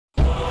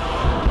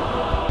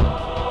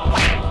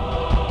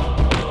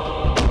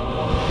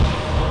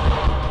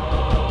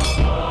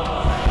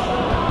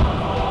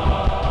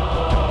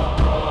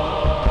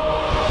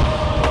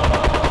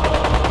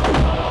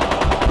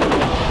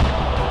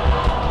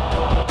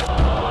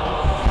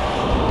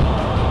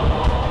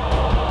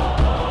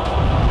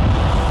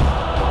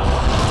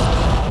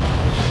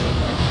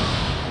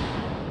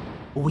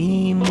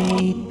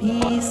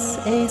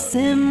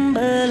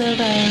symbol of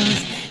ours.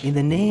 In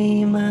the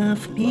name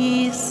of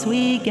peace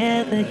we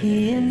gather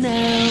here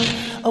now.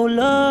 Oh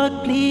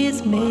Lord,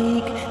 please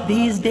make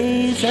these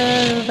days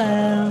of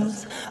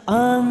ours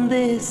on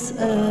this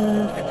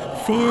earth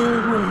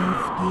filled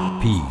with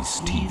peace. Peace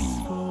TV,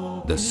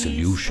 the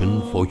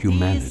solution for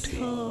humanity.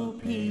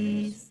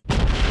 Peace.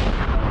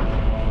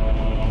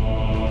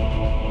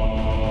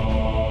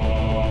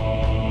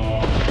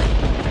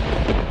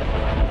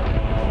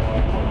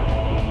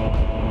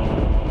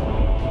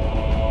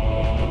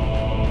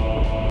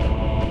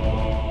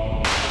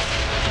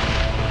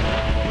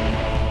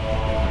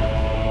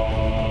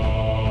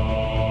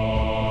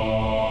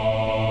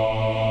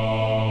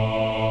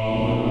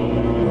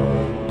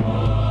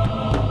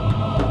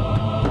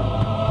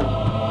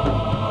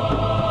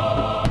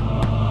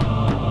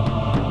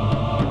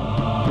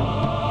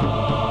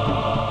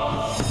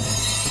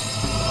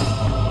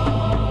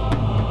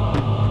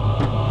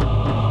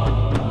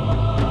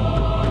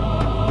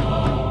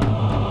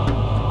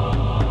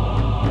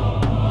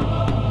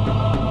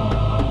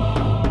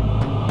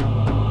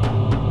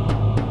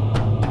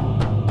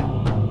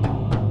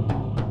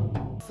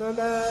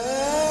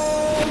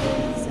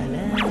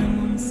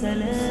 Salam,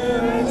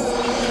 salam.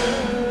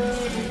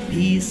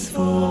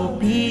 Peaceful,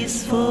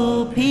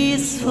 peaceful,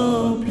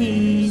 peaceful,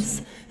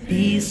 peace.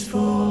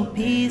 Peaceful,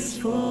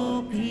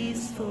 peaceful,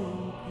 peaceful.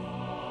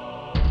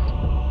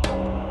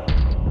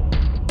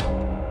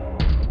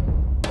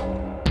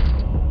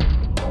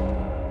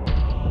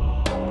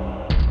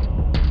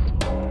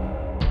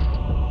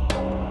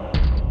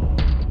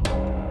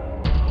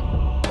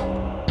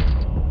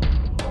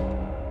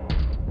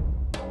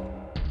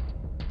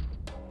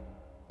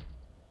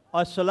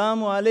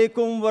 Assalamu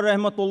alaikum wa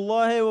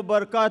rahmatullahi wa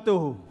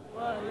barakatuhu.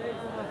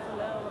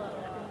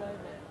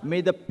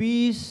 May the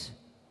peace,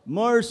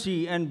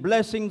 mercy and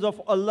blessings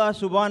of Allah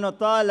subhanahu wa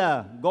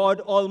ta'ala,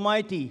 God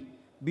Almighty,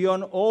 be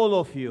on all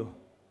of you.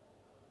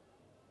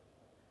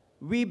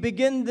 We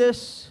begin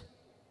this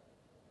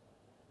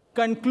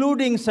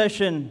concluding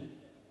session,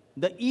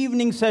 the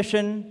evening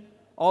session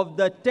of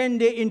the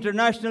 10-day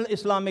International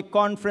Islamic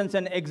Conference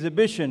and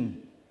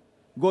Exhibition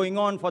going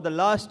on for the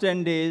last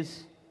 10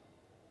 days,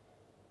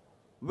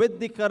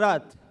 with the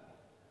Qiraat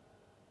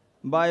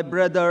by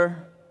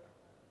brother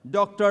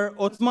Dr.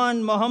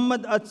 Uthman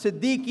Muhammad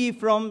As-Siddiqui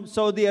from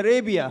Saudi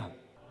Arabia.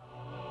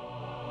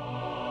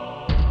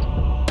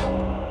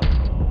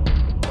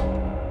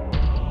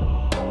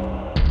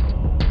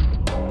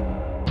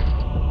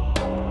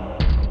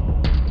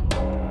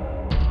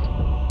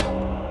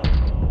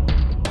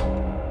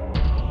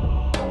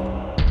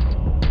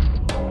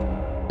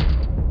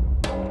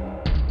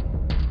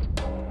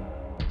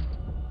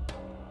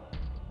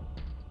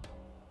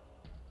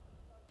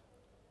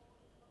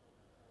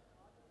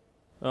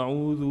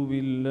 أعوذ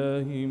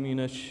بالله من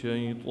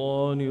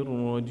الشيطان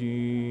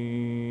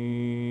الرجيم.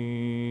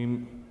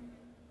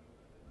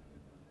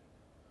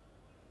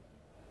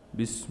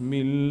 بسم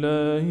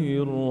الله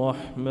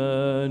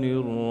الرحمن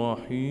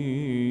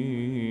الرحيم.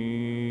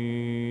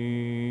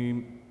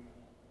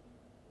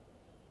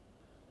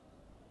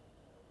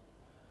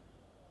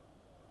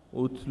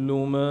 أتل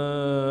ما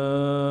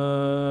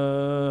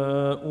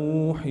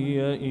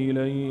أوحي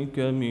إليك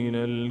من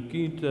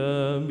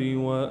الكتاب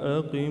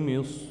وأقم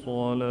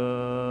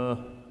الصلاة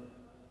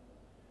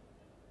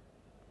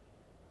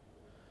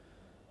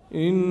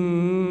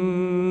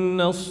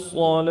إن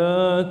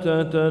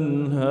الصلاة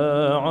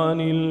تنهى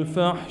عن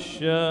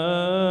الفحشاء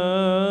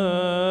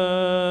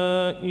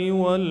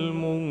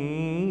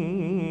والمنكر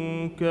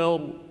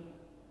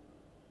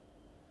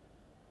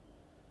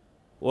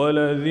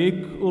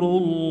ولذكر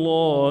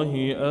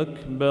الله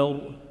أكبر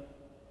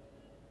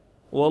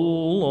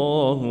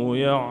والله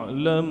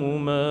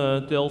يعلم ما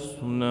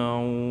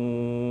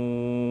تصنعون.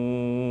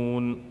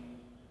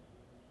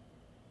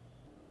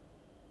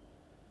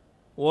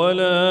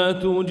 ولا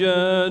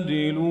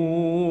تجادلوا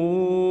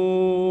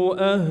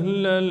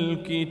أهل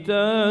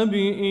الكتاب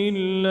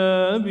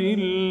إلا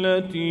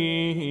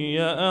بالتي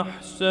هي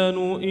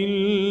أحسن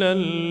إلا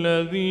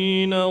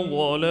الذين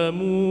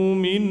ظلموا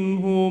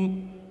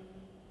منهم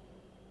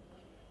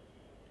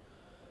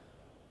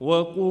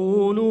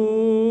وقولوا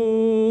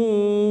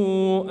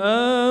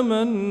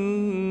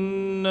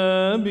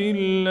آمنا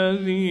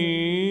بالذي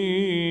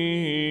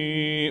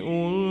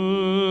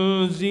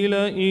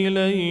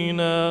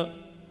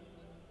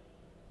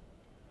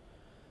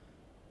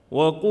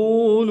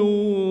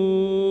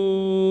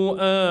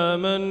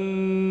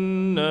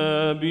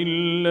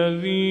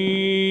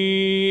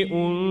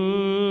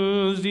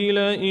أنزل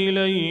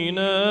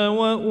إلينا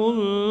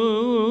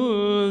وأنزل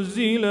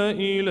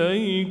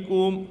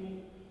إليكم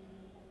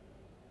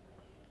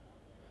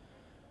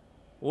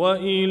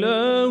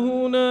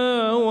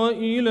وإلهنا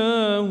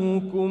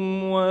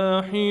وإلهكم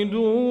واحد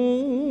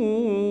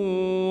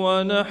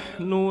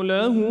ونحن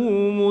له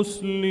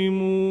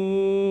مسلمون.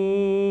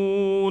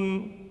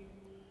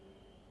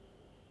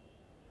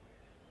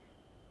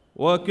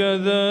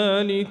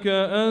 وكذلك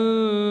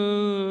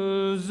أنزلنا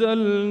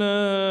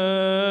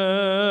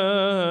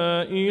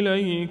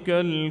إليك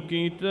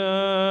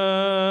الكتاب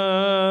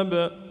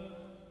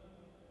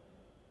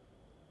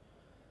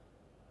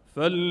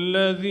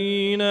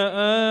فالذين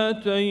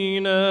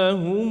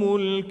آتيناهم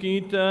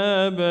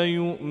الكتاب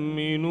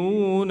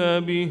يؤمنون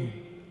به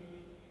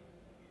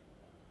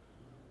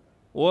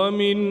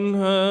ومن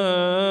هؤلاء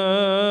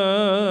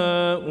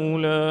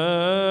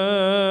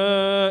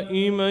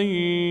من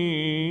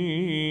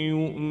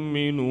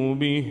يؤمن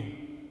به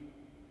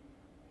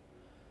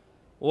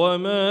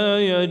وما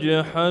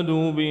يجحد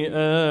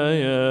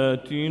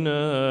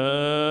بآياتنا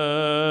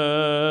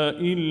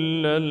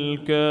إلا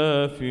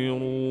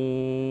الكافرون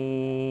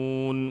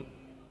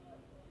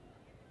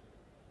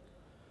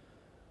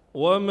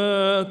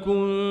وما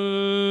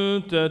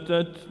كنت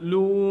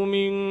تتلو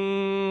من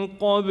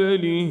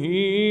قبله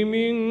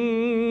من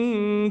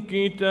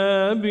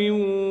كتاب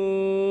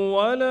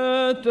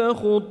ولا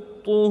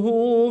تخطه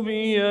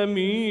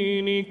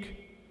بيمينك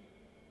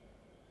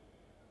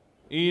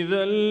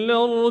إذا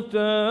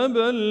لارتاب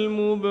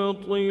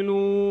المبطلون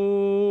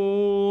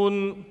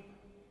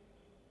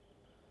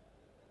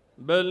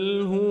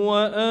بل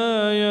هو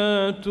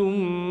آيات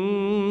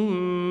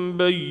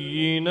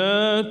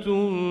بينات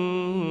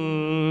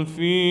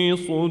في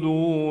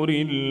صدور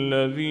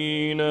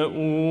الذين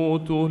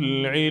أوتوا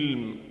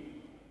العلم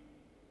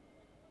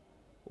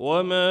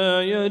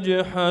وما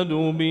يجحد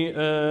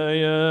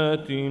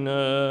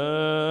بآياتنا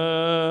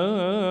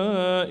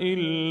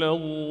إلا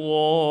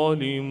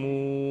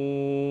الظالمون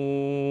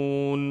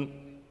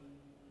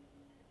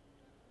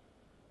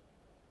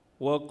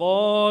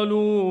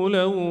وقالوا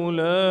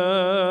لولا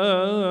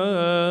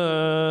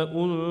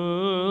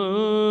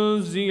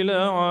أنزل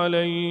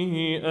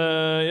عليه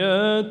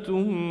آيات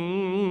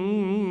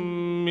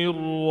من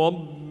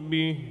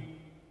ربه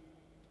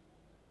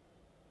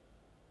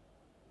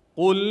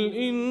قل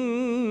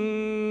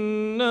إنما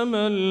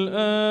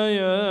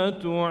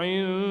الآيات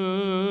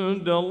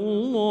عند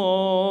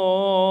الله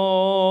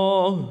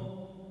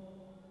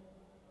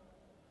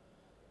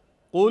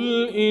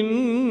قل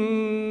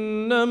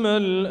إنما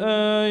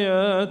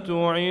الآيات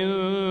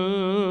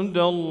عند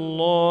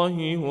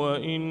الله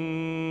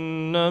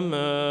وإنما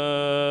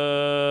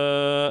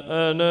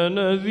أنا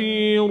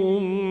نذير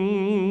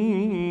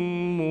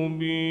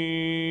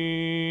مبين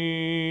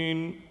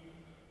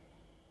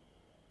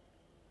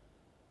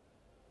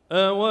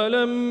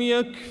أولم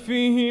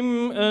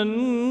يكفهم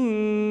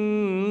أنا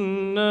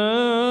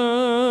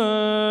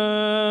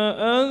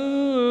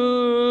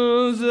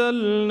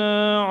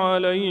أنزلنا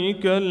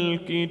عليك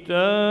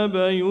الكتاب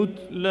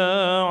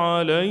يتلى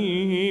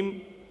عليهم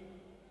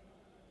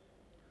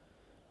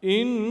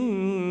إن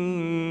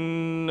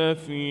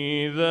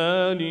في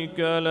ذلك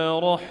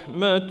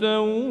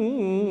لرحمة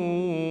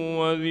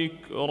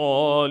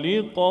وذكرى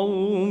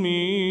لقوم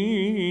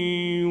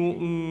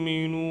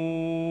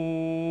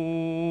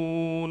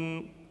يؤمنون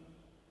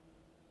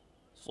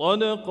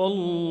صدق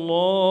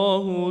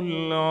الله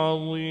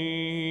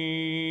العظيم.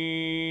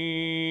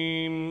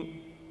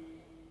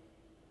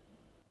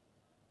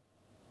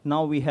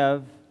 Now we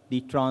have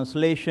the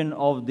translation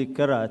of the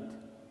Qiraat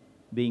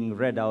being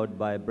read out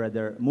by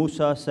Brother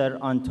Musa Sir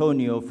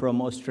Antonio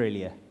from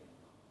Australia.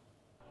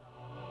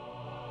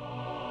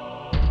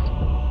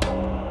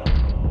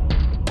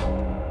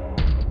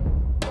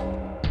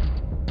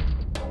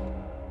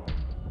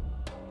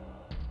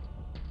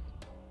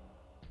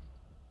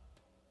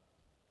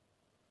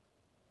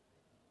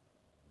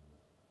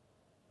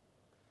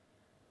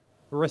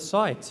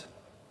 Recite,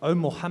 O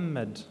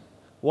Muhammad,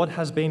 what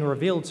has been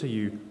revealed to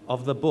you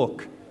of the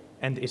book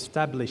and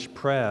establish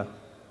prayer.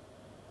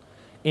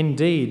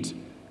 Indeed,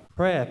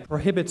 prayer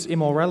prohibits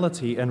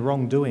immorality and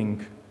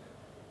wrongdoing,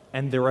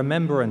 and the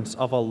remembrance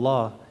of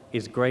Allah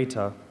is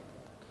greater,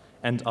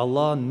 and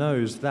Allah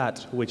knows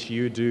that which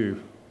you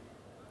do.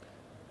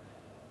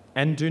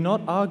 And do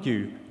not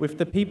argue with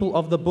the people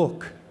of the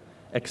book,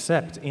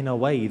 except in a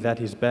way that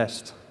is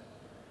best,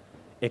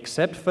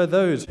 except for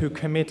those who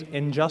commit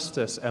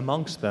injustice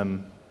amongst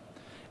them,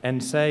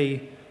 and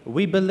say,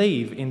 we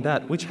believe in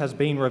that which has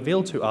been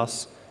revealed to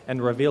us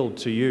and revealed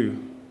to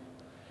you,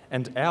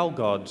 and our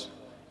God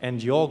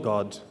and your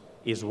God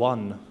is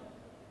one,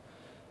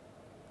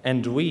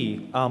 and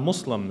we are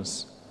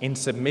Muslims in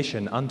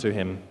submission unto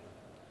him.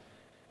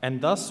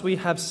 And thus we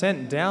have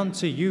sent down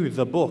to you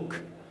the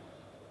book,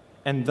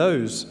 and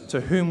those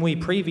to whom we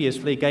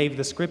previously gave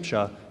the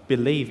scripture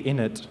believe in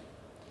it.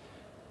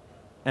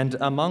 And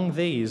among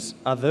these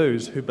are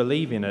those who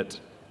believe in it,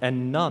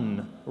 and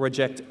none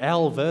reject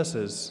our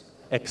verses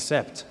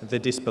except the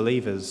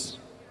disbelievers.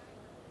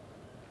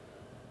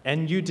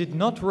 And you did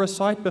not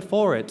recite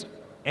before it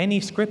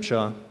any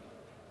scripture,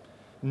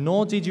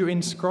 nor did you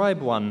inscribe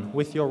one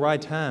with your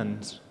right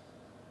hand.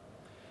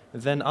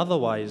 Then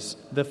otherwise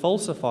the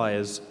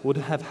falsifiers would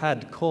have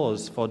had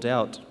cause for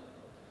doubt.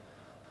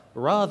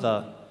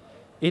 Rather,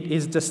 it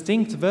is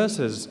distinct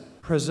verses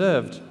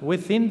preserved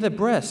within the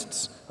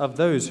breasts of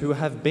those who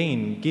have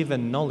been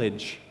given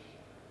knowledge,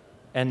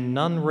 and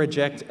none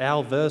reject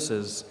our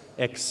verses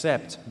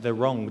except the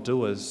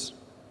wrongdoers.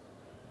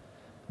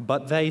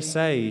 But they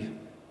say,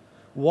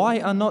 why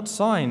are not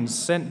signs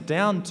sent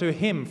down to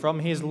him from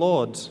his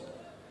Lord?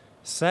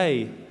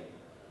 Say,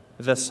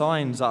 the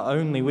signs are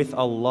only with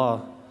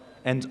Allah,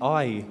 and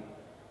I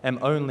am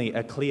only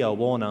a clear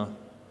warner.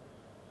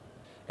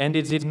 And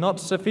it is not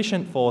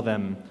sufficient for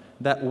them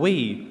that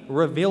we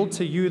reveal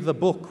to you the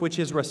book which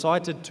is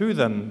recited to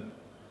them.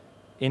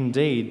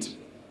 Indeed,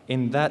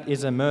 in that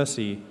is a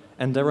mercy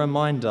and a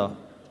reminder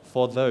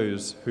for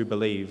those who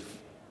believe.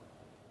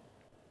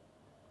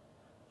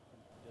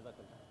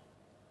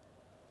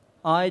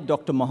 I,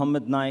 Dr.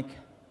 Muhammad Naik,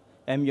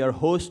 am your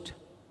host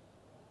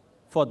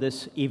for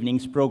this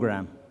evening's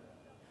program.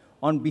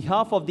 On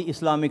behalf of the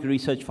Islamic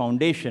Research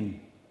Foundation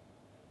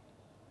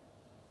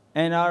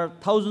and our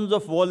thousands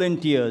of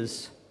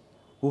volunteers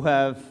who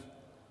have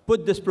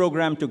put this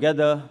program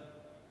together,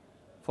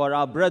 for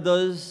our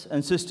brothers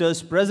and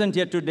sisters present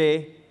here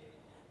today,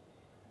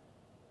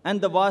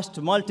 and the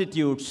vast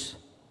multitudes,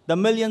 the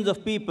millions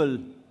of people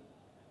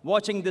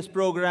watching this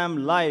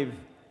program live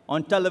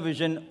on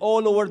television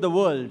all over the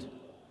world,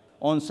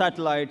 on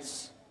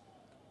satellites,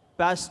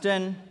 PAS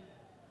 10,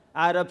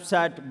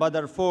 Arabsat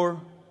Badr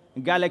 4,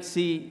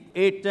 Galaxy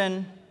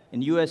 810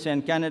 in USA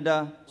and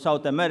Canada,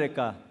 South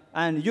America,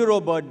 and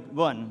Eurobird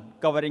 1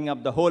 covering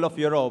up the whole of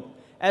Europe,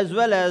 as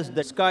well as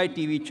the Sky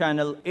TV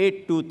channel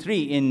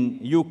 823 in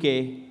UK.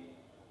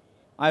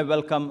 I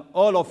welcome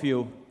all of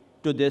you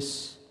to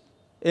this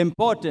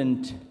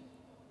important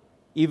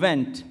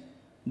event,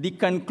 the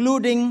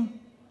concluding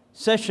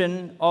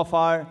session of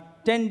our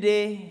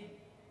 10-day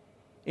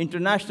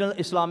International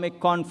Islamic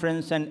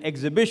Conference and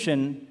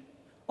Exhibition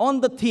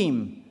on the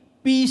theme,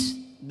 Peace,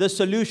 the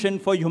Solution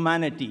for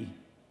Humanity.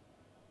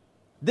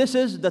 This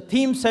is the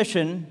theme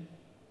session,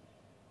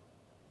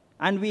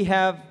 and we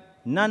have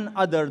none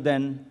other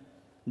than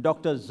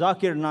Dr.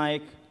 Zakir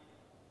Naik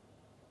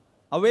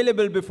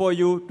available before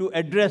you to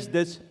address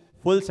this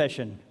full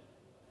session.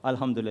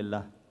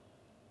 Alhamdulillah.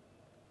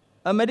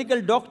 A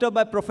medical doctor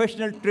by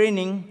professional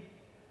training,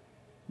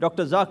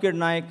 Dr. Zakir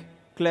Naik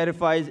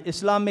clarifies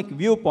Islamic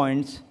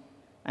viewpoints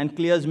and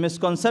clears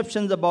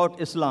misconceptions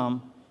about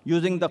Islam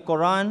using the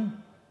Quran,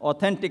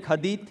 authentic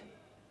hadith,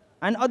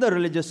 and other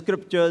religious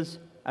scriptures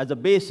as a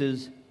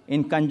basis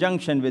in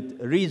conjunction with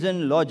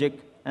reason, logic,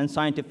 and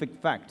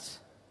scientific facts.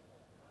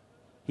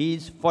 He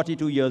is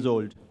 42 years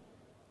old.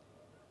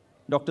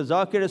 Dr.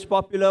 Zakir is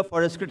popular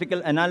for his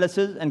critical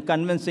analysis and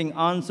convincing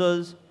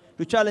answers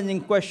to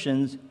challenging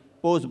questions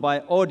posed by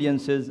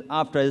audiences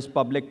after his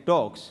public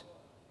talks,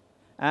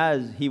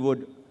 as he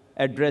would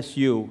address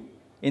you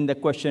in the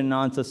question and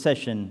answer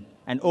session,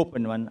 an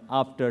open one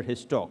after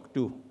his talk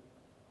too.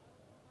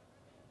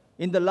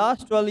 In the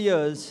last 12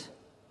 years,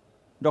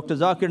 Dr.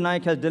 Zakir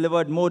Naik has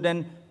delivered more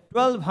than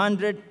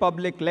 1,200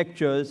 public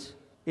lectures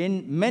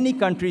in many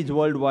countries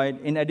worldwide,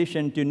 in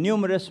addition to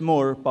numerous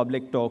more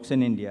public talks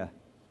in India.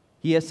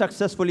 He has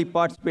successfully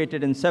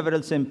participated in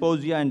several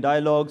symposia and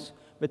dialogues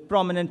with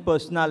prominent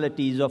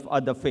personalities of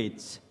other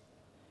faiths.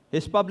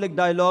 His public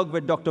dialogue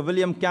with Dr.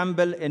 William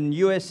Campbell in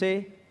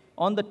USA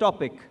on the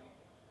topic,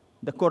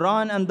 The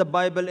Quran and the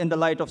Bible in the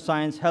Light of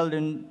Science, held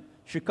in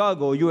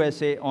Chicago,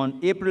 USA on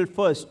April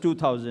 1st,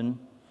 2000,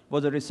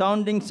 was a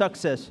resounding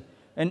success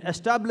in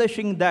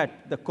establishing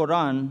that the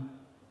Quran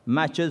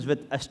matches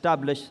with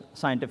established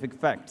scientific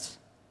facts.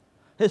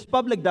 His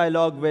public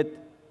dialogue with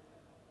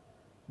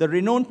the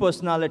renowned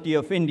personality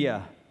of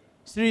India,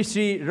 Sri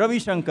Sri Ravi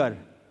Shankar,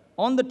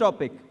 on the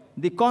topic,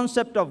 the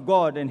concept of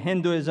God in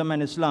Hinduism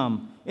and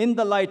Islam in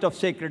the light of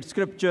sacred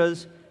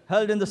scriptures,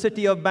 held in the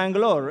city of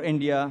Bangalore,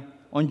 India,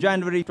 on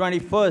January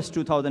 21st,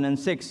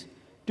 2006,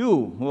 too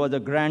was a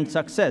grand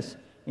success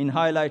in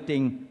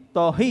highlighting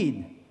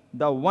Tawheed,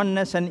 the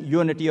oneness and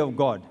unity of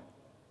God.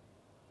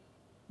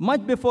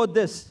 Much before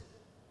this,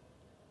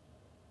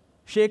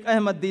 Sheikh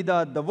Ahmad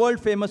Deedat, the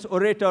world-famous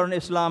orator on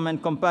Islam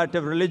and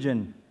comparative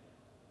religion,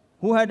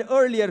 who had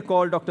earlier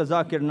called Dr.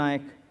 Zakir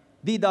Naik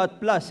Deedat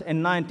Plus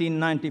in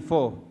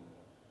 1994,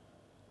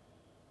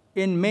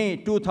 in May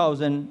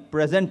 2000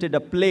 presented a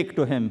plaque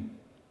to him,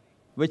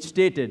 which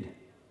stated,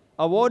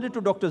 awarded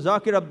to Dr.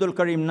 Zakir Abdul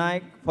Karim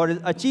Naik for his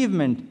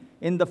achievement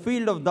in the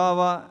field of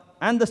dawah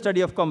and the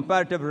study of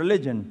comparative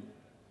religion.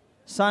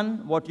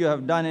 Son, what you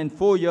have done in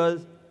 4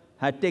 years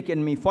had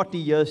taken me 40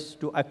 years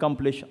to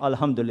accomplish,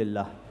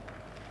 alhamdulillah.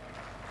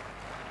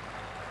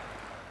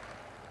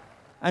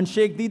 And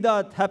Sheikh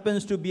Deedat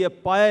happens to be a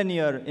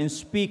pioneer in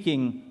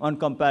speaking on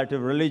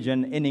comparative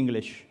religion in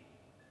English.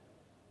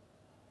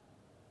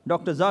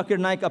 Dr. Zakir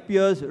Naik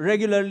appears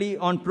regularly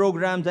on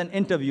programs and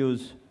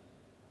interviews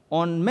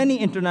on many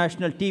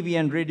international TV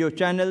and radio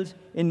channels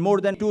in more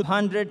than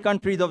 200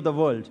 countries of the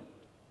world.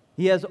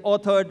 He has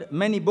authored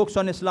many books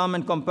on Islam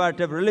and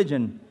comparative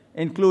religion,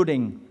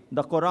 including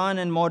The Quran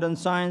and Modern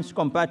Science,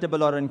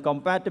 Compatible or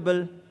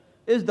Incompatible,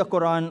 Is the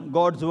Quran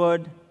God's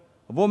Word?,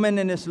 Women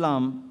in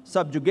Islam,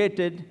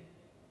 Subjugated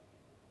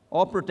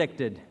or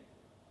Protected,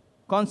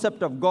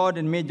 Concept of God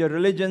in Major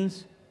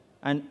Religions,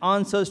 and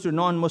Answers to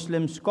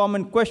Non-Muslims'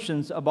 Common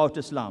Questions about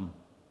Islam.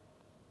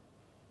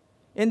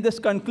 In this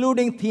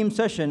concluding theme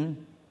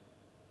session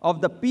of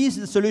the Peace,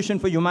 the Solution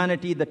for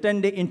Humanity, the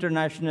 10-day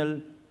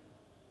International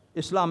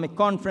Islamic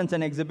Conference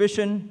and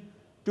Exhibition,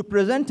 to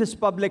present his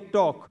public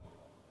talk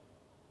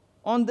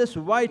on this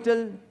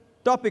vital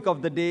topic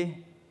of the day,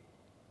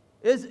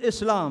 is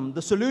Islam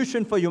the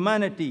solution for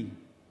humanity?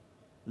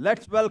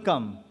 Let's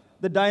welcome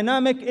the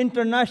dynamic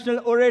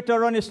international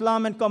orator on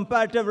Islam and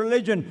comparative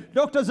religion,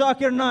 Dr.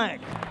 Zakir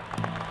Naik.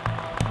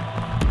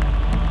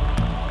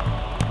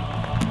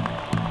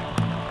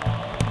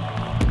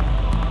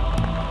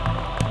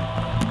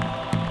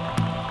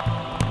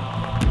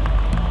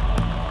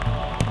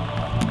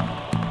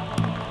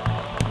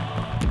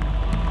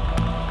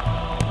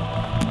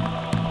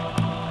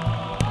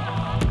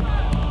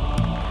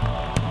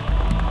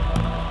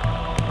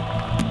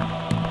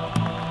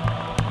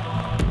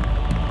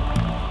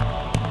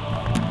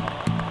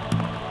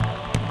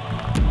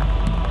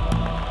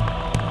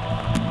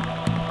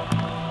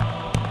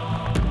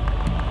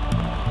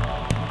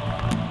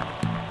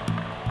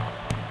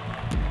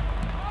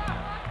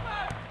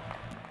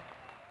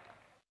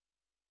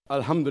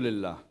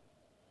 Alhamdulillah.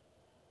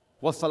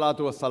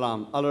 Wassalatu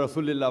wassalam ala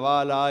Rasulillah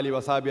wa ala alihi wa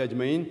sahbihi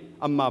ajmain.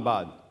 Amma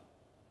ba'd.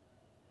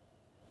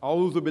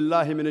 A'udhu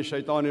billahi minash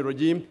shaitanir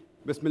rajim.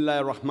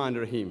 Bismillahir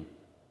rahmanir rahim.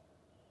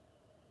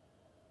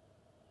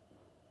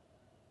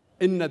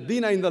 Inna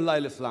ad-deena inda Allahi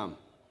al-Islam.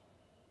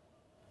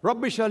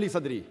 Rabbi shrah li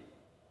sadri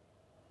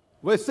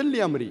wa yassir li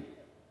amri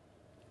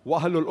wa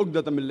hlul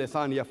 'uqdatam min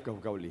lisani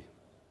yafqahu qawli.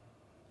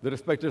 The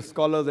respected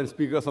scholars and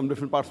speakers from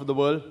different parts of the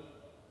world,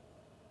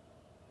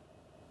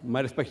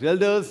 my respected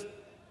elders,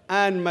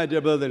 and my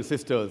dear brothers and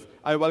sisters,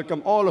 I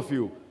welcome all of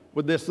you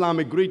with the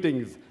Islamic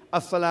greetings.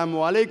 Assalamu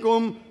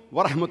alaikum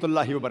wa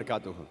rahmatullahi wa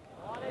barakatuh.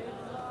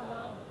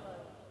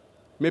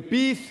 May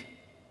peace,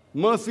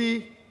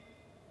 mercy,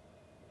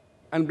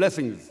 and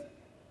blessings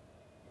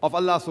of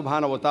Allah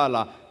subhanahu wa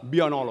ta'ala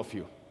be on all of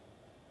you.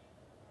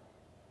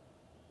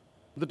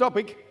 The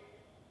topic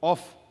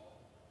of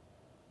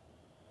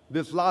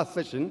this last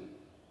session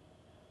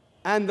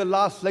and the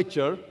last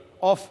lecture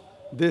of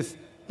this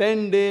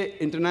 10-day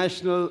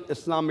International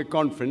Islamic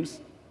Conference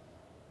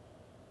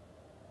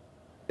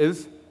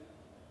is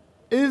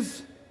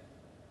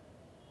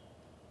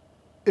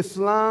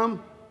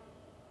Islam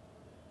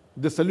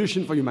the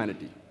solution for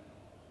humanity?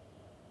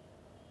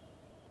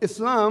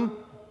 Islam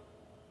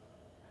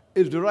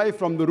is derived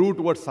from the root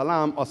word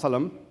salam or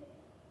salam,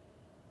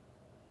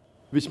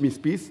 which means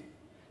peace.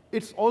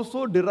 It's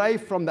also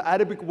derived from the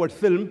Arabic word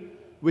silm,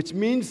 which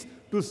means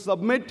to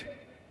submit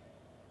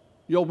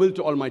your will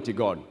to Almighty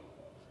God.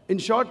 In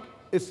short,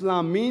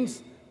 Islam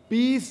means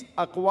peace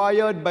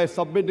acquired by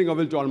submitting a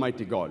will to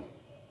Almighty God.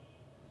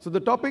 So the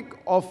topic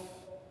of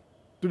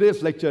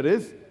today's lecture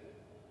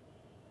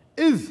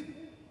is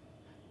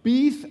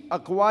peace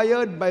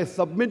acquired by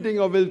submitting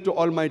a will to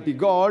Almighty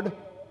God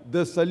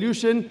the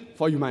solution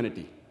for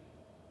humanity?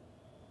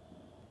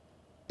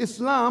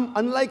 Islam,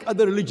 unlike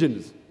other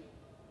religions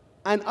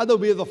and other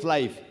ways of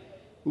life,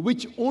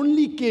 which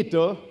only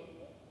cater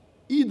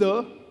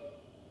either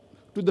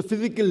to the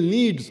physical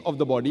needs of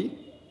the body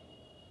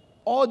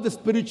or the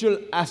spiritual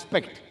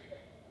aspect.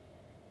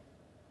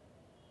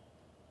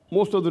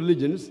 Most of the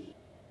religions,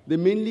 they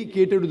mainly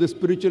cater to the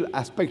spiritual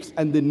aspects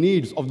and the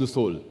needs of the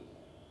soul.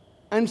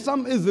 And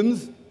some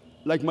isms,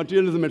 like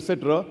materialism,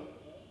 etc.,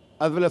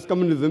 as well as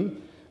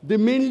communism, they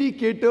mainly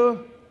cater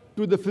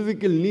to the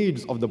physical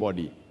needs of the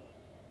body.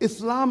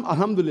 Islam,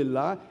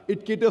 alhamdulillah,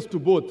 it caters to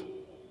both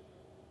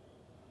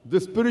the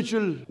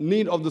spiritual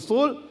need of the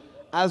soul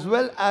as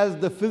well as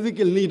the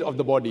physical need of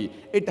the body.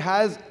 It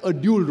has a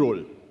dual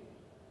role.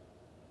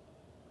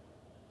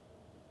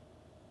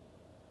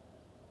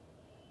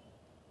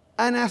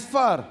 And as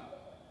far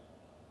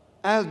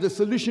as the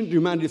solution to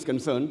humanity is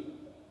concerned,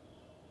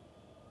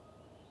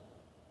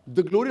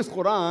 the glorious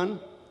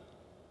Quran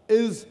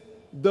is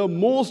the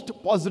most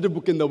positive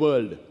book in the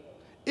world.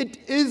 It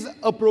is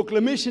a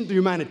proclamation to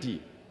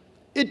humanity.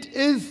 It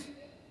is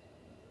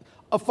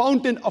a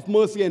fountain of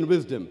mercy and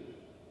wisdom.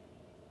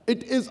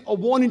 It is a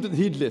warning to the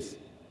heedless.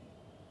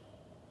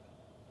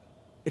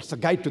 It's a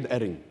guide to the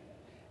erring.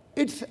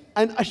 It's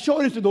an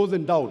assurance to those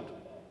in doubt.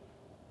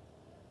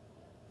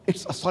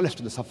 It's a solace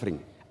to the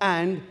suffering.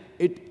 And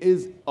it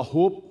is a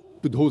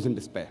hope to those in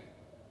despair.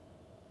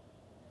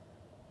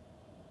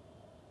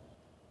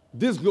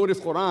 This glorious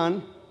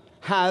Quran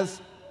has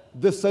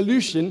the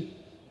solution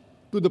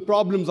to the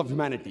problems of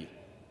humanity.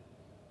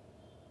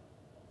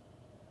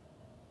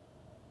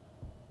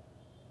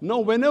 Now,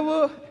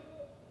 whenever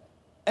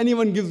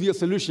anyone gives you a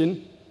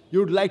solution,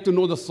 you'd like to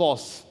know the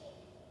source.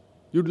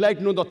 You'd like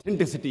to know the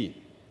authenticity.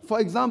 For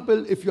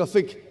example, if you're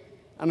sick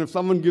and if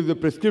someone gives you a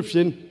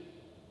prescription,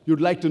 you'd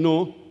like to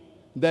know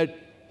that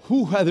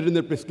who has written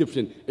the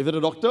prescription. Is it a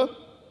doctor?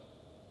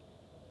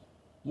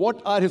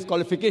 What are his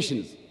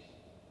qualifications?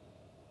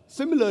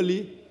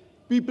 Similarly,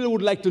 people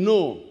would like to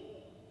know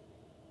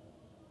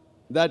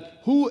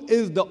that who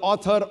is the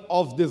author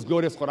of this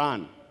glorious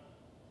Quran.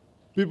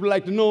 People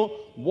like to know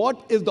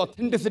what is the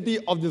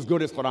authenticity of this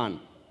glorious Quran.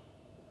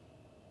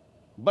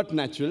 But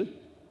natural,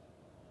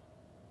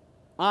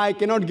 I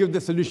cannot give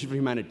the solution for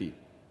humanity.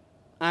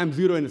 I am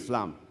zero in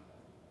Islam.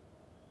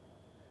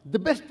 The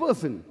best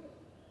person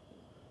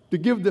to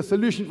give the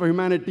solution for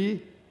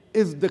humanity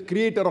is the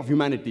creator of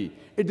humanity.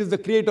 It is the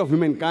creator of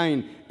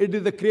humankind. It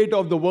is the creator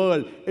of the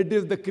world. It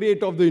is the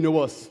creator of the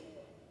universe.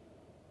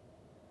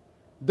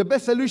 The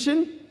best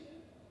solution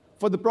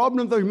for the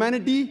problems of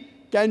humanity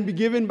can be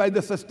given by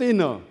the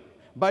sustainer,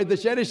 by the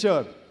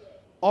cherisher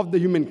of the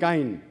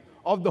humankind,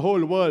 of the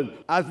whole world,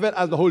 as well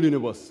as the whole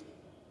universe.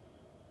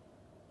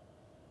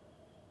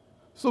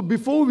 So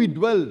before we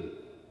dwell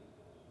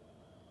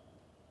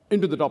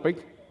into the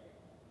topic,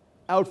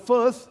 I would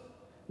first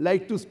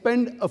like to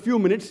spend a few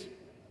minutes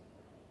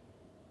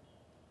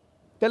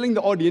telling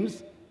the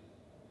audience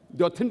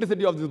the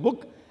authenticity of this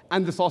book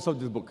and the source of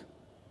this book.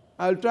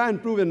 I'll try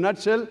and prove in a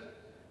nutshell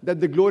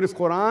that the glorious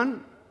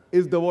Quran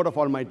is the word of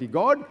Almighty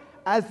God,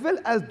 as well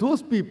as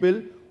those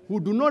people who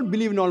do not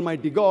believe in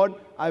Almighty God.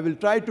 I will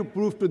try to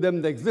prove to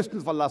them the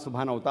existence of Allah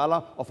subhanahu wa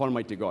ta'ala, of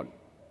Almighty God.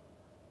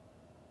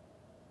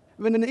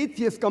 When an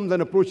atheist comes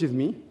and approaches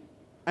me,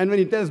 and when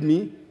he tells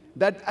me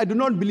that I do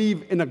not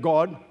believe in a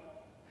God,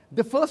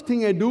 the first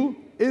thing I do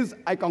is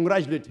I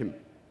congratulate him.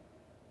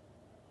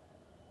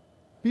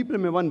 People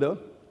may wonder,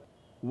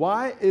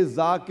 why is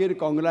Zakir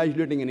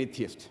congratulating an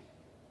atheist?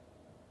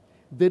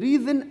 The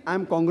reason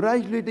I'm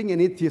congratulating an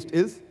atheist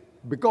is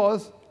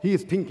because he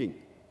is thinking.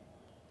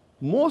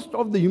 Most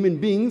of the human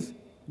beings,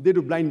 they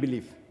do blind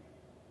belief.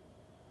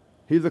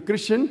 He's a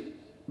Christian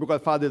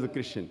because father is a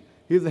Christian.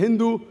 He's a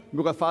Hindu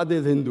because father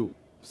is a Hindu.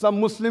 Some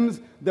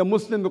Muslims, they're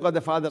Muslim because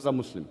their fathers are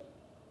Muslim.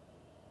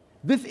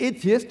 This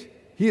atheist,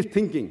 he is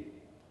thinking.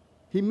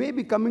 He may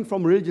be coming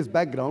from a religious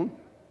background,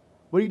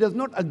 but he does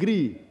not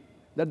agree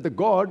that the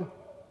God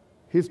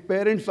his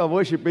parents are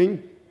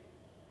worshipping,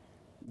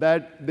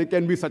 that there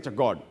can be such a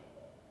God.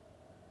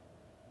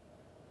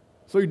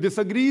 So he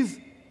disagrees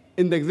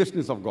in the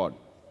existence of God.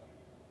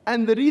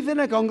 And the reason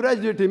I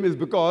congratulate him is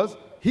because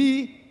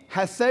he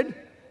has said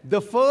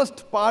the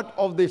first part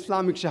of the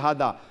Islamic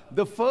Shahada,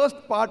 the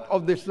first part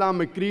of the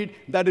Islamic creed,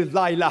 that is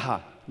La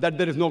ilaha, that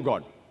there is no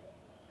God.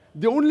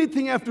 The only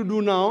thing I have to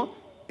do now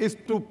is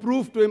to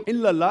prove to him,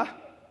 illallah,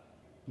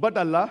 but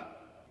Allah,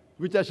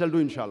 which I shall do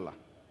inshallah.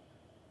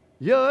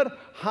 Here,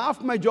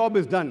 half my job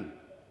is done.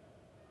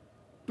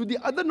 To the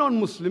other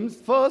non-Muslims,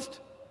 first,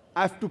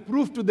 I have to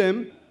prove to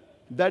them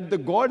that the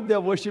God they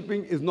are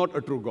worshipping is not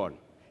a true God.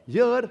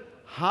 Here,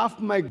 half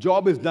my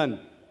job is done.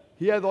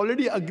 He has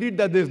already agreed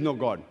that there is no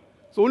God.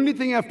 So only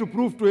thing I have to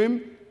prove to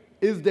him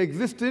is the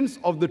existence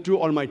of the true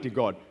Almighty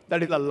God.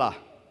 That is Allah,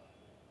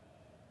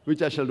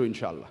 which I shall do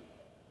inshallah.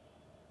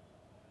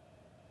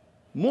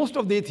 Most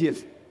of the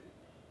atheists,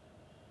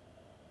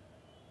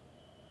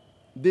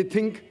 they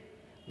think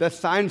that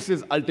science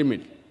is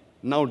ultimate.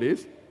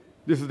 Nowadays,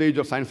 this is the age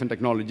of science and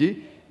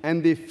technology,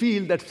 and they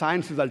feel that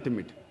science is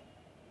ultimate.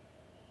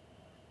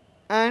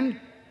 And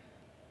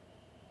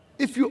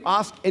if you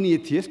ask any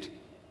atheist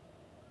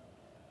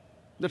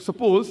that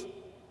suppose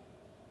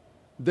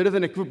there is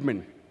an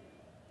equipment,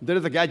 there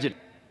is a gadget,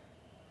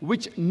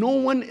 which no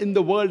one in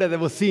the world has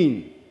ever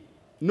seen,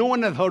 no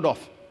one has heard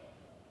of,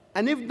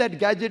 and if that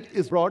gadget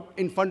is brought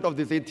in front of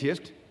this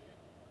atheist,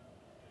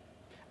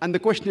 and the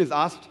question is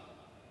asked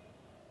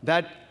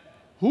that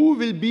who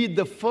will be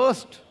the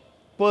first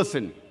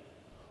person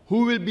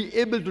who will be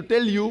able to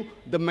tell you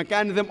the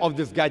mechanism of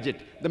this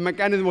gadget, the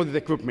mechanism of this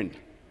equipment?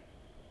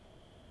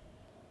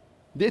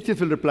 The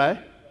atheist will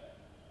reply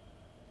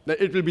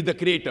that it will be the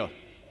creator.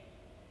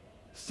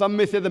 Some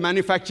may say the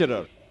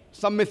manufacturer,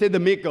 some may say the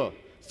maker,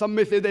 some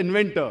may say the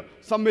inventor,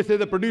 some may say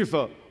the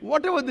producer.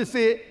 Whatever they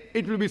say,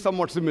 it will be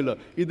somewhat similar.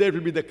 Either it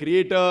will be the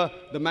creator,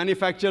 the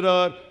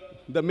manufacturer,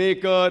 the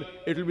maker,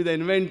 it will be the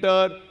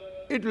inventor,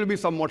 it will be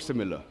somewhat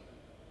similar.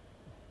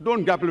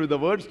 Don't grapple with the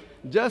words,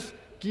 just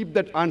keep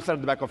that answer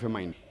at the back of your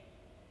mind.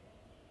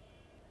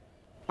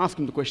 Ask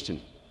him the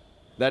question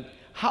that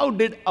how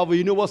did our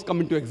universe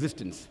come into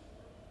existence?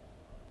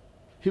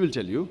 He will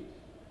tell you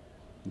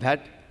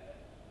that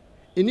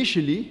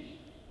initially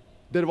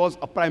there was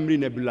a primary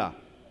nebula.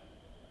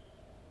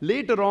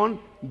 Later on,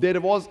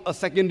 there was a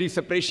secondary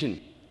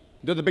separation.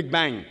 There was the Big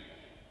Bang,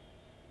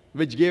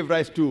 which gave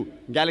rise to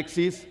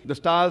galaxies, the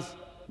stars,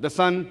 the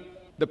sun,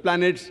 the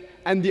planets,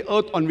 and the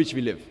earth on which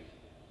we live.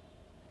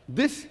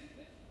 This,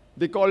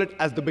 they call it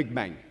as the Big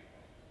Bang.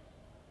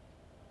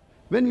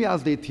 When we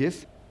ask the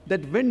atheist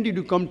that when did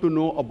you come to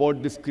know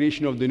about this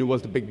creation of the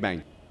universe, the Big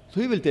Bang?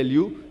 So he will tell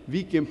you,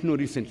 we came to know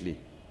recently,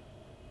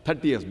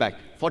 30 years back,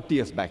 40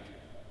 years back.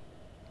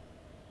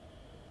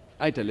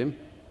 I tell him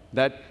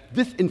that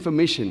this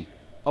information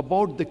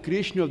about the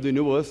creation of the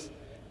universe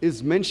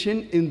is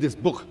mentioned in this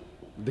book,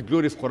 the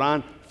glorious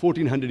Quran,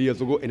 1400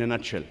 years ago in a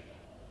nutshell.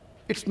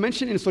 It's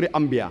mentioned in Surah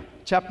Anbiya,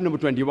 chapter number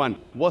 21,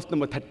 verse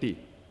number 30.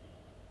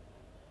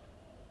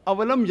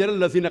 Avalam yaral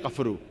lazina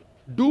kafaru.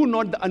 Do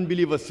not the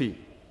unbelievers see?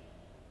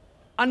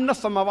 Anna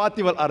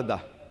samawati wal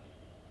arda.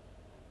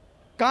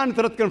 Kan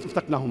taratkan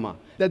fastaknahuma.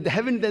 That the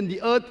heavens and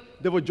the earth,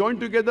 they were joined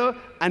together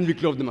and we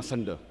clove them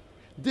asunder.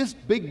 This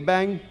Big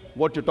Bang,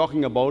 what you're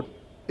talking about,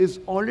 is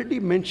already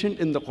mentioned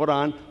in the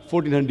Quran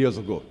 1400 years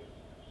ago.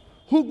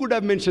 Who could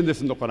have mentioned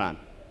this in the Quran?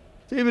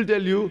 So he will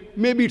tell you,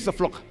 maybe it's a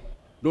fluke.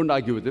 Don't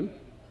argue with him.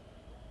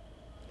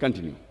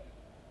 Continue.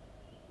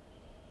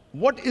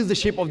 what is the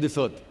shape of this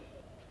earth?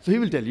 So he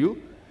will tell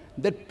you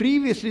that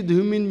previously the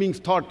human beings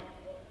thought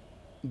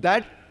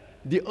that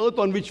the earth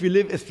on which we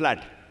live is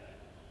flat.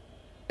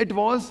 It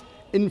was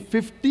in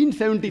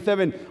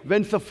 1577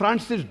 when Sir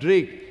Francis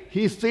Drake,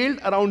 he sailed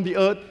around the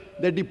earth,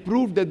 that he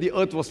proved that the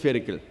earth was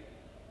spherical.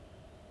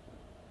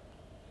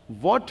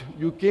 What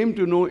you came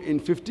to know in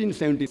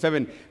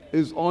 1577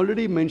 is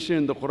already mentioned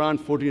in the Quran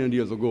 1400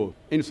 years ago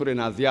in Surah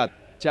Naziyat,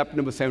 chapter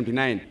number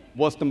 79,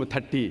 verse number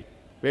 30,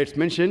 where it's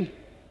mentioned,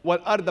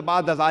 وَالْأَرْضَ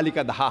بَعْدَ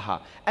ذَلِكَ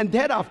دَحَاهَا. And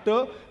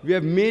thereafter, we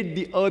have made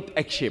the earth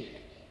egg-shaped.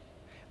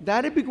 The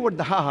Arabic word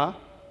dahaha,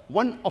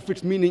 one of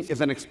its meanings is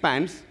an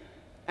expanse,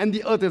 and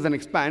the earth is an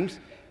expanse.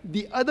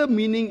 The other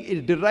meaning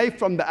is derived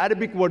from the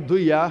Arabic word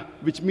duya,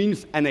 which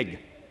means an egg.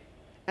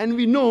 And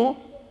we know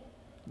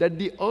that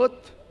the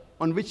earth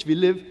on which we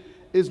live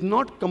is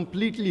not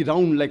completely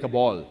round like a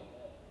ball.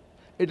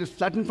 It is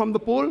flattened from the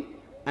pole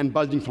and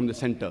bulging from the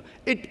center.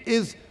 It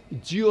is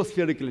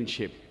geospherical in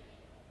shape.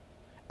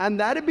 And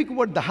the Arabic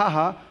word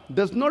dahaha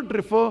does not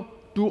refer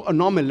to a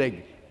normal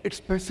egg. It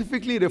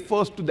specifically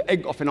refers to the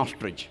egg of an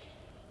ostrich.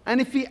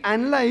 And if we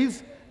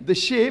analyze the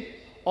shape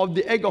of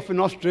the egg of an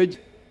ostrich,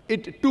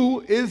 it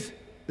too is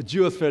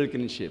geospherical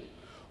in shape.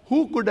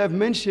 Who could have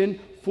mentioned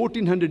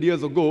 1400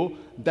 years ago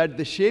that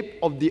the shape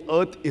of the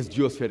earth is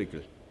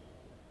geospherical?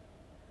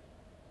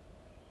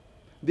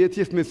 The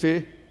atheist may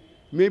say,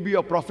 maybe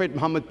your prophet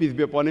Muhammad, peace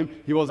be upon him,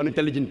 he was an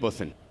intelligent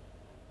person.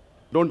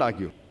 Don't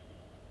argue.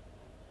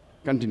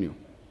 Continue.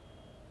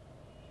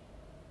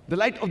 The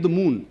light of the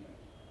moon,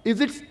 is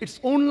it its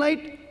own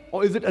light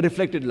or is it a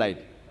reflected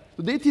light?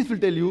 So the atheist will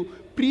tell you,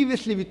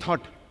 previously we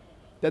thought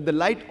that the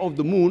light of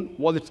the moon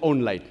was its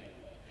own light.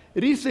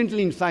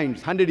 Recently in science,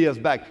 100 years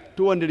back,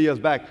 200 years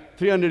back,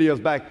 300 years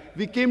back,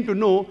 we came to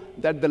know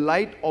that the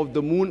light of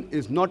the moon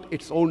is not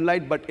its own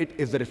light, but it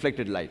is the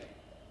reflected light.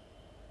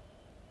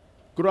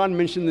 Quran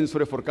mentioned in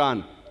Surah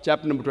Furqan,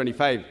 chapter number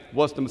 25,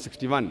 verse number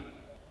 61.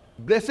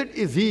 Blessed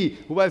is he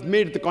who has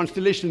made the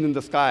constellations in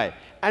the sky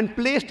and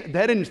placed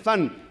therein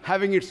sun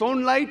having its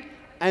own light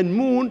and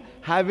moon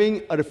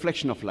having a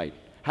reflection of light,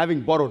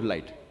 having borrowed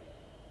light.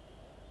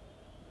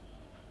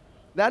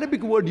 The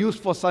Arabic word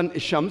used for sun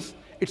is shams.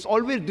 It's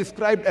always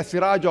described as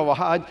siraj or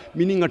wahaj,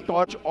 meaning a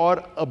torch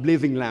or a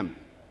blazing lamp.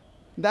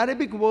 The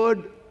Arabic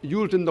word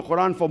used in the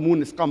Quran for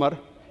moon is qamar.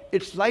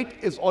 Its light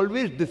is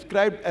always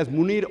described as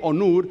munir or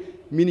nur,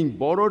 meaning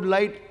borrowed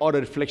light or a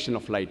reflection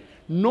of light.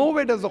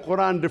 Nowhere does the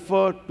Quran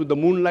refer to the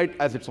moonlight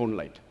as its own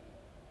light.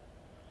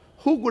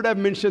 Who could have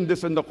mentioned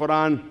this in the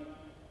Quran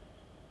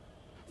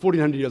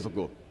 1400 years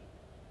ago?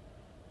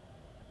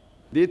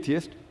 The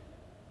atheist.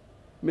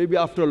 Maybe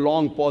after a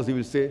long pause he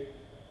will say,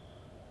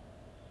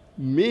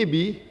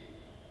 maybe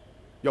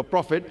your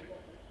prophet,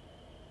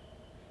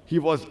 he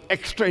was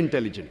extra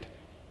intelligent.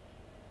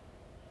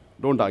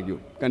 Don't argue,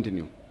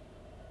 continue.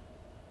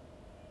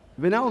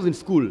 When I was in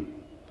school,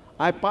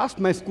 I passed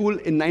my school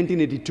in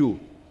 1982.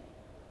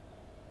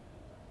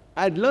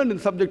 I had learned in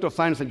the subject of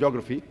science and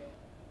geography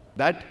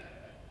that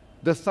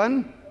the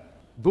sun,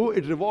 though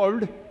it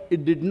revolved,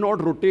 it did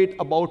not rotate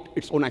about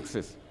its own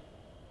axis.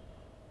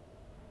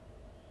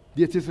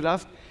 The atheist will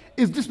ask,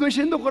 is this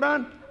mentioned in the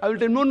Quran? I will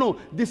tell him, no,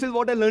 this is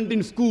what I learned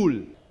in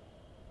school.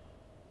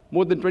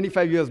 More than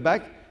 25 years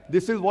back,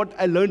 this is what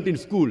I learned in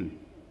school.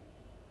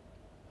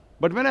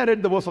 But when I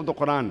read the verse of the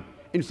Quran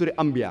in Surah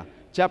Anbiya,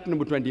 chapter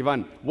number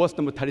 21, verse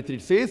number 33,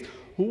 it says,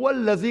 Huwa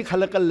allazi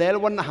khalaqal layl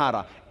wan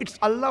nahara. It's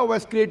Allah who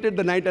has created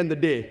the night and the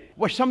day.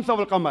 Wa shamsa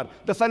wal qamar,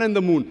 the sun and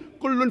the moon.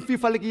 Kullun fi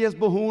falaki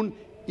yasbahun,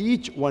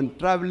 each one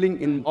traveling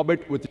in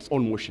orbit with its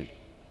own motion.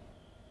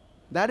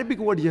 The Arabic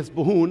word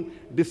yasbahun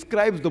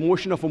describes the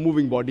motion of a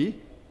moving body,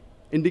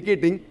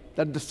 indicating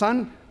that the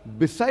sun,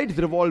 besides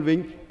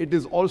revolving, it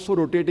is also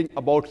rotating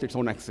about its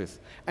own axis.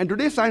 And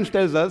today science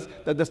tells us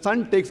that the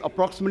sun takes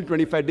approximately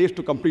 25 days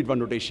to complete one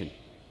rotation.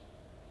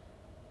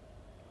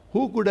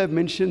 Who could have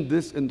mentioned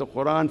this in the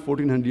Quran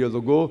 1400 years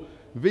ago,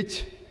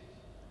 which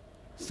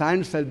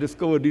science has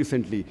discovered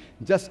recently,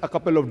 just a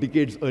couple of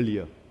decades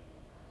earlier?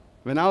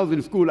 When I was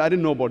in school, I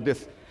didn't know about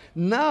this.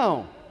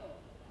 Now,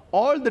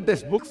 all the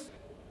textbooks,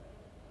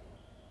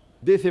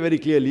 they say very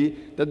clearly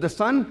that the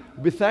sun,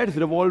 besides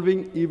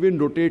revolving, even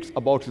rotates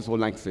about its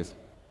own axis.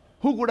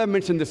 Who could have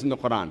mentioned this in the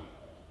Quran?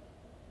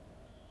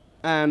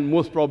 And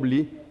most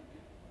probably,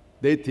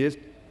 the atheist,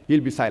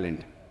 he'll be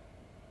silent.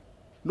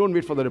 Don't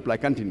wait for the reply,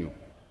 continue.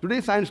 Today,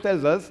 science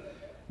tells us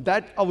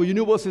that our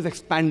universe is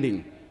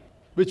expanding,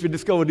 which we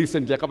discovered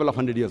recently, a couple of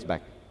 100 years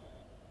back.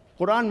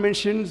 Quran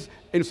mentions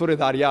in Surah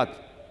Dhariyat,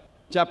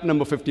 chapter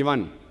number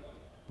 51,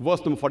 verse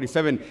number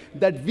 47,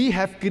 that we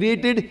have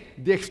created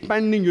the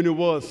expanding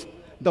universe,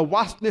 the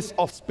vastness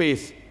of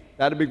space.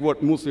 The Arabic word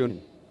musyun.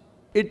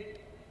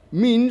 It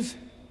means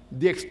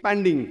the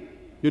expanding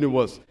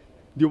universe,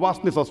 the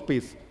vastness of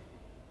space.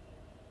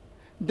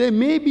 There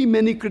may be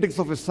many critics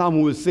of Islam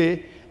who will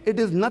say it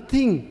is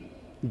nothing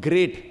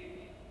great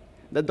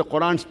that the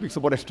Quran speaks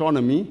about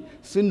astronomy,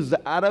 since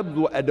the Arabs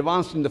were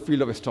advanced in the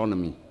field of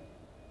astronomy.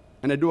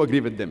 And I do agree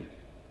with them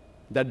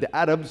that the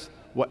Arabs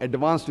were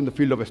advanced in the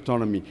field of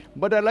astronomy.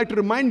 But I'd like to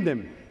remind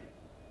them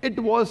It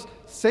was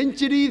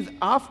centuries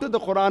after the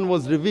Quran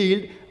was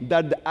revealed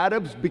that the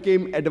Arabs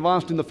became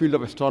advanced in the field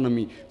of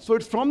astronomy. So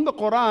it's from the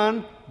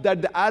Quran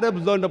that the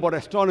Arabs learned about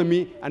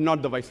astronomy and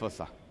not the vice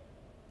versa.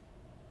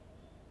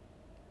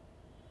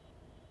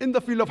 In the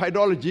field of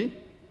hydrology,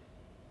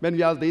 when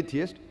we asked the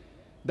atheist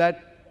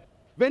that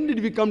when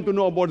did we come to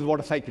know about the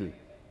water cycle?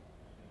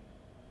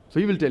 So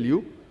he will tell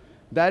you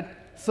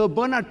that Sir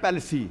Bernard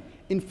Palissy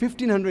in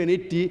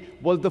 1580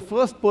 was the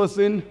first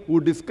person who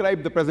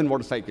described the present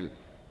water cycle.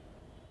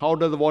 How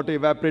does the water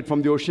evaporate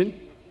from the ocean?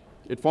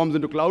 It forms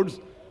into clouds,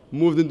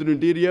 moves into the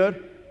interior,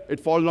 it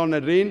falls down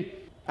as rain,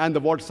 and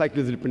the water cycle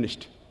is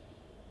replenished.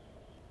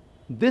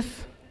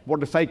 This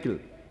water cycle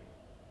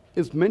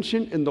is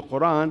mentioned in the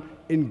Quran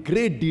in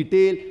great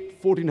detail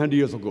 1400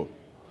 years ago.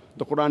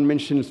 The Quran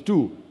mentions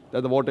too that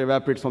the water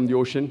evaporates from the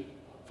ocean,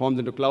 forms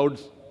into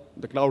clouds,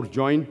 the clouds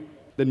join,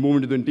 then move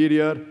into the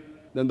interior,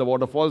 then the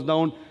water falls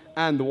down,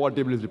 and the water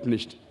table is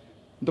replenished.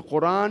 The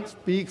Quran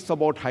speaks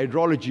about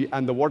hydrology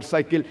and the water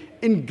cycle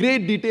in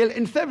great detail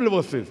in several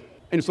verses.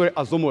 In Surah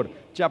Az-Zumar,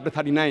 chapter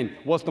 39,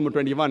 verse number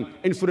 21.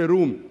 In Surah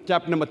Rum,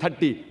 chapter number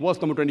 30, verse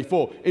number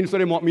 24. In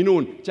Surah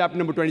Mu'minun, chapter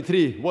number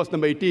 23, verse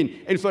number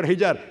 18. In Surah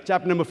Hijr,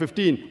 chapter number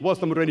 15, verse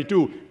number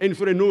 22. In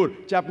Surah Nur,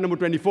 chapter number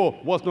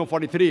 24, verse number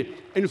 43.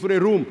 In Surah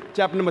Rum,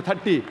 chapter number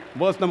 30,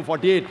 verse number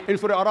 48. In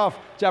Surah Araf,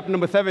 chapter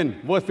number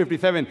 7, verse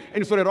 57.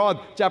 In Surah Ra'd,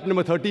 chapter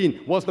number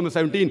 13, verse number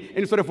 17.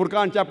 In Surah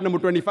Furqan, chapter number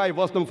 25,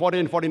 verse number 40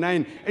 and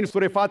 49. In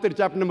Surah Fatir,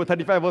 chapter number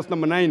 35, verse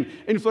number 9.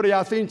 In Surah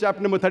Yasin,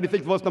 chapter number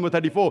 36, verse number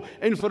 34.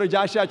 In Surah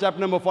Jasha, chapter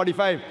number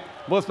 45,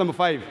 verse number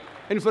 5.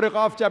 In Surah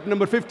Qaf, chapter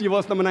number 50,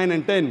 verse number 9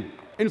 and 10.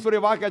 In Surah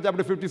Waqia,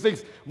 chapter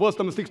 56, verse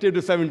number 68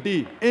 to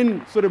 70.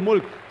 In Surah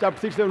Mulk, chapter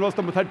 67, verse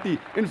number 30.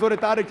 In Surah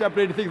Tariq,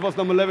 chapter 86, verse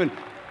number 11.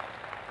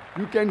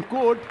 You can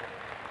quote,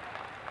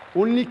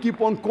 only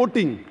keep on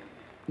quoting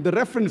the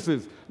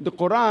references. The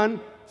Quran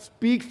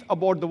speaks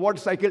about the water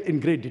cycle in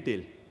great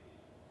detail.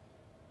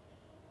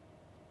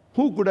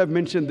 Who could have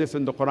mentioned this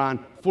in the Quran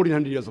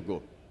 1400 years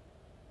ago?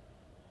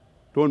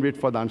 Don't wait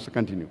for the answer,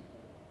 continue.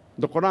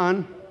 The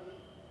Quran,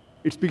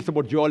 it speaks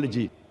about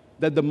geology,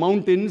 that the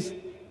mountains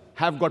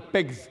have got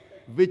pegs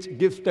which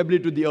give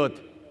stability to the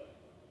earth.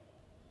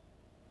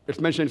 It's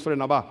mentioned in Surah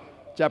Naba,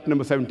 chapter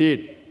number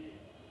 78,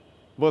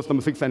 verse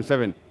number 6 and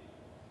 7.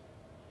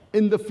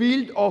 In the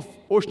field of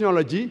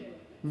oceanology,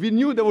 we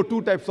knew there were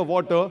two types of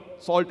water,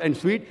 salt and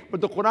sweet,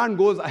 but the Quran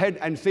goes ahead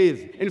and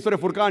says, in Surah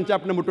Furqan,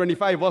 chapter number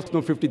 25, verse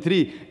number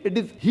 53, it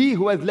is He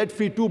who has let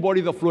free two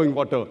bodies of flowing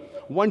water,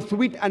 one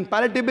sweet and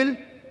palatable,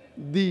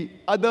 the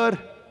other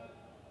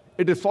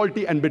it is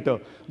salty and bitter.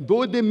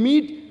 Though they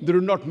meet, they do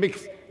not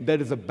mix.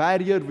 There is a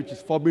barrier which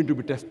is forbidden to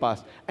be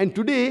trespassed. And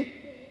today,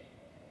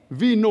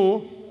 we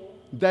know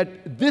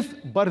that this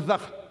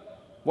barzakh,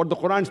 what the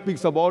Quran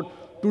speaks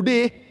about,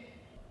 today,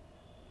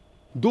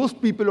 those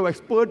people who are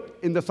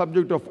expert in the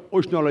subject of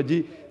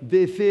oceanology,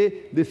 they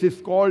say this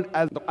is called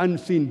as the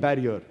unseen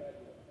barrier.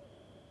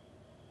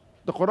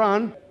 The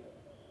Quran,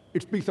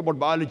 it speaks about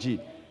biology.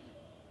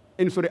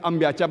 In Surah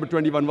Anbiya, chapter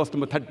 21, verse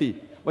number 30,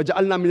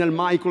 وَجَعَلْنَا مِنَ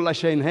الْمَاءِ كُلَّ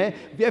شَيْءٍ hai.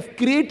 We have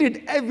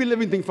created every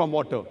living thing from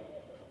water.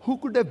 Who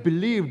could have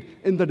believed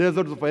in the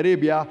deserts of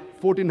Arabia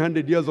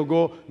 1400 years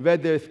ago, where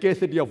there is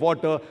scarcity of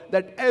water,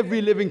 that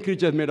every living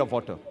creature is made of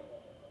water?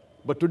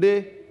 But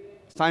today,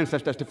 science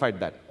has testified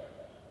that.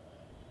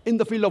 In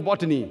the field of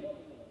botany,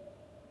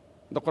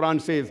 the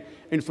Quran says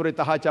in Surah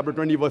Taha, chapter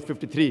 20, verse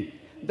 53,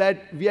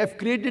 that we have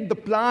created the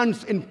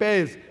plants in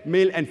pairs,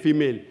 male and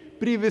female.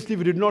 Previously,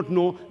 we did not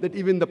know that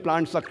even the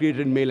plants are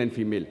created in male and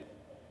female.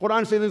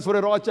 Quran says in Surah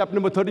Ra'd, chapter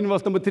number 13,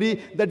 verse number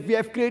 3, that we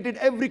have created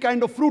every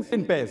kind of fruit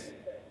in pairs.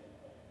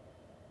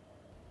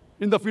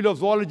 In the field of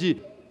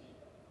zoology,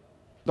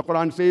 the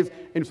Quran says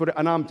in Surah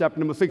Anam, chapter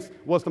number 6,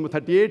 verse number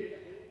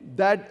 38,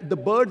 that the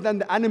birds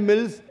and the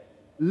animals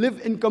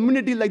live in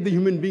community like the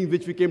human beings,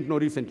 which we came to know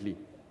recently.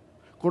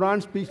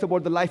 Quran speaks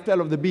about the lifestyle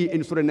of the bee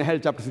in Surah Nahl,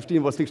 chapter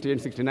 16, verse 60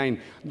 and 69.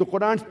 The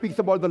Quran speaks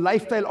about the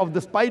lifestyle of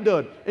the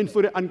spider in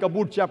Surah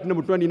Ankabut, chapter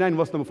number 29,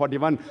 verse number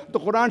 41. The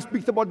Quran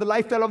speaks about the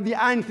lifestyle of the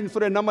ants in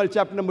Surah Namal,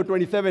 chapter number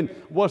 27,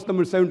 verse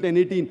number 17 and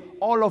 18,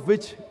 all of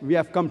which we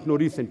have come to know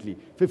recently,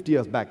 50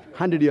 years back,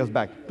 100 years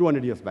back,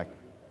 200 years back.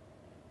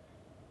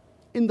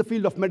 In the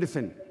field of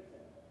medicine,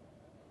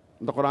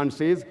 the Quran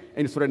says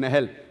in Surah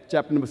Nahl,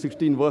 chapter number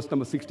 16, verse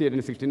number 68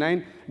 and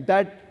 69,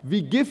 that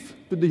we give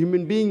to the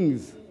human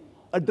beings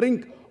a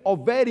drink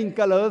of varying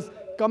colors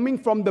coming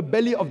from the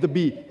belly of the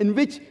bee, in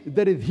which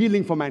there is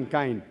healing for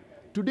mankind.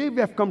 Today we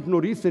have come to know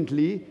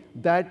recently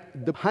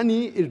that the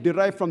honey is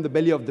derived from the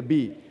belly of the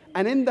bee.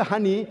 And in the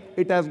honey,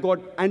 it has got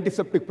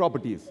antiseptic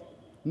properties.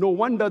 No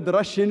wonder the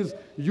Russians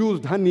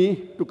used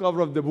honey to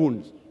cover up the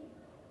wounds.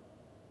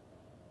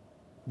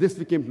 This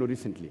we came to know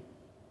recently.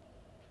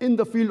 In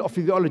the field of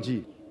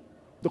physiology,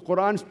 the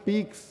Quran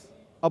speaks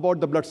about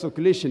the blood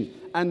circulation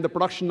and the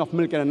production of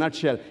milk in a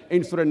nutshell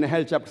in Surah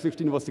Nahl, chapter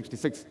 16, verse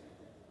 66.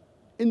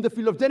 In the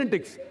field of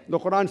genetics, the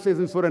Quran says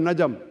in Surah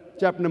Najm,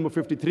 chapter number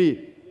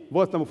 53,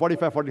 verse number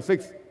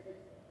 45-46,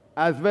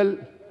 as well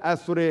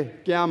as Surah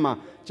Qiyamah,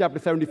 chapter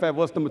 75,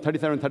 verse number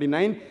 37 and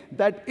 39,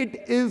 that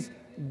it is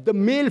the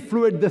male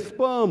fluid, the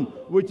sperm,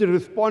 which is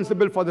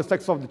responsible for the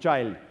sex of the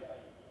child,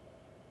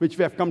 which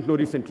we have come to know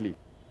recently.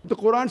 The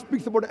Quran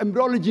speaks about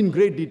embryology in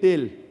great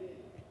detail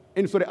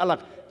in Surah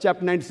Alaq,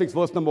 chapter 96,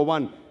 verse number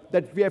 1,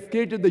 that we have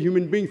created the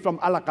human being from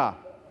alaqa.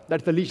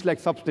 That's a leash-like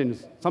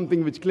substance,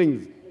 something which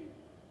clings.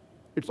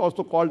 It's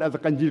also called as a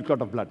congealed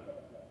clot of blood.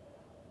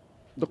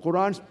 The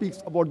Quran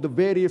speaks about the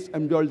various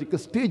embryological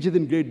stages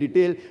in great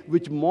detail,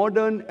 which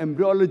modern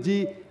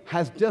embryology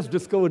has just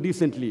discovered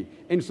recently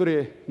in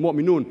Surah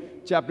Mu'minun,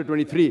 chapter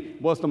 23,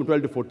 verse number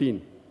 12 to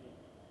 14.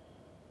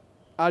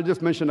 I'll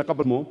just mention a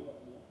couple more.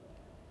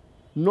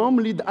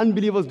 Normally, the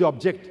unbelievers, they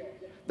object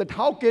that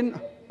how can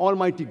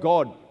Almighty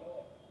God,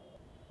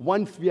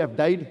 once we have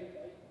died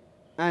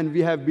and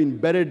we have been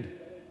buried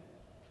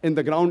in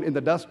the ground, in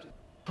the dust,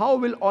 how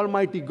will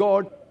Almighty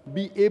God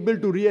be able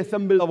to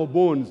reassemble our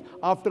bones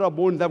after our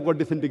bones have got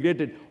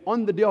disintegrated?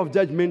 On the day of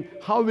judgment,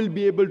 how will we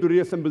be able to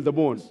reassemble the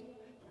bones?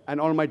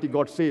 And Almighty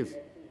God says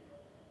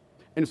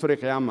in Surah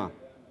Qiyamah,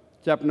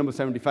 chapter number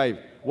 75,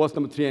 verse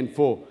number 3 and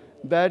 4,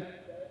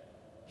 that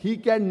He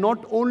can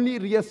not only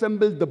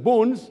reassemble the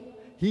bones,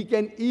 He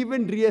can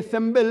even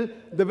reassemble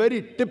the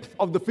very tips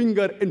of the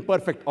finger in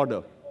perfect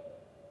order.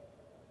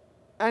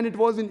 And it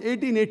was in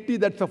 1880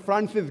 that Sir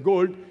Francis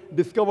Gould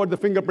discovered the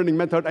fingerprinting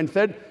method and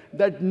said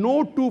that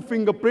no two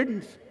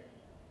fingerprints,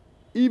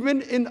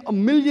 even in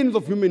millions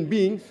of human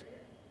beings,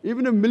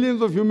 even if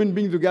millions of human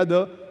beings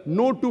together,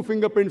 no two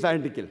fingerprints are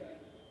identical.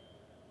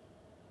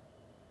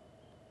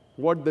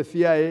 What the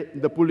CIA,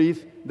 the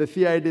police, the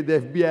CID, the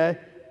FBI,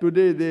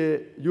 today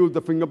they use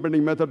the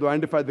fingerprinting method to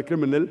identify the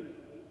criminal.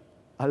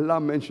 Allah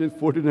mentions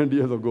 1400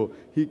 years ago.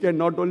 He can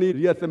not only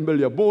reassemble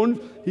your bones,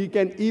 He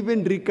can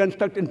even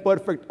reconstruct in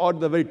perfect order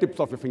the very tips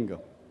of your finger.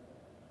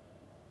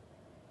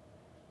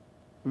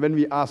 When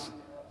we ask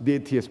the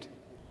atheist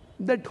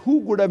that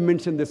who could have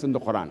mentioned this in the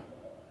Quran,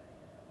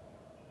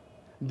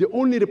 the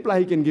only reply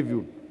he can give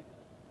you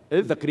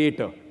is the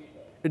creator.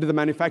 It is the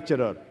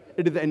manufacturer.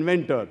 It is the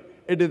inventor.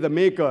 It is the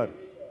maker.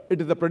 It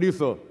is the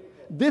producer.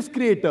 This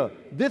creator,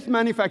 this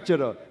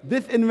manufacturer,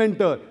 this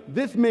inventor,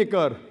 this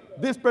maker,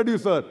 this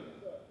producer,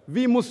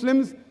 we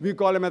Muslims, we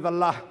call him as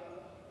Allah.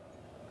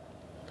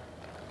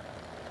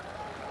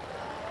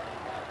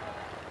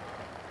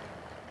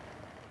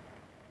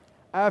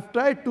 I have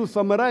tried to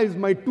summarize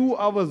my 2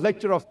 hours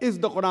lecture of Is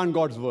the Quran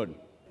God's Word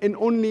in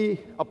only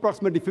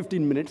approximately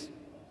 15 minutes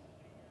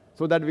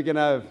so that we can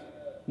have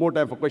more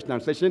time for question and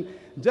answer session,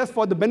 just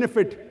for the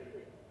benefit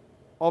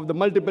of the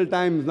multiple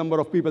times number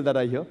of people that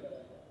are here.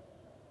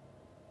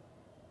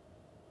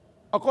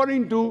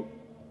 According to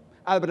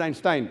Albert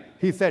Einstein,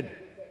 he said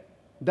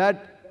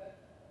that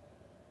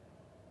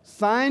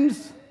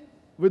science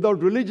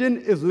without religion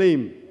is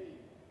lame,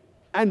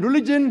 and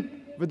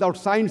religion without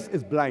science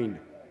is blind.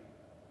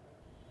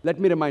 Let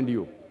me remind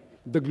you,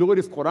 the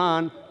glorious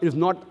Quran is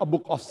not a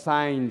book of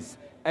science,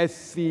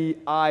 S-C-I-E-N-C-E,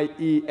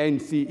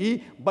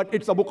 but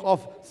it's a book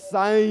of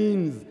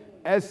signs,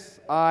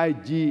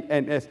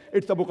 S-I-G-N-S.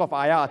 It's a book of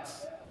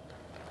ayats.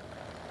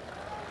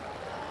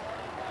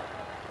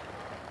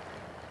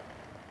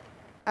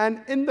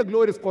 And in the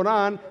glorious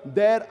Quran,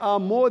 there are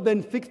more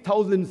than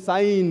 6,000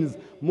 signs,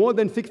 more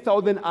than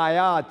 6,000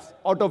 ayats,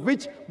 out of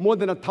which more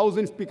than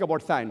 1,000 speak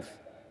about science.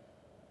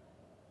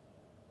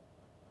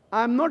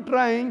 I'm not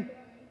trying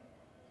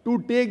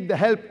to take the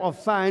help of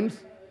science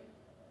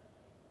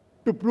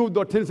to prove the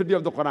authenticity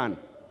of the Quran.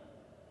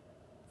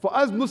 For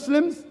us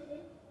Muslims,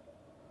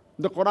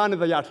 the Quran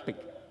is a yardstick.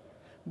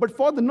 But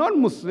for the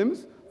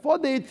non-Muslims, for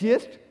the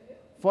atheist,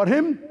 for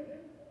him,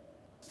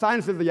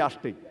 science is the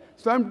yardstick.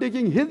 So I'm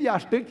taking his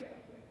yardstick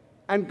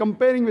and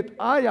comparing with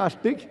our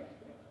yardstick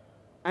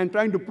and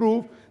trying to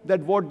prove that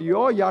what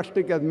your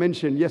yardstick has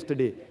mentioned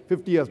yesterday,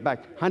 50 years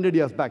back, 100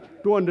 years back,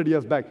 200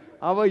 years back,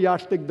 our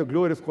yardstick, the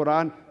glorious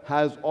Quran,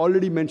 has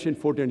already mentioned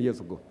 14 years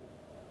ago.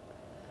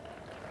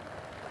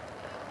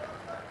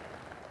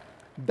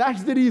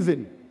 That's the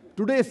reason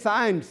today's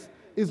science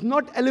is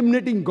not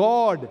eliminating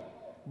God,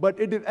 but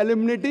it is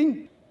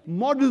eliminating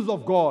models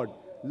of God.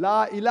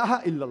 La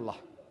ilaha illallah.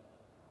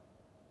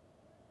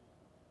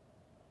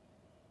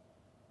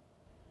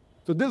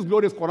 So this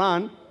glorious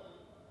Quran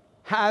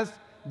has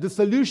the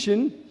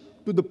solution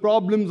to the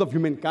problems of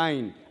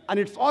humankind. And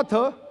its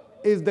author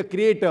is the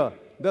creator,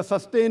 the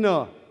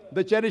sustainer,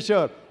 the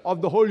cherisher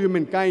of the whole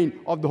humankind,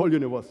 of the whole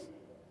universe.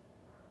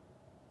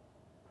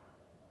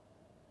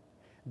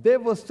 There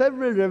were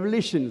several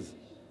revelations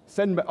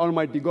sent by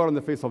Almighty God on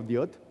the face of the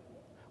earth,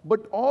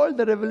 but all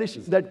the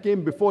revelations that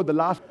came before the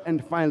last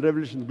and final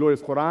revelation of the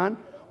glorious Quran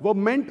were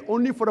meant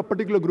only for a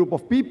particular group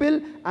of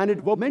people, and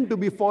it was meant to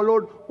be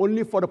followed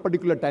only for a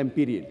particular time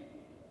period.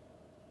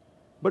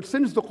 But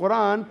since the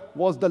Quran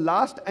was the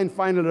last and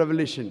final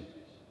revelation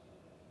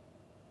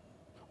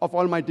of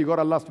Almighty God,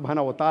 Allah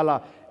subhanahu wa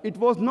ta'ala, it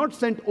was not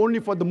sent only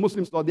for the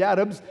Muslims or the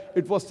Arabs,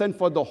 it was sent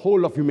for the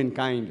whole of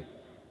humankind.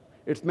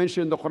 It's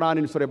mentioned in the Quran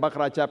in Surah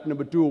Baqarah, chapter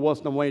number 2,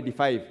 verse number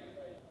 185,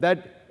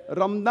 that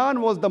Ramadan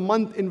was the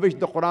month in which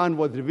the Quran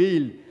was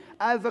revealed,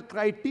 as a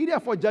criteria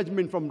for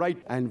judgment from right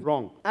and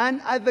wrong, and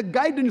as a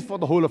guidance for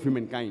the whole of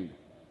humankind.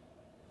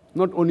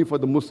 Not only for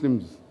the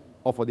Muslims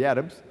or for the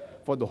Arabs,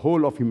 for the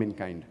whole of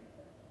humankind.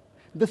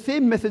 The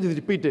same message is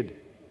repeated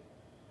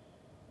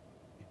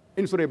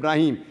in Surah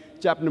Ibrahim,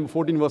 chapter number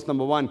 14, verse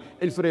number 1,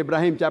 in Surah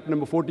Ibrahim, chapter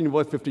number 14,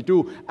 verse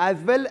 52, as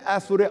well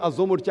as Surah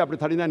Az-Zumur, chapter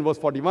 39, verse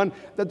 41,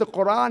 that the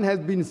Quran has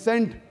been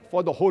sent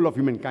for the whole of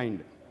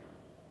humankind.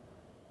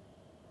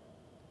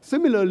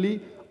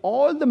 Similarly,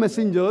 all the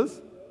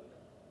messengers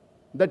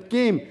that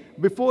came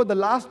before the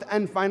last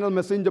and final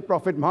messenger,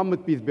 Prophet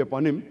Muhammad, peace be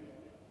upon him,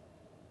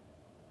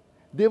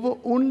 they were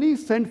only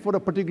sent for a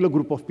particular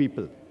group of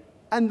people.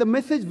 And the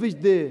message which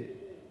they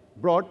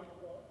brought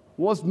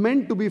was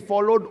meant to be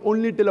followed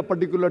only till a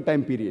particular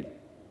time period.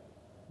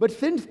 But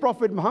since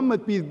Prophet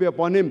Muhammad, peace be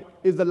upon him,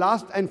 is the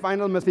last and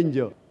final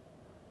messenger,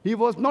 he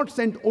was not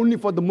sent only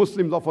for the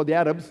Muslims or for the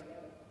Arabs.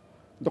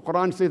 The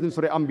Quran says in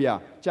Surah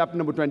Anbiya, chapter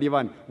number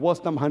 21,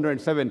 verse number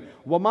 107,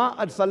 وَمَا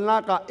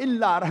أَرْسَلْنَاكَ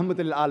إِلَّا رَحْمَةً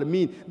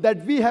لِلْعَالَمِينَ,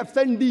 that we have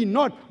sent thee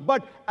not,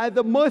 but as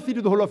a mercy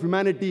to the whole of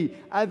humanity,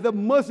 as a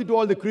mercy to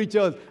all the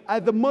creatures,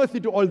 as a mercy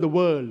to all the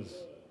worlds.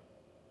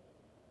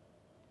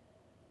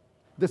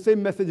 The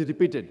same message is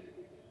repeated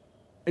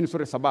in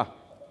Surah Sabah,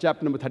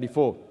 chapter number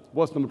 34,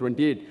 verse number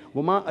 28.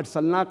 وَمَا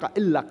أَرْسَلْنَاكَ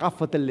إِلَّا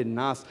كَافَةً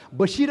لِلنَّاسِ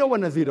بَشِيرًا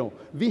وَنَذِيرًا.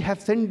 We have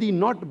sent thee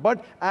not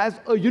but as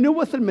a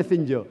universal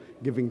messenger,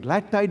 giving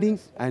glad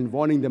tidings and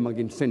warning them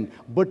against sin.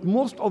 But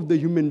most of the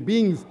human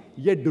beings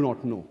yet do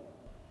not know.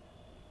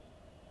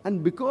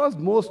 And because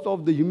most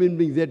of the human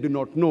beings yet do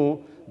not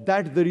know,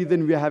 that's the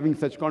reason we are having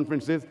such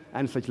conferences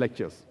and such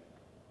lectures.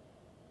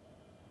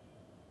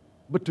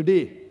 But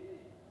today,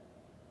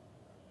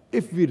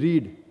 if we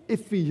read,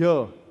 if we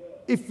hear,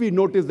 if we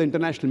notice the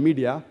international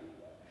media,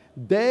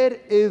 there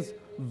is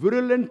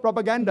virulent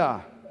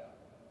propaganda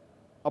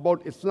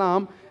about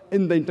Islam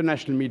in the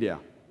international media.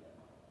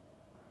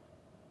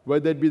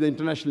 Whether it be the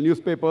international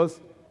newspapers,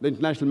 the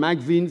international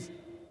magazines,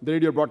 the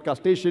radio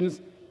broadcast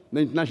stations,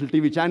 the international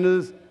TV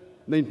channels,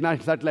 the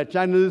international satellite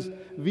channels,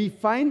 we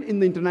find in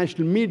the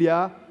international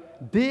media,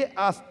 they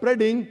are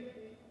spreading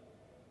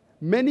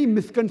many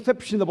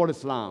misconceptions about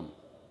Islam.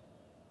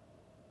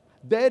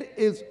 There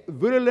is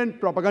virulent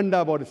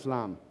propaganda about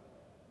Islam.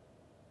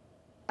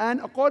 And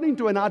according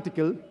to an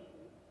article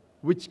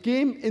which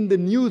came in the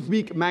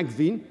Newsweek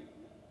magazine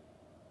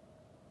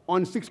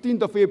on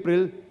 16th of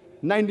April,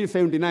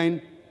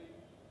 1979,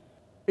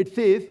 it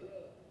says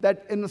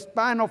that in a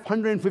span of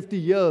 150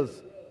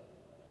 years,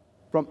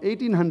 from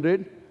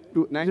 1800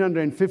 to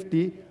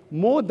 1950,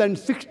 more than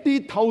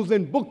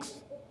 60,000 books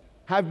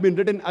have been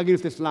written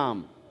against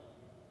Islam.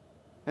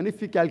 And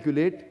if we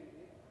calculate,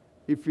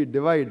 if we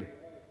divide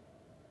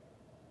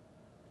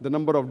the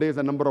number of days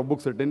and number of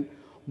books written,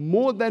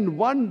 more than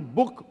one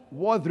book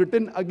was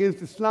written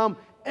against Islam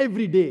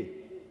every day.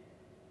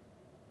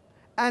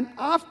 And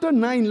after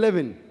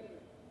 9/11,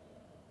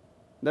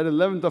 that is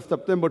 11th of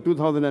September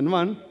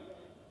 2001,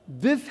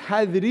 this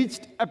has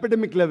reached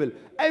epidemic level.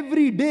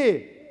 Every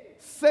day,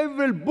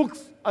 several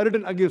books are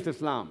written against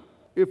Islam.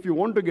 If you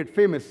want to get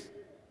famous,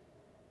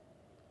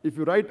 if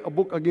you write a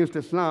book against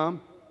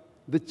Islam,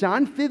 the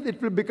chances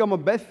it will become a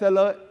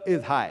bestseller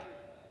is high.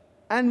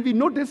 And we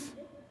notice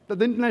that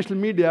the international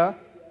media,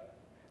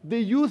 they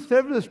use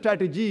several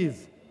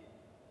strategies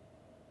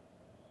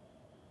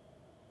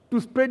to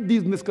spread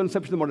these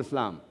misconceptions about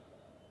Islam.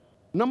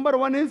 Number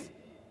one is,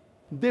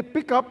 they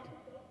pick up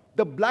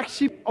the black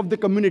sheep of the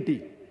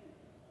community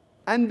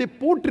and they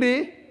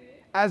portray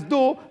as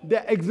though they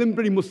are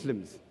exemplary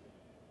Muslims.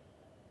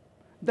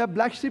 There are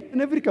black sheep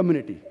in every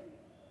community.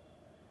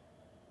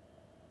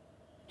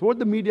 So what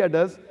the media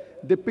does,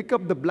 they pick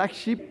up the black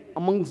sheep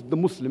amongst the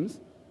Muslims.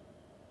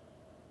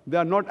 They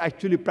are not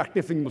actually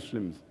practicing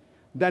Muslims.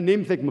 They are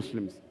namesake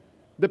Muslims.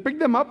 They pick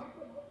them up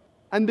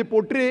and they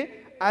portray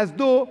as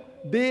though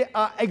they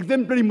are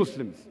exemplary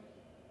Muslims.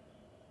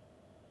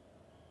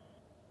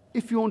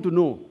 If you want to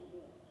know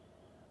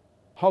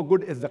how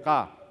good is the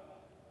car,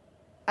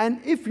 and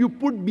if you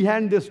put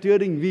behind the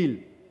steering wheel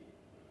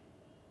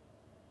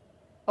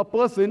a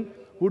person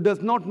who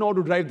does not know how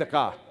to drive the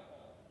car,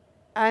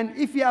 and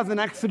if he has an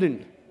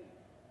accident,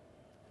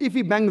 if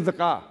he bangs the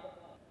car,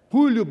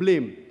 who will you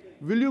blame?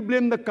 Will you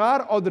blame the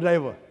car or the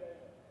driver?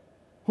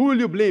 Who will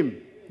you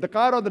blame? The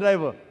car or the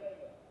driver?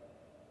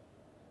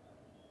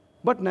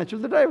 But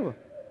naturally the driver.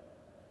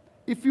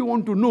 If you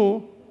want to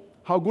know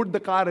how good the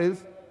car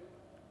is,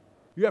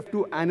 you have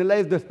to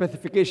analyze the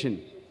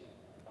specification.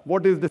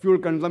 What is the fuel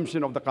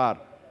consumption of the car?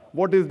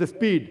 What is the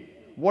speed?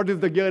 What is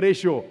the gear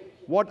ratio?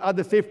 What are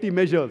the safety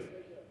measures?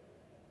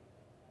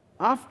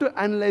 After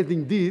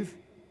analyzing these,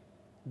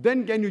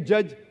 then can you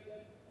judge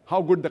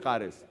how good the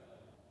car is.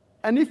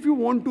 And if you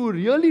want to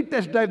really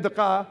test drive the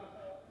car,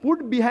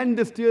 put behind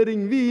the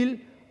steering wheel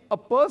a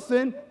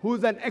person who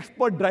is an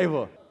expert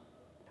driver.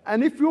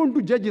 And if you want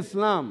to judge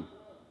Islam,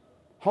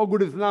 how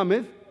good Islam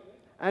is,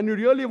 and you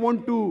really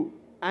want to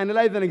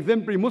analyze an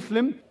exemplary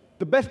Muslim,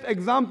 the best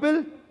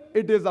example,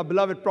 it is our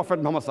beloved Prophet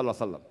Muhammad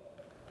sallallahu alaihi wasallam.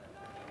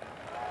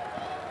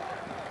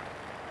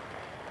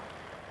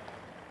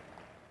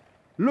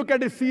 look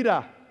at his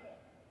seerah,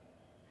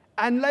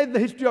 analyze the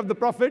history of the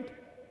Prophet,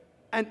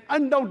 and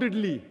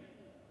undoubtedly,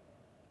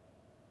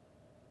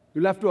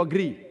 you'll have to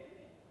agree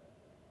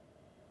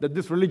that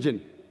this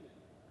religion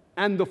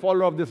and the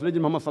follower of this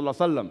religion, Muhammad Sallallahu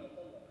Alaihi Wasallam,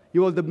 he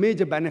was the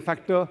major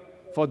benefactor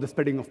for the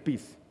spreading of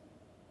peace.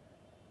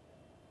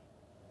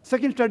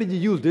 Second strategy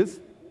used is,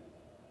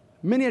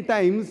 many a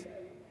times,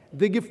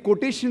 they give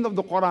quotations of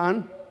the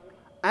Quran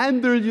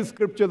and the religious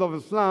scriptures of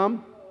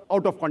Islam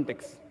out of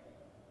context.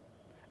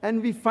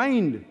 And we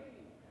find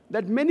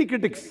that many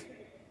critics,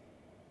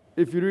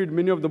 if you read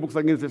many of the books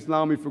against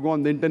Islam, if you go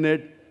on the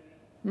internet,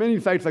 many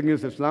sites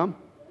against Islam,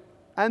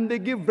 and they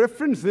give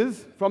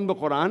references from the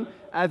Quran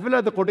as well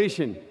as the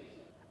quotation.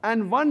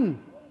 And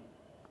one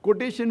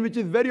quotation which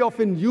is very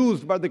often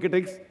used by the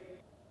critics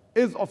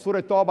is of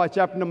Surah Tawbah,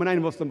 chapter number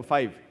 9, verse number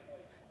 5.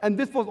 And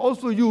this was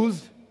also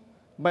used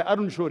by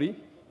Arun Shourie,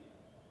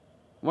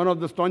 one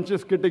of the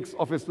staunchest critics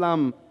of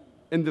Islam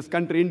in this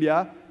country,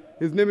 India.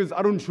 His name is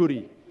Arun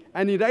Shourie.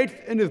 And he writes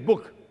in his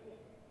book,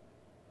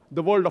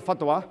 The World of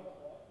Fatwa,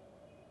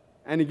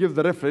 and he gives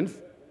the reference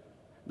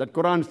that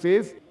Quran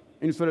says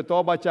in Surah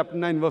Tawbah, chapter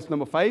 9, verse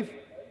number 5,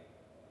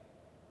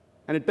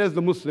 and it tells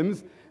the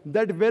Muslims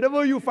that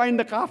wherever you find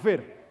the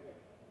kafir,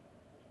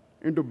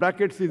 into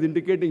brackets he's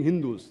indicating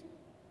Hindus.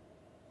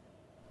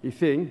 He's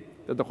saying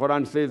that the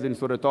Quran says in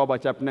Surah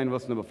Tawbah, chapter 9,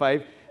 verse number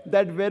 5,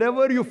 that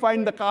wherever you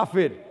find the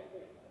kafir,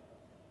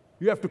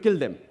 you have to kill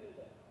them.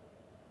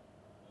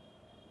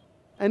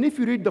 And if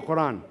you read the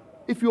Quran,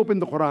 if you open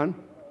the Quran,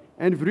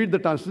 and if you read the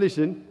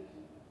translation,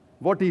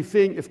 what he's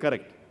saying is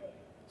correct.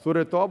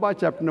 Surah Tawbah,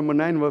 chapter number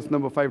 9, verse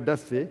number 5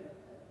 does say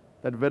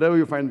that wherever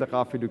you find the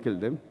kafir, you kill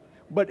them.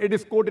 But it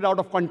is quoted out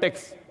of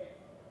context.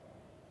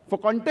 For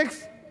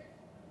context,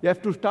 you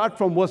have to start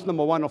from verse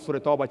number 1 of Surah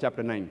Tawbah,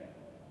 chapter 9.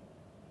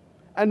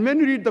 And when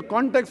you read the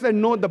context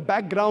and know the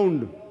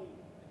background,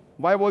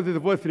 why was this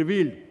verse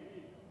revealed,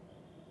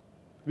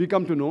 we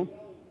come to know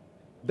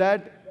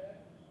that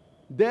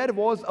there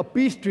was a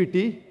peace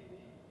treaty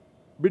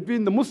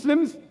between the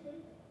Muslims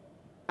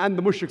and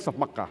the mushriks of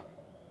Makkah.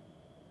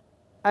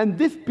 And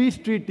this peace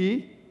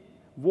treaty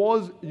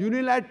was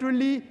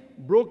unilaterally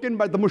broken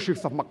by the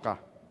mushriks of Makkah.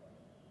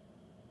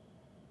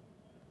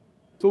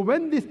 So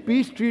when this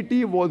peace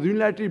treaty was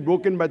unilaterally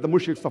broken by the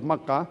mushriks of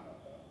Makkah,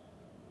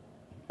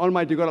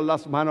 Almighty God Allah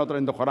subhanahu wa ta'ala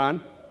in the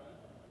Quran,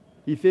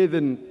 He says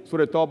in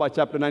Surah Tawbah,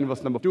 chapter 9,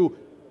 verse number 2,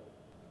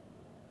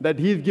 that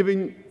He is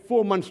giving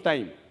 4 months'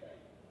 time.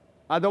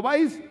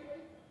 Otherwise,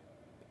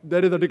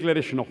 there is a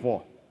declaration of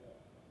war.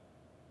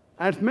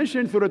 And it's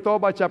mentioned in Surah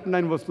Tawbah, chapter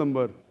 9, verse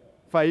number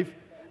 5,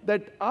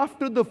 that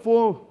after the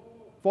 4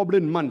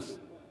 forbidden months,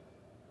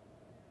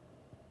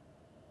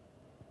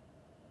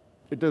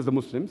 it tells the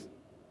Muslims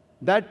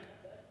that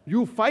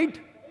you fight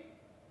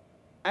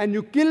and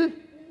you kill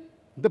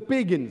the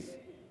pagans.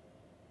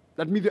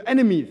 That means your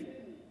enemies,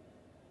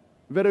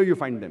 wherever you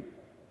find them.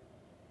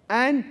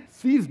 And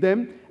seize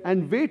them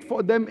and wait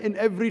for them in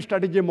every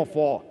stratagem of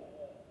war.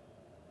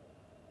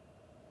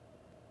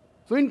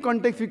 So in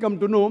context, we come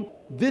to know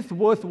this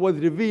verse was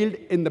revealed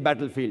in the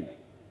battlefield.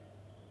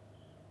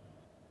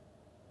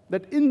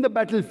 That in the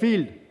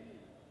battlefield,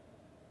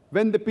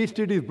 when the peace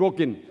treaty is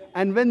broken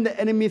and when the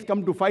enemies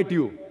come to fight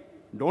you,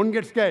 don't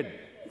get scared,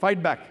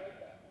 fight back.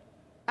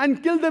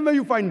 And kill them where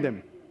you find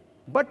them.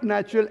 But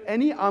natural,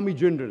 any army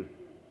general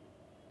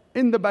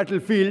in the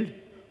battlefield,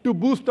 to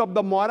boost up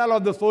the morale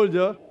of the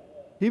soldier,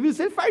 he will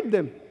say, fight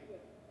them.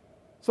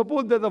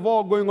 Suppose there's a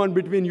war going on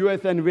between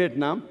US and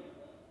Vietnam,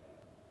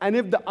 and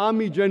if the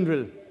army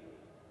general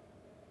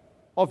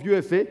of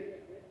USA,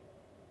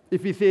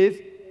 if he says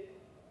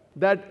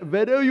that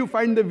wherever you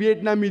find the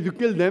Vietnamese, you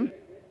kill them,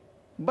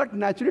 but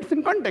naturally it's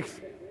in context.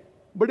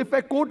 But if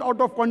I quote out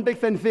of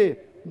context and say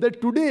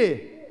that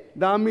today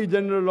the Army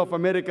General of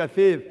America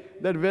says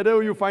that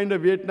wherever you find a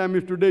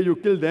Vietnamese today, you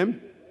kill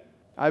them,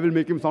 I will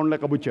make him sound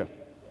like a butcher.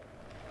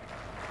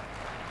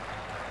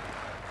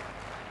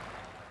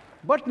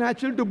 But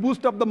natural, to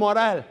boost up the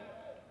morale,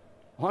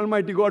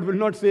 Almighty God will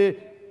not say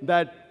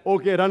that,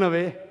 okay, run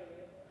away.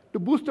 To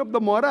boost up the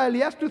morale, He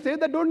has to say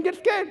that don't get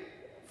scared,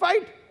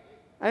 fight.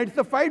 And it's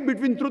a fight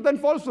between truth and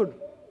falsehood.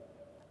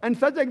 And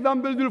such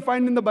examples you'll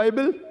find in the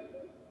Bible.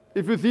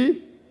 If you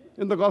see,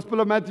 in the Gospel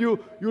of Matthew,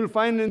 you'll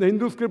find in the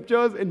Hindu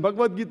scriptures, in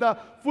Bhagavad Gita,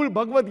 full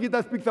Bhagavad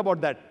Gita speaks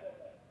about that.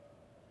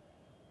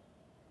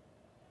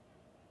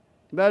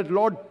 That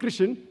Lord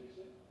Krishna,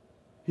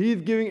 He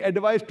is giving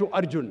advice to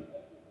Arjun.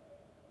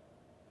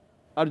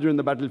 Arjun in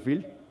the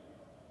battlefield.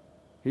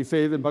 He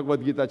says in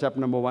Bhagavad Gita, chapter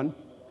number 1,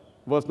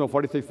 verse number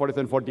 46,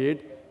 47,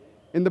 48,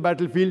 in the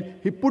battlefield,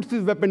 he puts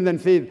his weapons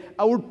and says,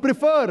 I would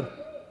prefer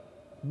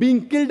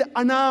being killed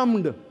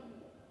unarmed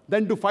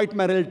than to fight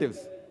my relatives.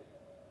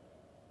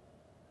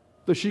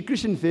 So Shri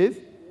Krishna says,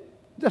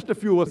 just a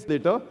few verses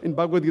later, in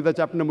Bhagavad Gita,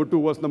 chapter number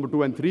 2, verse number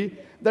 2 and 3,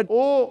 that,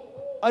 oh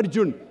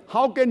Arjun,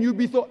 how can you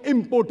be so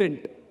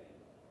impotent?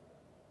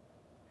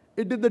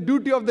 It is the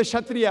duty of the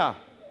Kshatriya,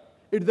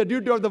 it is the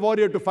duty of the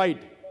warrior to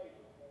fight.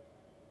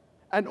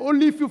 And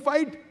only if you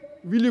fight,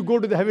 will you go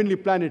to the heavenly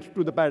planet,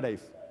 to the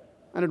paradise.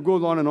 And it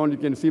goes on and on. You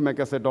can see my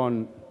cassette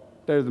on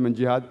terrorism and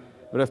jihad,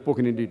 where I've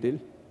spoken in detail.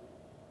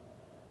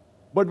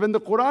 But when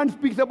the Quran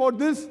speaks about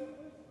this,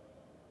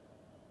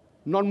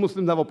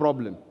 non-Muslims have a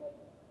problem.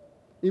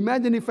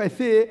 Imagine if I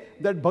say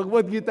that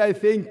Bhagavad Gita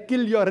is saying,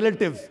 kill your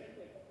relatives.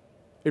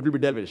 It will be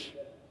devilish.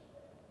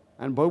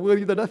 And Bhagavad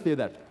Gita does say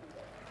that.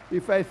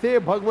 If I say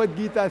Bhagavad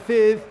Gita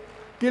says,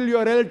 kill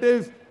your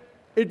relatives,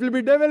 it will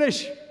be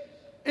devilish.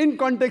 In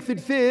context,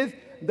 it says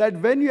that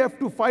when you have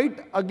to fight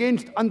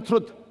against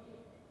untruth,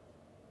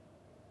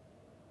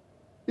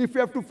 if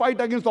you have to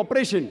fight against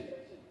oppression,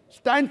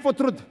 stand for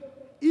truth,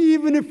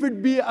 even if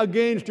it be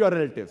against your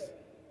relatives.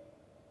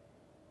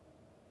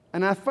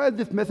 And as far as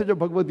this message of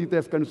Bhagavad Gita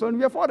is concerned,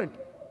 we are for it.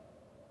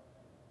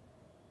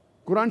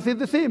 Quran says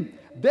the same.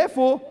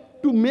 Therefore,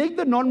 to make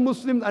the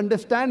non-Muslims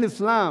understand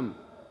Islam,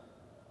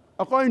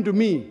 according to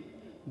me,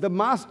 the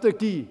master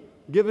key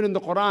given in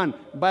the Quran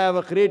by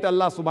our Creator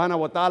Allah subhanahu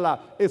wa ta'ala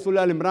is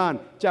Surah Al-Imran,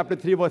 chapter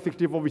 3, verse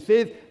 64, which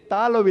says,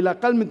 "Ta'alaw ila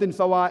kalmatin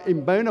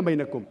sawa'in bayna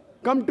bainakum."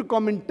 Come to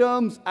common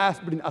terms as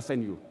between us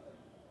and you.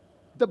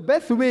 The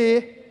best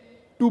way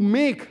to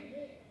make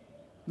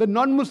the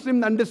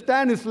non-Muslims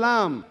understand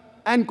Islam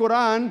and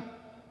Quran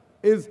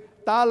is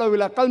ta'alaw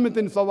ila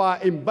kalmatin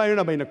sawa'in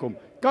bayna bainakum.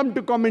 Come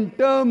to common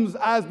terms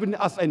as between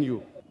us and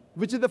you.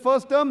 Which is the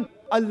first term?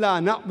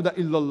 Allah na'budu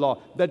illallah.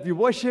 That we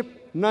worship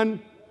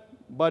none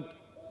but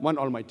one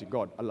Almighty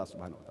God, Allah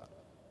subhanahu wa ta'ala.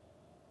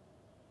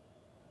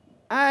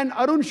 And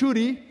Arun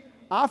Shuri,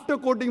 after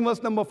quoting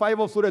verse number 5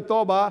 of Surah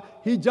Tawbah,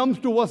 he jumps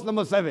to verse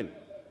number 7.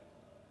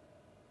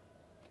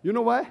 You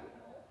know why?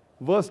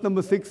 Verse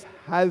number 6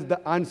 has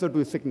the answer to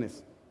his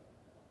sickness.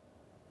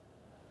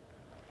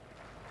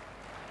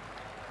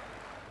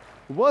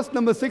 Verse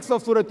number 6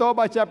 of Surah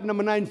Tawbah, chapter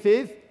number 9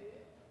 says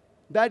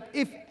that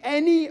if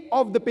any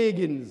of the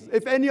pagans,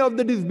 if any of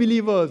the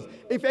disbelievers,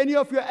 if any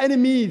of your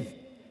enemies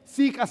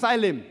seek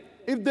asylum,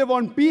 if they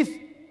want peace,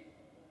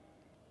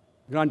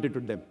 grant it to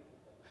them,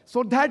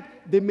 so that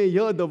they may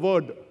hear the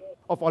word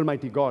of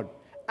Almighty God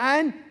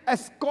and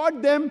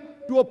escort them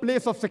to a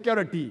place of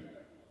security.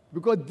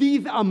 Because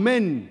these are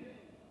men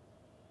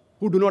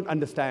who do not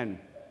understand.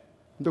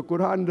 The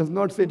Quran does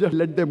not say just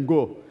let them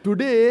go.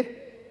 Today,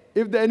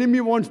 if the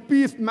enemy wants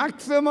peace,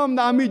 maximum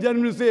the army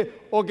general will say,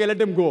 okay, let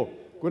them go.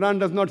 Quran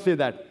does not say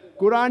that.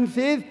 Quran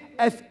says,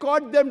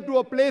 escort them to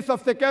a place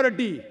of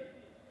security.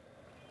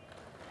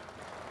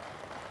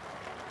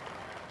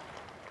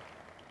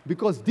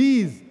 Because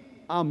these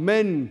are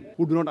men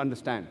who do not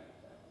understand.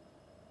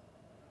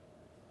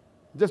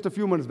 Just a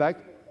few months back,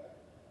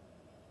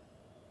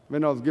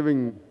 when I was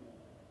giving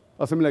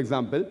a similar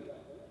example,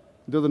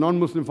 there was a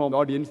non-Muslim from the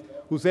audience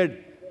who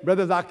said,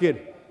 Brother Zakir,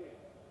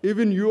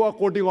 even you are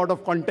quoting out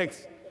of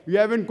context. You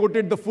haven't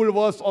quoted the full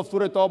verse of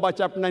Surah Tawbah,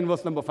 chapter 9,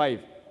 verse number 5.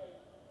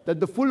 That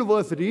the full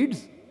verse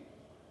reads,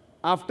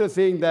 after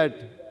saying that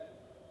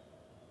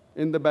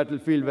in the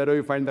battlefield, wherever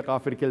you find the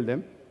kafir, kill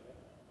them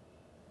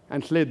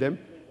and slay them,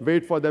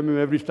 wait for them in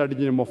every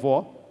stratagem of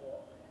war.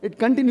 It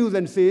continues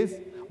and says,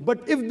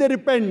 but if they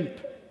repent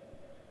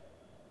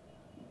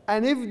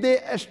and if they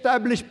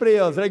establish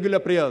prayers, regular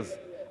prayers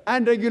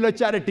and regular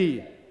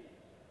charity,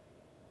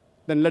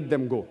 then let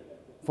them go.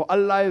 For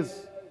Allah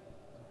is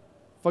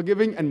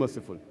forgiving and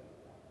merciful.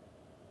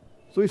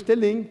 So he's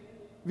telling,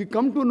 we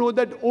come to know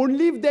that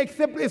only if they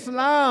accept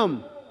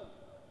Islam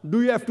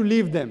do you have to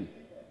leave them.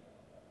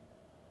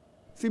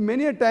 See,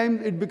 many a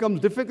time it becomes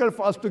difficult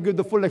for us to give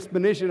the full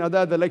explanation,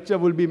 otherwise the lecture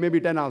will be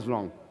maybe 10 hours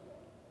long.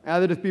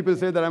 As it is, people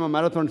say that I'm a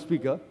marathon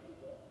speaker.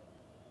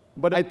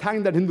 But I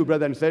thanked that Hindu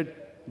brother and said,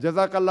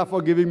 Jazakallah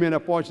for giving me an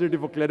opportunity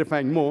for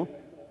clarifying more.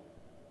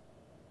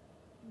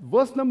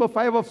 Verse number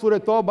 5 of Surah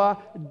Tawbah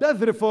does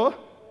refer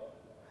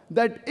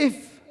that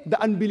if the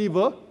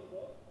unbeliever,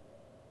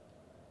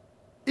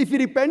 if he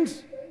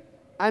repents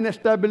and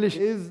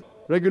establishes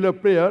regular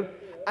prayer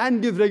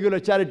and gives regular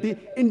charity,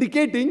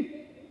 indicating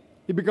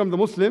he becomes a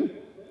Muslim,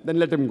 then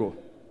let him go.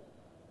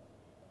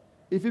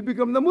 If he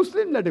becomes a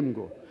Muslim, let him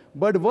go.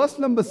 But verse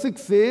number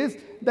 6 says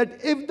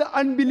that if the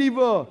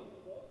unbeliever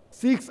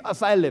seeks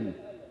asylum,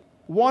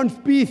 wants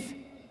peace,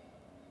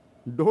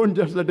 don't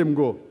just let him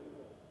go.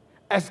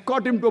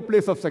 Escort him to a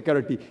place of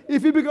security.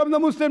 If he becomes a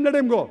Muslim, let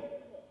him go.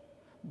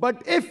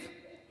 But if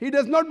he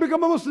does not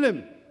become a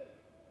Muslim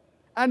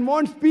and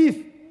wants peace,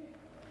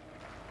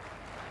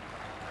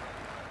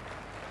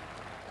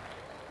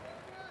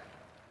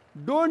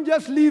 don't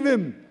just leave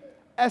him.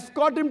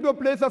 Escort him to a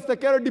place of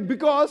security,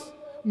 because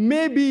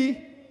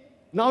maybe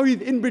now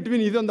he's in between,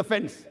 he's on the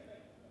fence.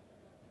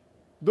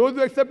 Those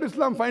who accept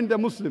Islam find they're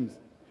Muslims.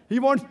 He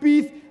wants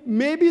peace.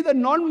 Maybe the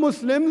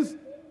non-Muslims,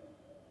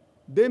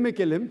 they may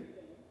kill him.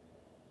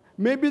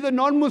 Maybe the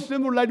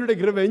non-Muslim would like to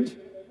take revenge.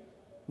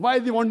 Why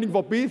is he wanting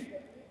for peace?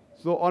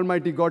 So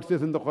Almighty God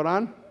says in the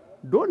Quran,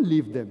 don't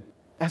leave them.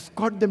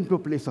 Escort them to a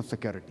place of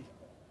security.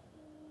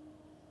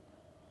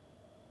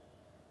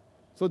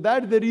 So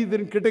that's the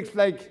reason critics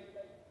like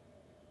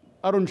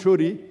Arun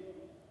Shuri,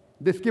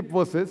 they skip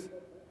verses,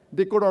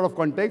 they quote out of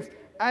context,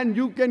 and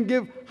you can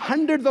give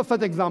hundreds of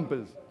such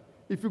examples.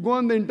 If you go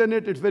on the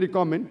internet, it's very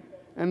common.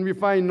 And we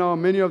find now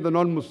many of the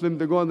non-Muslims,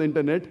 they go on the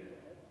internet,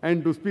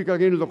 and to speak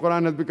against the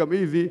Quran has become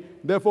easy.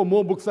 Therefore,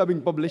 more books are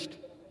being published.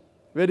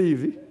 Very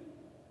easy.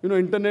 You know,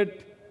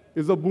 internet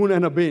is a boon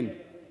and a bane.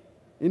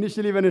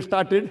 Initially, when it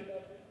started,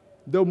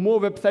 there were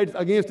more websites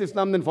against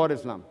Islam than for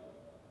Islam.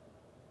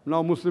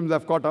 Now Muslims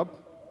have caught up.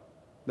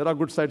 There are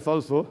good sites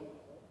also.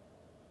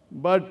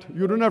 But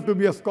you don't have to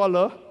be a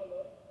scholar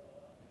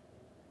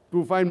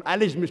to find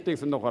alleged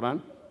mistakes in the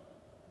Quran.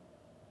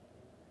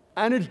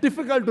 And it's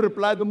difficult to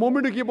reply. The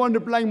moment you keep on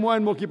replying, more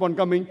and more keep on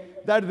coming.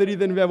 That's the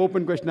reason we have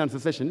open question and answer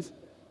sessions.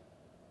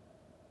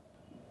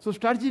 So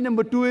strategy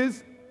number 2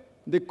 is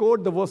they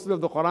quote the verses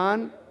of the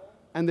Quran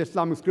and the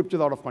Islamic scriptures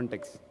out of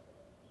context.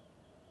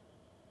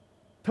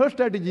 Third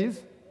strategy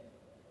is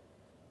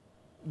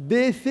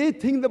they say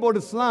things about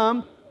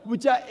Islam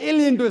which are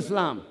alien to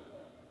Islam.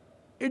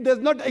 It does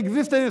not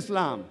exist in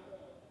Islam.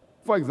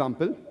 For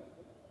example,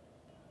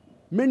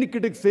 many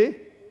critics say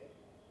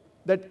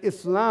that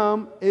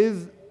Islam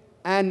is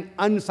an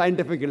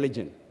unscientific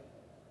religion.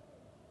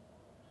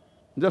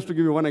 Just to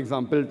give you one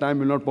example, time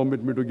will not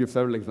permit me to give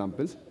several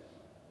examples.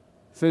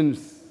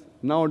 Since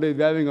nowadays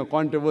we're having a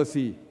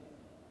controversy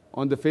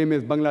on the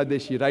famous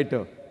Bangladeshi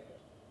writer,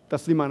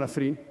 Taslima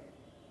Nasreen.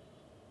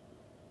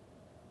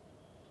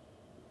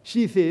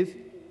 She says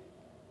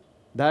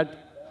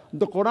that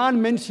the Quran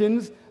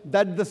mentions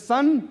that the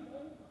sun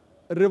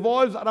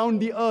revolves around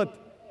the earth.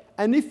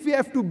 And if we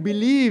have to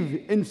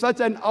believe in such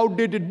an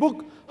outdated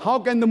book, how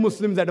can the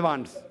Muslims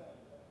advance?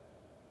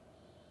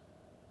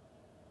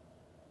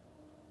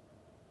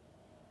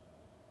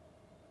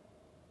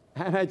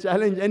 And I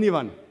challenge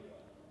anyone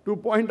to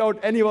point out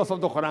any verse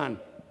of the Quran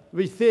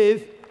which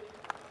says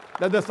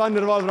that the sun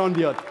revolves around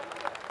the earth.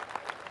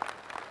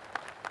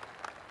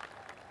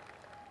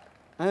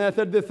 And I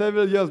said this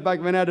several years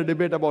back when I had a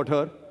debate about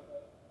her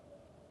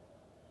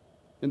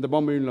in the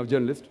Bombay Union of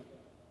Journalists.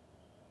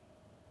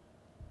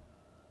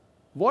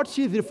 What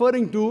she's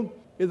referring to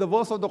is the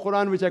verse of the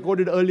Quran which I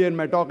quoted earlier in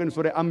my talk in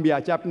Surah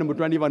Anbiya, chapter number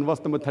 21, verse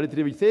number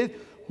 33, which says,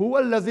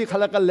 Huwa allazi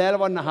khalaqa al-layla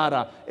wa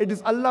nahara. It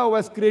is Allah who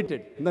has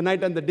created the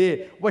night and the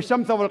day. Wa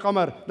shamsa wal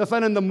qamar, the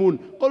sun and the moon.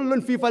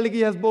 Kullun fi faliki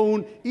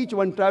yasbahun, each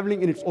one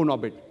traveling in its own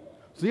orbit.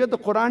 So here the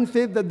Quran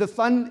says that the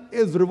sun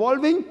is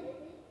revolving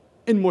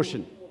in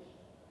motion.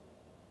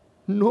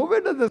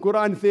 Nowhere does the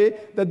Quran say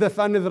that the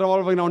sun is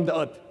revolving around the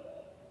earth.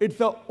 It's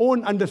her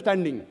own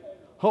understanding,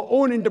 her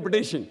own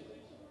interpretation.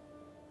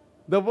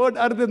 The word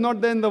earth is not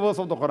there in the verse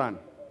of the Quran.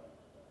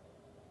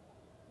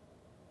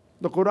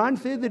 The Quran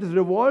says it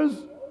revolves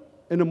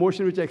in a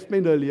motion which I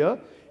explained earlier.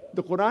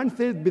 The Quran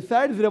says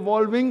besides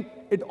revolving,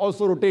 it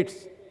also rotates.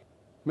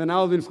 When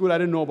I was in school, I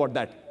didn't know about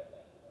that.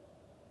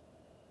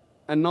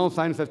 And now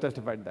science has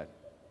testified that.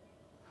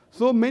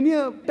 So many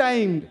a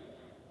time,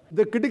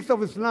 the critics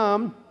of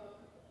Islam,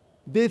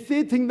 they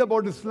say things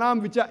about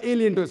Islam which are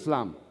alien to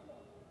Islam.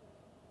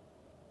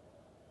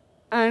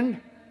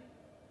 And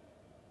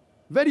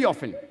very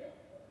often,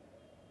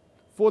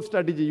 fourth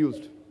strategy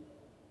used.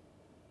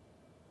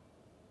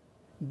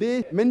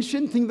 They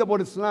mention things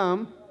about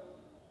Islam,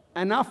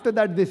 and after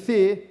that they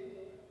say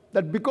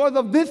that because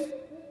of this,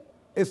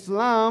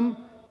 Islam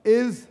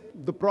is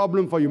the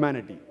problem for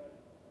humanity.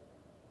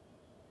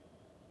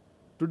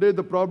 Today,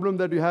 the problem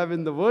that you have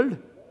in the world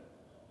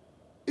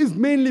is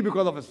mainly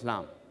because of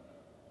Islam.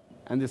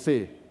 And they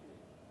say,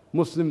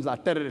 Muslims are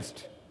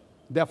terrorists,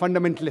 they are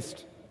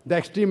fundamentalists, they are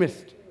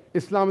extremists,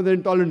 Islam is an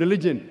intolerant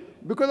religion.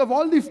 Because of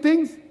all these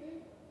things,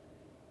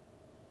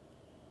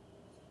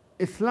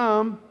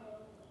 Islam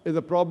is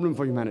a problem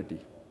for humanity.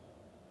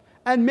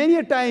 And many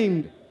a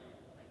time,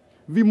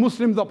 we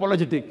Muslims are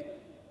apologetic,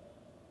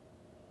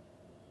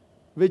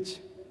 which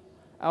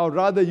I would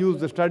rather use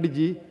the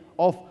strategy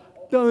of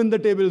turn the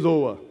tables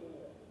over.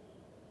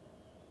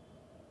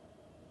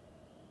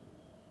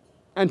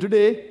 And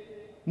today,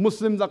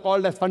 Muslims are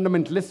called as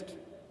fundamentalists.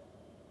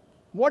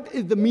 What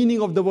is the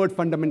meaning of the word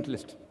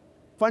fundamentalist?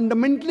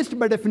 Fundamentalist,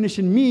 by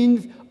definition,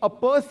 means a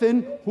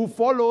person who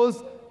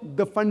follows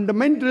the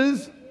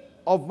fundamentals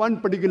of one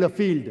particular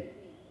field.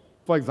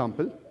 For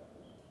example,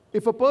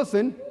 if a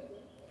person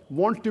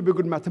wants to be a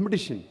good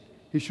mathematician,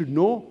 he should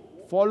know,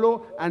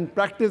 follow, and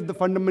practice the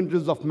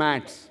fundamentals of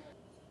maths.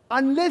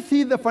 Unless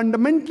he is a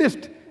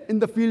fundamentalist in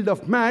the field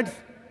of maths,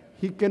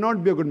 he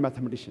cannot be a good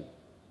mathematician.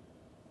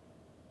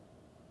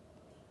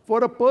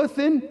 For a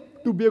person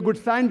to be a good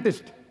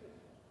scientist,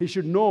 he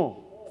should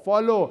know,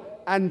 follow,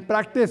 and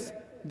practice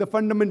the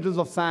fundamentals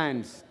of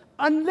science.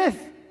 Unless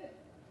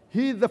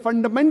he is a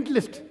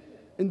fundamentalist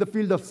in the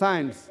field of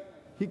science,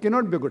 he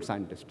cannot be a good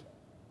scientist.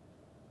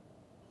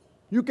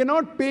 You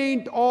cannot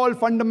paint all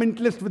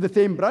fundamentalists with the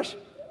same brush,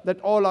 that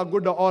all are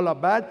good or all are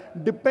bad.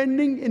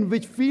 Depending in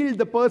which field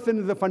the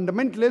person is a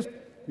fundamentalist,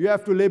 you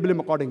have to label him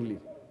accordingly.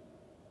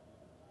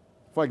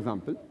 For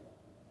example,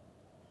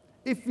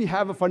 if we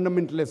have a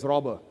fundamentalist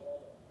robber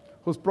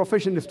whose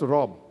profession is to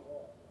rob,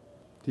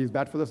 he is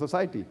bad for the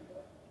society.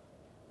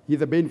 He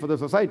is a bane for the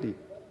society.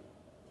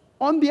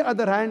 On the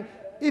other hand,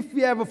 if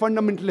we have a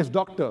fundamentalist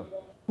doctor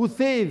who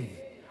saves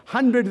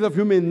hundreds of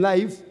human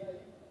lives,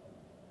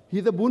 he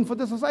is a boon for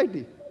the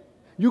society.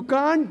 You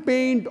can't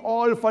paint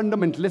all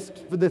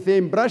fundamentalists with the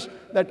same brush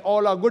that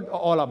all are good or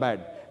all are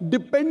bad.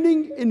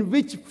 Depending in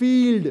which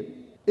field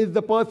is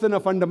the person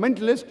a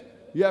fundamentalist,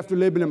 you have to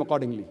label him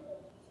accordingly.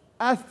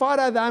 As far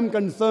as I'm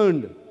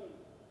concerned,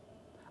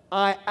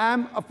 I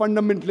am a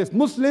fundamentalist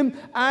Muslim,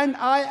 and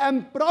I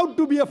am proud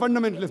to be a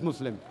fundamentalist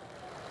Muslim.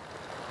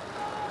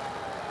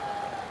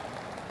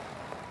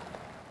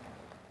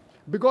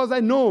 Because I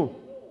know,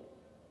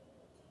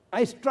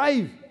 I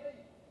strive,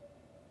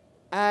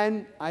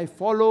 and I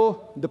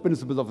follow the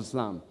principles of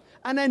Islam.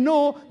 And I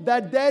know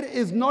that there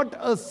is not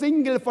a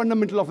single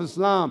fundamental of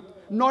Islam,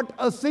 not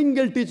a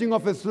single teaching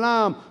of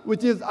Islam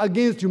which is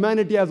against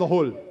humanity as a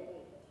whole.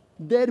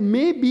 There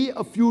may be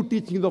a few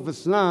teachings of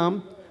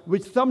Islam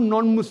which some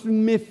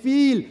non-Muslims may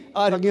feel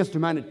are against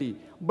humanity.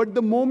 But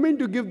the moment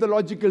you give the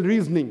logical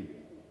reasoning,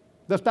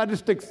 the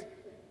statistics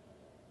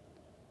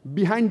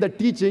behind the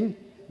teaching,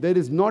 there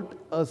is not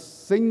a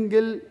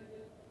single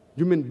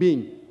human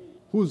being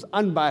who's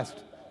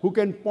unbiased, who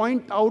can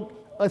point out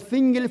a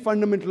single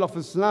fundamental of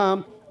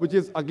Islam which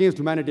is against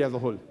humanity as a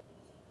whole.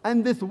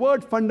 And this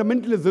word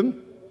fundamentalism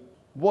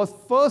was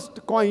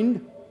first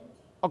coined,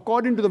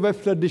 according to the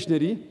Webster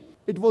Dictionary.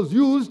 It was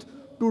used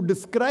to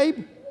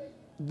describe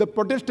the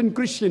Protestant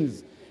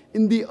Christians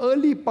in the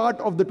early part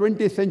of the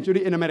 20th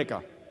century in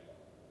America.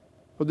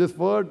 So this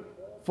word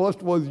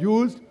first was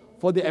used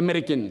for the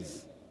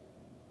Americans,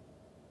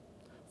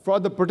 for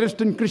the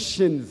Protestant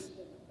Christians,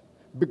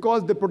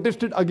 because they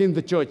protested against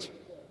the church.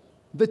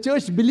 The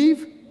church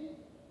believed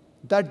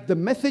that the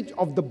message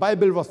of the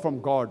Bible was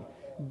from God.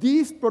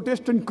 These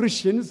Protestant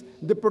Christians,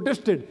 they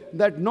protested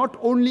that not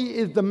only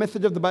is the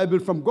message of the Bible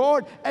from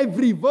God,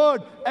 every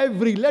word,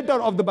 every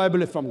letter of the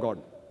Bible is from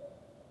God.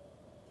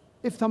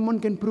 If someone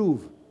can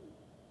prove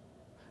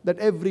that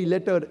every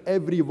letter,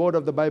 every word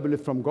of the Bible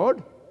is from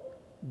God,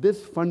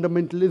 this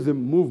fundamentalism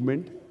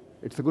movement,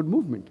 it's a good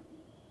movement.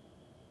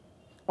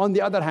 On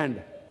the other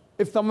hand,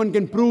 if someone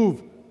can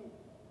prove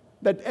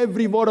that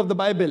every word of the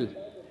Bible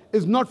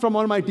is not from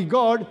Almighty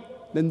God,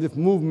 then this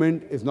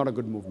movement is not a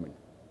good movement.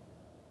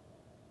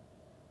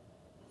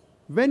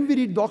 When we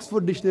read the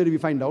Oxford Dictionary, we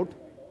find out,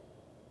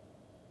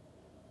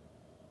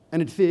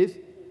 and it says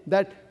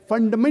that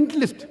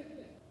fundamentalist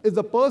is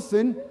a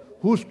person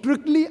who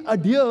strictly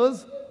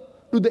adheres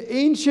to the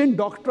ancient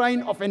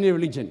doctrine of any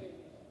religion.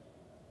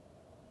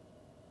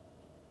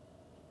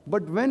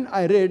 But when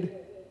I read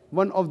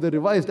one of the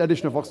revised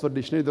edition of Oxford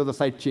Dictionary, there was a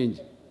slight change.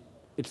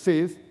 It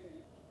says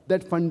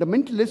that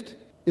fundamentalist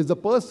is a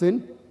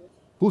person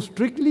who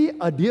strictly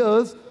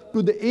adheres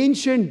to the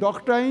ancient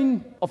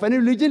doctrine of any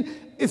religion,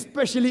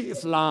 especially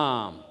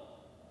Islam.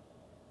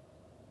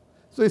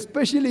 So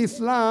especially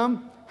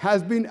Islam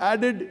has been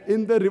added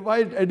in the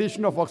revised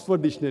edition of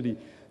Oxford Dictionary.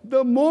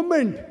 The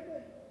moment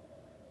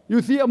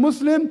you see a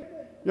Muslim,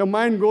 your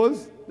mind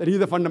goes that he's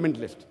a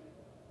fundamentalist.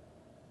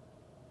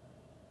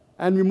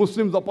 And we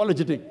Muslims are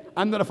apologetic.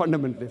 I'm not a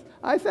fundamentalist.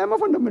 I say I'm a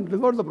fundamentalist.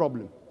 What's the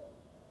problem?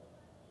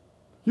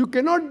 You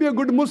cannot be a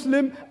good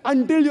Muslim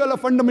until you're a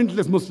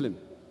fundamentalist Muslim.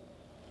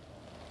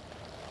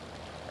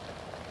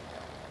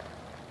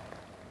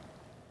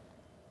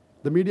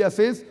 The media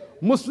says,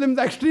 Muslims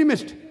are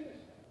extremists.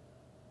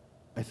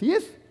 I say,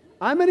 yes,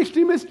 I'm an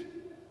extremist.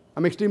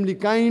 I'm extremely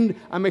kind,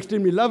 I'm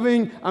extremely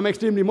loving, I'm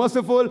extremely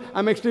merciful,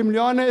 I'm extremely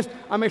honest,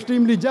 I'm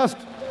extremely just.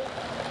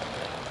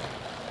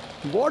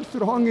 What's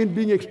wrong in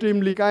being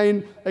extremely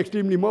kind,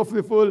 extremely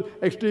merciful,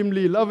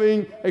 extremely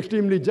loving,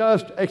 extremely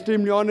just,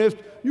 extremely honest?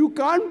 You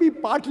can't be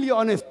partly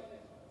honest.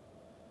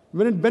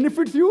 When it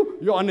benefits you,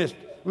 you're honest.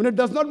 When it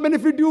does not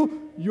benefit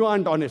you, you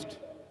aren't honest.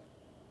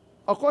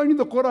 According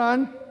to the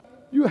Quran,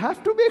 you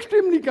have to be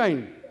extremely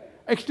kind,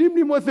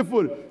 extremely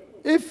merciful.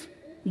 If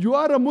you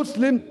are a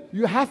Muslim,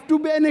 you have to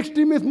be an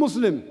extremist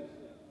Muslim.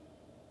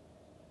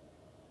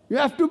 You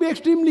have to be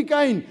extremely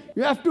kind.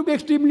 You have to be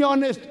extremely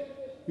honest.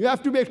 You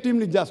have to be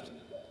extremely just.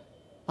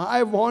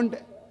 I want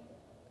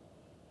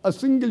a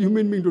single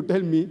human being to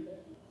tell me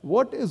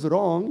what is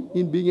wrong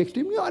in being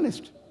extremely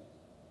honest.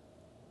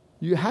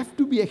 You have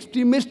to be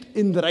extremist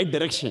in the right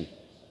direction.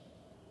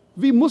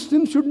 We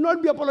Muslims should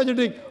not be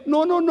apologetic.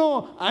 No, no,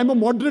 no, I'm a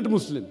moderate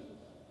Muslim.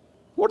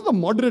 What is a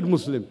moderate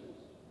Muslim?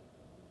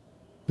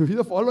 You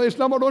either follow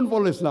Islam or don't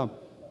follow Islam.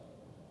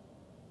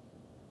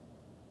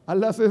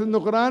 Allah says in the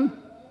Quran,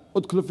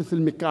 "Udkhulu fi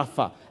silmi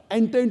kaffa."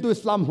 Enter into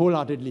Islam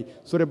wholeheartedly.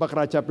 Surah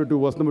Baqarah chapter 2,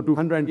 verse number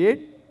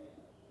 208.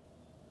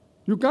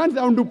 You can't say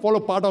I want to follow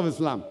part of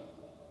Islam.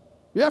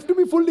 You have to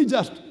be fully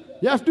just.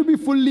 You have to be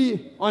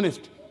fully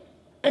honest.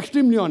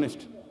 Extremely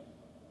honest.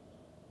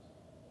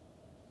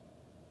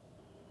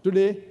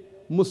 Today,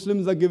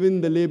 Muslims are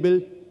given the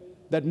label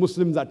that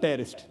Muslims are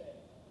terrorists.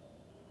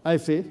 I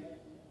say,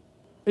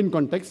 in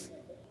context,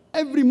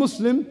 every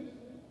Muslim,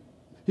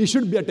 he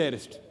should be a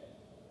terrorist.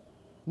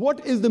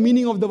 What is the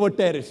meaning of the word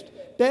terrorist?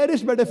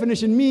 Terrorist, by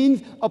definition,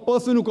 means a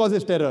person who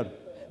causes terror.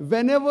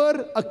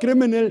 Whenever a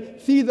criminal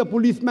sees a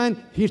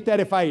policeman, he's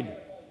terrified.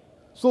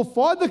 So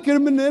for the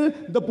criminal,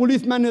 the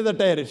policeman is a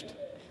terrorist.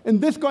 In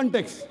this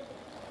context,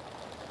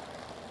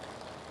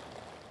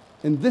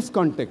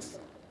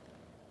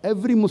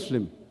 every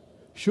Muslim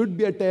should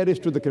be a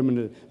terrorist to the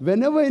criminal.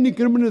 Whenever any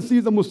criminal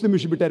sees a Muslim, he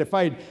should be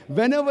terrified.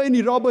 Whenever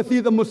any robber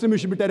sees a Muslim, he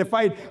should be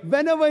terrified.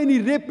 Whenever any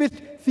rapist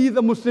sees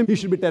a Muslim, he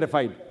should be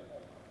terrified.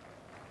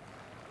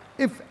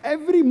 If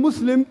every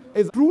Muslim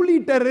is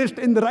truly terrorist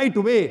in the right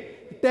way,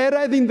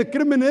 terrorizing the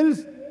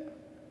criminals,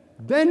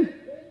 then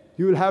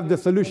you will have the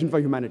solution for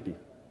humanity.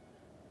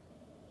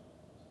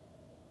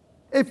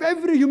 If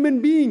every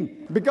human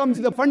being becomes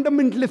the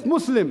fundamentalist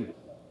Muslim,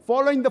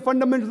 following the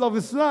fundamentals of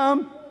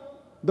Islam,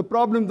 the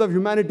problems of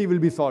humanity will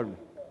be solved.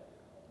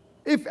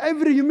 If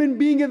every human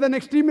being is an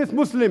extremist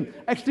Muslim,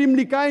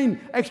 extremely kind,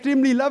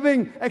 extremely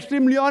loving,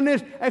 extremely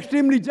honest,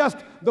 extremely just,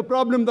 the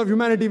problems of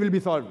humanity will be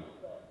solved.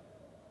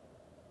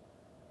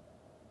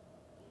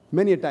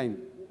 Many a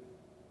time,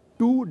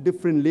 two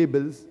different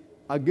labels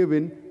are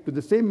given to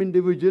the same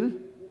individual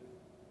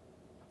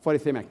for the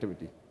same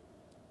activity.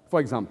 For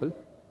example,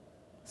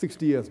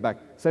 60 years back,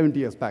 70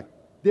 years back,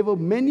 there were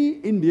many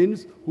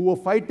Indians who were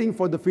fighting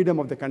for the freedom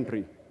of the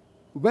country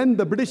when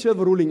the Britishers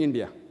were ruling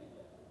India.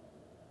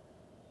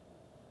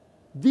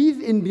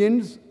 These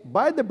Indians,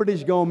 by the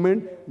British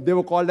government, they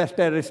were called as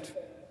terrorists.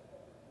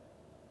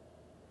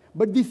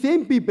 But the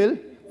same people,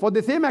 for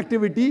the same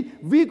activity,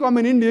 we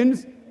common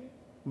Indians,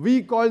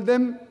 we call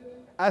them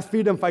as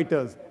freedom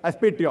fighters, as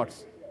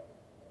patriots.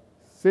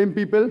 Same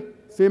people,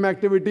 same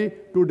activity,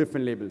 two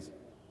different labels.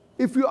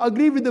 If you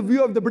agree with the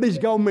view of the British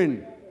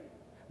government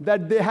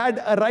that they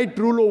had a right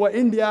to rule over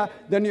India,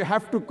 then you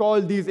have to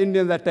call these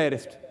Indians as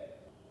terrorists.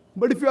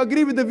 But if you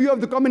agree with the view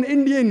of the common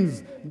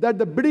Indians that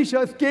the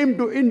Britishers came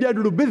to India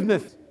to do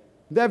business,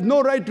 they have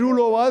no right to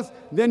rule over us,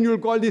 then you will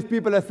call these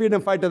people as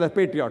freedom fighters, as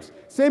patriots.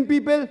 Same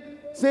people,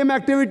 same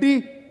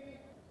activity,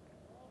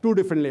 two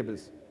different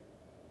labels.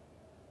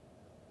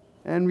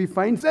 And we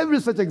find several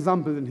such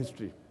examples in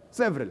history,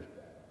 several.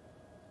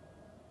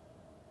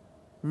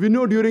 We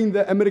know during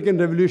the American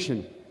Revolution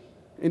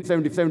in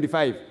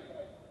 1775,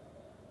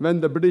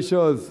 when the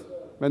Britishers,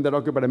 when they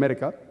occupied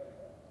America,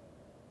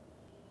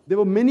 there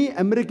were many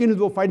Americans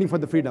who were fighting for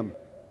the freedom.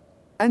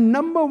 And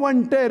number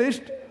one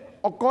terrorist,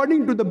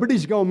 according to the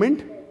British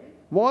government,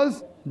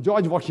 was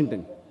George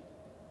Washington.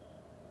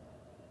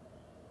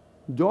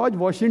 George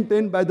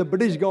Washington, by the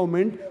British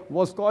government,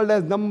 was called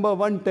as number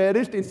one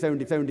terrorist in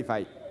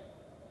 1775.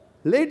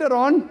 Later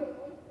on,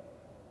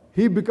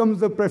 he becomes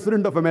the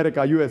President of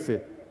America,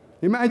 USA.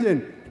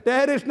 Imagine,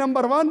 terrorist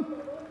number one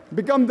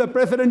becomes the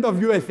President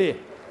of USA.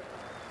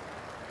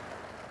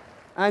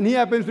 And he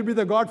happens to be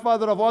the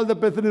godfather of all the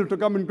presidents to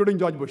come, including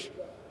George Bush.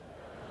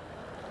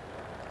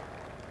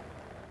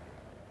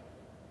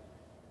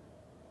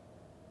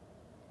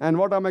 And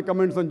what are my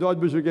comments on George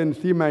Bush? You can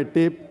see my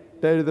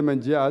tape, Terrorism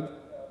and Jihad,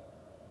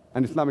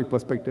 an Islamic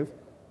perspective.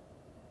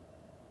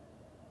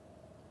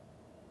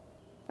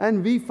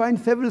 And we find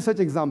several such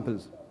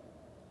examples.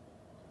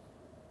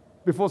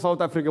 Before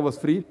South Africa was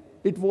free,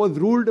 it was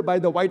ruled by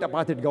the white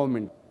apartheid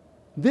government.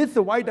 This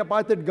white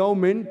apartheid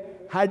government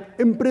had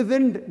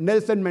imprisoned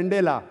Nelson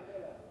Mandela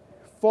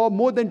for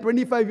more than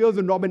 25 years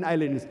in Robben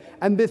Islands.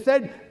 And they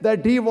said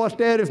that he was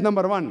terrorist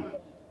number one.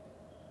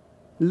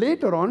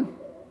 Later on,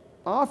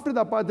 after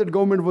the apartheid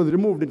government was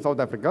removed in South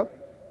Africa,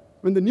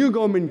 when the new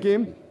government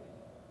came,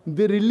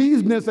 they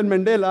released Nelson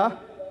Mandela,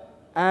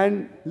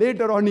 and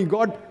later on he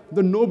got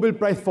the Nobel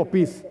Prize for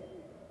Peace.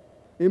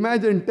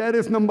 Imagine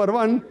terrorist number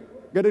one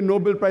getting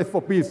Nobel Prize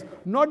for Peace.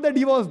 Not that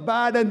he was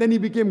bad and then he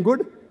became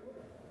good.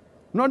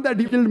 Not that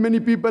he killed many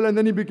people and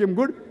then he became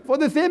good. For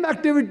the same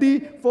activity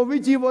for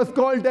which he was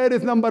called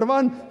terrorist number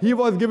one, he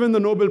was given the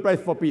Nobel Prize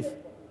for Peace.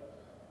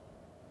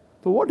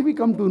 So what we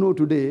come to know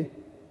today,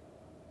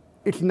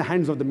 it's in the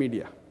hands of the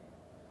media.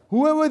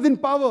 Whoever is in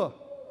power,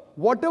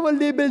 whatever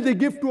label they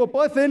give to a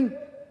person,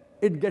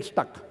 it gets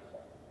stuck.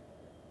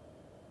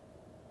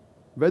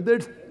 Whether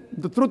it's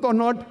the truth or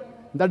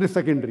not, that is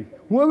secondary.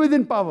 Whoever is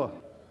in power,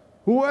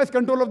 who has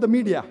control of the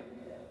media,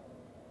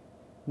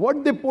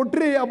 what they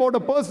portray about a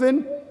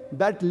person,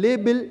 that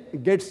label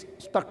gets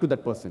stuck to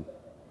that person.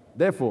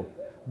 Therefore,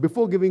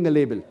 before giving a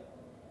label,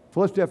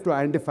 first you have to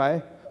identify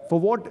for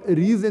what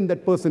reason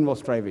that person was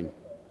striving,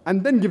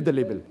 and then give the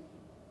label.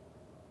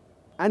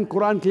 And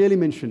Quran clearly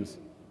mentions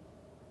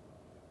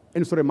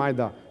in Surah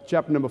Maida,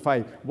 chapter number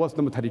 5, verse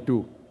number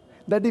 32,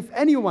 that if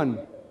anyone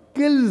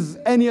kills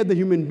any other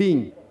human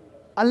being,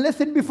 unless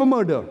it be for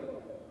murder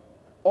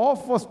or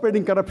for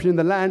spreading corruption in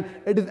the land,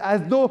 it is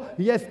as though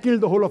he has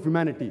killed the whole of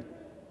humanity.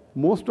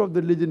 Most of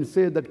the religions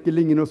say that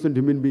killing innocent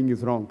human being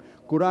is wrong.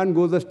 Quran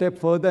goes a step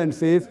further and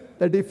says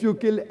that if you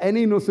kill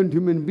any innocent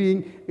human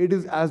being, it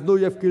is as though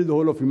you have killed the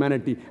whole of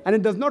humanity. And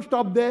it does not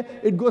stop there.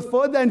 It goes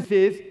further and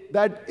says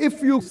that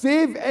if you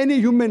save any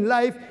human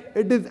life,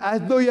 it is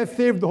as though you have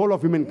saved the whole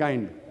of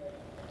humankind.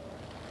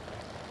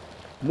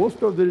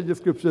 Most of the religious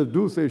scriptures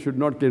do say you should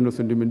not kill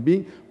innocent human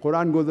being.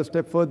 Quran goes a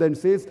step further and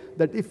says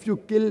that if you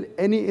kill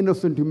any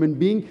innocent human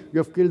being, you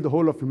have killed the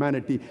whole of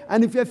humanity.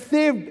 And if you have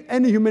saved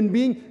any human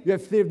being, you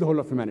have saved the whole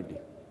of humanity.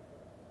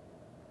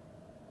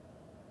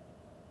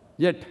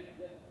 Yet,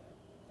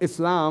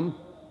 Islam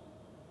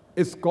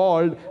is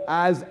called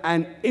as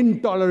an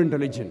intolerant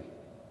religion.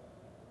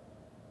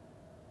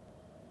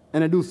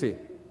 and I do say,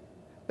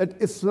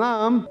 that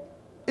Islam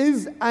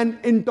is an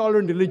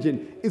intolerant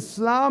religion.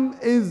 Islam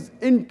is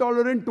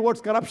intolerant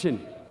towards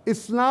corruption.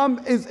 Islam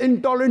is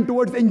intolerant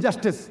towards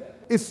injustice.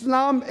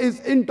 Islam is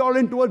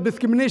intolerant towards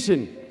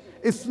discrimination.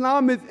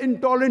 Islam is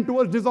intolerant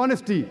towards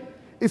dishonesty.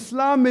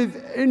 Islam is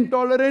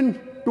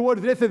intolerant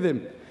towards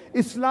racism.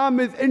 Islam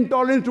is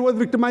intolerant towards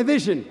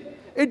victimization.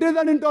 It is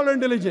an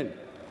intolerant religion.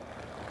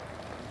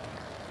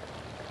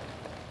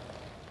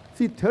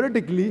 See,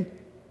 theoretically,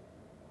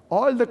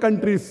 all the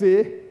countries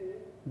say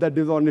that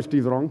dishonesty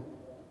is wrong.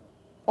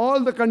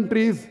 All the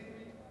countries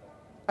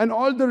and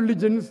all the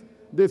religions,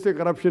 they say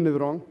corruption is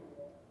wrong.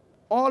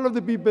 All of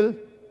the people,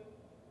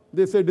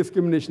 they say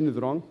discrimination is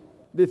wrong.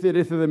 They say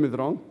racism is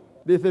wrong.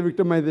 They say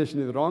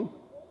victimization is wrong.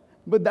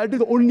 But that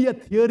is only a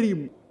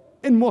theory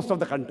in most of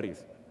the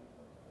countries.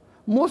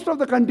 Most of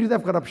the countries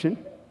have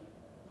corruption.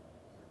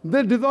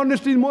 There's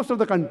dishonesty in most of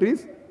the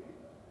countries.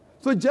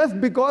 So just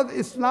because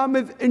Islam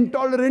is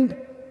intolerant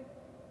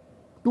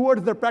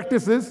towards the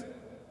practices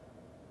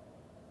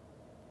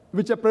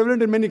which are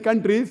prevalent in many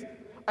countries,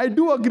 I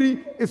do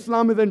agree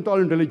Islam is an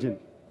intolerant religion.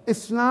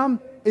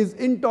 Islam is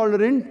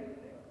intolerant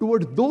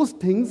towards those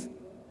things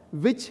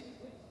which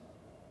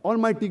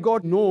Almighty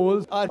God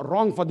knows are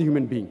wrong for the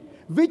human being,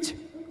 which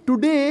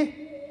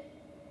today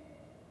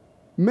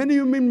many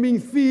human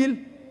beings feel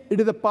it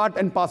is a part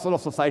and parcel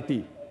of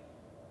society.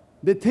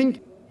 They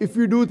think if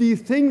you do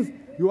these things,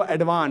 you are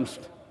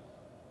advanced.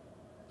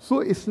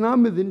 So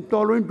Islam is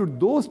intolerant to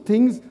those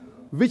things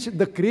which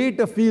the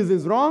Creator feels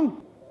is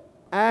wrong,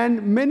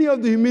 and many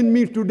of the human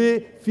beings today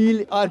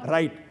feel are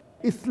right.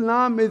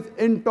 Islam is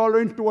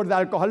intolerant towards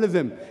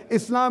alcoholism.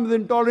 Islam is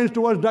intolerant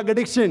towards drug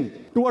addiction,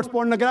 towards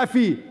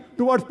pornography,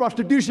 towards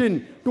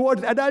prostitution,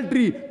 towards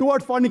adultery,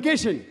 towards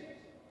fornication.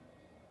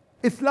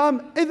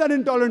 Islam is an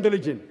intolerant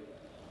religion.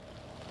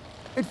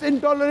 It's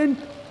intolerant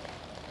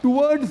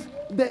towards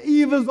the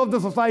evils of the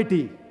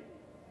society.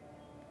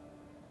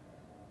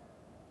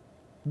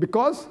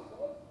 Because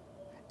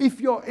if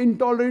you're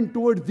intolerant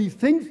towards these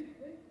things,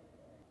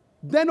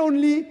 then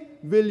only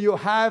will you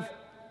have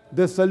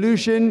the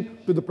solution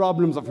to the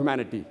problems of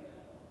humanity.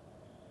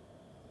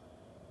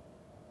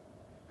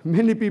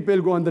 Many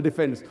people go on the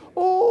defense.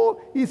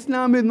 Oh,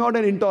 Islam is not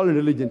an intolerant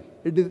religion.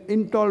 It is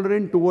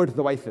intolerant towards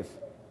the vices,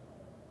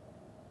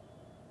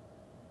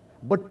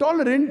 but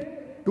tolerant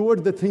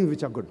towards the things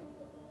which are good.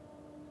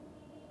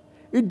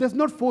 It does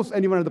not force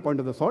anyone at the point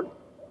of the sword.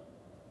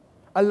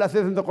 Allah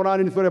says in the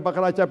Quran in Surah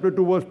Baqarah chapter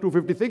 2 verse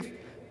 256,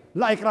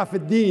 La ikraha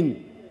fid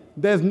deen,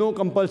 there is no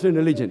compulsion in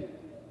religion.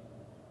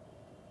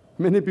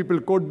 Many people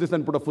quote this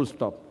and put a full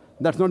stop.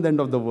 That's not the end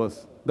of the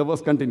verse. The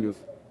verse continues.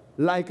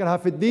 La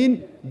ikraha fid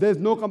deen, there is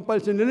no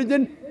compulsion in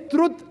religion.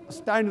 Truth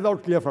stands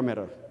out clear from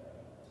error.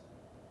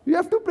 You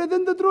have to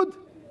present the truth.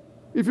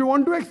 If you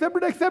want to accept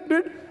it, accept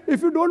it.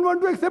 If you don't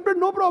want to accept it,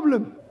 no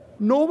problem.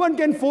 No one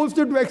can force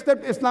you to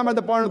accept Islam at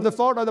the point of the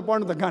sword or the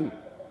point of the gun.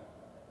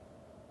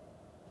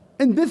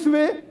 In this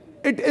way,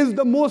 it is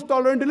the most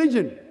tolerant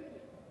religion.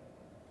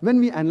 When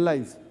we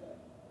analyze,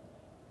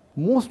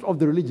 most of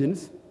the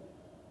religions,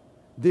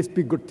 they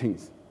speak good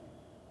things.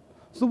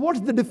 So what's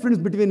the difference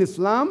between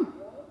Islam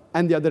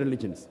and the other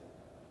religions?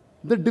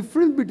 The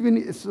difference between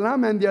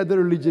Islam and the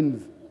other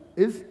religions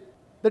is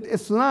that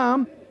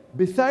Islam,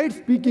 besides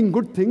speaking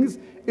good things,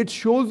 it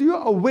shows you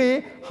a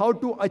way how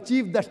to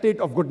achieve the state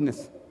of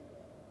goodness.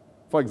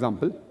 For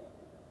example,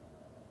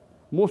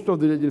 most of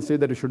the religions say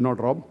that you should not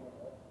rob.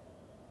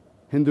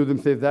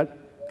 Hinduism says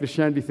that,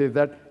 Christianity says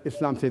that,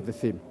 Islam says the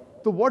same.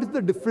 So what is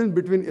the difference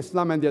between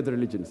Islam and the other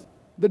religions?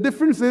 The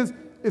difference is,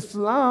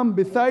 Islam,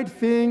 besides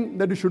saying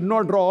that you should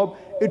not rob,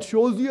 it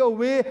shows you a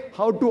way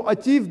how to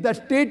achieve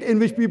that state in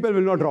which people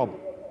will not rob.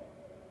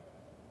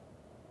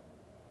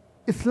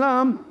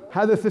 Islam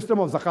has a system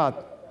of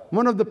zakat.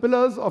 One of the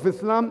pillars of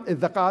Islam is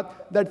zakat,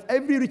 that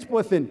every rich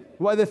person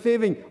who has a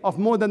saving of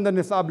more than the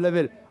nisab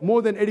level,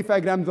 more than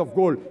 85 grams of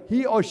gold,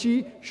 he or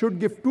she should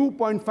give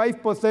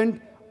 2.5%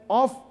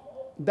 of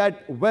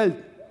that wealth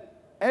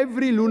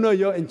every lunar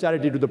year in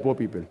charity to the poor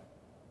people.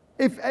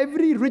 If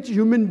every rich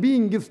human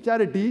being gives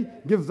charity,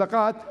 gives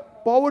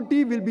zakat,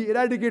 poverty will be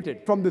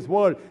eradicated from this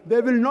world.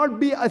 There will not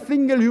be a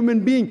single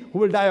human being who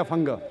will die of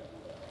hunger.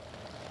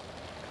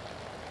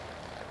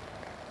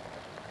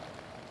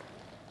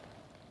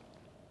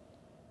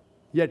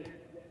 Yet,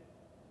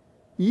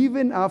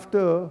 even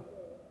after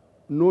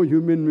no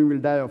human being will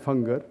die of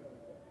hunger,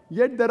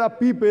 yet there are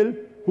people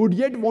who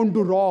yet want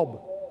to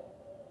rob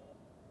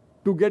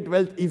to get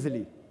wealth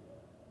easily,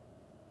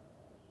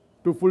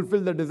 to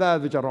fulfill the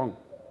desires which are wrong.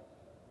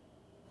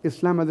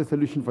 Islam has a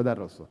solution for that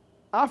also.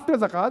 After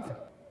zakat,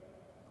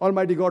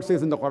 Almighty God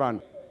says in the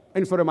Quran,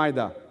 in Surah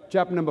Maida,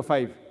 chapter number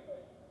 5,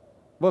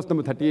 verse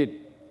number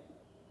 38,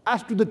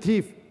 as to the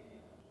thief,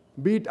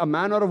 be it a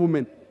man or a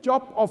woman,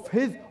 chop off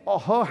his or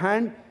her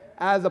hand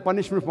as a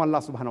punishment from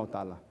Allah subhanahu wa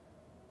ta'ala.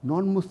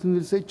 Non-Muslims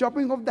will say,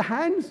 chopping off the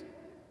hands?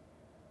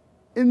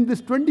 In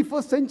this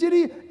 21st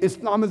century,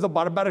 Islam is a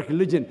barbaric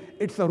religion.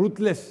 It's a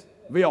ruthless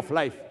way of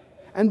life.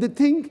 And they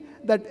think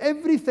that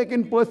every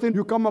second person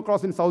you come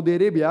across in Saudi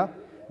Arabia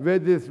where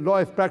this law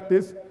is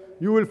practiced,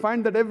 you will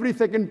find that every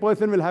second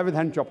person will have his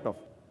hand chopped off.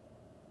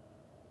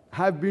 I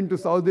have been to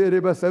Saudi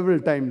Arabia several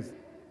times,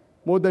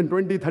 more than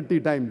 20, 30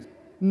 times.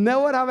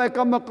 Never have I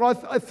come across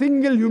a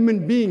single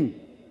human being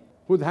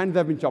whose hands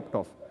have been chopped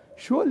off.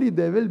 Surely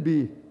there will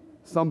be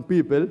some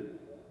people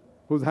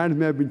whose hands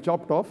may have been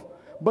chopped off,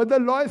 but the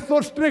law is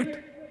so strict,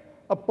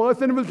 a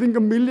person will think a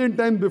million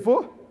times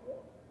before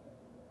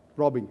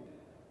robbing.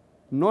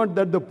 Not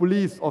that the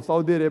police of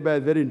Saudi Arabia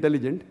is very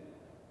intelligent,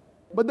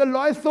 but the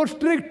law is so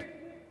strict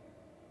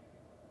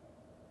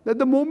that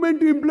the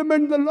moment you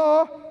implement the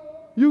law,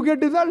 you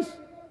get results.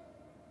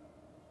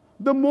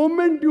 The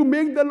moment you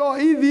make the law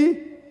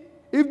easy,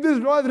 if this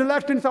law is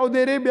relaxed in Saudi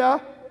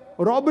Arabia,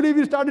 robbery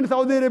will start in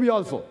Saudi Arabia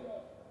also.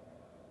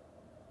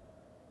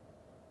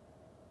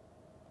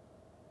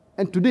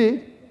 And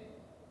today,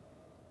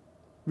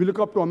 we look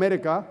up to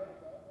America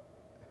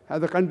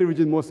as a country which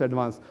is most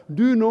advanced.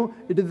 Do you know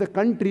it is the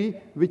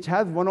country which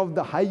has one of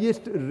the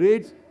highest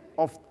rates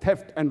of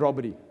theft and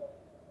robbery?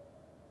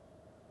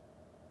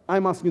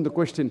 I'm asking the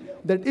question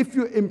that if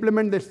you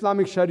implement the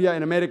Islamic Sharia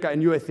in America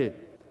and USA,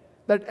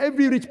 that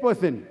every rich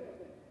person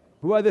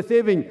who has a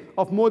saving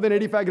of more than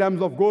 85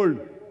 grams of gold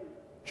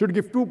should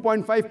give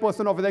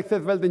 2.5% of his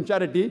excess wealth in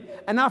charity,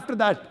 and after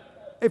that,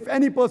 if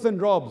any person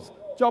robs,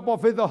 chop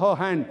off his or her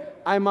hand,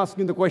 I'm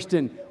asking the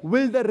question,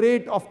 will the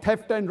rate of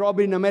theft and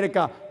robbery in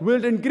America, will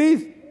it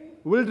increase?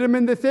 Will it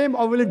remain the same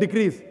or will it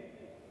decrease?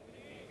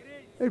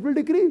 It will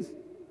decrease.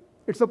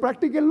 It's a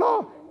practical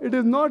law. It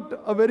is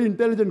not a very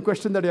intelligent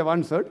question that you have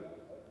answered.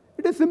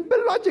 It is simple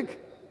logic.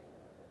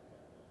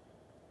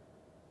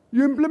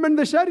 You implement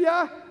the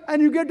Sharia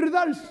and you get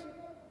results.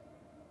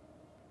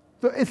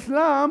 So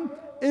Islam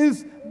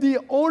is the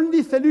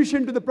only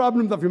solution to the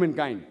problems of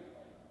humankind.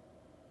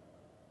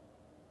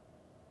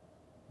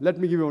 Let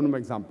me give you one more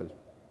example.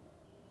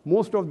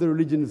 Most of the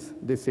religions,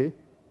 they say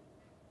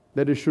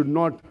that it should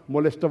not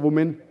molest a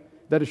woman,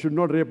 that it should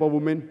not rape a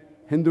woman.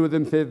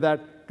 Hinduism says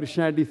that,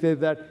 Christianity says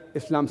that,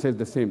 Islam says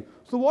the same.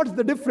 So what's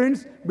the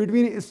difference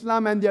between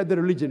Islam and the other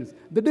religions?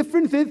 The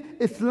difference is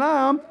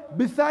Islam,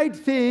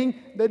 besides saying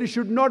that it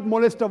should not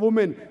molest a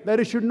woman, that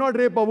it should not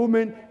rape a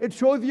woman, it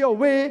shows you a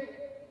way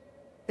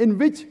in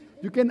which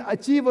you can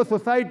achieve a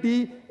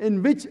society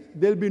in which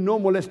there will be no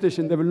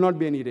molestation, there will not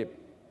be any rape.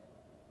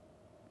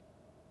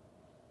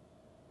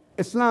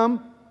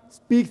 Islam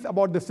speaks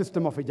about the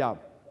system of hijab.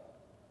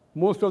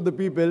 Most of the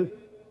people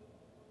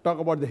talk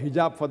about the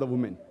hijab for the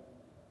women.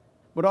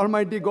 But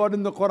Almighty God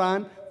in the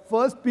Quran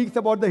first speaks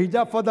about the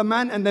hijab for the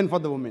man and then for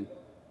the woman.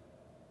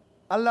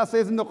 Allah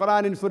says in the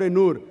Quran in Surah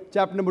Nur,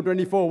 chapter number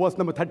 24, verse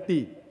number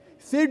 30,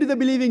 say to the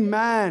believing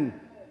man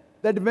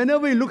that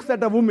whenever he looks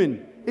at a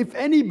woman, if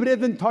any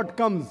brazen thought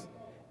comes,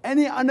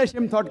 any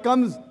unashamed thought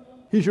comes,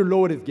 he should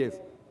lower his gaze.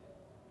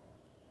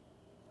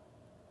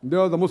 There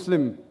was a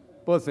Muslim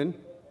person,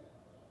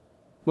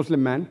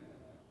 Muslim man,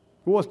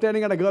 who was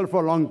staring at a girl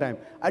for a long time.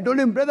 I told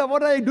him, brother,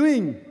 what are you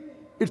doing?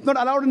 It's not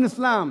allowed in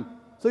Islam.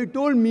 So he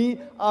told me,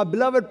 our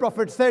beloved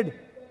Prophet said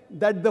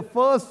that the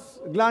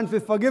first glance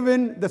is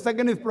forgiven, the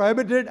second is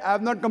prohibited. I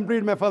have not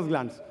completed my first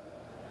glance.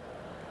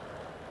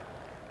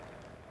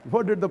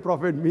 What did the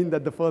Prophet mean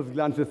that the first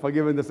glance is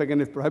forgiven, the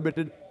second is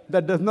prohibited?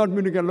 That does not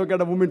mean you can look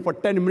at a woman for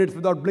 10 minutes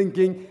without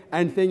blinking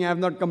and saying, I have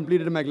not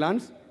completed my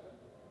glance.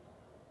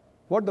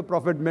 What the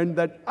Prophet meant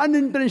that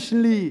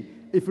unintentionally,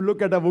 if you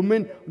look at a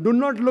woman, do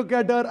not look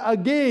at her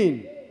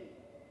again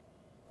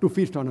to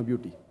feast on her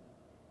beauty.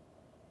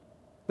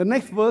 The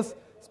next verse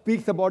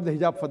speaks about the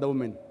hijab for the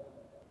woman.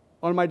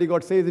 Almighty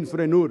God says in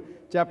Surah Nur,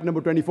 chapter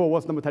number 24,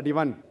 verse number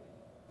 31,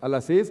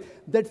 Allah says,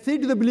 that say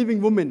to the believing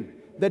woman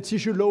that she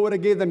should lower her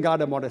gaze and guard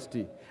her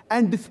modesty,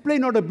 and display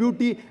not her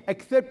beauty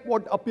except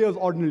what appears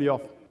ordinarily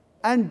of,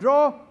 and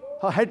draw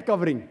her head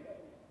covering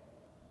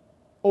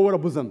over her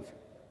bosoms,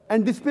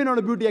 and display not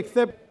her beauty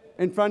except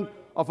in front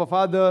of her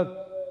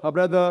father, her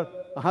brother,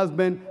 her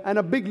husband, and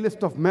a big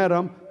list of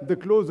mahram, the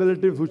close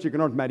relatives who she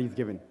cannot marry is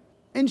given.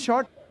 In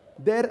short,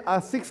 there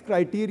are 6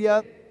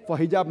 criteria for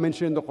hijab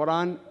mentioned in the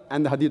Quran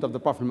and the hadith of the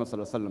Prophet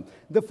ﷺ.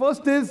 The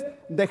first is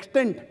the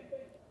extent.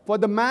 For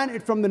the man,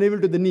 it's from the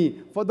navel to the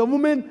knee. For the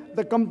woman,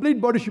 the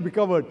complete body should be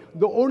covered.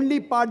 The only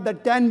part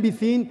that can be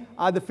seen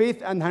are the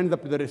face and hands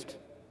up to the wrist.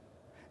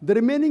 The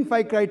remaining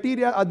 5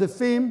 criteria are the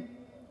same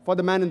for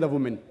the man and the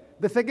woman.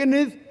 The second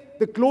is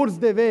the clothes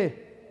they wear.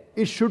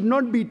 It should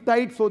not be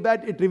tight so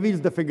that it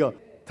reveals the figure.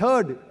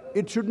 Third,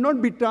 it should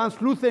not be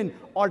translucent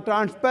or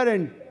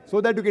transparent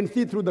so that you can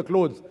see through the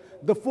clothes.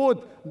 The fourth,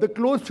 the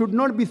clothes should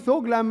not be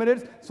so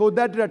glamorous so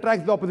that it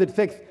attracts the opposite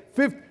sex.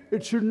 Fifth,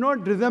 it should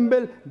not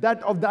resemble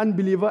that of the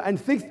unbeliever. And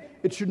sixth,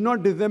 it should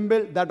not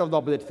resemble that of the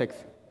opposite sex.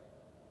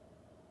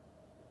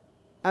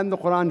 And the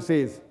Quran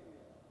says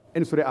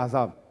in Surah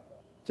Ahzab,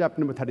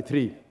 chapter number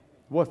 33,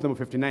 verse number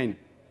 59,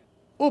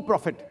 O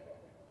Prophet,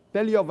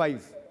 tell your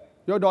wives,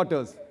 your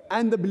daughters,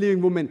 and the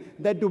believing women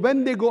that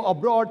when they go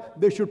abroad,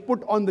 they should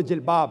put on the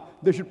jilbab,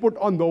 they should put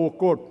on the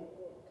overcoat,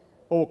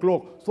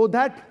 overcloak, so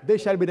that they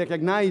shall be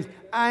recognized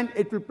and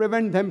it will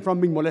prevent them from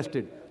being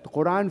molested. The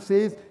Quran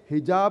says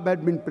hijab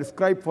had been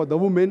prescribed for the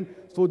women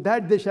so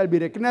that they shall be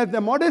recognized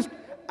as modest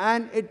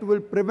and it will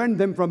prevent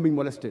them from being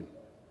molested.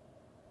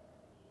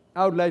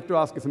 I would like to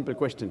ask a simple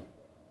question.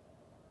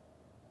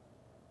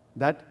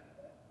 That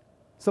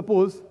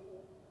suppose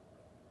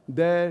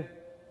there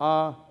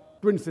are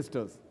twin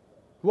sisters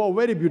who are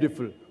very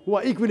beautiful, who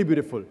are equally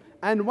beautiful,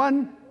 and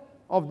one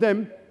of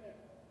them,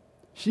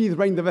 she is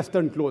wearing the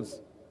Western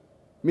clothes,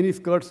 mini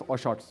skirts or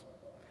shorts.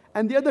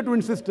 And the other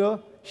twin sister,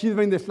 she is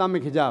wearing the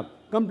Islamic hijab,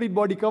 complete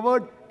body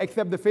covered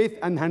except the face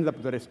and hands up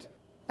to the wrist.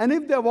 And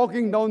if they're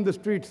walking down the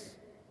streets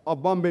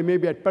of Bombay,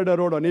 maybe at Pedder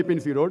Road or Nepean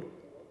Sea Road,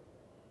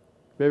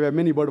 where we have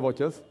many bird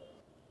watchers,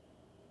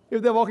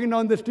 if they're walking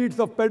down the streets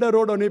of Pedder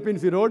Road or Nepean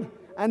Sea Road,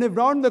 and if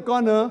round the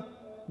corner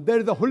there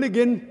is a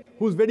hooligan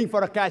who's waiting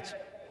for a catch,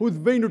 who's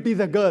waiting to tease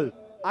a girl,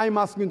 I'm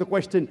asking the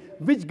question,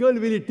 which girl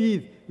will he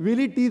tease? Will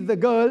he tease the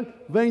girl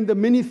wearing the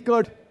mini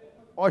skirt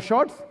or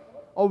shorts,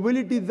 or will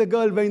he tease the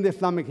girl wearing the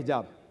Islamic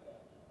hijab?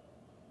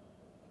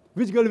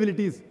 Which girl will he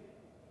tease?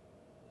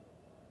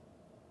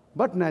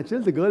 But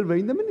natural, the girl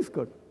wearing the mini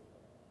skirt.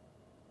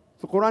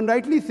 So Quran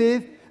rightly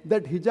says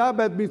that hijab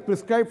has been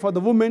prescribed for the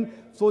women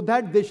so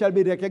that they shall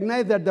be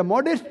recognized as the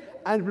modest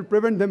and will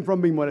prevent them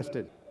from being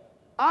molested.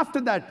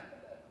 After that,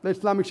 the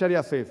Islamic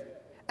Sharia says,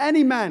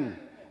 any man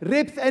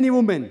rapes any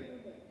woman,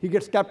 he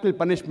gets capital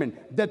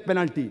punishment, death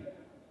penalty.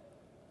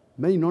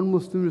 Many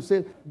non-Muslims will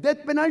say,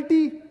 death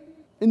penalty?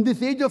 In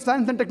this age of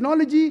science and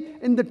technology,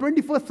 in the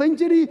 21st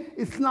century,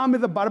 Islam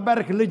is a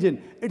barbaric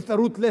religion. It's a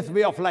ruthless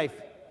way of life.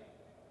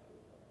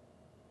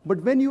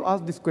 But when you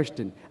ask this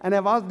question, and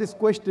I've asked this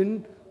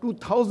question to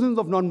thousands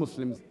of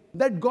non-Muslims,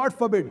 that God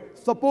forbid,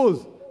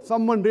 suppose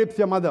someone rapes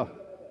your mother,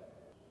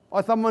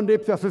 or someone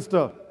rapes your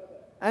sister,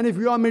 and if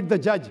you are made the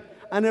judge,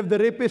 and if the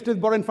rapist is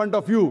brought in front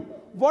of you,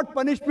 what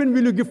punishment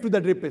will you give to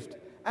that rapist?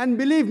 And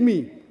believe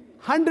me,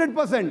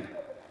 100%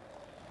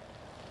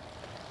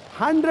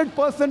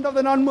 of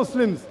the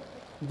non-Muslims,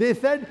 they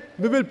said,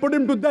 we will put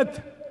him to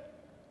death.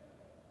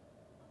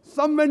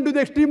 Some went to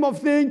the extreme of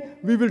saying,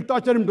 we will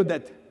torture him to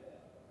death.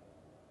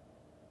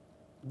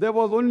 There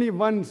was only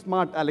one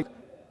smart aleck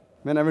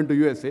when I went to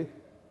USA.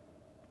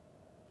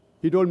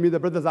 He told me, the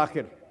brother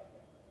Zakir,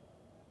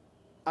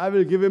 I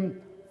will give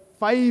him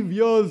 5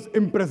 years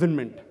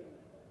imprisonment.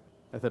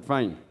 I said,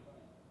 fine.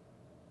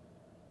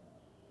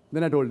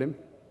 Then I told him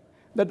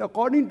that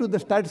according to the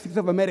statistics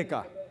of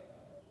America,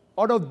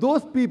 out of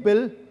those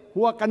people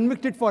who are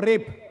convicted for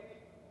rape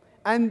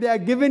and they are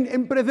given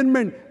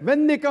imprisonment,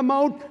 when they come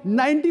out,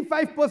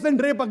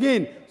 95% rape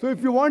again. So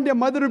if you want your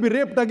mother to be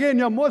raped again,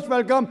 you're most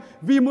welcome.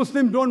 We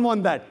Muslims don't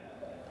want that.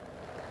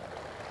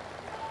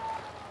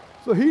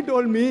 So he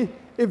told me,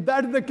 if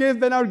that is the case,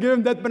 then I will give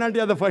him death penalty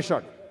as the first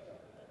shot.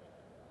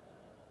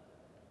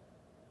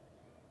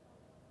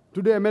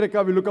 Today,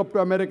 America, we look up to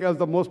America as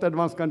the most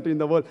advanced country in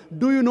the world.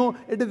 Do you know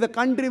it is a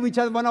country which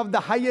has one of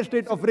the highest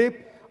rates of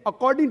rape?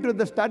 According to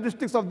the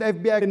statistics of the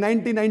FBI in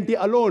 1990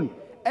 alone,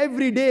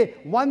 every day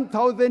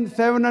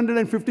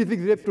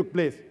 1,756 rapes took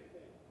place.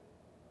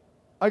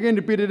 Again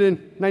repeated in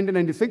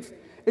 1996.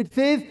 It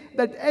says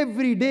that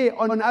every day,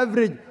 on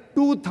average,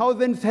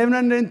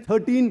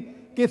 2,713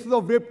 cases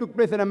of rape took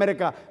place in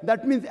America.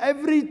 That means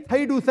every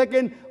 32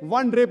 seconds,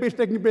 one rape is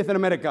taking place in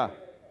America.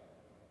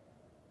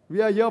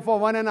 We are here for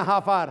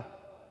 1.5 hours.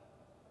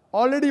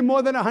 Already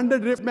more than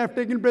 100 rapes may have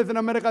taken place in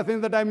America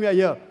since the time we are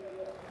here.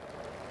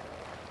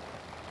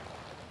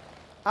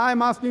 I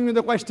am asking you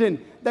the question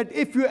that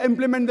if you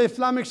implement the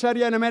Islamic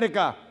Sharia in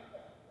America,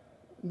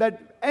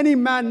 that any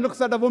man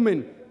looks at a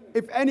woman,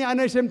 if any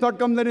unashamed thought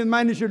comes in his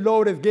mind, he should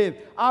lower his gaze.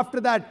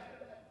 After that,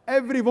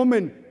 every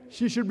woman,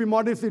 she should be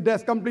modestly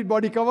dressed, complete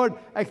body covered,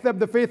 except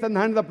the face and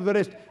hands up to the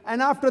wrist.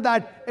 And after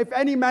that, if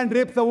any man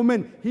rapes a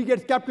woman, he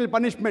gets capital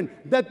punishment,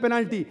 death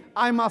penalty.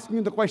 I'm asking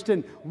you the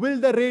question, will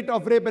the rate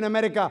of rape in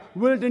America,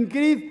 will it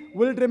increase,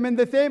 will it remain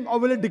the same, or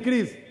will it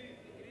decrease?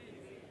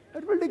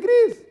 It will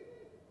decrease.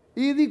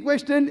 Easy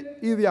question,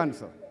 easy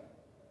answer.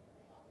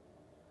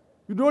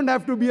 You don't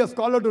have to be a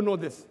scholar to know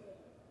this.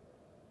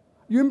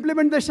 You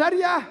implement the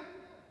Sharia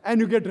and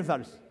you get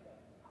results.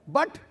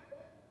 But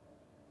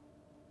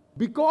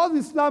because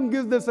Islam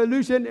gives the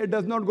solution, it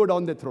does not go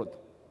down the throat.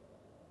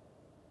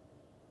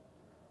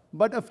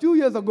 But a few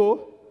years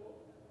ago,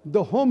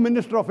 the Home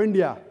Minister of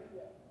India,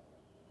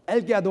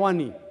 L.K.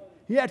 Advani,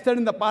 he had said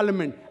in the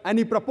parliament, and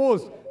he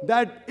proposed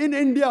that in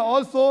India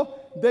also,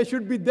 there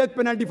should be death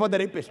penalty for the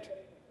rapist.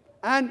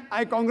 And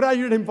I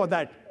congratulate him for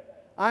that.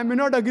 I may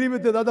not agree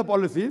with his other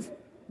policies,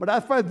 but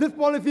as far as this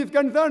policy is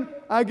concerned,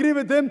 I agree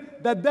with him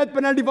that death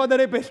penalty for the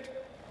rapist.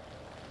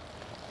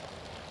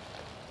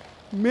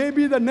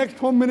 Maybe the next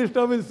Home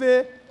Minister will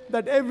say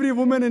that every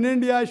woman in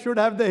India should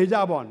have the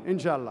hijab on,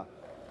 inshallah.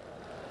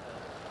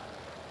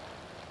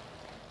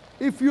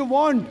 If you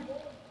want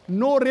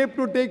no rape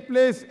to take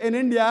place in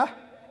India,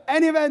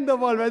 anywhere in the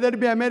world, whether it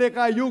be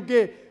America,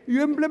 UK,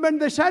 you implement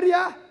the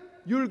Sharia,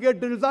 you'll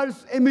get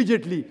results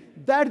immediately.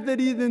 That's the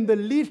reason the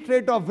least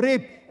rate of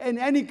rape in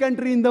any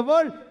country in the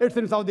world, it's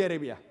in Saudi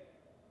Arabia.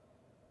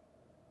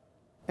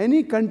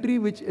 Any country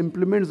which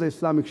implements the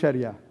Islamic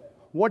Sharia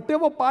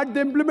Whatever part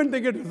they implement,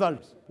 they get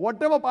results.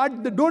 Whatever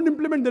part they don't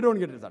implement, they don't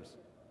get results.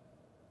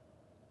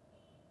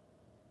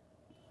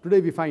 Today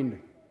we find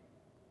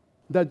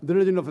that the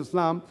religion of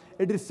Islam,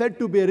 it is said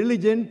to be a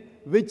religion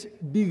which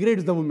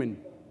degrades the woman,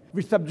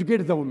 which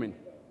subjugates the woman.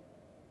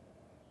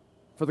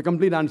 For the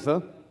complete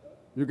answer,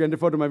 you can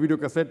refer to my video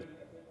cassette,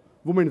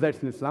 Women's Rights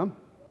in Islam.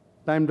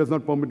 Time does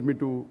not permit me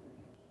to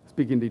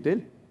speak in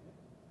detail.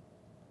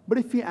 But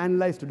if we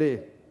analyze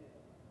today,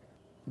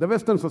 the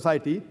Western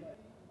society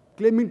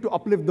claiming to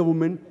uplift the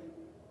woman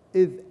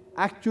is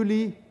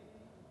actually,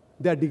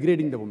 they are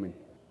degrading the woman.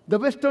 The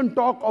Western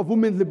talk of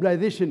women's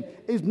liberalization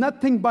is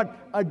nothing but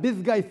a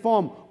disguised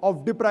form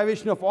of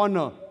deprivation of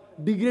honor,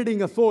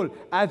 degrading a soul,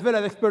 as well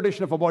as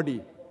exploitation of a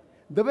body.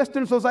 The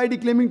Western society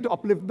claiming to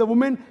uplift the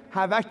woman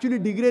have actually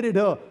degraded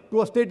her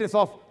to a status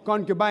of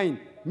concubine,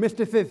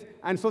 mistresses,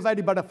 and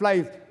society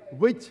butterflies,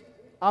 which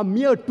are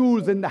mere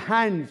tools in the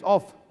hands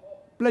of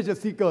pleasure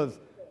seekers,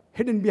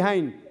 hidden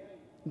behind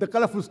the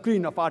colorful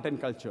screen of art and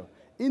culture.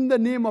 In the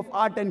name of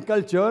art and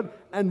culture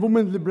and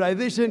women's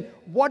liberalization,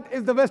 what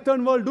is the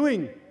Western world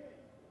doing?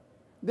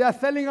 They are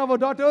selling our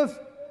daughters,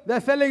 they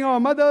are selling our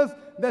mothers,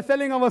 they are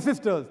selling our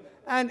sisters.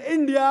 And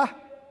India,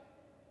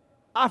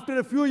 after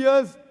a few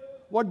years,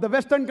 what the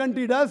Western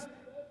country does,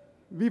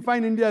 we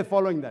find India is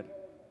following that.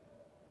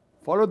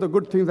 Follow the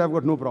good things, I've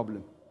got no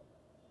problem.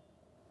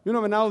 You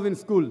know, when I was in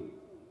school,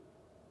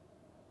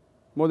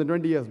 more than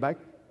 20 years back,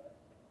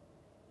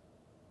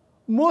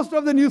 most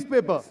of the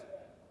newspapers,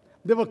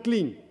 they were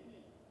clean.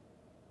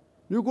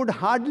 You could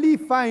hardly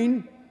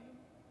find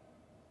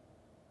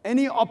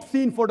any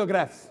obscene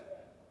photographs.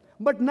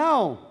 But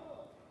now,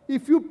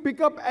 if you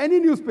pick up any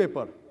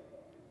newspaper,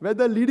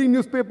 whether leading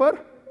newspaper,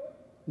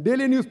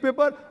 daily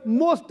newspaper,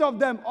 most of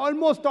them,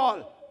 almost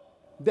all,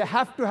 they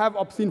have to have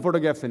obscene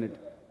photographs in it.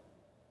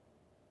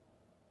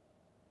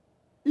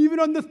 Even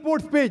on the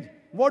sports page,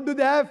 what do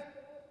they have?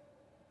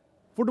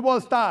 Football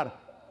star.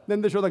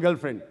 Then they show the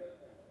girlfriend.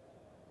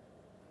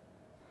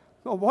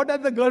 Now, what has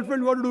the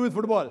girlfriend got to do with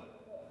football?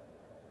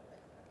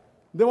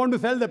 They want to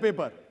sell the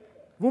paper.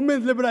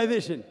 Women's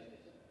liberalization.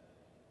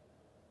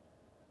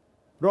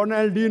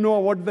 Ronald, do you know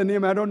what's the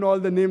name? I don't know all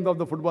the names of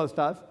the football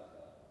stars.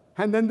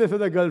 And then they show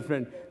the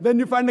girlfriend. Then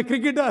you find a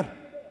cricketer,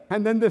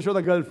 and then they show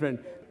the girlfriend.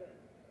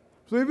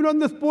 So even on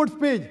the sports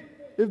page,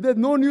 if there's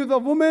no news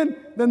of women,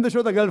 then they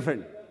show the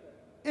girlfriend.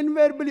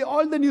 Invariably,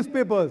 all the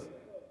newspapers,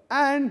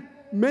 and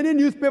many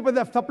newspapers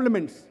have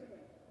supplements.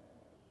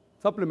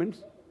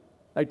 Supplements,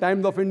 like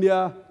Times of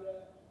India,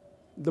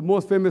 the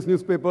most famous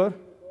newspaper.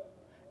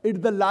 It's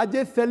the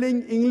largest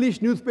selling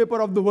English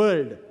newspaper of the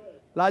world.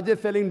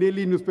 Largest selling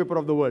daily newspaper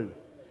of the world.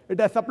 It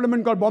has a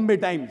supplement called Bombay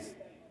Times.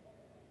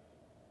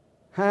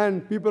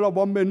 And people of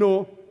Bombay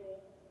know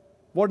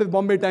what is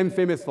Bombay Times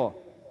famous for,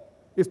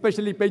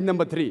 especially page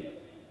number 3.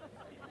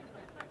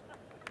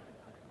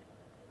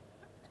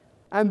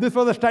 And this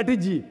was a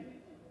strategy.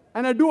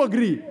 And I do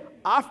agree.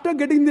 After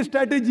getting this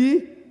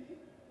strategy,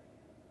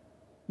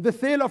 the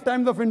sale of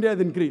Times of India has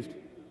increased.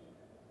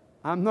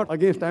 I'm not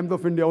against Times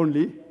of India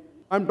only.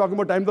 I'm talking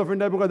about Times of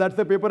India because that's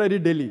the paper I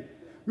read daily.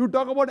 You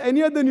talk about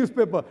any other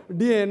newspaper,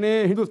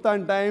 DNA,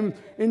 Hindustan Times,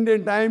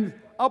 Indian Times,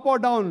 up or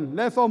down,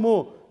 less or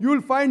more, you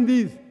will find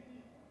these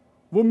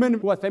women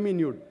who are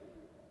semi-nude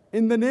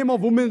in the name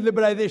of women's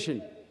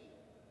liberalization.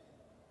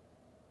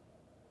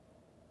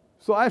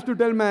 So I have to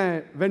tell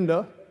my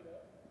vendor,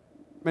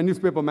 my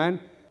newspaper man,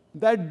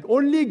 that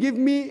only give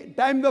me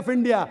Times of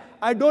India.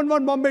 I don't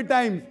want Bombay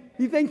Times.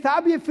 He's saying,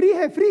 Saab, ye free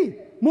hai, free.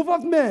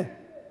 Muft mein.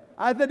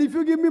 I said, if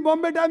you give me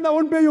Bombay Times, I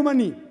won't pay you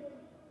money.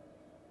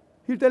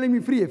 He's telling me,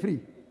 free hai, free.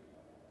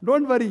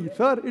 Don't worry,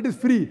 sir, it is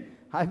free.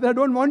 I said, I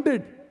don't want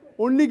it.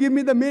 Only give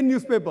me the main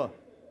newspaper.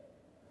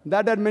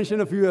 That I had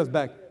mentioned a few years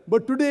back.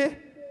 But today,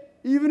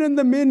 even in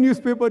the main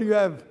newspaper, you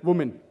have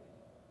women.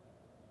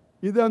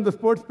 Either on the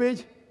sports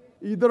page,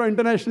 either on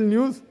international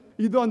news,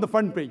 either on the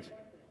front page.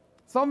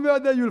 Somewhere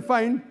there you'll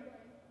find,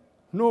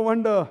 no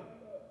wonder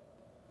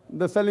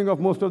the selling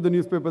of most of the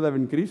newspapers have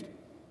increased.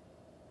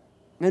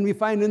 And we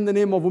find in the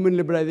name of women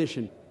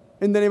liberalization,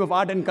 in the name of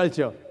art and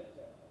culture.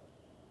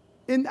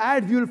 In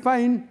ads, you'll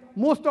find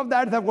most of the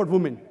ads have got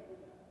women.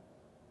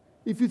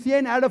 If you see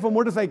an ad of a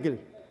motorcycle,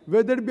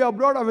 whether it be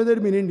abroad or whether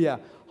it be in India,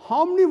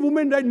 how many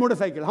women ride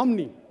motorcycle? How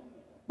many?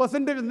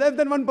 Percentage is less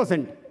than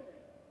 1%.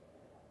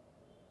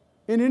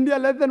 In India,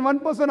 less than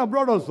 1%,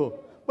 abroad also.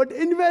 But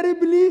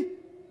invariably,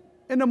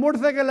 in a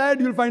motorcycle ad,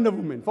 you'll find a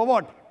woman. For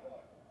what?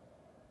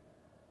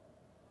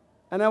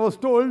 And I was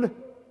told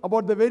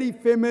about the very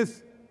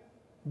famous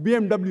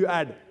BMW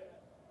ad.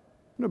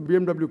 You know,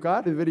 BMW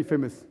car is very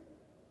famous.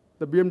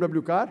 The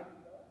BMW car,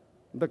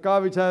 the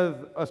car which has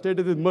a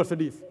status is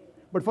Mercedes.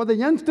 But for the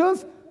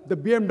youngsters, the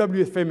BMW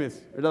is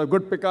famous. It has a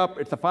good pickup,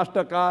 it's a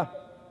faster car.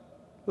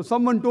 So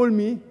someone told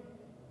me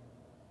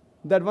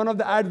that one of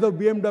the ads of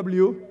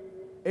BMW,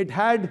 it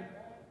had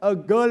a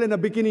girl in a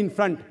bikini in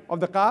front of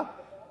the car,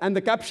 and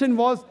the caption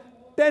was,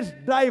 test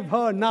drive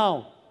her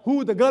now.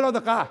 Who? The girl or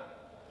the car?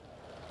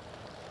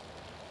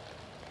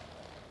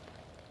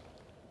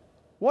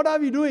 What are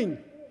we doing?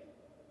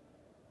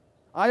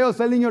 Are you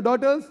selling your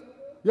daughters,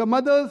 your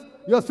mothers,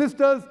 your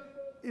sisters?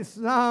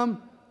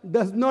 Islam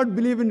does not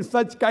believe in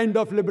such kind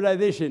of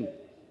liberalization.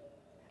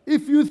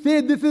 If you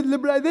say this is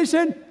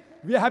liberalization,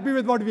 we are happy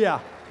with what we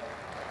are.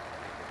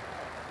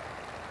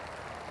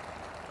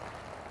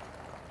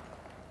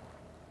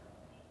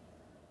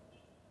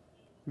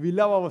 We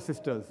love our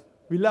sisters.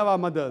 We love our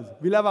mothers.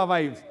 We love our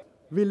wives.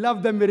 We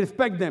love them. We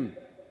respect them.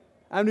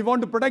 And we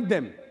want to protect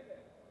them.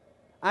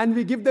 And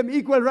we give them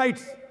equal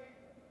rights.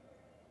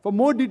 For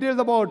more details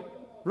about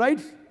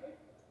rights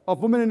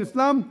of women in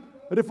Islam,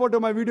 refer to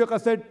my video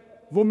cassette,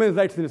 Women's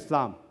Rights in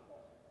Islam.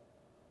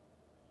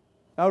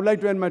 I would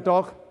like to end my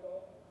talk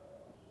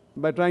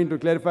by trying to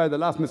clarify the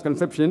last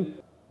misconception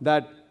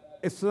that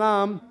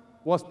Islam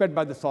was spread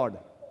by the sword.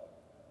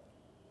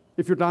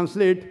 If you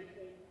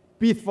translate,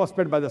 peace was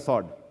spread by the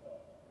sword.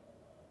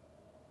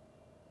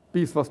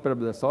 Peace was spread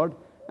by the sword.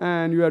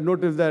 And you have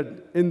noticed that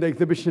in the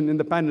exhibition, in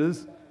the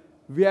panels,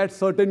 we had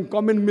certain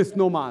common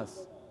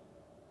misnomers.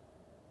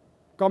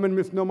 Common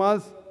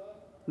misnomers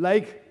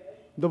like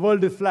the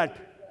world is flat.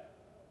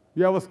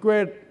 You have a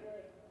square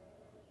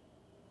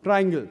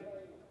triangle.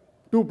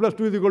 2 plus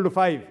 2 is equal to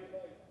 5.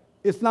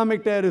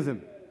 Islamic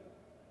terrorism.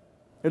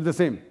 It's the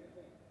same.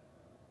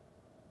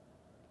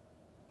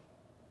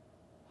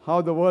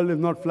 How the world is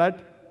not flat.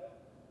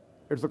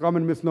 It's a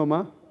common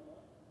misnomer.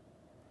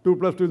 2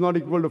 plus 2 is not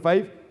equal to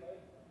 5.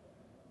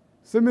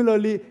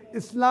 Similarly,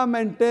 Islam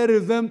and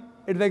terrorism,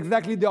 it's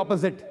exactly the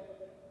opposite.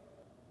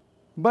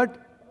 But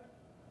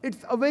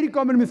it's a very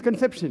common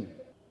misconception.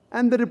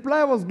 And the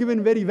reply was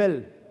given very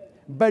well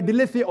by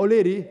DEC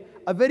O'Leary,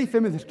 a very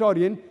famous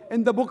historian,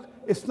 in the book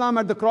Islam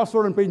at the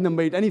Crossroad on page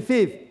number 8. And he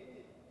says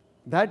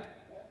that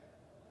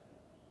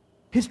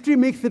history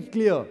makes it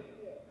clear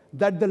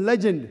that the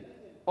legend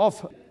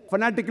of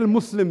fanatical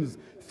Muslims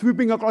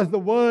sweeping across the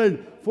world,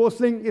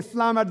 forcing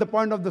Islam at the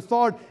point of the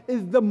sword,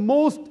 is the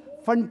most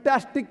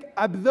fantastic,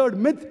 absurd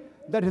myth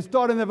that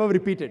historians have ever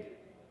repeated.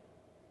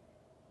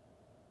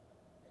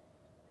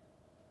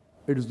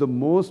 It is the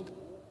most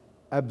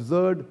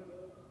absurd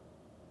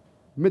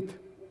myth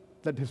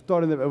that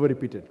historians have ever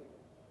repeated.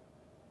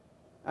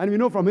 And we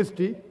know from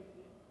history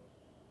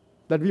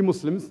that we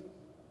Muslims,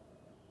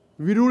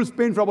 we ruled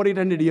Spain for about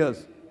 800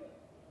 years.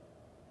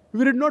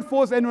 We did not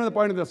force anyone at the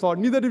point of the sword.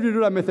 Neither did we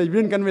do our message. We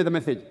didn't convey the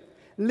message.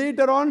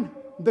 Later on,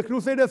 the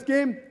Crusaders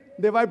came,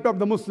 they wiped out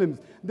the Muslims.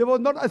 There was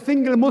not a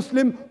single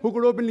Muslim who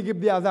could openly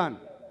give the azan.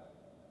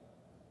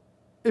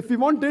 If we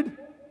wanted,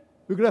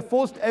 we could have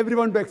forced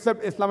everyone to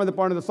accept Islam at the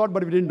point of the sword,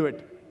 but we didn't do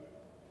it.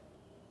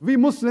 We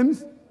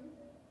Muslims,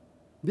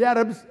 the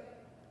Arabs,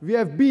 we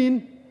have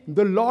been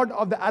the lord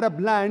of the Arab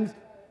lands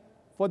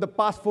for the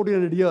past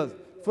 1400 years.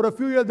 For a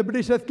few years, the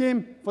Britishers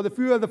came. For a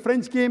few years, the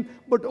French came.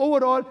 But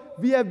overall,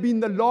 we have been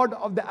the lord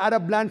of the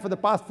Arab land for the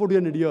past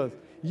 1400 years.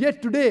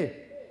 Yet today,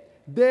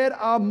 there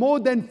are more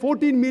than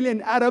 14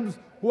 million Arabs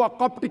who are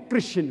Coptic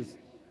Christians.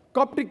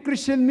 Coptic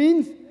Christian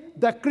means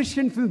the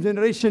Christians since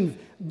generations.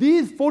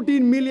 These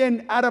 14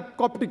 million Arab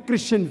Coptic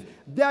Christians,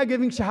 they are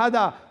giving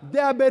Shahada. They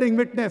are bearing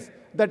witness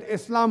that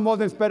Islam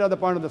wasn't spared at the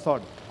point of the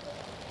sword.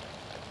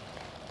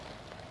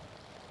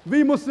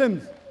 We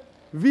Muslims,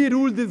 we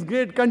ruled this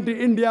great country,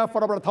 India,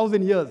 for about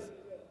 1,000 years,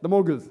 the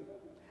Mughals.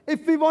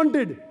 If we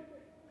wanted,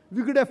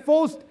 we could have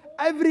forced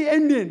every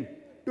Indian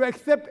to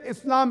accept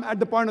Islam at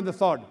the point of the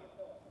sword.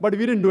 But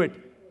we didn't do it.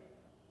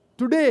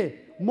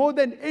 Today, more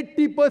than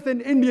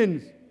 80%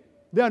 Indians,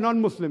 they are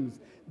non-Muslims.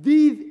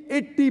 These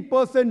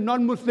 80%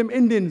 non-Muslim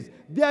Indians,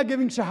 they are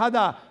giving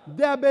Shahada,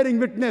 they are bearing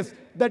witness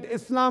that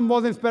Islam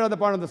wasn't spared at the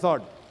point of the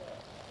sword.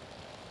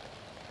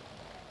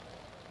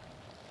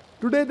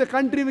 Today, the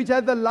country which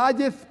has the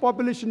largest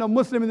population of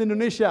Muslims in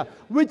Indonesia,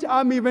 which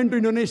army went to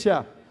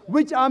Indonesia?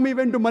 Which army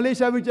went to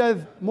Malaysia, which has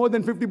more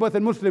than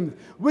 50% Muslims?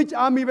 Which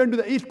army went to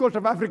the east coast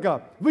of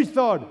Africa? Which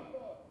sword?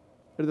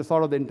 It is the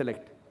sword of the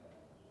intellect.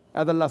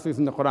 As Allah says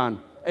in the Quran,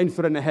 in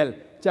Surah Nahl,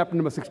 chapter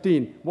number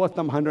 16, verse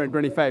number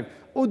 125.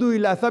 Udu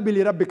ila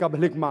sabili rabbika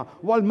bil hikmah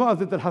wal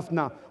mau'izatil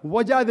hasana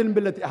wajadil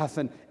billati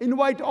ahsan.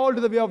 Invite all to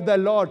the way of their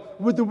Lord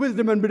with the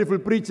wisdom and beautiful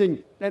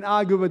preaching, and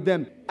argue with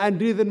them and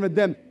reason with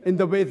them in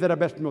the ways that are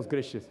best and most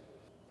gracious.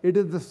 It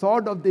is the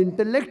sword of the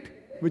intellect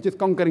which is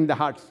conquering the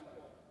hearts.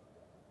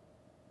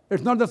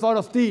 It's not the sword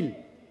of steel.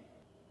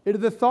 It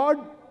is the sword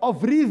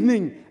of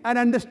reasoning and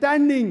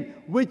understanding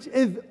which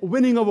is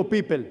winning over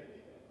people.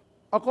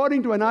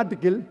 According to an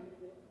article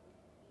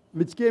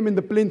which came in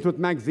the Plain Truth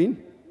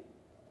magazine,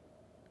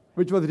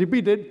 which was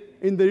repeated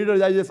in the Reader's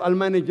Digest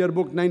Almanac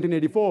Yearbook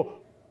 1984,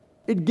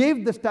 it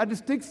gave the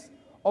statistics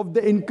of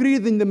the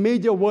increase in the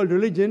major world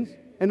religions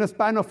in a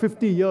span of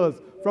 50 years,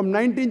 from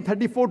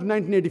 1934 to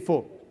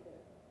 1984.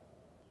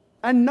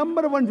 And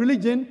number one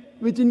religion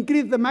which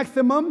increased the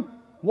maximum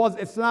was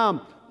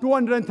Islam,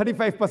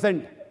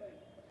 235%.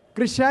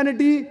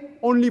 Christianity,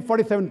 only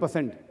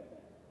 47%.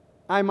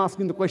 I'm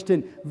asking the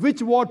question,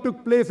 which war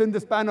took place in the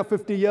span of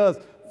 50 years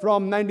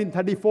from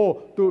 1934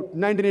 to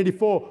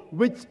 1984,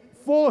 which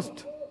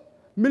forced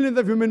millions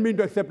of human beings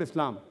to accept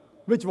Islam?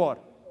 Which war?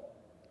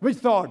 Which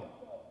sword?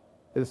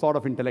 It's a sword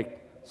of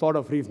intellect, sword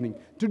of reasoning.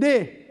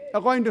 Today,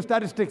 according to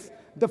statistics,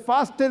 the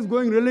fastest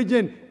growing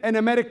religion in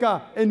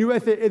America and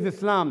USA is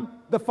Islam.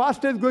 The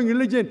fastest growing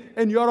religion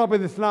in Europe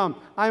is Islam.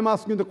 I'm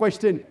asking the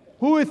question,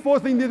 who is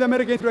forcing these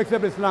Americans to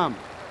accept Islam?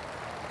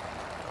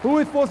 Who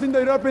is forcing the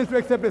Europeans to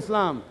accept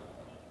Islam?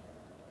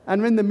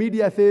 And when the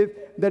media says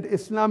that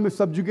Islam is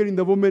subjugating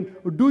the woman,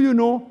 do you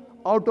know,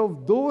 out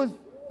of those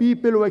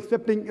people who are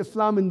accepting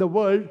Islam in the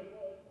world,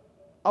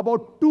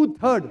 about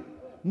 2/3,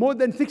 more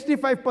than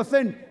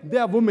 65%, they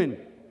are women.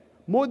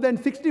 More than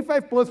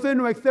 65%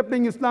 who are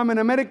accepting Islam in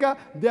America,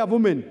 they are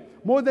women.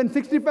 More than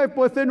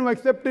 65% who are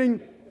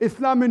accepting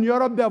Islam in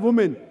Europe, they are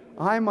women.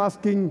 I'm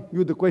asking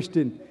you the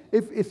question,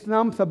 if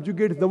Islam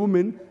subjugates the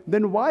woman,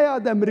 then why are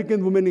the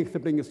American women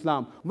accepting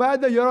Islam? Why are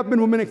the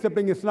European women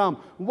accepting Islam?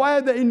 Why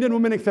are the Indian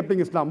women accepting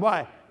Islam?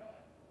 Why?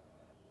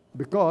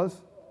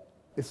 Because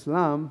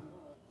Islam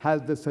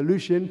has the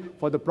solution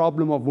for the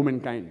problem of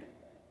womankind.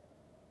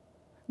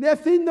 They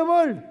have seen the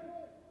world.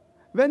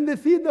 When they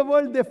see the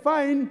world, they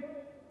find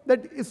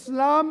that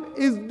Islam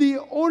is the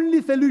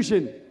only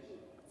solution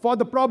for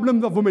the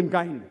problems of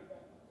womankind.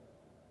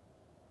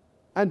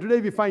 And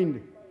today we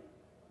find,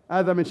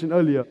 as I mentioned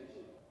earlier,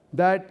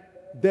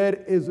 that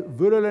there is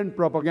virulent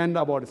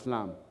propaganda about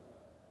Islam.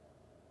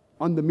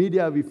 On the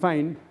media, we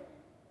find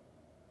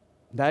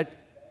that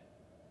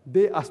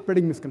they are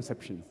spreading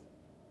misconceptions.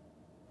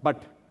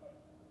 But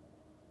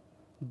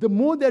the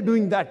more they're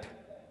doing that,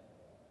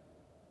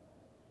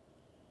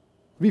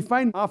 we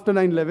find after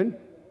 9/11,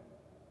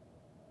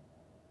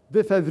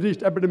 this has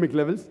reached epidemic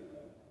levels.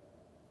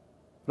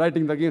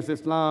 Writings against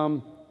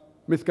Islam,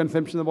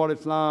 misconceptions about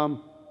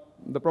Islam,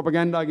 the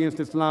propaganda against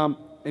Islam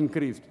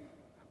increased.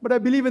 But I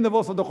believe in the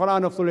verse of the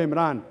Quran of Surah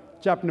Imran,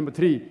 chapter number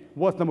 3,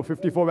 verse number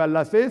 54, where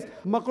Allah says,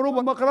 "Makaru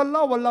wa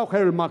makarallah wallahu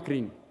khairul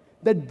makirin,"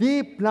 that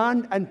they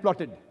planned and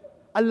plotted.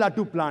 Allah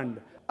too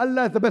planned.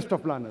 Allah is the best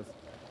of planners.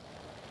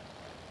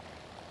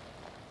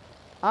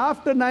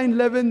 After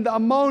 9/11, the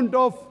amount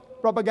of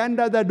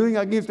propaganda they're doing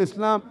against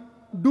Islam,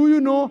 do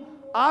you know,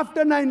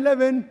 after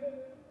 9/11,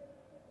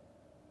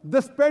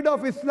 the spread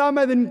of Islam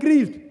has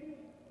increased.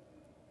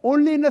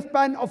 Only in a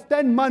span of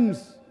 10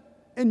 months,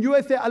 in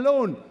USA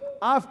alone,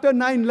 after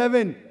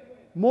 9/11,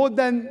 more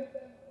than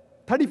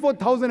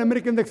 34,000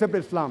 Americans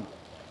accepted Islam.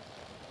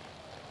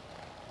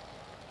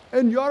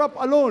 In Europe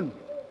alone,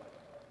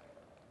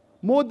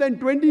 more than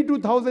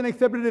 22,000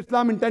 accepted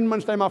Islam in 10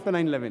 months' time after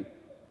 9/11.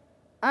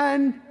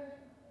 And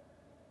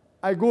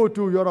I go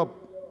to Europe,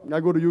 I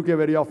go to UK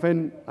very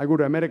often, I go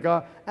to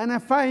America, and I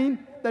find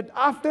that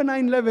after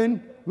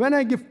 9/11, when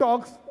I give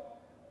talks,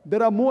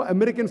 there are more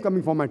Americans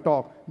coming for my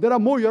talk. There are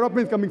more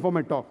Europeans coming for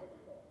my talk.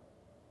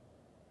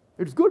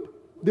 It's good.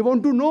 They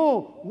want to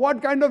know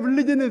what kind of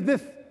religion is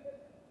this.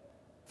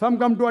 Some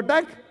come to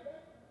attack,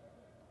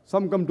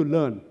 some come to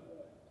learn.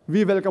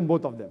 We welcome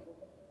both of them.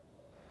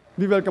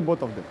 We welcome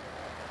both of them.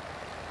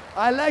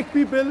 I like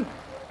people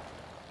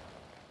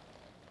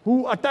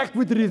who attack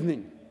with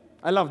reasoning.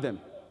 I love them.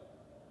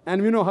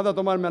 And we know Hazrat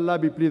Umar, may Allah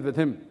be pleased with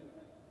him,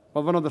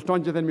 was one of the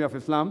staunchest enemies of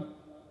Islam.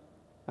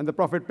 And the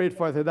Prophet prayed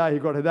for his hidayah, he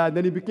got hidayah.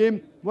 Then he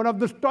became one of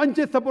the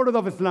staunchest supporters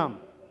of Islam.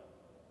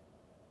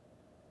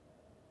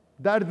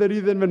 That's the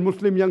reason when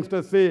Muslim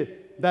youngsters say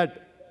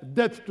that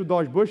death to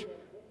George Bush,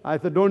 I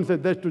said, don't say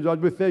death to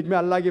George Bush, say, may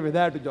Allah give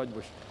hidayah to George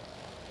Bush.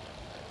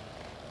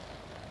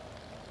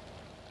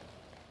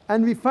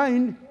 And we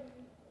find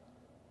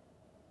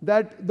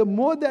that the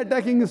more they're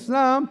attacking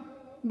Islam,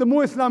 the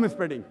more Islam is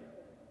spreading.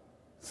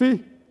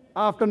 See,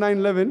 after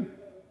 9/11,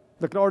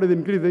 the crowd is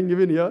increasing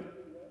even here.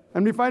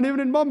 And we find even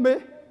in Bombay,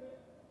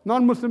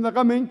 non-Muslims are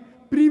coming.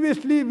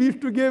 Previously, we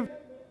used to give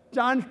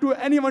chance to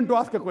anyone to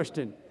ask a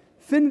question.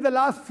 Since the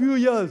last few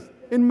years,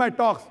 in my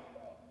talks,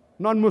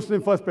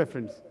 non-Muslim first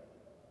preference.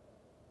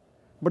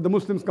 But the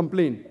Muslims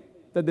complain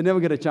that they never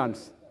get a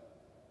chance.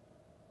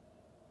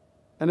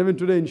 And even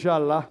today,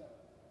 inshallah,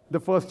 the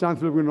first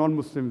chance will be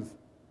non-Muslims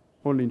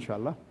only,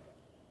 inshallah.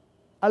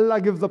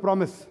 Allah gives the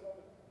promise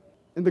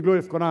in the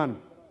glorious Quran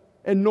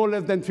in no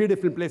less than 3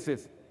 different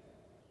places.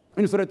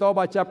 In Surah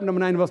Tawbah, chapter number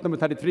 9, verse number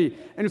 33.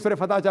 In Surah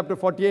Fatah, chapter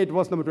 48,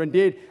 verse number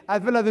 28.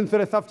 As well as in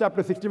Surah Saf,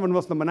 chapter 61,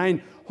 verse number 9.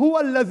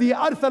 هُوَ الَّذِي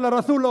أَرْسَلَ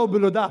رَسُولَهُ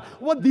بِالْهُدَىٰ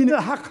وَالدِّينِ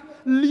الْحَقِّ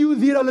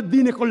لِيُظْهِرَهُ عَلَى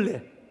الدِّينِ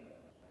كُلِّهِ.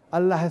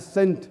 Allah has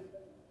sent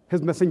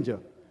His messenger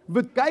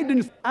with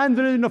guidance and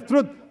the religion of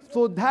truth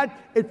so that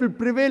it will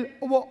prevail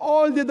over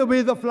all the other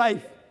ways of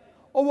life,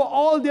 over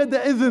all the other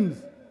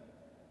isms.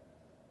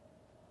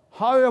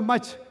 However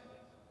much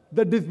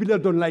the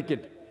disbelievers don't like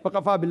it.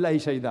 فَقَفَى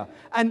بِاللَّهِ شَهِيدًا.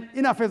 And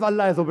enough as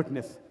Allah as a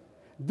witness.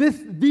 This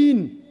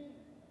deen,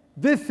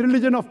 this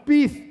religion of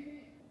peace,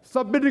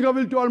 submitting our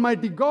will to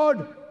Almighty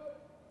God,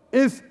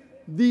 is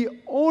the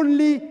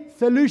only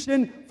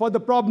solution for the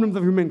problems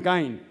of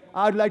humankind.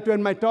 I'd like to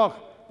end my talk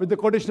with the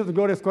quotation of the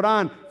glorious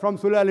Quran from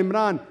Surah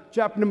Al-Imran,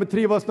 chapter number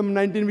 3, verse number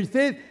 19, which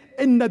says,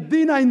 "Inna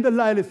deena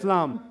indallahi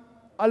al-Islam."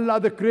 Allah,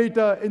 the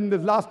Creator, in the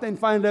last and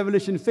final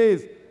revelation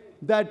says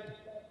that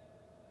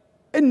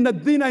Inna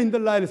deena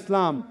indallahi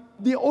al-Islam,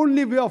 the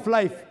only way of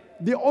life,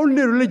 the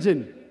only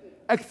religion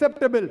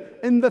acceptable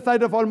in the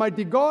sight of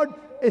Almighty God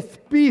is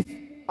peace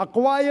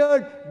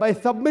acquired by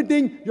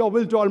submitting your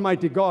will to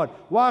Almighty God.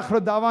 Wa akhiru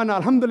da'wana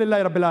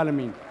alhamdulillahi rabbil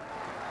alameen.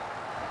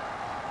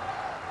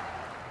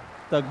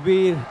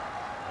 Takbir.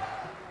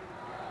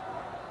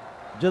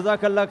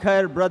 Jazakallah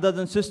khair, brothers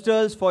and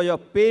sisters, for your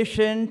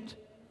patient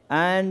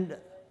and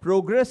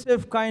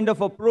progressive kind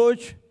of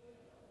approach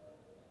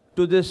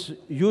to this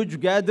huge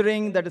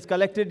gathering that is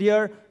collected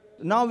here.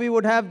 Now we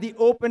would have the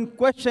open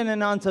question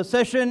and answer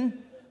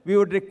session. We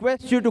would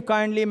request you to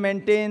kindly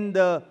maintain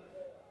the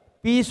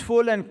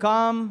peaceful and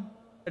calm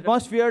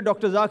atmosphere.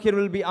 Dr. Zakir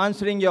will be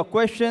answering your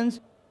questions.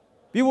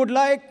 We would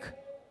like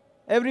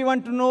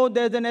everyone to know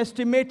there's an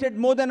estimated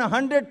more than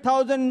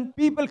 100,000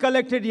 people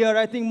collected here.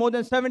 I think more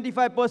than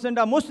 75%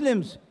 are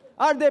Muslims.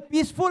 Are they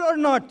peaceful or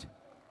not?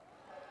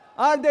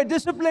 Are they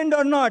disciplined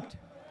or not?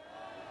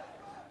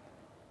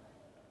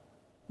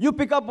 You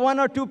pick up one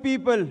or two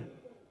people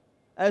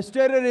as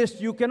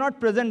terrorists, you cannot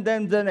present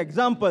them as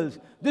examples.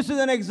 This is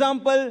an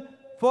example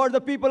for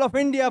the people of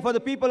India, for the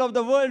people of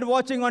the world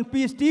watching on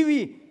Peace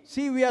TV.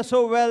 See, we are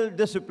so well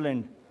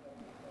disciplined.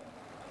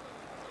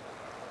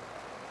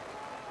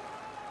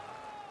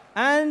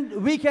 And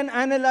we can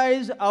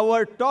analyze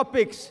our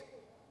topics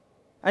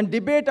and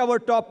debate our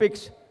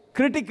topics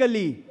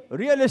critically,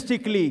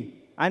 realistically,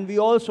 and we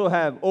also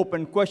have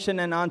open question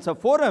and answer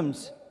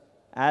forums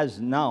as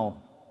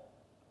now.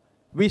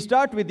 We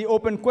start with the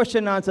open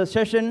question and answer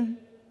session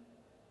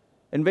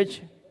in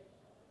which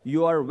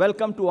you are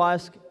welcome to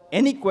ask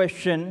any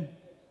question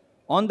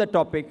on the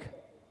topic,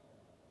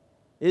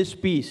 is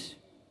peace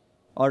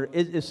or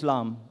is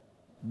Islam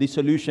the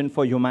solution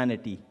for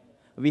humanity?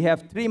 We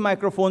have 3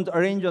 microphones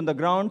arranged on the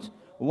grounds,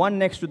 one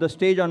next to the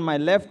stage on my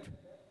left,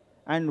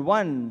 and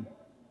one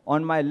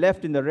on my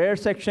left in the rear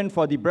section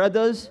for the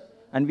brothers,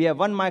 and we have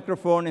 1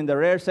 microphone in the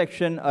rear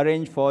section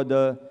arranged for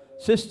the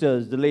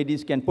sisters. The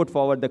ladies can put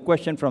forward the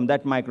question from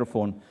that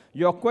microphone.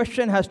 Your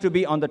question has to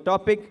be on the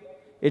topic.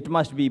 It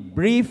must be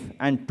brief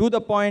and to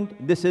the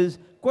point. This is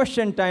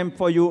question time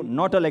for you,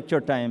 not a lecture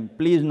time.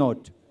 Please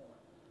note.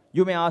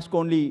 You may ask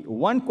only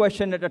 1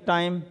 question at a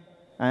time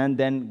and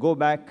then go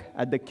back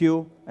at the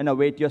queue and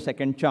await your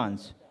second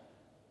chance.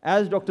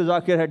 As Dr.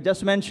 Zakir had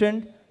just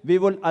mentioned, we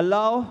will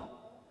allow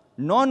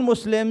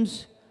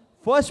non-Muslims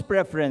first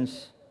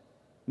preference.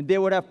 They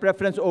would have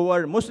preference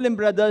over Muslim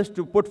brothers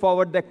to put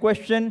forward their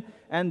question,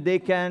 and they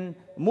can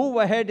move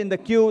ahead in the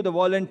queue. The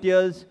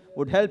volunteers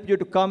would help you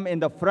to come in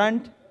the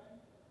front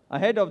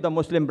ahead of the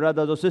Muslim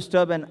brothers or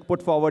sisters and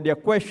put forward your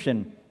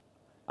question.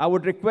 I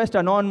would request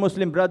our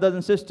non-Muslim brothers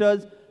and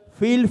sisters,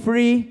 feel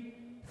free,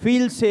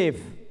 feel safe.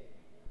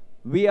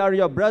 We are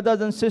your brothers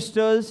and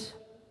sisters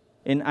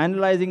in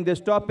analyzing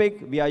this topic.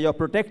 We are your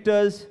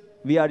protectors.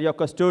 We are your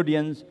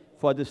custodians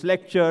for this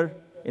lecture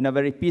in a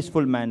very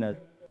peaceful manner.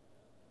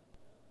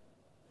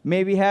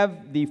 May we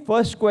have the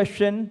first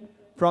question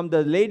from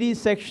the ladies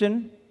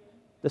section.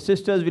 The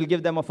sisters will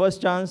give them a first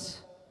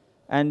chance.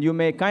 And you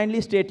may kindly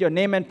state your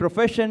name and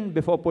profession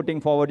before putting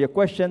forward your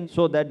question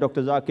so that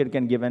Dr. Zakir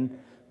can give a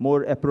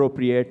more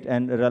appropriate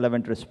and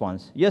relevant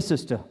response. Yes,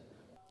 sister.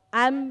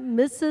 I'm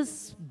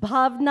Mrs.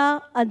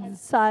 Bhavna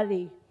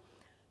Ansari.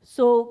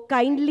 So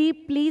kindly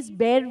please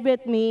bear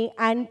with me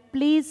and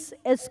please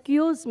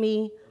excuse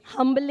me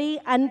humbly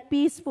and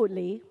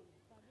peacefully.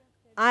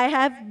 I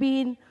have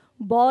been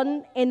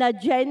born in a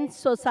Jain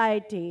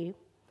society,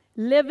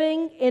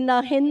 living in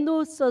a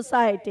Hindu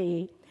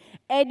society,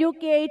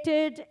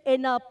 educated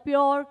in a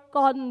pure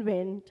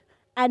convent,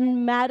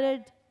 and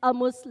married a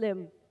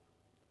Muslim.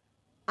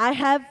 I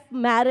have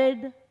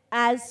married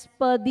as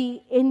per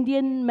the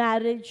Indian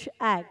Marriage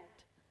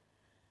Act,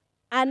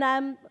 and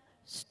I'm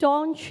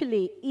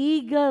staunchly,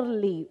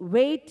 eagerly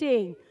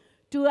waiting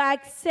to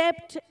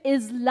accept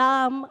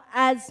Islam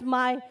as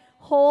my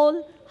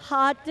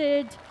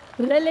wholehearted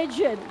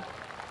religion.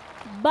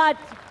 But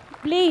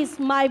please,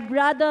 my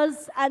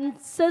brothers and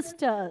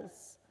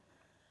sisters,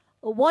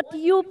 what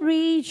you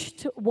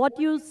preached, what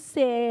you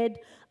said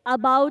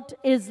about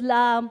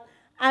Islam,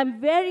 I'm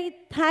very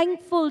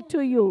thankful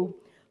to you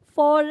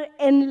for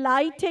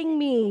enlightening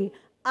me.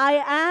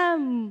 I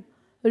am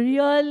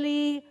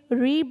really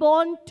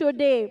reborn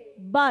today,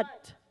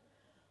 but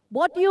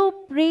what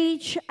you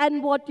preach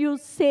and what you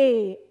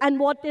say and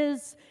what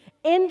is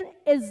in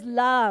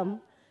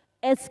Islam,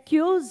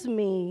 excuse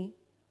me,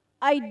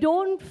 I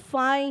don't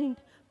find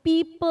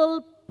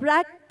people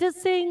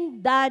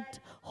practicing that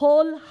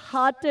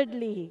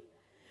wholeheartedly.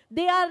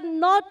 They are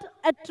not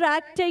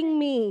attracting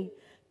me.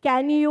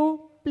 Can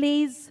you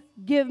please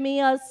give me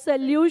a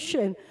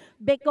solution?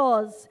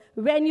 Because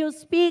when you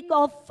speak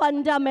of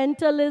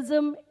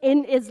fundamentalism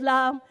in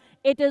Islam,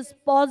 it is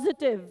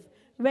positive.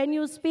 When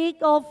you speak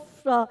of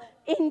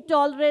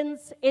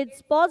intolerance,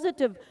 it's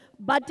positive.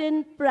 But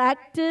in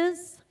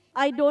practice,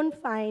 I don't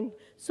find.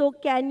 So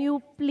can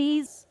you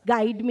please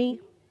guide me?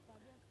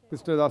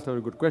 Sister asked a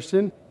very good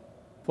question.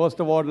 First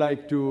of all, I'd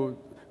like to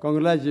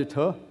congratulate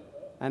her,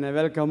 and I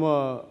welcome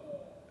her.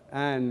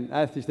 And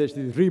as she says,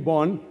 she's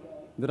reborn.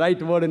 The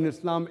right word in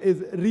Islam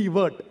is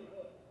revert.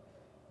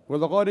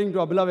 Because according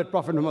to our beloved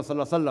Prophet Muhammad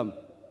sallallahu alaihi wasallam,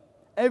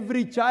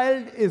 every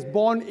child is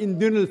born in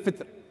Din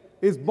al-Fitr.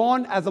 is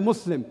born as a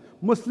Muslim.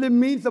 Muslim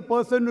means a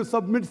person who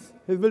submits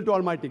his will to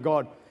Almighty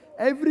God.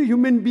 Every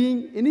human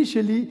being,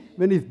 initially,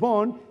 when he's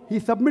born, he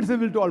submits his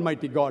will to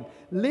Almighty God.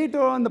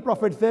 Later on, the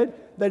Prophet said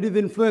that he's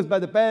influenced by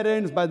the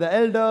parents, by the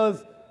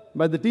elders,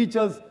 by the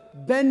teachers.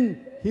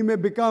 Then he may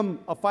become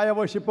a fire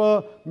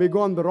worshipper, may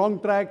go on the wrong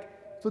track.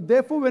 So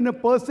therefore, when a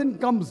person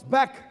comes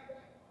back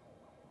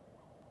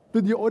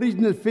to the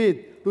original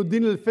faith, to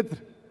Din al-Fitr,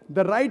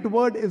 the right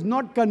word is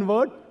not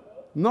convert,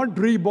 not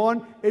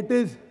reborn, it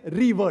is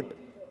revert.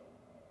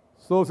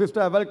 So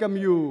sister, I welcome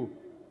you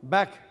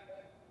back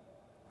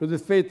to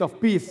this faith of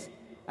peace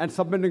and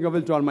submitting your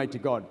will to Almighty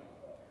God.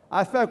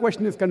 As far as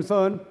question is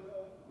concerned,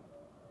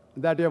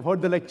 that you have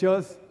heard the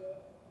lectures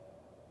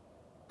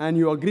and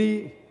you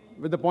agree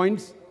with the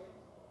points,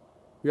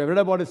 you have read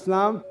about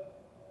Islam,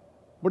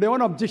 but your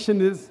one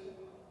objection is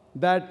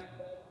that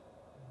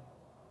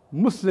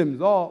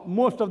Muslims, or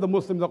most of the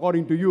Muslims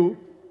according to you,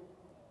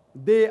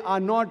 they are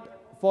not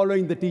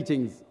following the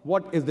teachings.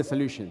 What is the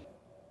solution?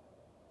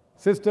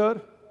 Sister,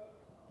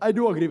 I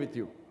do agree with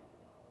you.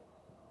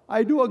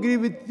 I do agree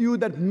with you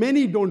that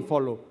many don't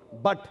follow,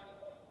 but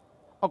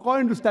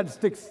according to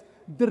statistics,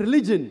 the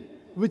religion,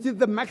 which is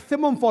the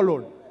maximum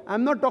followed,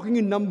 I'm not talking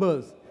in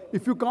numbers.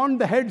 If you count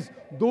the heads,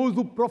 those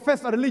who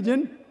profess a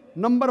religion,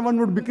 number one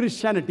would be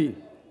Christianity,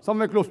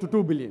 somewhere close to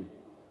 2 billion.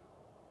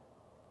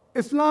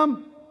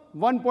 Islam,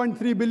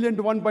 1.3 billion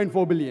to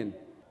 1.4 billion.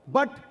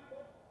 But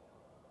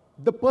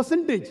the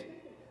percentage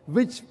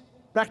which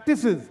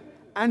practices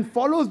and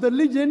follows the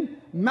religion,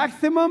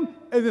 maximum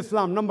is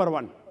Islam, number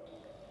one.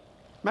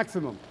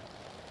 Maximum.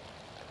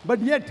 But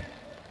yet,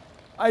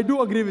 I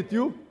do agree with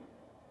you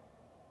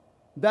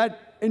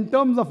that in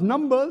terms of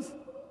numbers,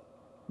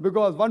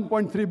 because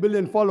 1.3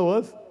 billion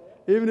followers,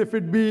 even if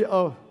it be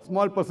a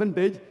small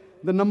percentage,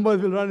 the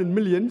numbers will run in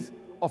millions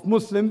of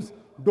Muslims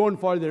don't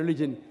follow the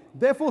religion.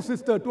 Therefore,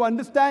 sister, to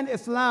understand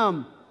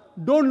Islam,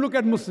 don't look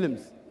at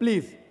Muslims,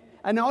 please.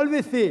 And I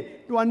always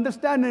say, to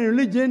understand a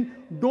religion,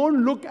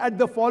 don't look at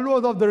the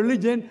followers of the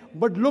religion,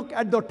 but look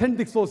at the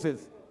authentic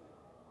sources.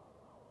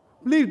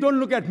 Please don't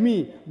look at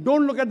me.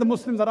 Don't look at the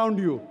Muslims around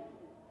you.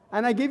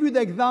 And I gave you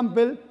the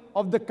example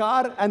of the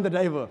car and the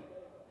driver.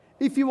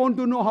 If you want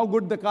to know how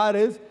good the car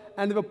is,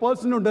 and if a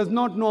person who does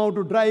not know how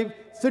to drive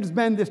sits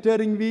behind the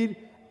steering wheel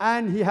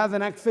and he has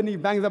an accident, he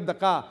bangs up the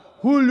car,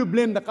 who will you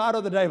blame, the car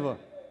or the driver?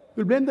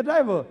 You'll blame the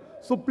driver.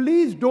 So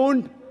please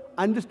don't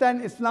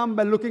understand Islam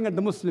by looking at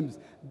the Muslims.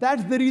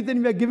 That's the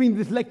reason we are giving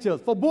these lectures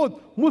for both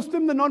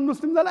Muslims and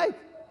non-Muslims alike.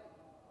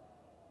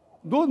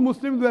 Those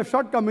Muslims who have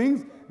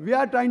shortcomings, we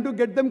are trying to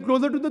get them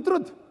closer to the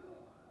truth.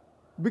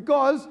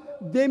 Because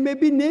they may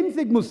be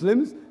namesake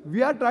Muslims,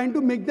 we are trying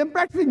to make them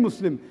practicing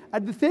Muslim.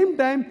 At the same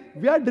time,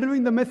 we are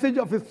delivering the message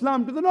of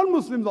Islam to the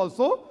non-Muslims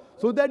also,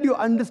 so that you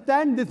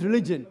understand this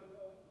religion.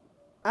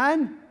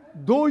 And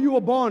though you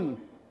were born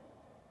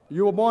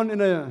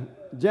in a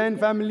Jain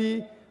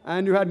family,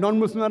 and you had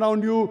non-Muslim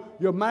around you,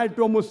 you're married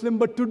to a Muslim,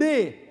 but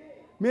today,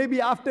 maybe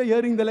after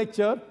hearing the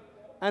lecture,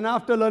 and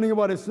after learning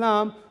about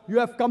Islam, you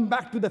have come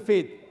back to the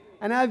faith.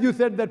 And as you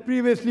said that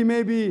previously,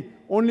 maybe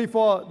only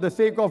for the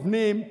sake of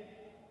name,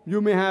 you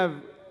may have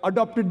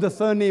adopted the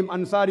surname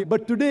Ansari,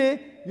 but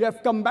today, you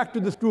have come back to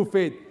this true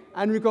faith.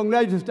 And we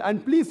congratulate you, sister.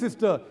 And please,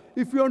 sister,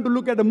 if you want to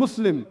look at a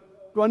Muslim,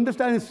 to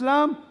understand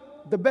Islam,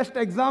 the best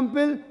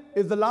example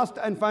is the last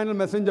and final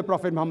messenger,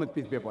 Prophet Muhammad,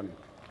 peace be upon him.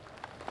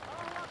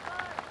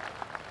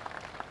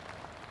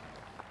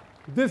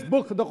 This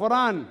book, the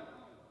Quran,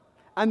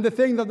 and the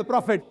sayings of the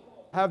Prophet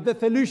have the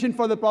solution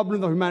for the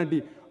problems of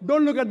humanity.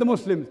 Don't look at the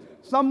Muslims.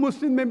 Some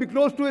Muslims may be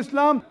close to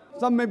Islam,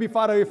 some may be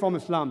far away from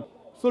Islam.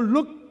 So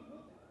look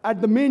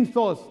at the main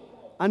source.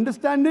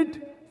 Understand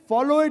it,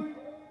 follow it.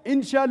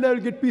 Inshallah,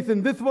 you'll get peace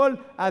in this world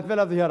as well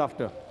as the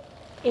hereafter.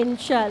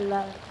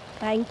 Inshallah.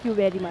 Thank you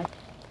very much.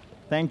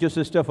 Thank you,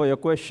 sister, for your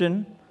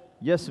question.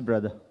 Yes,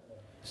 brother.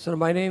 Sir,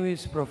 my name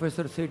is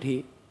Professor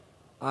Sethi.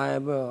 I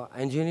am an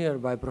engineer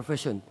by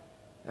profession,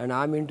 and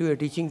I'm into a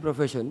teaching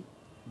profession.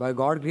 By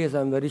God's grace,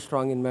 I'm very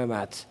strong in my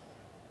maths.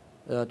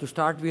 To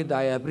start with,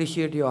 I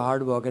appreciate your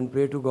hard work and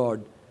pray to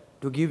God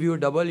to give you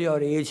double your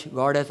age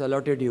God has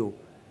allotted you.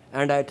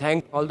 And I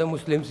thank all the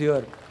Muslims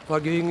here for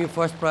giving me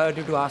first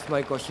priority to ask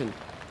my question.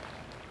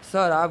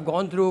 Sir, I've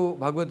gone through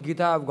Bhagavad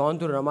Gita, I've gone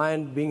through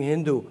Ramayana, being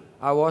Hindu.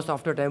 I was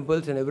after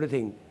temples and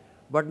everything.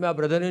 But my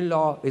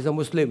brother-in-law is a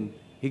Muslim.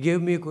 He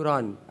gave me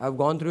Quran. I've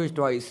gone through it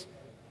twice.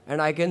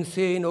 And I can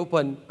say in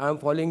open, I'm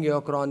following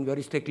your Quran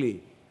very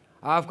strictly.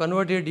 I've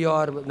converted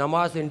your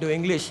namaz into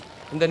English.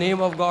 In the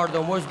name of God,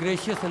 the most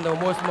gracious and the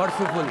most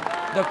merciful,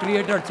 the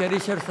creator,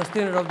 cherisher,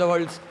 sustainer of the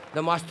worlds,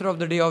 the master of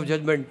the day of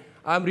judgment.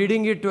 I'm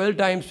reading it 12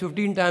 times,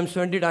 15 times,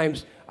 20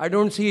 times. I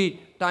don't see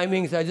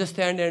timings. I just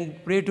stand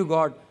and pray to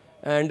God.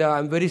 And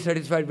I'm very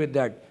satisfied with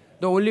that.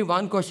 The only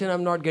one question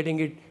I'm not getting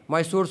it,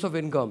 my source of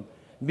income.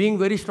 Being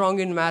very strong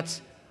in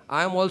maths,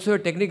 I am also a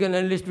technical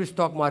analyst with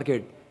stock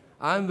market.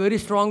 I am very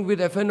strong with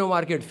FNO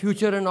market,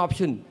 future and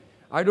option.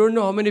 I don't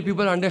know how many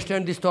people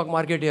understand the stock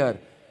market here.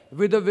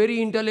 With a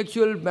very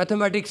intellectual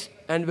mathematics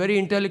and very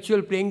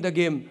intellectual playing the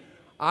game,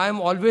 I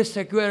am always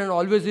secure and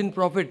always in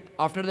profit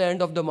after the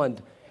end of the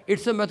month.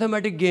 It's a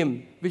mathematic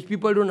game which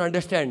people don't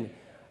understand.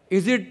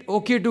 Is it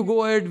okay to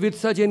go ahead with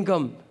such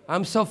income?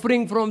 I'm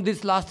suffering from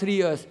this last 3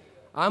 years.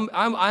 I'm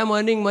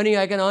earning money,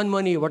 I can earn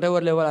money, whatever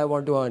level I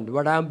want to earn.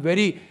 But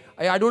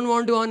I don't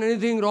want to earn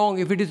anything wrong.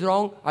 If it is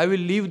wrong, I will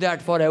leave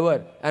that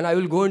forever. And I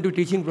will go into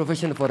teaching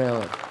profession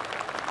forever.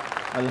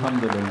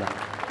 Alhamdulillah.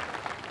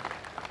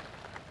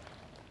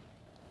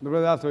 The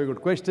brother asked a very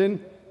good question.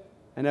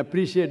 And I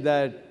appreciate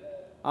that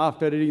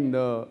after reading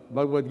the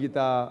Bhagavad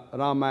Gita,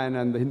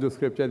 Ramayana and the Hindu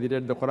scriptures, he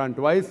read the Quran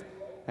twice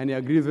and he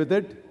agrees with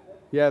it.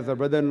 He has a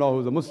brother-in-law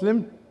who's a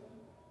Muslim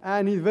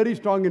and he's very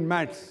strong in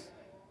maths.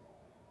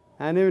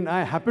 And even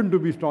I happen to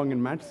be strong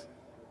in maths.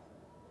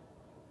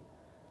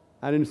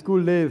 And in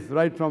school days,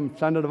 right from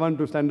standard 1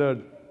 to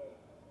standard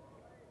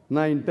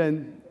 9,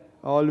 10,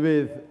 I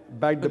always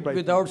backed the price.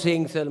 Without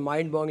saying, sir,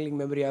 mind-boggling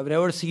memory. I've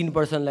never seen a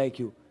person like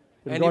you.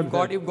 And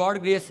if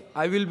God grace,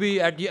 I will be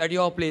at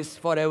your place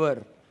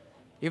forever.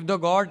 If the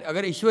God,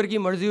 अगर ईश्वर की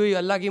मर्जी हुई,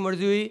 अल्लाह की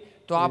मर्जी हुई,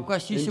 तो आपका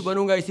शिष्य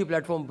बनूंगा इसी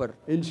प्लेटफॉर्म पर.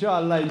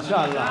 Inshallah,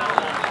 inshallah.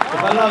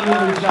 If Allah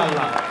will,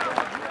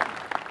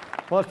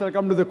 inshallah. First, I'll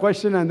come to the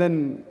question and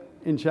then,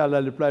 inshallah,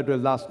 I'll reply to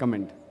his last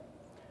comment.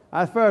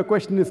 As far as your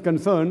question is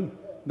concerned,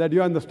 that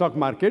you are in the stock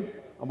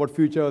market, about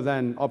futures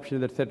and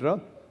options,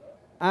 etc.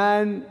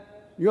 And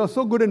you are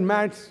so good in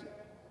maths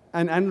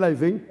and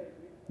analyzing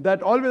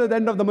that always at the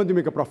end of the month you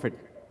make a profit.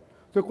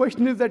 So the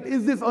question is that,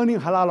 is this earning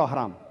halal or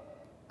haram?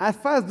 As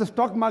far as the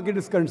stock market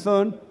is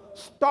concerned,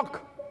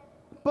 stock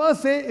per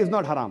se is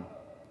not haram,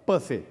 per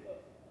se.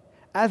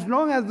 As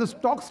long as the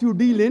stocks you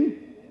deal in,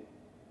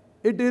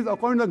 it is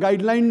according to the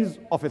guidelines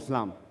of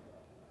Islam.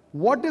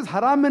 What is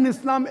haram in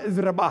Islam is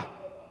riba,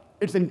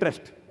 it's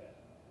interest.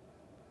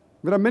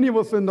 There are many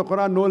verses in the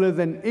Quran, no less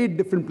than 8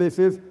 different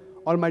places,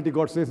 Almighty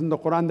God says in the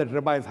Quran that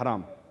riba is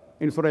haram.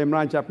 In Surah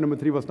Imran, chapter number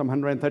 3, verse number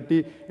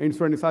 130. In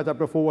Surah Nisa,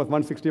 chapter 4, verse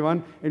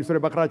 161. In Surah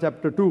Baqarah,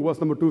 chapter 2, verse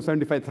number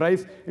 275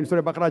 thrice. In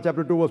Surah Baqarah,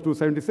 chapter 2, verse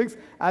 276.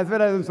 As well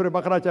as in Surah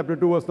Baqarah, chapter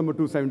 2, verse number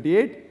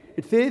 278.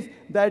 It says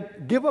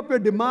that give up your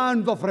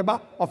demands of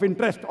riba, of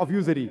interest, of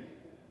usury.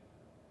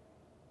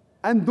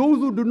 And those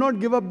who do not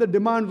give up the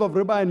demands of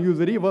riba and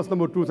usury, verse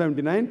number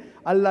 279,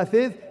 Allah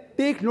says,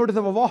 take notice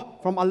of Allah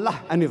from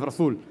Allah and His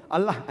Rasul,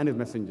 Allah and His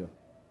Messenger.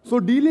 So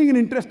dealing in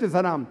interest is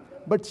haram.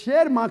 But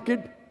share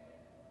market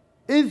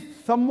is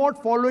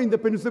somewhat following the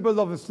principles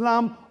of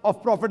Islam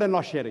of profit and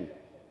loss sharing.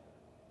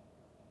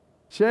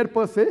 Share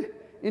per se,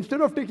 instead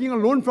of taking a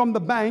loan from the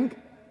bank,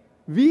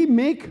 we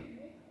make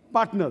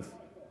partners.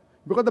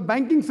 Because the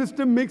banking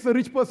system makes a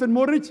rich person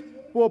more rich,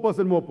 poor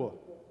person more poor.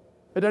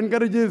 It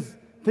encourages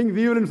things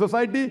evil in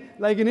society.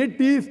 Like in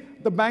 80s,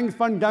 the banks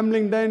fund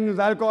gambling dens,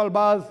 alcohol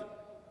bars.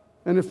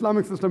 And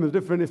Islamic system is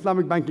different,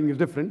 Islamic banking is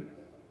different.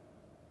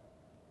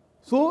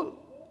 So,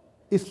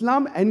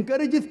 Islam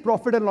encourages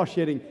profit and loss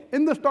sharing.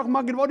 In the stock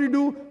market, what do you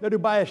do? That you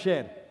buy a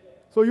share.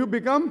 So you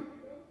become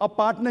a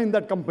partner in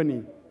that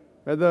company.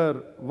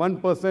 Whether 1%,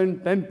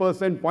 10%,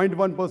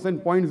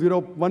 0.1%,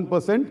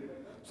 0.01%.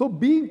 So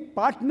being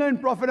partner in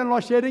profit and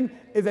loss sharing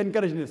is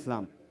encouraged in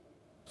Islam.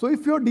 So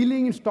if you're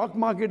dealing in stock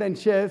market and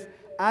shares,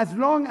 as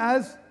long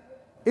as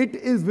it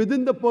is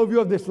within the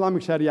purview of the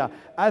Islamic Sharia,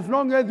 as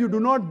long as you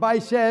do not buy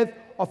shares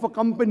of a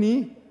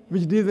company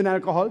which deals in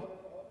alcohol,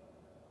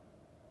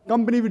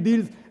 company which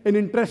deals in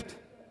interest,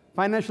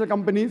 financial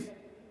companies,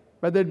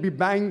 whether it be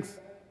banks,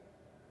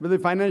 whether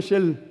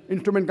financial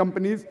instrument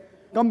companies,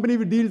 company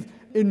which deals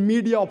in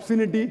media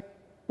obscenity,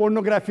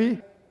 pornography.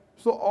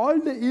 So all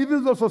the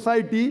evils of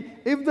society,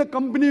 if the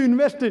company you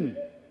invest in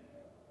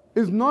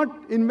is not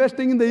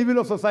investing in the evil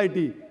of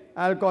society,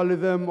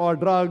 alcoholism or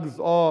drugs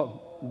or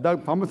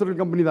pharmaceutical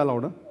companies are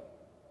allowed. Huh?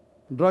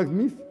 Drugs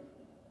means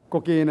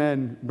cocaine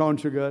and brown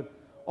sugar,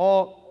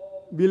 or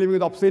dealing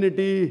with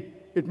obscenity,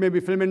 it may be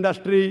film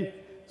industry.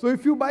 So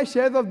if you buy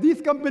shares of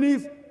these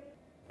companies,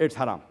 it's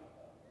haram.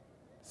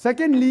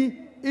 Secondly,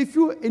 if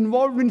you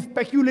involve in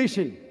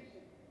speculation,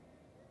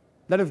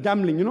 that is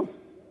gambling, you know.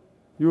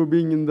 You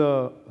being in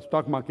the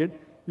stock market,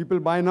 people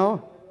buy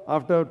now,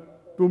 after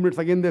 2 minutes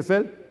again they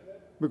sell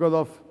because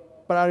of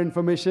prior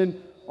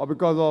information or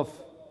because of,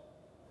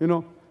 you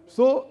know.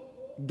 So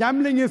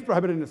gambling is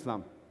prohibited in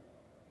Islam.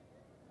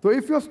 So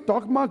if your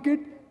stock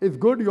market is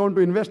good, you want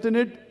to invest in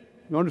it,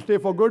 you want to stay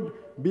for good,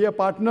 be a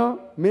partner,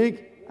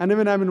 and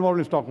even I'm involved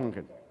in stock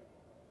market.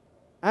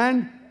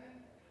 And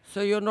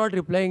so you're not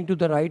replying to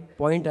the right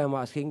point I'm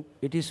asking.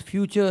 It is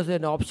futures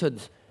and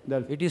options.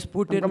 It is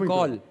put and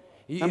call.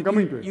 I'm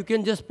coming to it. You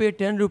can just pay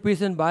 10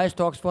 rupees and buy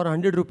stocks for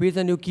 100 rupees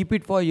and you keep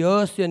it for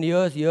years and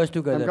years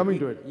together. I'm coming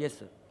to it. Yes,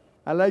 sir.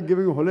 I like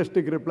giving a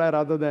holistic reply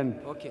rather than...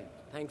 Okay.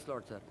 Thanks a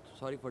lot, sir.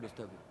 Sorry for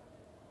disturbing.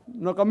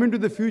 Now coming to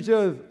the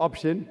futures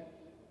option,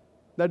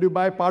 that you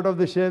buy part of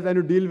the shares and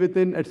you deal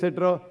within,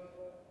 etc.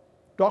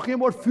 Talking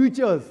about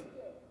futures,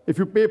 if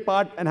you pay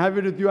part and have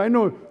it with you, I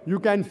know you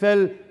can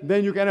sell,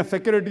 then you can have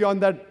security on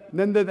that,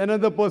 then there's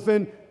another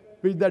person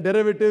with the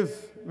derivatives,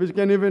 which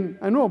can even,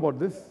 I know about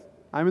this.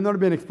 I may not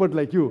be an expert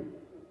like you,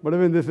 but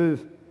even this is.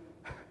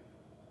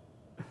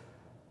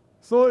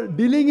 So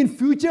dealing in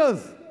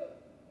futures,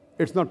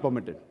 it's not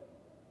permitted.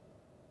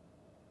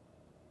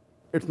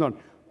 It's not.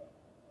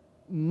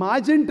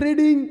 Margin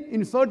trading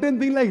in certain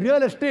things like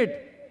real estate,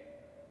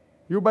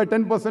 you buy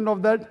 10%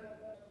 of that,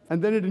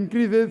 and then it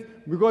increases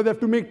because you have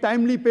to make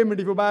timely payment.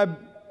 If you buy a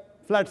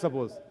flat,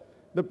 suppose,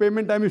 the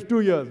payment time is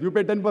 2 years. You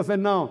pay 10%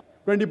 now,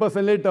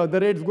 20% later, the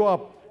rates go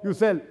up, you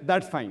sell,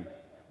 that's fine.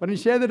 But in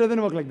shares, it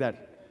doesn't work like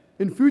that.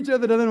 In future,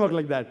 it doesn't work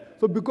like that.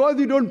 So because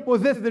you don't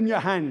possess it in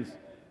your hands,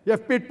 you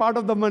have paid part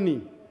of the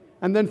money,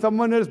 and then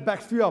someone else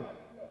backs you up,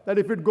 that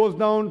if it goes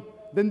down,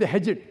 then they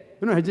hedge it.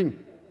 You know, hedging.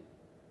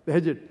 They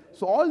hedge it.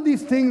 So all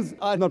these things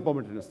are not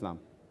permitted in Islam.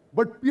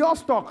 But pure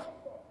stock,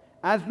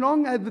 as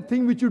long as the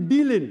thing which you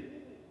deal in,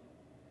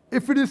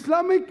 if it is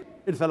Islamic,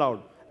 it's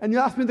allowed. And you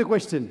ask me the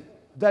question,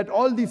 that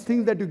all these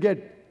things that you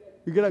get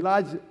a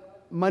large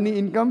money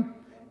income.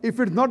 If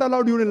it's not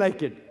allowed, you wouldn't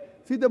like it.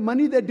 See, the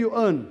money that you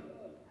earn,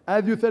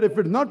 as you said, if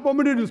it's not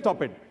permitted, you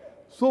stop it.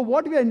 So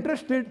what we are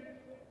interested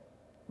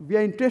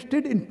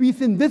in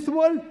peace in this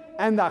world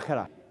and the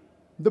akhirah.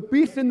 The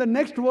peace in the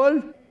next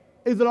world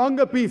is a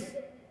longer peace.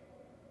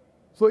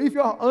 So if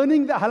you are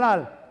earning the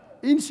halal,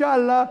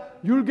 inshallah,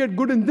 you'll get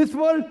good in this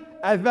world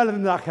as well as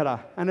in the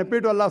akhirah. And I pray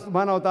to Allah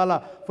subhanahu wa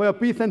ta'ala for your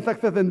peace and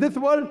success in this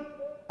world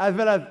as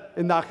well as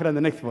in the akhirah and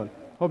the next world.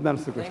 Hope that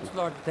answers the question. Thanks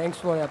a lot. Thanks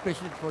for, I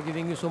appreciate it for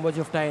giving you so much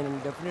of time.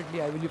 And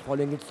definitely I will be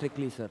following it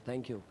strictly, sir.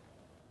 Thank you.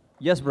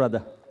 Yes,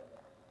 brother.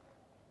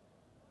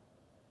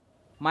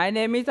 My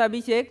name is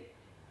Abhishek.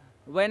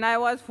 When I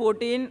was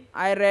 14,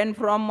 I ran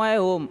from my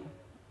home,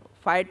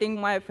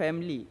 fighting my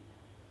family.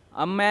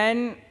 A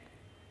man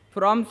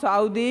from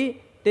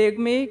Saudi take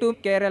me to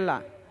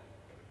Kerala.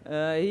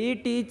 He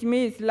teach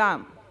me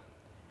Islam.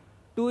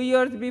 2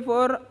 years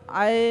before,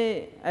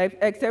 I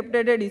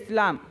accepted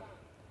Islam.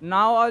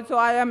 Now also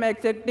I am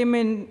accepting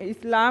in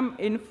Islam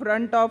in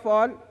front of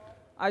all.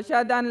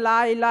 Ashhadu an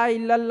la ilaha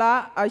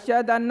illallah,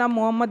 ashhadu anna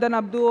Muhammadan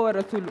abduhu wa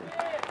rasuluh.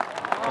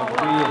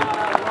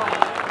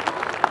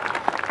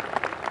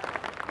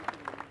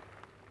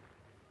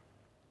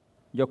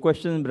 Your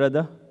question,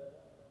 brother?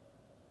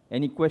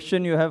 Any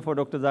question you have for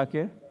Dr.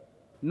 Zakir?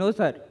 No,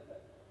 sir.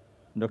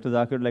 Dr.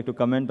 Zakir would like to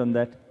comment on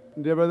that.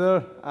 Dear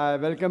brother, I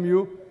welcome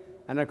you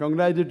and I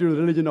congratulate you to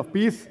the religion of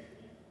peace.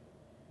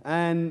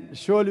 And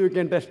surely you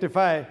can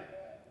testify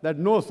that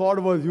no sword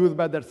was used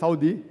by that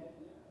Saudi.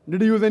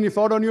 Did he use any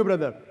sword on you,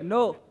 brother?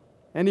 No.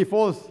 Any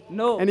force?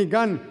 No. Any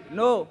gun?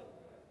 No.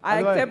 I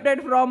Otherwise,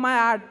 accepted from my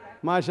heart.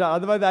 Masha,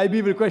 otherwise the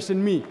IB will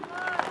question me.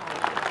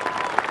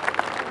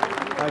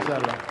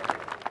 MashaAllah.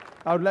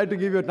 I would like to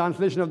give you a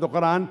translation of the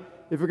Quran.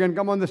 If you can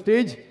come on the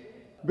stage.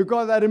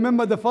 Because I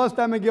remember the first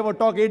time I gave a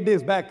talk 8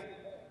 days back.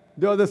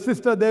 There was a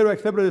sister there who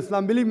accepted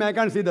Islam. Believe me, I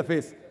can't see the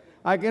face.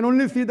 I can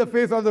only see the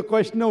face of the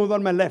questioner who's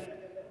on my left,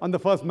 on the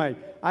first mic.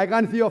 I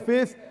can't see your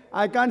face.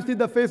 I can't see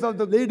the face of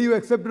the lady who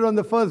accepted on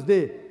the first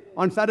day.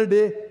 On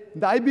Saturday,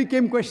 the IB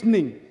came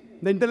questioning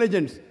the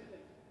intelligence.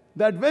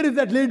 That, where is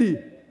that lady?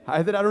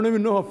 I said, I don't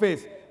even know her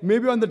face.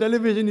 Maybe on the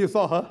television you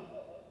saw her.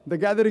 The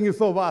gathering is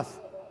so vast.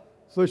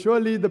 So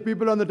surely the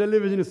people on the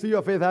television who see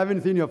your face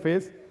haven't seen your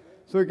face.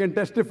 So you can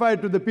testify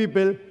to the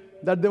people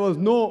that there was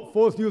no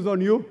force used on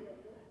you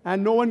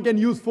and no one can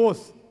use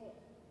force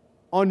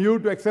on you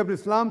to accept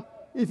Islam.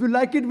 If you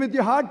like it with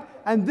your heart,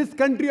 and this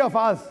country of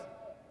ours,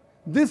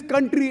 this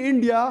country,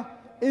 India,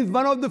 is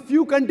one of the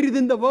few countries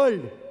in the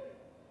world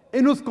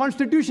in whose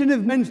constitution is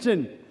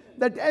mentioned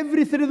that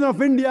every citizen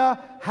of India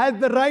has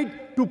the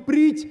right to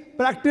preach,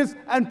 practice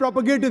and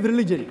propagate his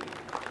religion.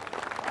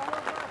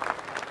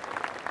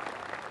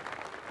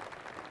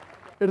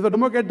 It is a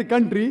democratic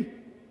country,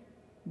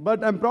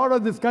 but I'm proud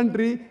of this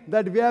country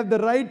that we have the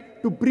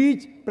right to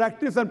preach,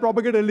 practice and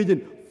propagate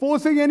religion.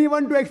 Forcing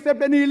anyone to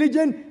accept any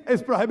religion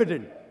is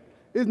prohibited.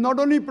 It's not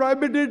only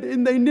prohibited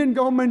in the Indian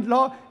government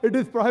law, it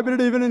is prohibited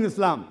even in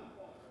Islam.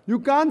 You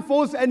can't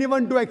force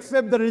anyone to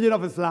accept the religion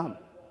of Islam.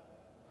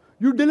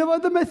 You deliver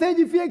the message,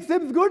 if he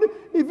accepts, good.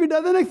 If he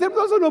doesn't accept,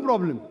 also no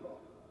problem.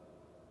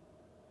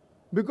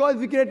 Because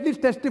we can at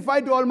least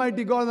testify to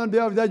Almighty God on the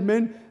day of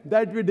judgment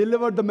that we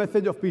delivered the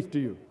message of peace to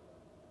you.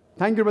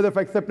 Thank you, brother, for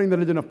accepting the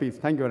religion of peace.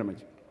 Thank you very much.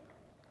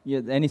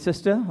 Yeah, any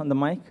sister on the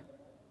mic?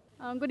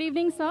 Good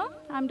evening, sir.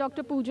 I'm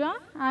Dr. Pooja.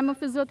 I'm a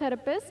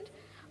physiotherapist.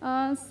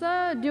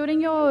 Sir,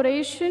 during your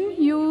oration,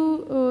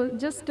 you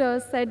just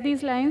said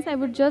these lines. I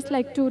would just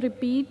like to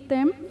repeat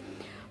them.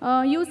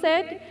 You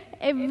said,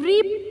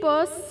 every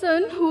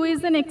person who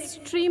is an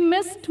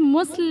extremist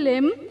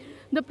Muslim,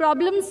 the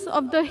problems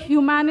of the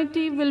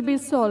humanity will be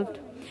solved.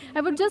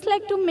 I would just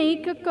like to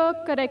make a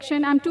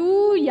correction. I'm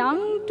too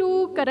young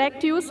to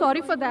correct you,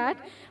 sorry for that.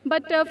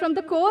 But from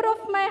the core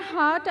of my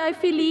heart, I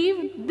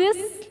believe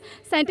this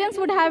sentence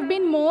would have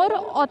been more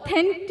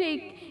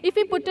authentic if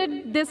we put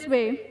it this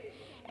way.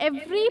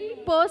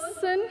 Every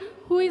person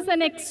who is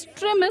an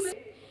extremist,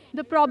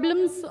 the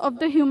problems of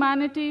the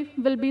humanity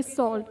will be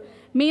solved.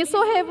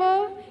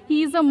 Maysoever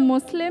he is a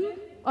Muslim,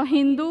 a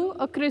Hindu,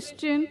 a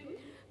Christian,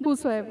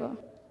 whosoever.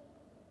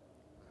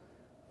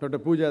 Dr.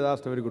 Pooja has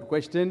asked a very good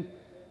question.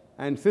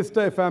 And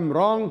sister, if I'm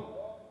wrong,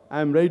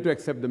 I'm ready to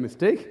accept the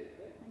mistake.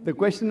 The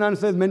question and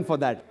answer is meant for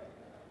that.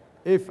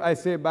 If I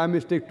say by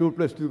mistake 2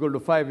 plus 2 is equal to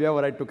 5, you have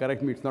a right to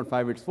correct me. It's not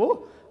 5, it's 4.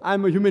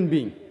 I'm a human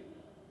being.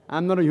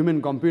 I'm not a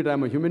human computer.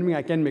 I'm a human being.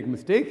 I can make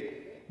mistakes.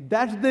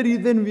 That's the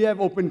reason we have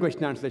open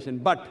question and answer session.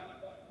 But,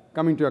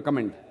 coming to your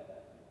comment,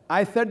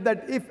 I said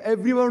that if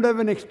everyone would have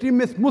an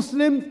extremist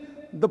Muslim,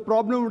 the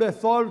problem would have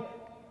solved.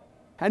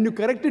 And you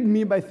corrected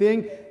me by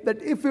saying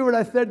that if you would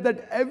have said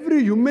that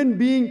every human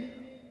being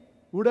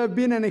would have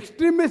been an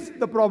extremist,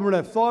 the problem would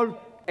have solved.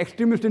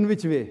 Extremist in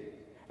which way?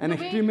 An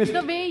extremist.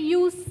 The way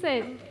you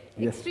said.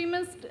 Yes.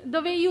 Extremist,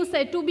 the way you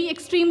said, to be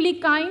extremely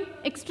kind,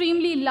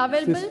 extremely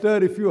lovable.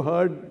 Sister, if you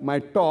heard my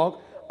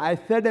talk, I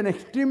said an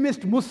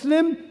extremist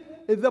Muslim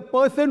is a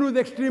person who is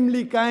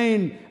extremely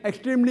kind,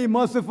 extremely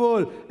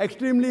merciful,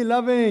 extremely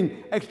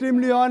loving,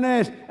 extremely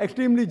honest,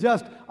 extremely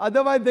just.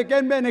 Otherwise, there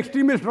can be an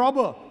extremist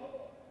robber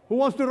who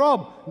wants to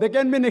rob. There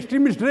can be an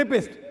extremist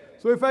rapist.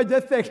 So if I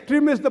just say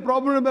extremist, the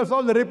problem will be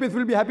solved. The rapist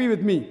will be happy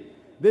with me.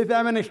 They say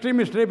I'm an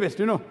extremist rapist,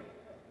 you know.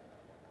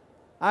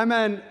 I'm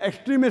an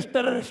extremist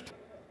terrorist.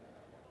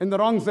 In the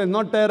wrong sense,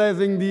 not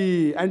terrorizing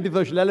the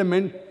antisocial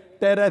element,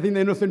 terrorizing the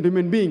innocent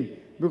human being.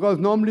 Because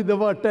normally the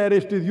word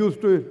terrorist is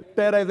used to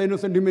terrorize the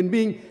innocent human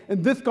being.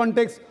 In this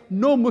context,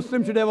 no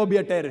Muslim should ever be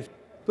a terrorist.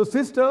 So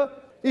sister,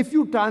 if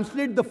you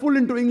translate the full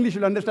into English,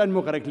 you'll understand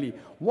more correctly.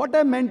 What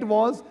I meant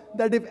was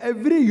that if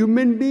every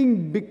human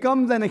being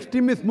becomes an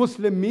extremist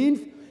Muslim means,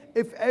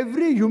 if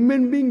every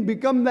human being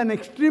becomes an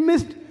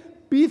extremist,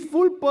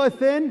 peaceful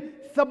person,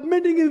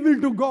 submitting his will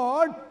to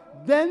God,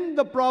 then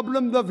the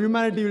problems of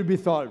humanity will be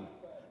solved.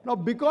 Now,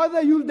 because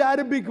I used the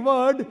Arabic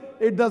word,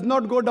 it does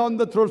not go down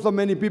the throats of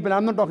many people.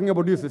 I'm not talking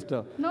about you,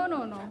 sister.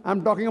 No.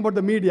 I'm talking about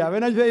the media.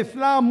 When I say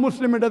Islam,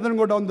 Muslim, it doesn't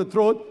go down the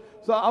throat.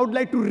 So I would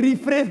like to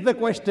rephrase the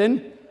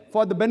question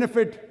for the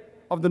benefit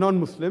of the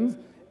non-Muslims.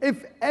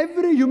 If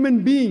every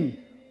human being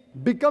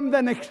becomes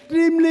an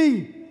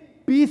extremely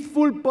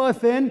peaceful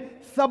person,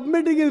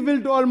 submitting his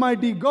will to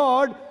Almighty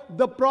God,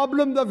 the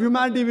problems of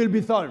humanity will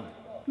be solved.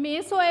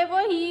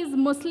 Maysoever he is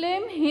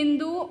Muslim,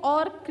 Hindu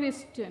or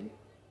Christian.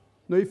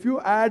 Now, if you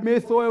add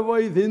maysoever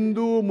is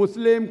Hindu,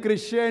 Muslim,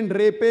 Christian,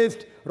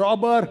 rapist,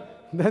 robber,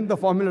 then the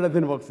formula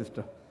doesn't work,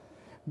 sister.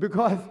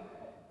 Because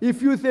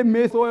if you say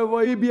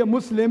maysoever he be a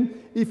Muslim,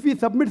 if he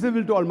submits his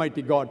will to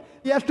Almighty God,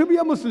 he has to be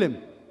a Muslim.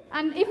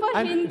 And if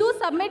a Hindu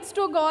submits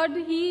to God,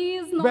 he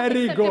is not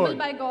very acceptable good.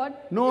 by God.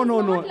 No.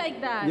 Not like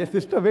that. Yes,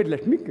 sister, wait,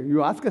 let me.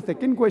 You ask a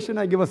second question,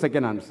 I give a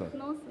second answer.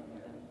 No,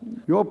 sir.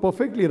 You are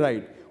perfectly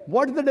right.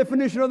 What's the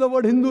definition of the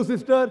word Hindu,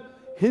 sister?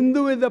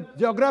 Hindu is a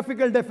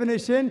geographical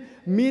definition,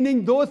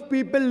 meaning those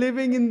people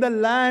living in the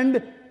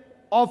land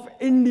of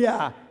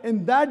India.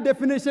 In that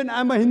definition,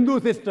 I'm a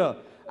Hindu, sister.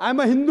 I'm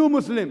a Hindu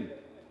Muslim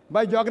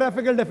by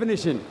geographical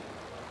definition.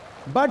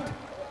 But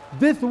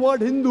this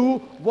word Hindu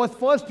was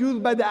first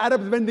used by the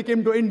Arabs when they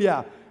came to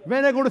India.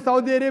 When I go to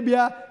Saudi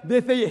Arabia, they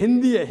say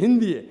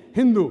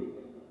Hindu.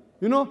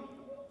 You know?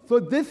 So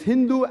this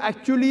Hindu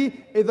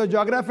actually is a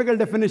geographical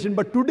definition.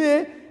 But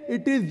today,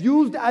 it is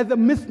used as a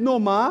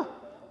misnomer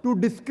to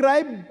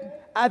describe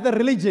as a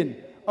religion.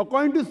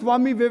 According to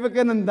Swami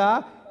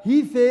Vivekananda,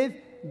 he says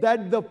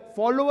that the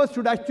followers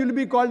should actually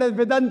be called as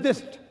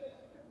Vedantist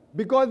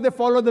because they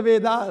follow the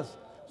Vedas.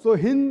 So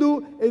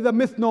Hindu is a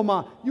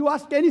misnomer. You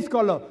ask any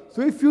scholar.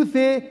 So if you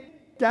say,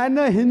 can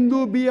a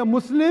Hindu be a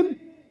Muslim?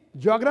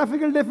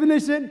 Geographical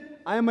definition,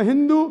 I am a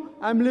Hindu,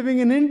 I am living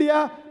in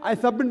India, I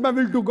submit my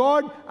will to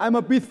God, I am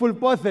a peaceful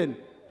person.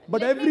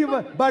 But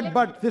everyone,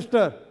 but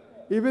sister,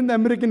 even the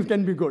Americans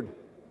can be good.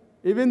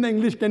 Even the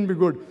English can be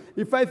good.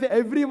 If I say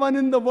everyone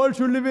in the world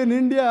should live in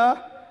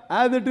India,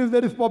 as it is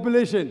there is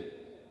population,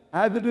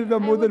 as it is there are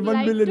more than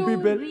 1 billion people. I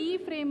would like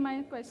to reframe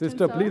my question,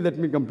 Sister, sir. please let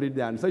me complete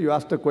the answer. You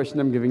asked a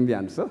question, I'm giving the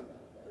answer.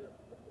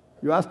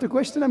 You asked a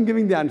question, I'm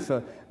giving the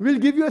answer. We'll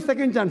give you a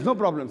second chance, no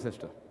problem,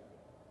 sister.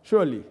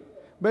 Surely.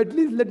 But at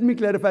least let me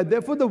clarify.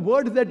 Therefore, the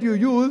words that you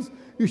use,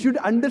 you should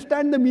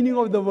understand the meaning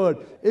of the word.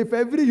 If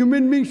every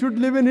human being should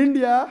live in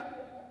India,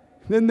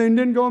 then the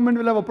Indian government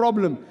will have a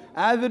problem.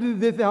 As it is,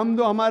 they say, hum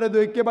do hamare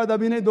do ek ke baad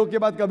abhi nahi, do ke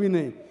baad kabhi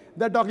nahi.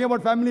 They're talking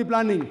about family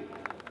planning.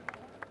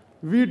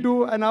 We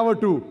too and our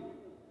too.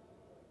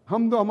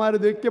 Hum do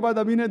hamare do ek ke baad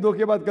abhi nahi, do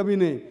ke baad kabhi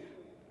nahi.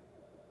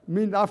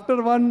 Means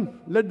after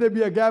one, let there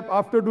be a gap.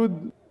 After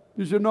two,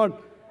 you should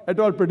not at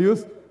all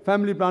produce.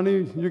 Family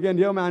planning, you can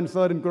hear my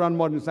answer in Quran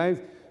Modern Science.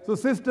 So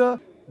sister,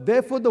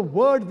 therefore the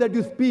words that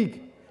you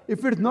speak,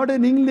 if it's not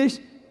in English,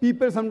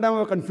 people sometimes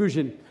have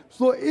confusion.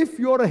 So if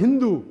you're a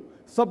Hindu,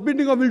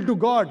 submitting a will to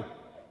God,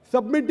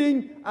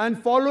 submitting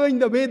and following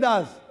the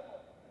Vedas.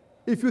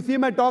 If you see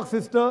my talk,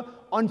 sister,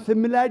 on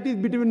similarities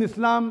between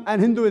Islam and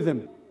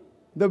Hinduism,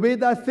 the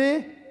Vedas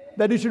say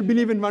that you should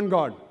believe in one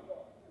God.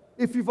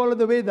 If you follow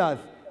the Vedas,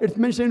 it's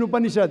mentioned in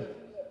Upanishad,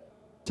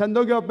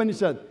 Chandogya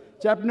Upanishad,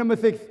 chapter number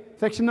 6,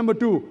 section number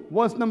 2,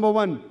 verse number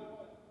 1.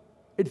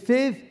 It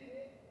says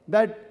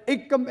that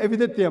Ekkam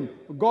Evidityam,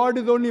 God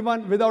is only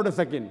one without a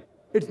second.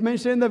 It's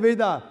mentioned in the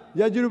Veda,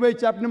 Yajurveda,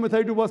 chapter number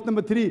 32, verse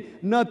number 3.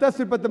 Na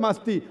tasya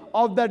pratimasti.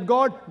 Of that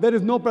God, there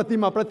is no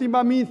pratima.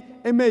 Pratima means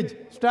image,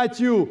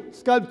 statue,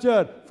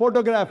 sculpture,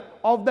 photograph.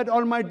 Of that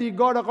Almighty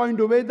God, according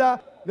to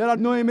Veda, there are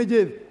no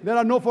images, there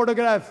are no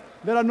photographs,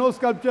 there are no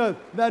sculptures,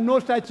 there are no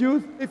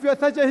statues. If you are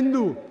such a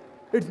Hindu,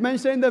 it's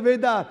mentioned in the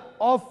Veda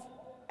of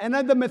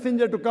another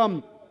messenger to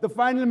come, the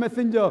final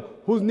messenger,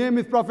 whose name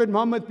is Prophet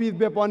Muhammad, peace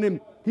be upon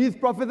him. He is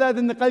prophesied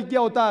in the Kalki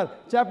Avatar,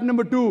 chapter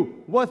number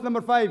 2, verse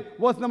number 5,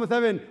 verse number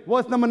 7,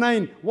 verse number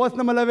 9, verse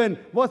number 11,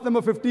 verse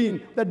number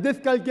 15, that this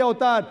Kalki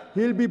Avatar,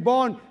 he will be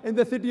born in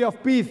the city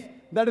of peace,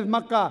 that is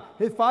Makkah.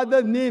 His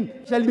father's name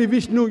shall be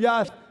Vishnu,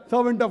 Yash,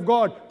 servant of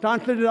God,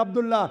 translated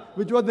Abdullah,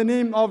 which was the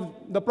name of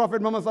the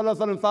Prophet Muhammad sallallahu alaihi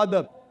wasallam's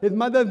father. His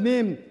mother's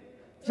name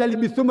shall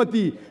be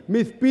Sumati,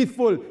 means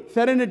peaceful,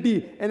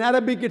 serenity. In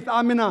Arabic, it's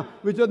Amina,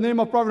 which was the name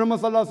of Prophet Muhammad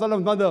sallallahu alaihi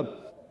wasallam's mother.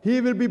 He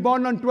will be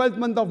born on 12th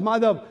month of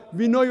Madhav.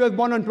 We know he was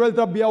born on 12th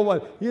of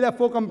Biawal. He'll have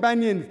 4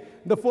 companions,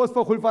 the first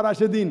 4 Khulfa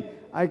Rashidin.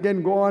 I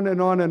can go on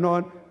and on and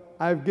on.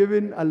 I've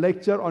given a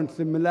lecture on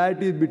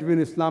similarities between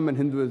Islam and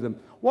Hinduism.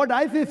 What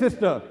I say,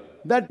 sister,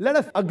 that let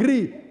us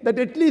agree that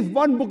at least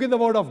one book is the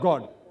word of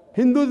God.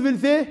 Hindus will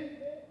say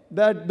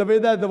that the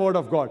Veda is the word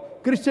of God.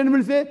 Christian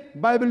will say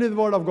Bible is the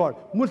word of God.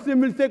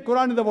 Muslim will say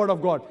Quran is the word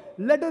of God.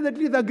 Let us at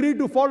least agree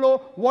to follow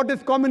what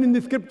is common in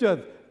the scriptures.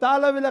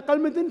 Come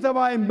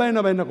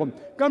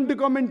to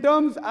common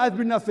terms as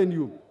between us and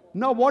you.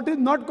 Now what is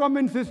not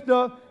common,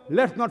 sister,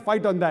 let's not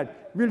fight on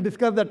that. We'll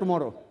discuss that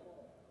tomorrow.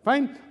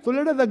 Fine? So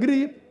let us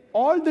agree,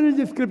 all the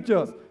religious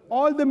scriptures,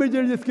 all the major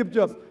religious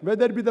scriptures,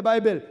 whether it be the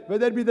Bible,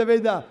 whether it be the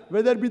Veda,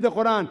 whether it be the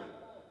Quran,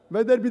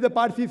 whether it be the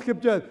Parsi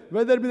scriptures,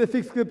 whether it be the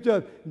Sikh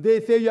scriptures,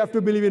 they say you have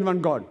to believe in one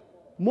God.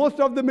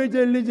 Most of the major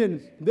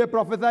religions, they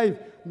prophesy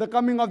the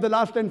coming of the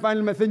last and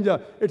final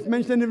messenger. It's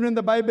mentioned even in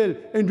the Bible,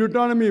 in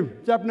Deuteronomy,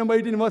 chapter number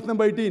 18, verse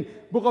number 18.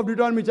 Book of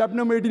Deuteronomy, chapter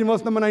number 18,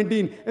 verse number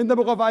 19. In the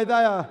book of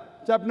Isaiah,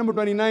 chapter number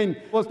 29,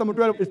 verse number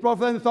 12. It's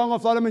prophesied in the Song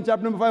of Solomon,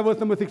 chapter number 5, verse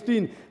number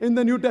 16. In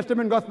the New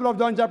Testament, Gospel of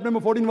John, chapter number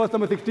 14, verse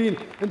number 16.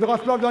 In the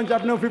Gospel of John,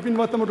 chapter number 15,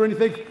 verse number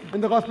 26.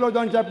 In the Gospel of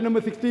John, chapter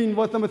number 16,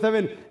 verse number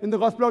 7. In the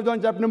Gospel of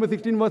John, chapter number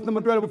 16, verse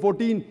number 12 to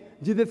 14.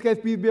 Jesus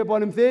Christ, peace be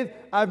upon him, says,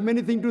 I have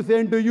many things to say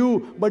unto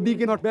you, but ye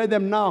cannot bear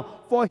them now.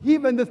 For he,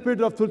 when the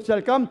Spirit of truth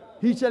shall come,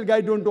 he shall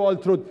guide you into all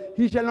truth.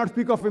 He shall not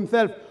speak of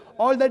himself.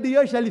 All that he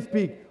hears shall he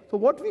speak. So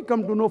what we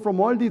come to know from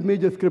all these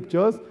major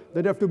scriptures,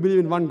 that you have to believe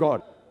in one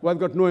God, who has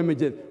got no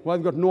images, who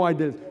has got no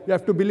idols. You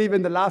have to believe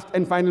in the last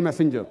and final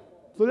messenger.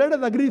 So let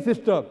us agree,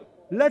 sister.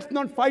 Let's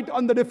not fight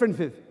on the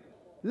differences.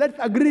 Let's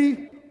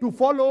agree to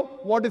follow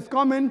what is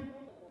common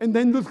in the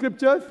Hindu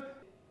scriptures,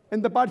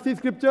 in the Parsi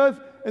scriptures,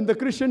 in the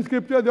Christian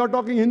scriptures. You're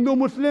talking Hindu,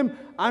 Muslim.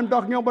 I'm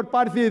talking about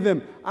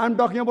Parsiism. I'm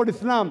talking about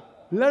Islam.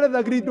 Let us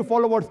agree to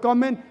follow what's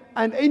common.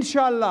 And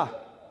inshallah,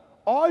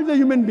 all the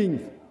human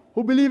beings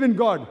who believe in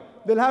God,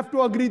 they'll have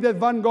to agree there's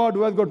one God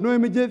who has got no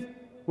images,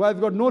 who has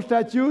got no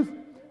statues,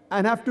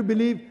 and have to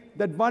believe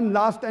that one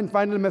last and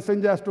final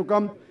messenger has to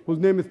come, whose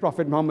name is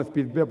Prophet Muhammad,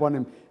 peace be upon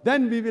him.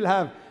 Then we will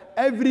have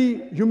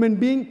every human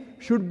being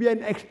should be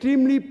an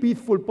extremely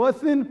peaceful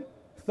person,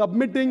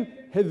 submitting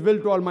his will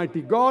to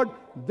Almighty God.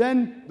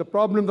 Then the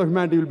problems of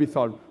humanity will be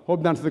solved.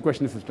 Hope that answers the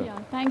question, sister. Yeah,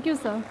 thank you,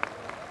 sir.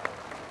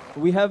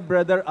 We have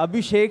brother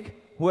Abhishek,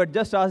 who had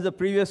just asked the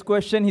previous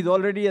question. He's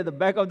already at the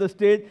back of the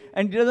stage,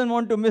 and he doesn't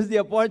want to miss the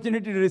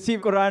opportunity to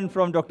receive Quran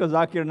from Dr.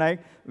 Zakir Naik.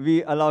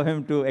 We allow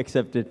him to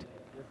accept it.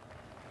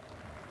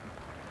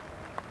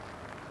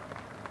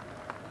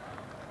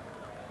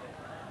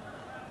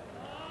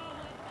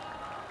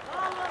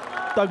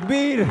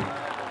 Takbir!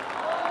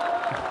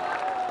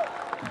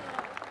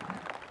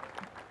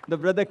 The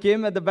brother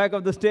came at the back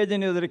of the stage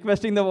and he was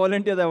requesting the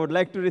volunteers, I would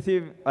like to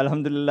receive.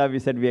 Alhamdulillah, we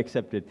said we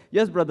accepted.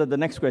 Yes, brother, the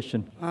next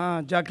question.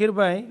 Zakir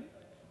भाई,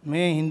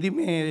 मैं हिंदी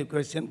में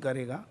question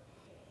करेगा.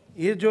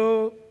 ये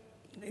जो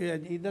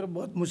इधर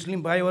बहुत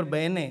मुस्लिम भाई और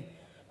बहन हैं,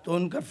 तो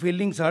उनका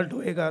फीलिंग्स हर्ट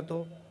होएगा,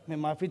 तो मैं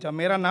माफ़ी चाह.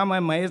 मेरा नाम है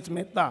महेश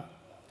मेहता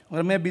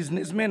और मैं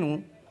बिजनेसमैन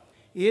हूँ.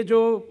 ये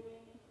जो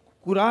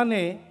कुरान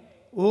है,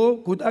 वो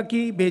खुदा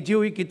की भेजी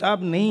हुई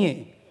किताब नहीं है.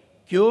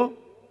 क्यों?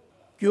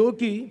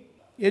 क्योंकि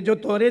ये जो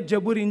तौरेत,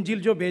 जबूर,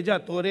 इंजिल जो भेजा,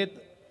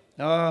 तौरेत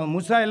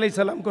मूसा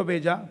अलैहिस्सलाम को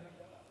भेजा,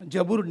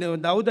 जबूर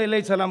दाऊद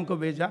अलैहिस्सलाम को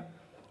भेजा,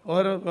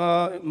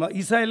 और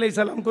ईसा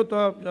अलैहिस्सलाम को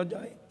तो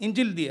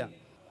इंजिल दिया.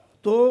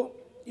 तो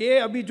ये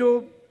अभी जो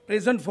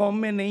प्रेजेंट फॉर्म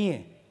में नहीं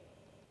है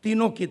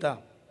तीनों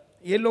किताब,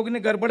 ये लोग ने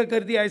गड़बड़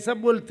कर दिया, ऐसा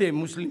बोलते हैं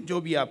मुस्लिम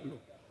जो भी आप लोग.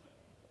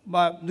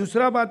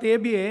 दूसरा बात ये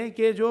भी है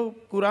कि जो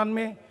कुरान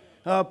में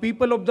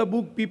पीपल ऑफ द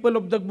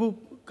बुक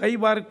कई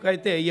बार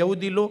कहते हैं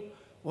यहूदी लोग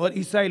और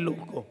ईसाई लोग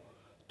को.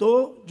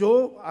 तो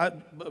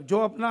जो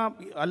अपना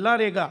अल्लाह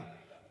रहेगा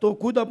तो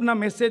खुद अपना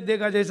मैसेज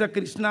देगा, जैसा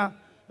कृष्णा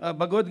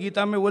भगवत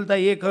गीता में बोलता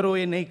है ये करो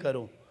ये नहीं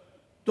करो.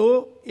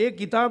 तो ये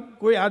किताब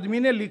कोई आदमी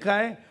ने लिखा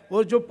है,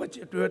 और जो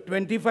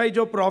 25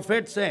 जो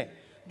प्रॉफिट्स हैं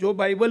जो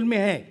बाइबल में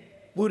हैं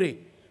पूरे,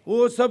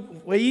 वो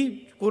सब वही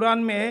कुरान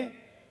में है.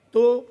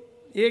 तो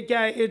ये क्या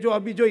है, ये जो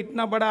अभी जो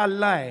इतना बड़ा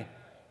अल्लाह है,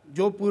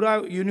 जो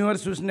पूरा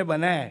यूनिवर्स उसने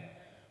बनाया है,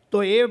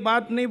 तो ये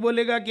बात नहीं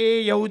बोलेगा कि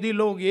ये यहूदी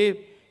लोग,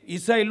 ये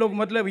ईसाई लोग,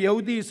 मतलब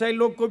यहूदी ईसाई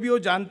लोग को भी वो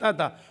जानता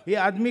था. ये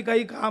आदमी का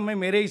ही काम है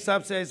मेरे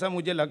हिसाब से, ऐसा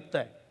मुझे लगता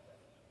है.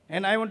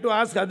 And I want to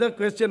ask other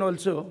question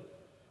also.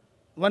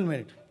 1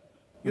 minute.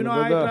 You know,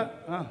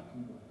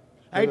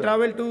 I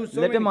travel to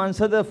so Let many... him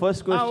answer the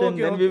first question,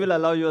 then we will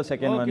allow you a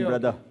second one,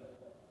 brother.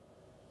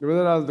 The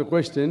brother asked the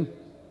question.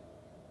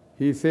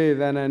 He says,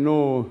 and I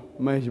know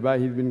Mahesh Bhai,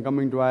 he's been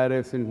coming to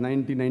IRF since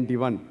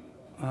 1991.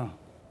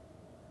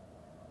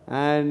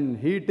 And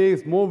he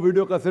takes more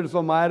video cassettes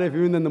from IRF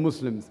even than the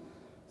Muslims.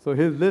 So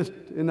his list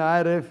in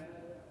IRF,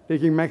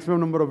 taking maximum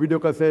number of video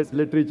cassettes,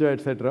 literature,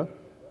 etc.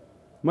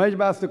 Mahesh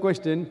Bhai asked the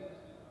question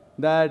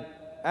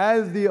that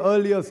as the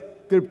earlier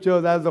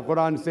scriptures, as the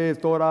Quran says,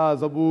 Torah,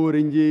 Zabur,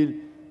 Injil,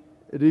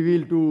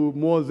 revealed to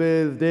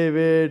Moses,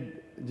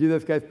 David,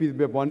 Jesus Christ, peace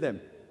be upon them,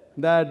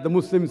 that the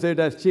Muslims say it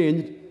has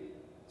changed.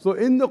 So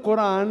in the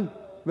Quran,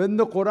 when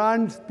the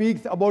Quran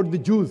speaks about the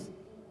Jews,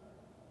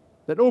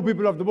 that, oh,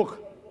 people of the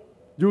book,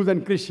 Jews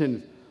and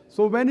Christians.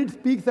 So when it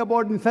speaks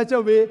about in such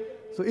a way,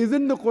 so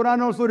isn't the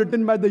Quran also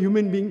written by the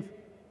human beings?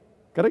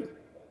 Correct?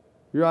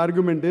 Your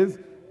argument is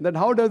that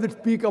how does it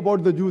speak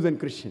about the Jews and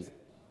Christians?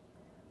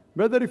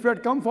 Brother, if you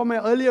had come for my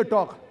earlier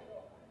talk,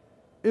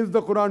 is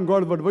the Quran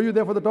God's word? Were you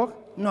there for the talk?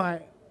 No,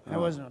 I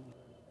was not.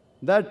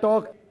 That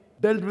talk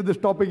dealt with this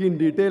topic in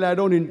detail. I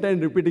don't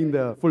intend repeating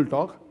the full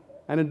talk.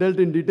 And it dealt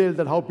in detail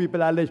that how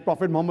people allege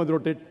Prophet Muhammad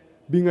wrote it,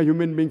 being a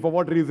human being, for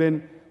what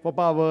reason, for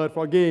power,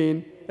 for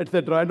gain,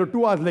 etc. I know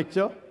 2 hours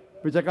lecture,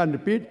 which I can't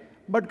repeat.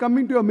 But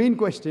coming to your main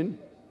question,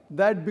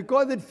 that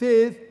because it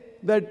says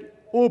that,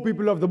 oh,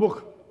 people of the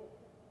book,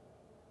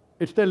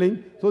 it's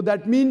telling, so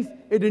that means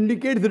it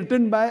indicates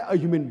written by a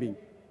human being.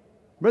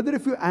 Brother,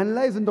 if you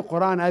analyze in the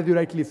Quran, as you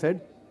rightly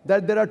said,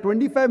 that there are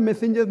 25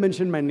 messengers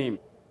mentioned by name.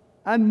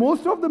 And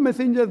most of the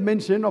messengers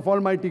mentioned of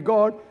Almighty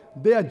God,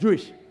 they are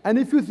Jewish. And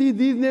if you see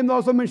these names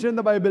also mentioned in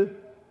the Bible,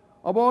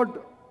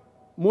 about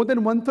more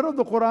than 1/3 of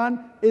the Quran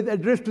is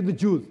addressed to the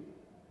Jews.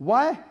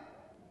 Why?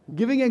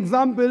 Giving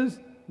examples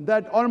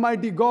that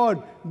Almighty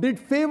God did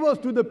favors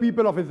to the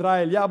people of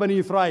Israel. Ya Bani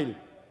Israel.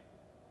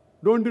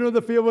 Don't you know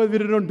the favors we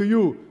did unto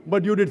you,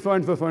 but you did so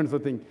and so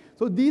thing.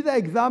 So these are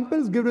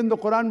examples given in the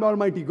Quran by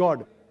Almighty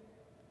God.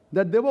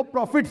 That there were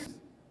prophets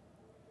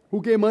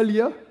who came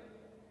earlier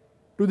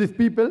to these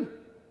people.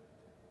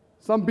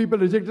 Some people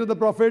rejected the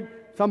prophet,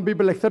 some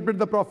people accepted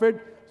the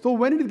prophet. So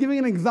when it is giving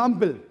an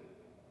example,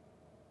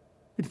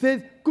 it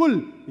says,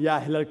 Kul, ya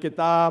ahlal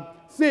kitab,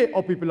 say,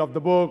 O people of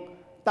the book,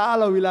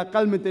 ta'alaw ila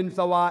kalmatin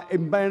sawa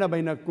bayna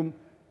bainakum,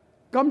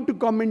 come to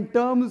common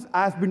terms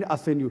as been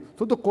assigned you.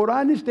 So the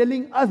Quran is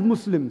telling us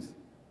Muslims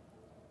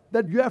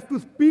that you have to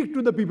speak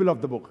to the people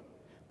of the book.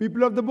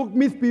 People of the book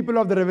means people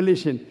of the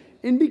revelation.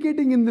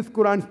 Indicating in this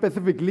Quran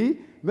specifically,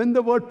 when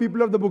the word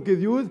people of the book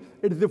is used,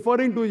 it is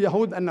referring to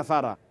Yahud and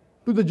Nasara,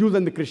 to the Jews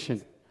and the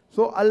Christians.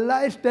 So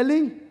Allah is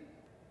telling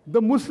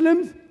the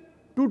Muslims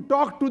to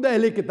talk to the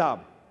Ahle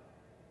Kitab.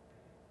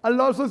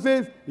 Allah also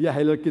says, Ya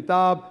Ahlul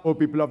Kitab, O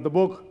people of the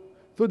book.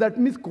 So that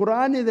means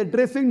Quran is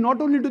addressing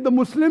not only to the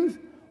Muslims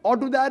or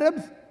to the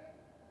Arabs,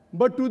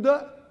 but to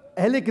the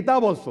Ahle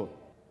Kitab also.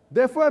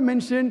 Therefore I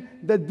mentioned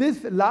that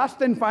this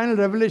last and final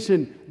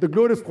revelation, the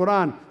glorious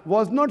Quran,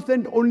 was not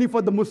sent only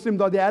for the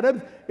Muslims or the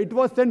Arabs, it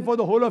was sent for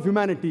the whole of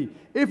humanity.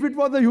 If it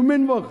was a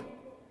human work,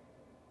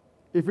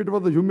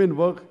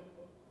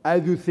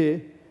 as you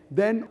say,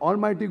 then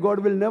Almighty God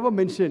will never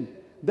mention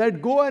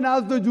that go and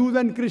ask the Jews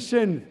and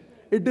Christians.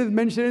 It is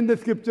mentioned in the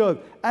scriptures.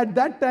 At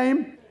that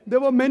time, there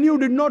were many who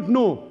did not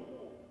know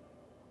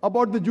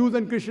about the Jews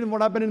and Christians,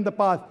 what happened in the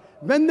past.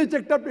 When they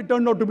checked up, it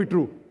turned out to be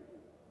true.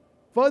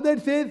 Further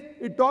it says,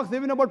 it talks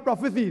even about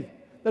prophecies,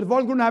 that's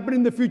what's going to happen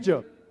in the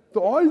future.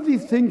 So all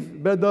these things,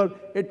 brother,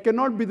 it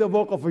cannot be the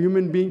work of a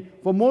human being.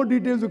 For more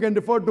details, you can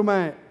refer to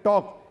my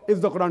talk, Is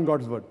the Quran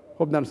God's Word?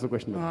 Hope that answers the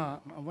question.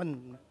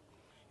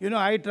 You know,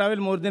 I travel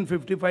more than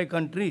 55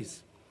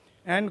 countries.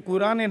 And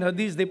Quran and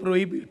Hadith, they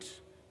prohibit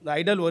the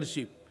idol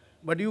worship.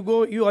 But you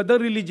go, you other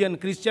religion,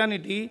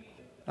 Christianity,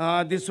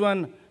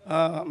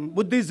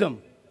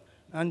 Buddhism,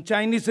 and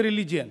Chinese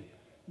religion,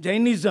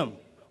 Jainism,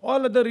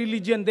 all other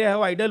religion, they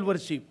have idol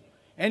worship.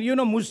 And you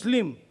know,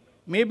 Muslim,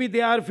 maybe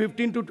they are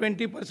 15 to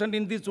 20%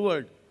 in this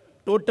world,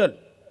 total,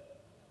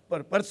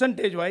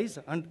 percentage-wise.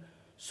 And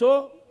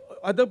so,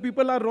 other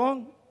people are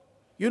wrong.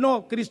 You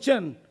know,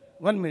 Christian,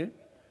 1 minute,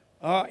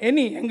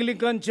 any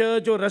Anglican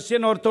church or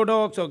Russian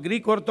Orthodox or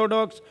Greek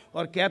Orthodox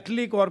or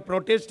Catholic or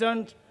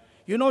Protestant,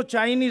 you know,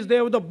 Chinese, they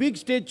have the big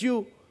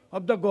statue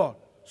of the God.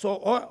 So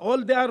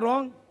all they are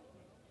wrong?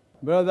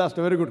 Brother, that's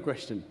a very good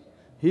question.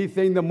 He's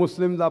saying the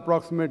Muslims are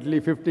approximately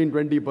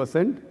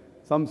 15-20%.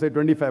 Some say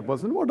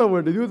 25%. Whatever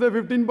it is. You say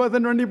 15%,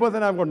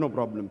 20%, I've got no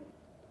problem.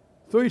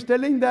 So he's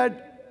telling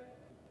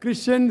that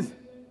Christians,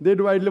 they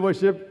do idol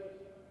worship.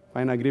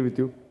 Fine, I agree with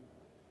you.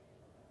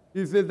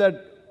 He says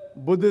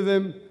that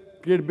Buddhism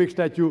create big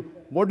statue.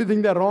 What do you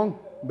think they're wrong?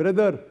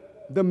 Brother,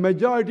 the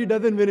majority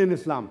doesn't win in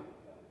Islam.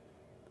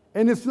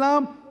 In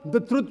Islam,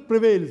 the truth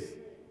prevails.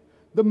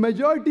 The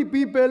majority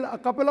people, a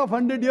couple of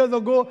 100 years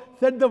ago,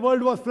 said the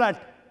world was flat.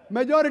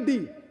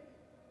 Majority.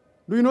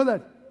 Do you know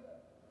that?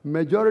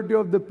 Majority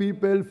of the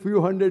people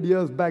few hundred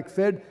years back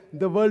said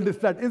the world is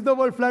flat. Is the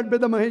world flat,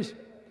 Brother Mahesh?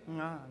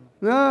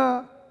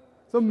 No.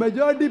 So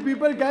majority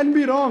people can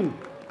be wrong.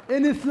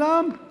 In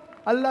Islam,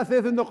 Allah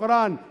says in the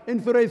Quran,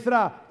 in Surah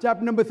Isra,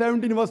 chapter number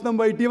 17, verse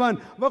number 81,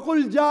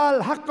 وَقُلْ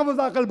جَالْ حَقَّ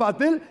وَزَاقَ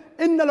الْبَاطِلِ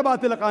إِنَّ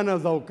الْبَاطِلَ كَانَ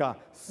زَوْقًا.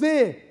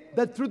 Say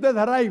that truth has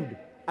arrived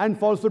and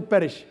falsehood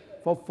perish.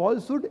 For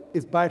falsehood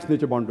is by its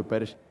nature bound to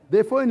perish.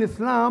 Therefore in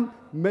Islam,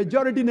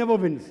 majority never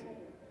wins.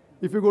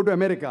 If you go to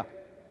America,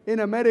 in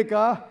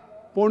America,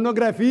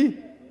 pornography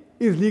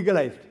is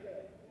legalized.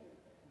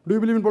 Do you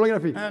believe in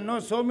pornography? No,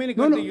 so many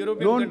countries,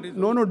 European countries.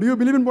 No. Do you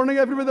believe in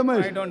pornography, Brother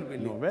Mahesh? I don't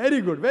believe. No,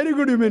 very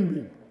good human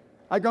being.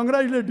 I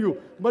congratulate you.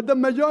 But the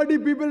majority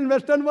people in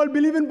Western world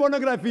believe in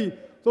pornography.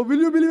 So will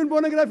you believe in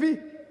pornography?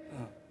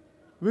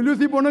 Will you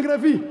see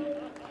pornography?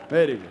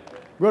 Very good.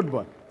 Good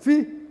boy.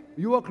 See,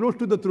 you are close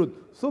to the truth.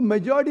 So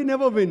majority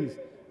never wins.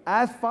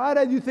 As far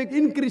as you say,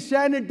 in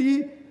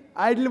Christianity,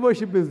 idol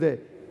worship is there.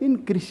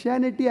 In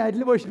Christianity,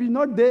 idol worship is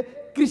not there.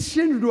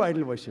 Christians do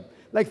idol worship.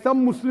 Like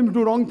some Muslims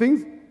do wrong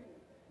things.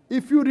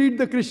 If you read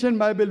the Christian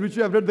Bible, which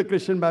you have read the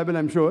Christian Bible,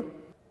 I'm sure,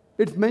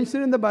 it's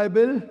mentioned in the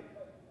Bible,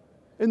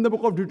 in the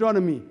book of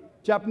Deuteronomy,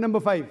 chapter number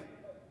 5,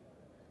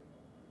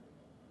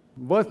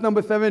 verse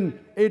number 7,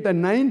 8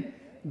 and 9,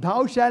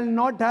 thou shalt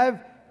not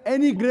have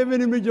any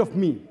graven image of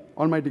me,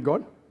 Almighty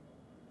God.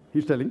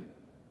 He's telling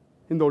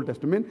in the Old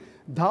Testament,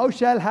 thou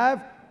shalt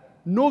have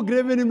no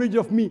graven image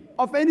of me,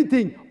 of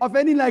anything, of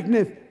any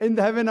likeness, in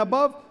the heaven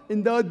above,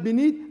 in the earth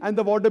beneath, and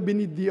the water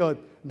beneath the earth.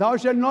 Thou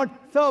shalt not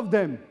serve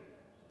them,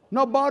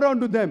 nor bow down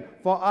to them,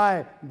 for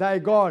I, thy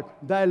God,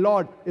 thy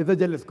Lord, is a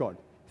jealous God.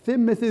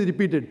 Same message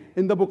repeated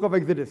in the book of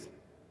Exodus,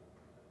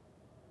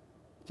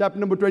 chapter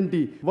number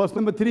 20, verse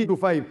number 3 to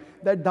 5,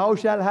 that thou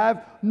shalt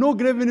have no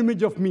graven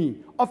image of me,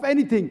 of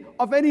anything,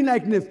 of any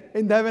likeness,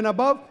 in the heaven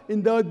above,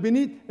 in the earth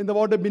beneath, in the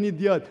water beneath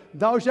the earth.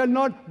 Thou shalt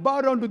not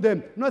bow down to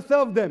them, nor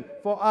serve them,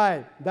 for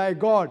I, thy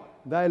God,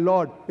 thy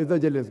Lord, is a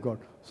jealous God.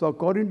 So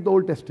according to the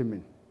Old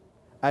Testament,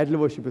 idol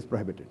worship is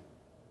prohibited.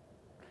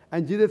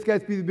 And Jesus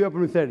Christ, peace be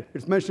upon him, said,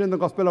 it's mentioned in the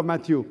Gospel of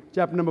Matthew,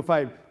 chapter number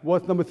 5,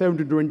 verse number 7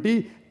 to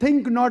 20,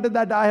 think not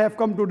that I have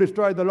come to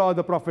destroy the law of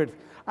the prophets.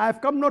 I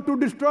have come not to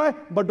destroy,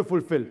 but to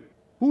fulfill.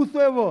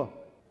 Whosoever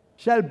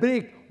shall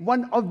break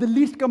one of the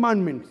least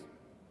commandments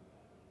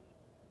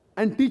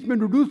and teach men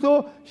to do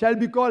so shall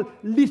be called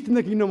least in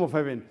the kingdom of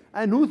heaven.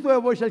 And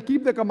whosoever shall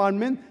keep the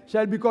commandment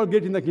shall be called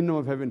great in the kingdom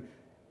of heaven.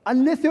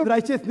 Unless your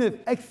righteousness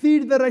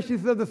exceeds the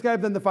righteousness of the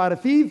scribes and the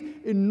Pharisees,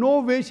 in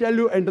no way shall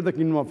you enter the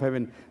kingdom of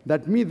heaven.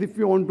 That means if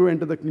you want to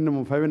enter the kingdom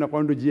of heaven,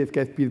 according to Jesus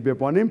Christ, peace be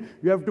upon him,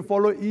 you have to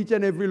follow each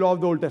and every law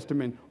of the Old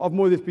Testament, of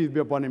Moses, peace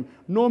be upon him.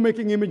 No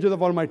making images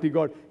of Almighty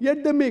God.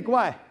 Yet they make.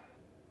 Why?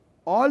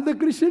 All the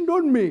Christians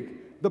don't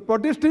make. The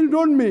Protestants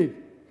don't make.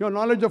 Your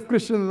knowledge of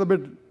Christians is a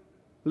bit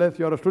less.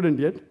 You're a student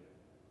yet.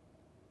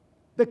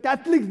 The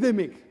Catholics, they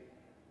make.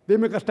 They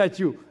make a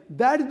statue.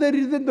 That's the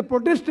reason the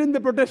Protestants, they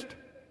protest.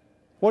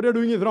 What you're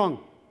doing is wrong.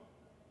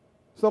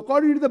 So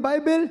according to the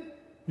Bible,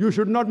 you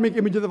should not make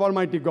images of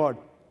Almighty God.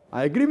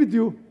 I agree with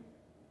you.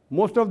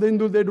 Most of the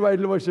Hindus, they do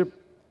idol worship.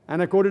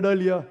 And I quoted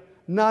earlier,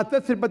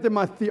 Nata Sripate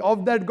Masti.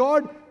 Of that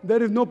God,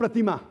 there is no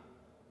pratima.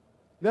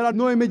 There are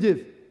no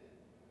images.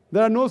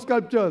 There are no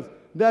sculptures.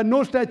 There are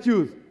no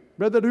statues.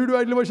 Brother, do you do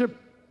idol worship?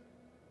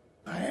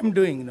 I am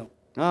doing, no.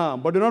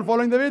 But you're not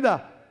following the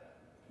Veda.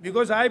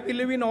 Because I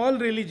believe in all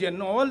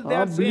religion, all they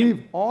are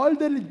same. All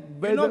the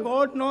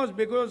God knows,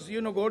 because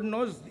God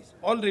knows this,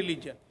 all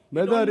religion.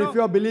 Brother, if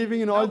you are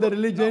believing in all the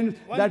religions,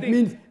 that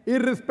means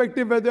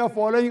irrespective whether you are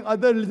following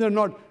other religion or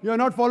not, you are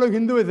not following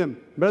Hinduism.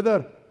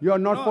 Brother, you are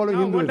not following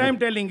Hinduism. What I am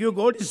telling you,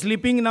 God is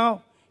sleeping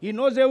now. He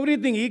knows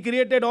everything. He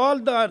created all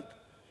the earth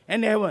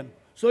and heaven.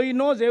 So He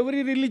knows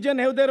every religion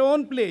have their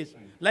own place,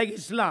 like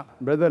Islam.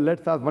 Brother,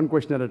 let's ask one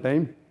question at a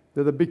time.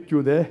 There's a big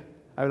queue there.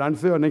 I will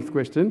answer your next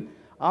question.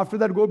 After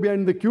that, go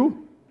behind the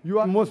queue. You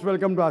are most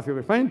welcome to ask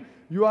your question. Fine?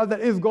 You ask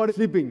that, is God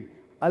sleeping?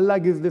 Allah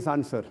gives this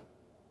answer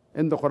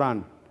in the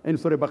Quran, in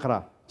Surah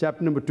Baqarah,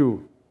 chapter number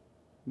 2,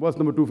 verse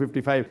number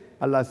 255.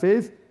 Allah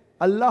says,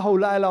 Allahu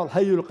la ilaha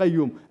hayyul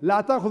qayyum,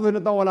 la ta'khudhuhu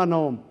sinatun wa la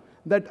nawm.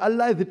 That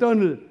Allah is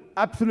eternal,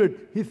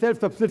 absolute, He is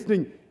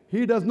self-subsisting.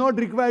 He does not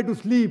require to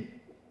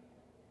sleep.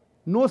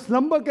 No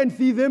slumber can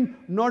seize Him,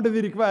 nor does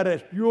He require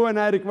rest. You and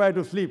I require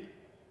to sleep.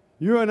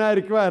 You and I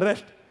require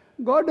rest.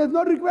 God does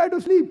not require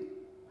to sleep.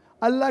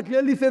 Allah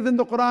clearly says in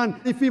the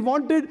Quran, if He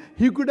wanted,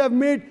 He could have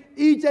made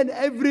each and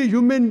every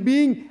human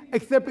being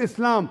except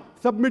Islam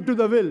submit to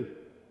the will.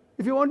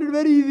 If He wanted,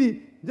 very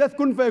easy, just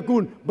kun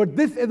fayakun. But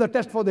this is a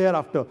test for the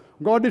hereafter.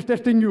 God is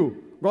testing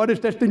you. God is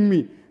testing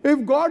me.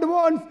 If God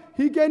wants,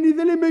 He can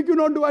easily make you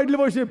not do idol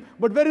worship.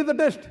 But where is the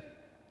test?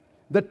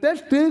 The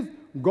test is,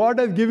 God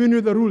has given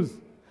you the rules.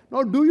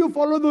 Now, do you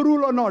follow the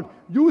rule or not?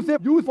 You say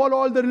you follow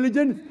all the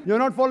religions. You're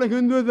not following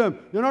Hinduism.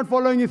 You're not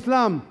following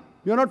Islam.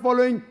 You're not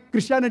following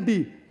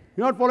Christianity.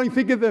 You're not following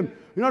Sikhism.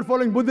 You're not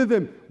following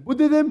Buddhism.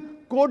 Buddhism,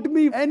 quote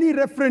me any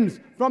reference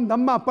from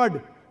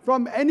Dhammapad,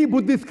 from any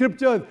Buddhist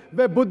scriptures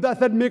where Buddha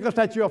said, make a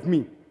statue of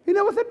me. He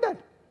never said that.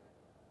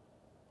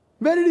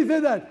 Where did he say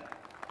that?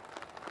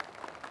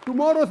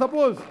 Tomorrow,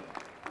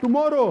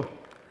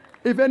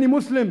 if any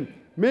Muslim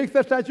makes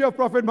a statue of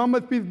Prophet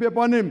Muhammad, peace be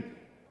upon him,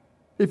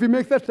 if he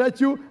makes a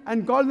statue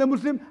and calls the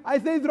Muslim, I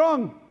say it's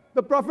wrong.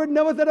 The Prophet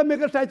never said to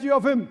make a statue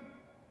of him.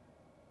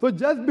 So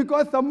just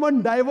because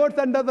someone diverts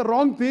and does the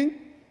wrong thing,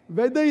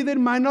 whether he's in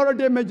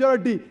minority or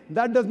majority,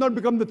 that does not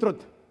become the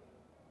truth.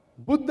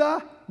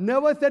 Buddha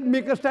never said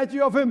make a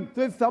statue of him.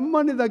 So if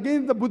someone is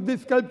against the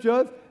Buddhist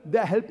sculptures, they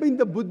are helping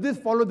the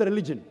Buddhists follow the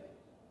religion.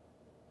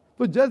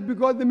 So just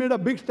because they made a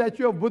big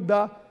statue of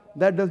Buddha,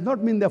 that does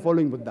not mean they're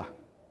following Buddha.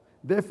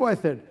 Therefore I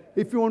said,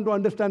 if you want to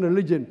understand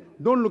religion,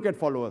 don't look at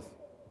followers.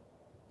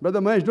 Brother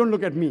Mahesh, don't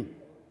look at me.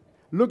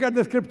 Look at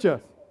the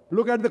scriptures.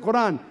 Look at the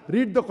Quran,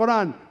 read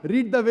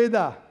the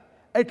Veda.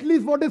 At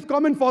least what is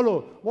common,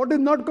 follow. What is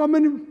not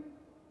common,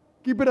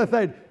 keep it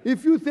aside.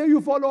 If you say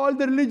you follow all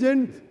the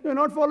religions, you're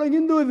not following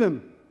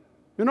Hinduism.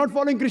 You're not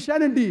following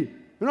Christianity.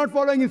 You're not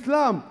following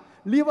Islam.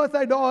 Leave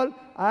aside all.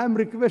 I am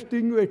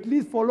requesting you at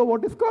least follow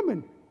what is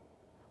common.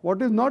 What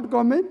is not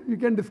common, you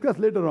can discuss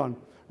later on.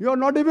 You're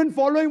not even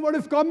following what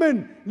is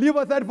common. Leave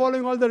aside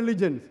following all the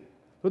religions.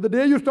 So the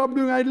day you stop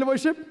doing idol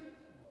worship,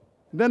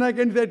 then I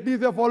can say at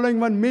least you're following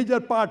one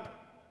major part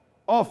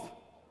of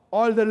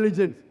all the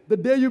religions. The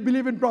day you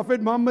believe in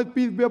Prophet Muhammad,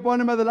 peace be upon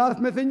him, as the last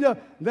messenger,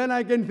 then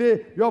I can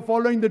say you're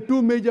following the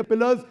two major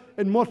pillars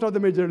in most of the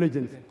major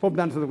religions. Hope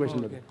that answers the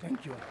question. Okay,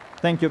 thank you.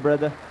 Thank you,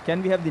 brother.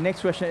 Can we have the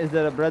next question? Is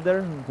there a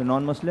brother, the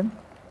non-Muslim?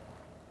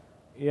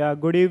 Yeah,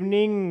 good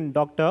evening,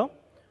 doctor.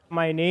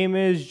 My name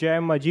is Jay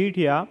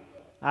Majidhia.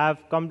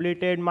 I've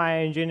completed my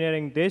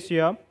engineering this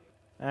year.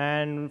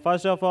 And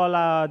first of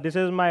all, this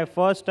is my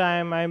first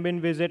time I've been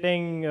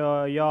visiting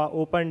your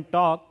open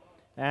talk.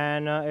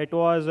 And it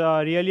was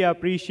really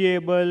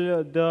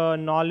appreciable, the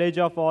knowledge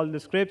of all the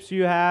scripts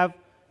you have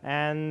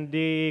and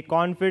the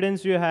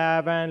confidence you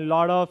have, and a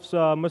lot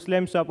of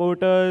Muslim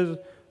supporters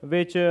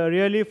which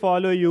really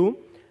follow you.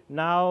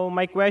 Now,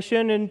 my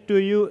question to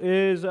you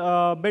is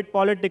a bit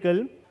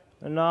political.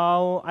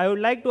 Now, I would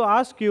like to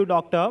ask you,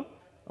 doctor,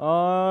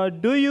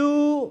 do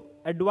you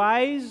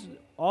advise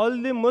all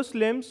the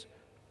Muslims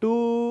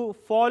to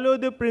follow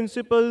the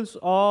principles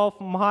of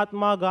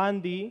Mahatma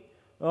Gandhi,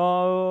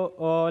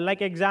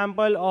 like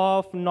example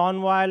of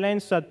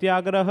non-violence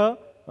satyagraha,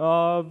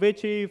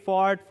 which he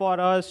fought for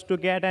us to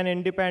get an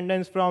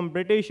independence from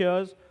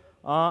Britishers?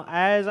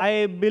 As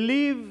I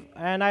believe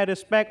and I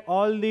respect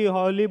all the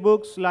holy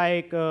books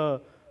like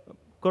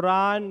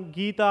Quran,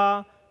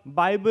 Gita,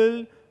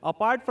 Bible.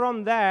 Apart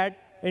from that,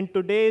 in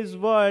today's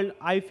world,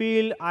 I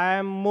feel I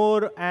am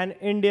more an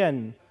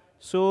Indian.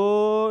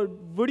 So,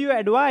 would you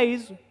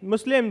advise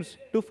Muslims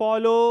to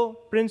follow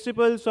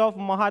principles of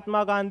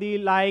Mahatma Gandhi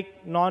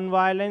like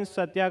non-violence,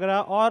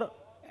 satyagraha, or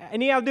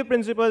any of the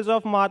principles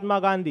of Mahatma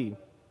Gandhi?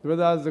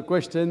 Brother asked the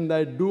question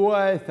that do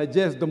I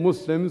suggest the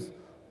Muslims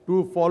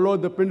to follow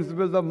the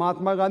principles of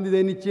Mahatma Gandhi,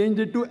 then he changed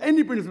it to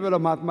any principle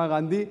of Mahatma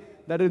Gandhi,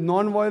 that is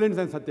non-violence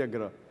and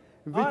satyagraha.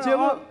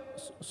 Whichever...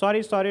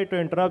 Sorry to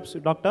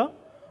interrupt, doctor.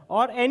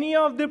 Or any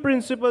of the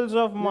principles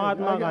of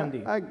Mahatma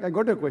Gandhi. I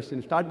got your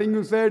question. Starting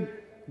you said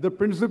the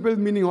principles,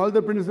 meaning all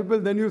the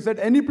principles, then you said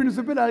any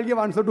principle, I'll give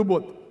answer to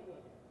both.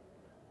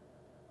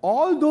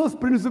 All those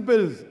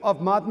principles of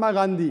Mahatma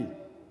Gandhi,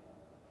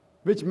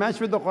 which match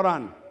with the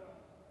Quran,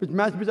 which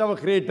match with our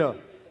Creator,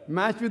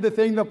 match with the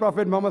saying of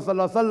Prophet Muhammad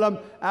Sallallahu Alaihi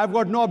Wasallam, I've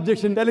got no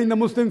objection telling the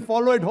Muslims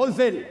follow it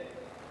wholesale.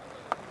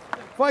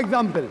 For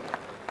example,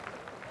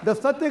 the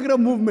Satyagraha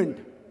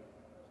movement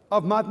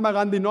of Mahatma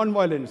Gandhi,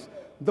 non-violence,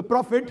 the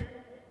Prophet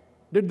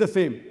did the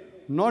same.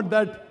 Not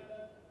that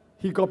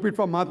he copied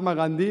from Mahatma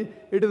Gandhi,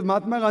 it is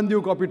Mahatma Gandhi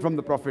who copied from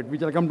the Prophet,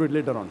 which I'll come to it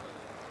later on.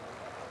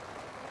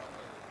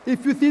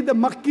 If you see the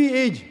Makki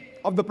age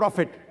of the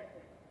Prophet,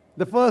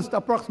 the first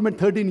approximate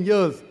 13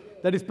 years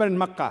that he spent in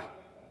Makkah,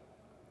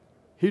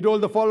 he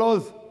told the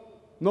followers,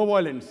 no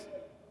violence.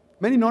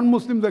 Many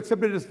non-Muslims who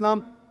accepted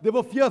Islam, they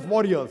were fierce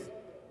warriors.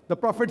 The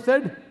Prophet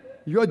said,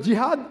 your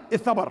jihad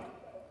is sabr.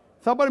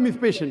 Sabr means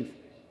patience.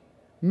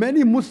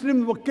 Many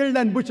Muslims were killed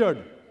and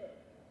butchered.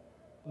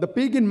 The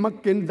pagan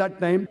Meccans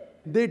that time,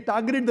 they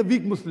targeted the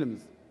weak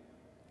Muslims.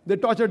 They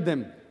tortured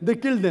them. They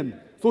killed them.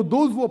 So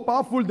those who were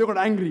powerful, they got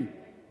angry.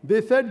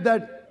 They said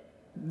that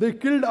they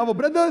killed our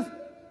brothers,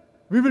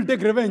 we will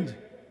take revenge.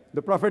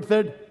 The Prophet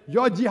said,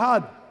 your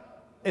jihad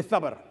is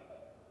sabr.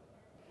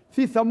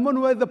 See, someone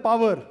who has the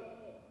power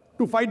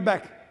to fight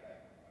back,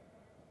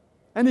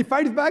 and he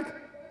fights back,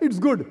 it's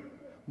good.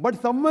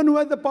 But someone who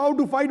has the power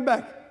to fight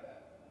back,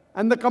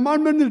 and the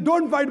commandment is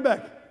don't fight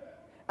back,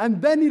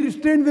 and then he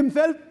restrains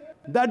himself,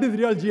 that is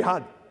real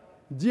jihad.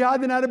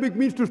 Jihad in Arabic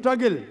means to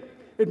struggle.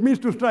 It means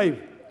to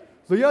strive.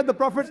 So here the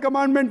Prophet's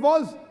commandment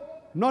was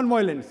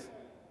non-violence.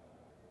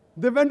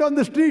 They went on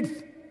the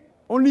streets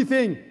only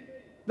saying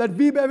that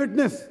we bear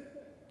witness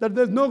that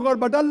there is no God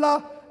but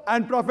Allah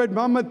and Prophet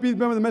Muhammad, peace be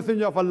upon him, the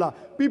messenger of Allah.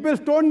 People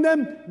stoned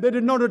them, they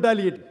did not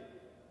retaliate.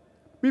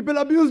 People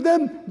abused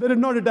them, they did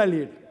not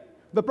retaliate.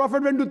 The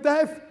Prophet went to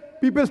Taif,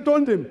 people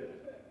stoned him,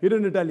 he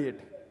didn't retaliate.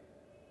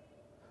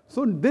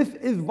 So this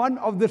is one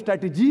of the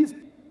strategies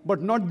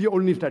but not the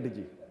only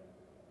strategy.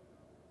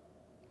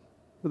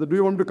 So do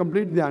you want to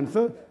complete the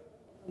answer?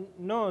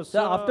 No, sir.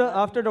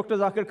 After Dr.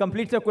 Zakir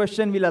completes the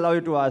question, we'll allow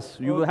you to ask.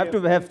 You have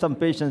to have some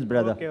patience,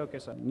 brother. Okay,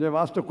 sir. You have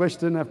asked a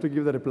question, I have to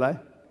give the reply.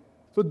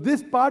 So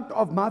this part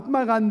of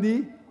Mahatma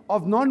Gandhi,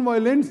 of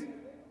non-violence,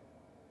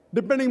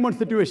 depending on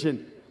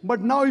situation.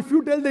 But now if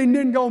you tell the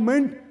Indian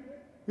government,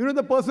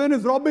 the person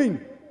is robbing,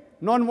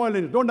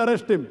 non-violence, don't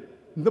arrest him.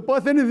 The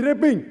person is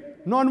raping,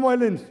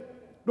 non-violence,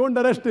 don't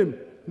arrest him.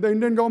 The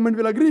Indian government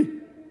will agree.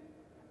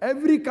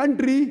 Every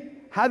country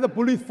has a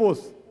police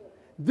force.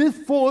 This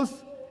force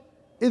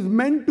is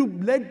meant to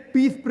let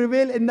peace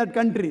prevail in that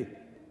country.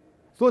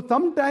 So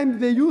sometimes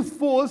they use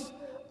force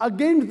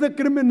against the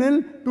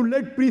criminal to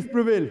let peace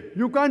prevail.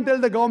 You can't tell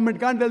the government,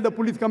 can't tell the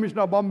police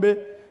commissioner of Bombay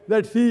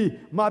that, see,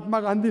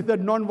 Mahatma Gandhi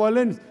said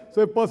non-violence,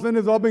 so if a person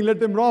is robbing,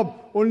 let him rob,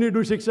 only do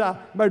shiksha,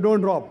 but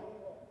don't rob.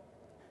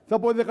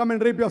 Suppose they come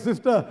and rape your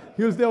sister,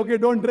 he will say, okay,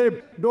 don't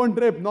rape,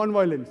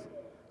 non-violence.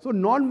 So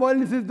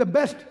non-violence is the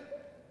best.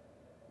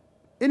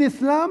 In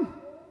Islam,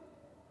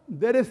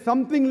 there is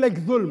something like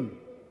zulm.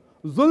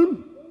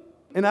 Zulm,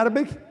 in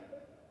Arabic,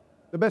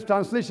 the best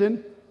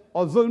translation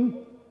of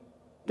zulm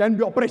can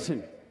be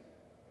oppression.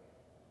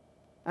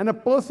 And a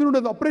person who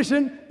does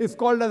oppression is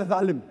called as a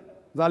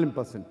zalim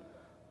person.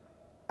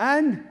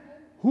 And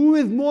who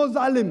is more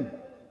zalim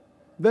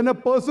than a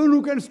person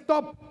who can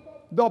stop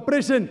the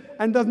oppression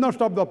and does not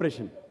stop the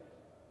oppression?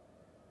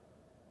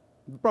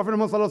 The Prophet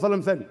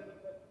Muhammad said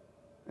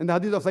in the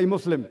hadith of Sahih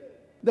Muslim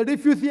that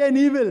if you see an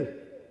evil,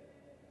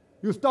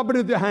 you stop it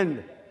with your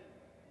hand.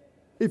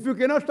 If you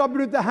cannot stop it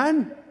with the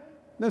hand,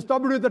 then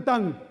stop it with the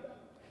tongue.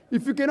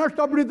 If you cannot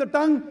stop it with the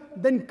tongue,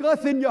 then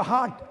curse in your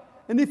heart.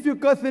 And if you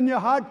curse in your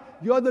heart,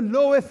 you are the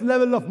lowest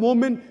level of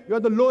mu'min, you are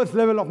the lowest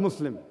level of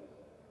Muslim.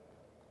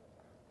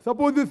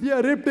 Suppose you see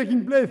a rape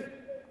taking place.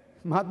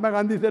 Mahatma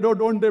Gandhi said, oh,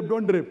 don't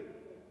rape.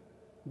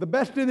 The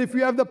best is if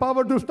you have the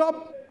power to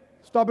stop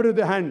it with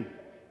your hand.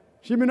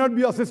 She may not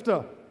be your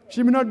sister.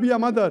 She may not be your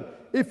mother.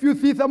 If you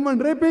see someone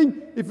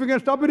raping, if you can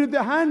stop it with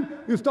your hand,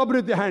 you stop it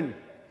with your hand.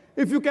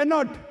 If you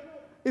cannot,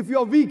 if you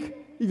are weak,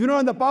 if you don't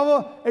have the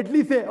power, at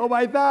least say, oh,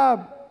 bhai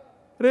sahab,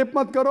 rape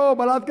mat karo,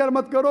 balatkar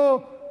mat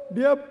karo.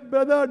 Dear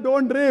brother,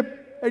 don't rape,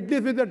 at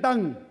least with your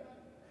tongue.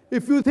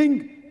 If you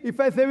think, if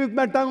I say with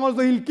my tongue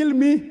also he'll kill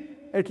me,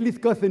 at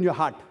least curse in your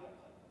heart.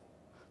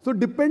 So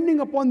depending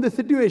upon the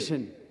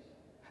situation,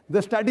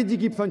 the strategy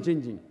keeps on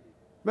changing.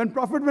 When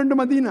Prophet went to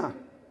Medina,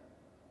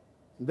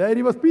 there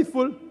he was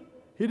peaceful.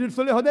 He did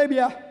Sulh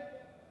Hudaybiyah.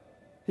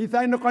 He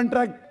signed a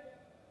contract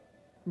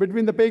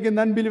between the pagan,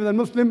 the unbeliever, and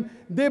Muslim.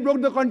 They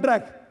broke the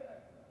contract.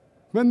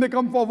 When they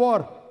come for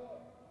war,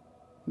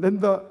 then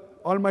the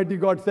Almighty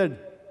God said,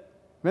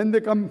 when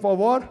they come for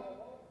war,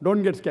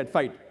 don't get scared,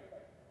 fight.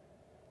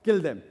 Kill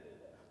them.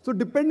 So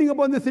depending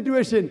upon the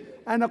situation,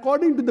 and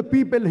according to the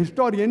people,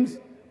 historians,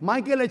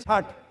 Michael H.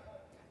 Hart,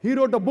 he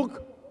wrote a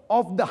book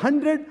of the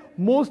 100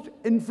 most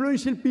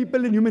influential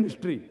people in human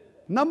history.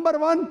 Number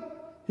 1,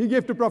 he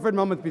gave to Prophet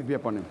Muhammad, peace be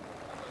upon him.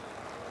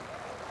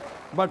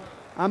 But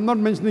I'm not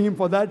mentioning him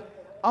for that.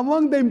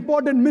 Among the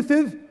important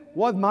misses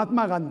was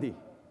Mahatma Gandhi.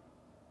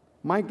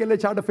 Michael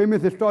H. Hart, a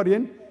famous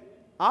historian,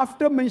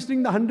 after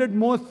mentioning the 100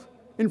 most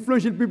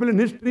influential people in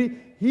history,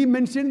 he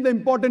mentioned the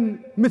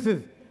important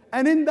misses.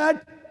 And in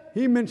that,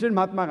 he mentioned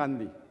Mahatma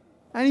Gandhi.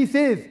 And he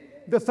says,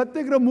 the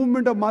Satyagraha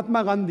movement of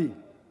Mahatma Gandhi,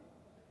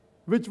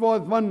 which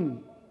was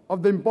one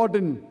of the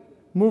important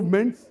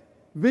movements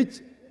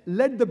which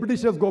let the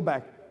Britishers go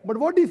back. But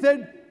what he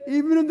said,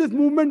 even if this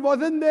movement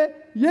wasn't there,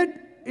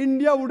 yet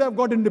India would have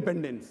got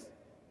independence.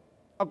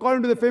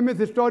 According to the famous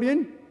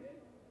historian,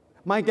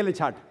 Michael H.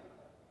 Hart.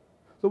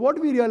 So what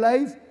we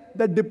realize,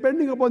 that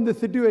depending upon the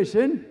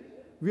situation,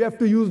 we have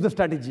to use the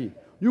strategy.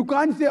 You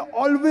can't say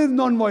always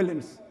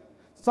non-violence.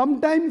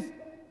 Sometimes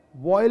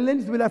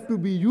violence will have to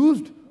be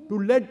used to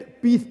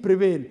let peace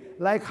prevail.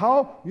 Like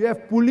how you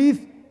have police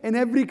in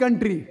every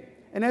country,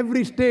 in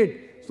every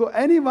state. So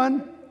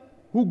anyone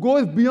who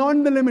goes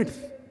beyond the limits,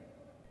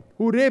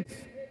 who rapes,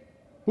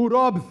 who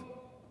robs,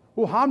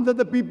 who harms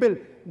other people,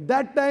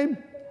 that time,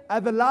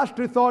 as a last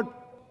resort,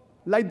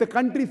 like the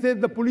country says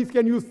the police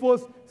can use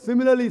force,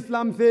 similarly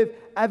Islam says,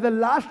 as a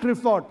last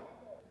resort,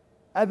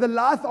 as a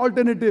last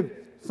alternative,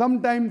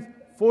 sometimes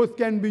force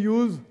can be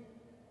used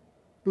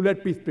to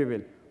let peace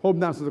prevail. Hope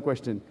that answers the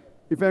question.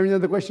 If you have any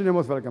other question, you're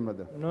most welcome,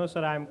 brother. No,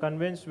 sir, I'm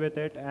convinced with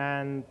it,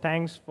 and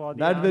thanks for the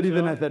That's answer. the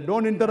reason I said,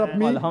 don't interrupt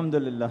me.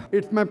 Alhamdulillah.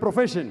 It's my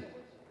profession.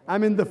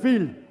 I'm in the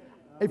field.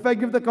 If I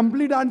give the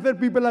complete answer,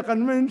 people are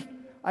convinced.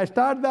 I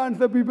start the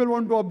answer, people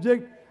want to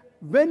object.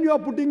 When you are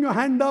putting your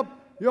hand up,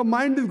 your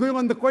mind is going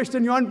on the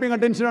question, you aren't paying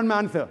attention on my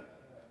answer.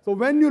 So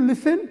when you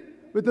listen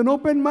with an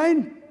open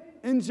mind,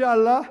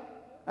 inshallah,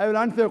 I will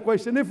answer your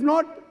question. If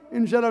not,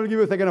 inshallah, I will give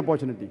you a second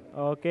opportunity.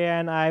 Okay,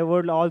 and I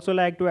would also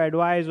like to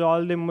advise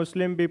all the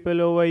Muslim people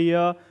over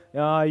here,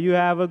 you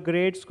have a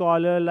great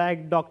scholar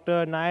like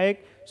Dr.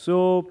 Naik,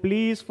 so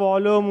please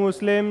follow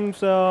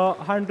Muslims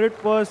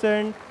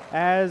 100%,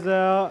 as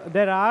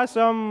there are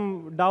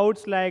some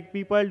doubts like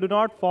people do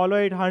not follow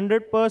it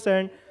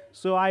 100%.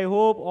 So I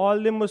hope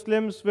all the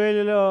Muslims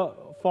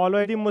will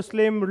follow the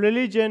Muslim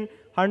religion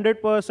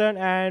 100%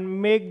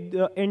 and make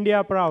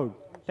India proud.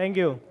 Thank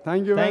you.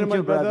 Thank you very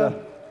much,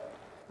 brother.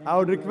 I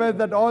would request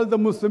that all the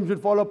Muslims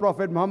should follow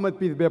Prophet Muhammad,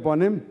 peace be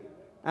upon him,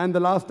 and the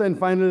last and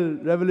final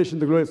revelation,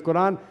 the glorious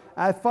Quran.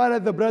 As far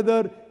as the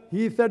brother,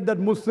 he said that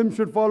Muslims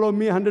should follow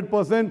me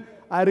 100%.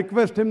 I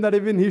request him that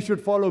even he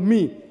should follow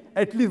me,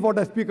 at least what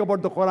I speak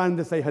about the Quran and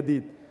the Sahih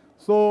Hadith.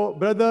 So,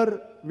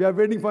 brother, we are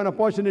waiting for an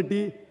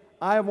opportunity.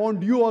 I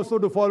want you also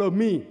to follow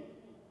me.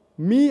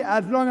 Me,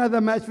 as long as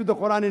I match with the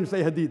Quran and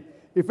Sahih Hadith.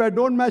 If I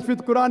don't match with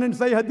Quran and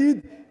Sahih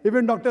Hadith,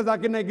 even Dr.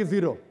 Zakir Naik is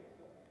zero.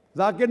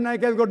 Zakir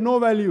Naik has got no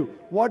value.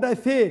 What I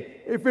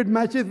say, if it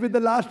matches with the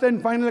last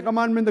and final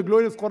commandment, the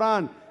glorious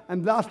Quran,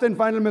 and last and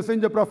final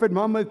messenger, Prophet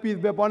Muhammad, peace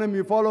be upon him,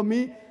 you follow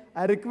me,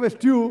 I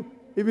request you,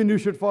 even you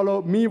should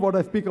follow me, what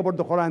I speak about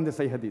the Quran and the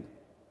Sahih Hadith.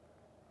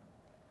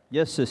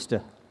 Yes,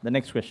 sister. The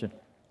next question.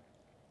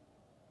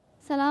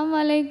 Assalamu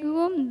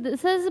alaikum.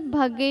 This is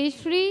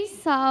Bhageshri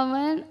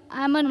Sawan.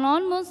 I'm a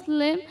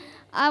non-Muslim.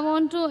 I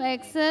want to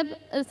accept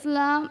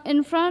Islam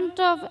in front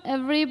of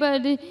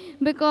everybody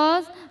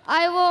because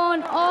I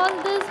want all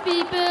these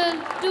people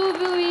to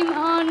view him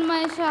on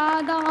my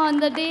shahada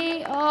on the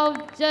day of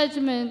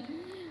judgment.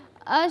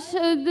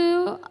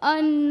 Ashhadu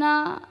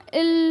anna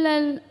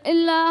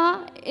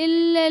ilaha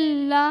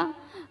illallah.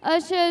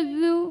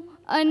 Ashhadu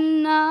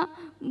anna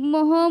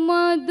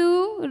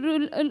Muhammadu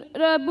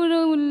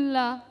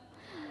Rasulullah.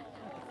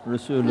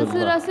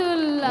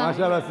 Rasulullah.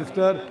 MashaAllah,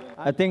 sister.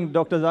 I think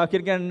Dr.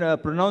 Zakir can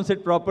pronounce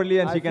it properly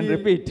and she can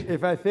repeat.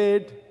 If I say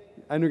it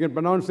and you can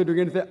pronounce it, you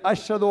can say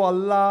Ashhadu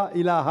Allah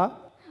ilaha.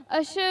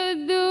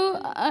 Ashhadu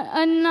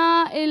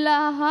anna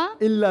ilaha.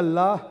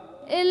 Illallah.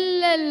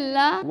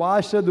 Illallah. Wa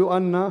ashhadu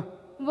anna.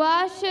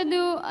 Wa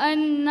ashhadu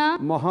anna.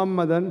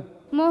 Muhammadan.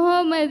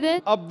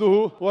 Muhammadan.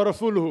 Abduhu wa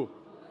rasuluhu.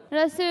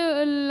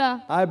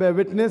 Rasulullah. I bear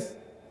witness.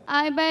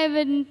 I bear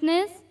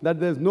witness. That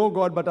there is no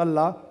God but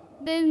Allah.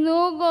 There is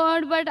no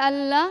God but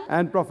Allah.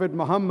 And Prophet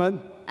Muhammad.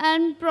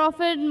 And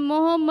Prophet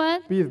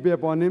Muhammad, peace be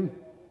upon him,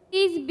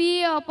 peace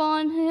be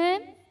upon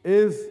him,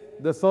 is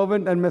the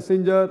servant and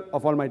messenger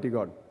of Almighty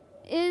God.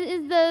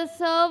 Is the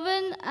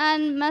servant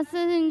and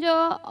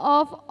messenger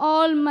of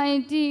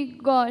Almighty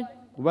God.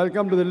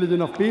 Welcome to the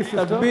religion of peace,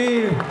 sister.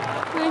 Takbir.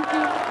 Thank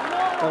you.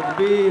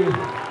 Takbir.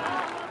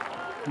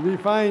 We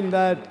find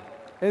that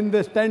in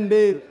this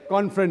 10-day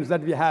conference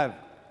that we have,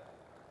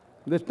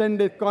 this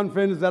 10-day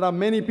conference, there are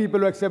many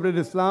people who accepted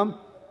Islam,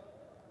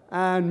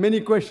 and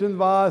many questions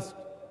were asked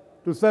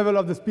to several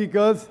of the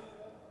speakers,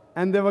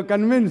 and they were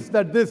convinced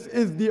that this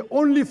is the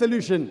only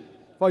solution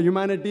for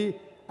humanity,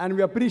 and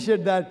we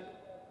appreciate that,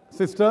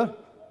 sister.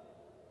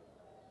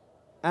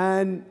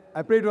 And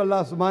I pray to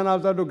Allah subhanahu wa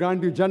ta'ala to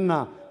grant you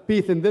Jannah,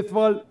 peace in this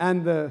world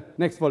and the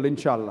next world,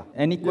 inshallah.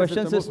 Any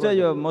questions, sister?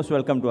 You're most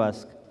welcome to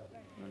ask.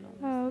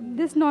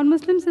 This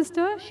non-Muslim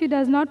sister, she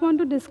does not want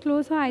to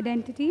disclose her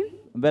identity.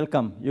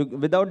 Welcome.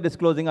 Without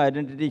disclosing her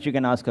identity, she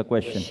can ask a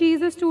question. She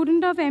is a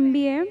student of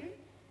MBA.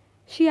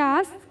 She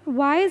asks,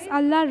 why is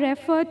Allah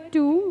referred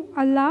to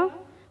Allah?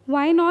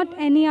 Why not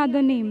any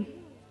other name?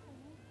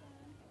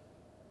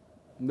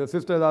 The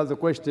sister asked the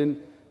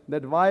question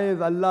that why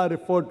is Allah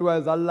referred to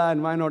as Allah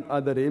and why not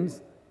other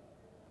names?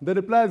 The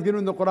reply is given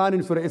in the Quran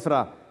in Surah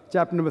Isra,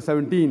 chapter number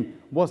 17,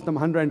 verse number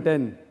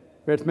 110,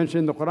 where it's mentioned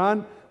in the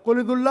Quran, قُلِ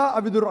ذُلَّهُ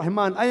عَبِدُ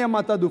الرَّحْمَنِ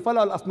أَيَّمَا تَدُوا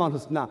فَلَهُ الْأَسْمَاءُ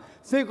الْحُسْنَى.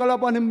 Say, call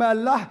upon him by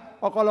Allah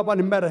or call upon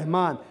him by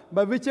Rahman.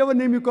 By whichever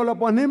name you call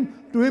upon him,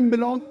 to him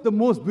belong the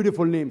most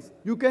beautiful names.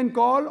 You can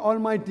call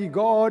Almighty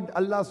God,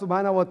 Allah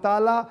subhanahu wa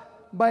ta'ala,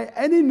 by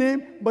any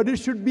name, but it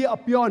should be a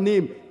pure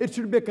name. It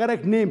should be a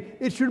correct name.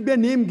 It should be a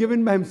name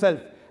given by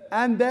himself.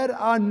 And there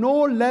are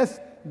no less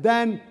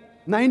than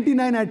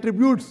 99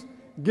 attributes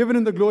given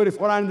in the glorious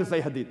Quran and the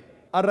Sahih Hadith.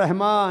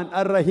 Ar-Rahman,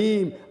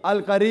 Ar-Rahim,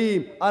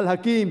 Al-Kareem,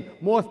 Al-Hakim,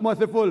 most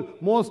merciful,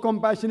 most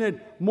compassionate,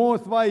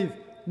 most wise,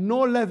 no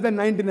less than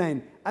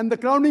 99. And the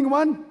crowning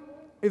one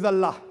is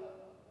Allah.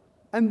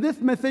 And this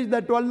message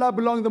that to Allah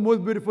belongs the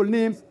most beautiful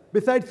names,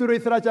 besides Surah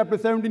Isra chapter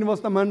 17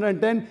 verse number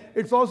 110,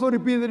 it's also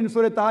repeated in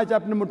Surah Taha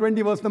chapter number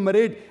 20 verse number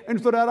 8, in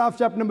Surah Araf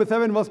chapter number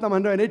 7 verse number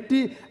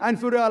 180, and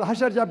Surah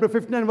Al-Hashr chapter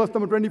 59 verse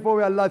number 24,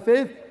 where Allah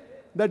says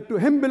that to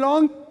him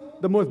belongs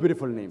the most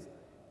beautiful names.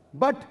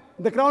 But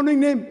the crowning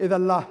name is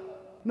Allah.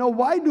 Now,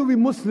 why do we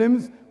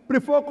Muslims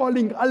prefer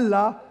calling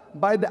Allah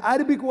by the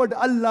Arabic word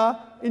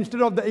Allah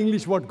instead of the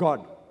English word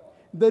God?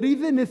 The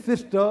reason is,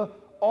 sister,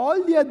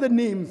 all the other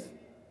names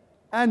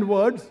and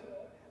words,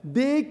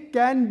 they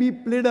can be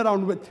played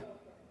around with.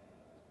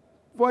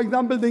 For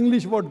example, the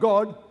English word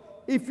God,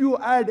 if you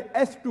add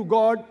S to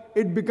God,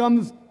 it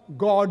becomes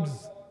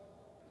gods,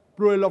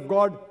 plural of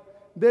God.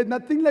 There's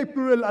nothing like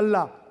plural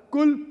Allah.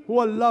 Kul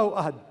huwallahu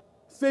ahad.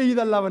 Say He's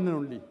Allah one and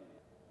only.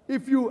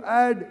 If you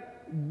add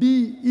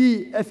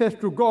D-E-S-S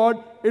to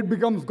God, it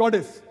becomes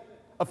goddess,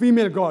 a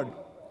female god.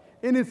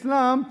 In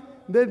Islam,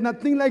 there's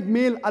nothing like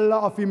male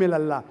Allah or female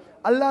Allah.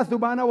 Allah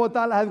subhanahu wa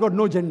ta'ala has got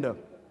no gender.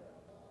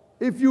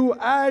 If you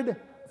add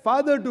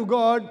father to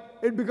God,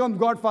 it becomes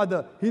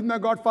Godfather. He's my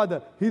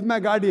Godfather. He's my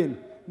guardian.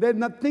 There's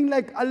nothing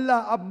like Allah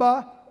Abba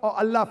or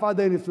Allah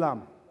Father in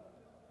Islam.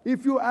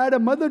 If you add a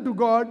mother to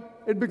God,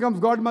 it becomes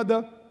Godmother.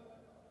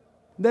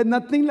 There's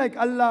nothing like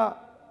Allah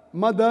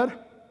Mother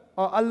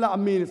or Allah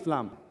Ammi in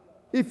Islam.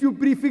 If you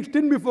prefix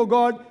tin before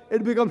God,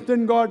 it becomes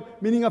tin God,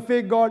 meaning a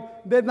fake God.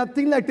 There's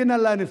nothing like tin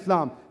Allah in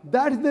Islam.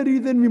 That's the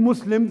reason we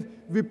Muslims,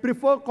 we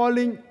prefer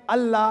calling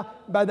Allah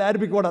by the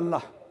Arabic word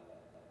Allah.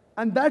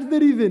 And that's the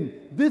reason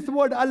this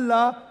word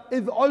Allah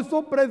is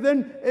also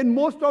present in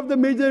most of the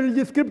major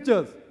religious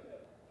scriptures.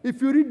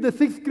 If you read the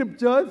 6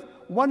 scriptures,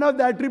 one of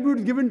the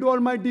attributes given to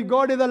Almighty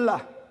God is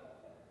Allah.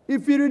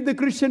 If you read the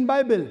Christian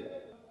Bible,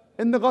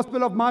 in the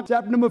Gospel of Mark,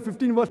 chapter number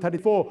 15, verse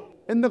 34,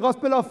 in the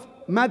Gospel of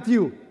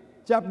Matthew,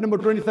 chapter number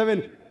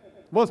 27,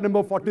 verse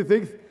number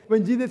 46,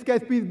 when Jesus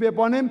Christ, peace be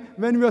upon him,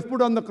 when he was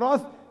put on the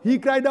cross, he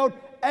cried out,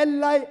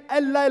 Eli,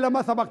 Eli,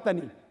 lama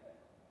sabachthani.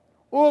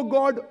 Oh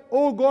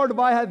God,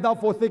 why hast thou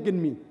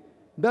forsaken me?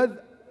 Does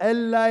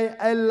Eli,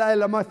 Eli,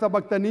 lama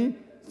sabachthani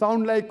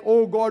sound like,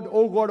 oh God,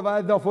 why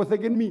hast thou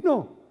forsaken me?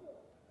 No.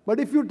 But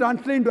if you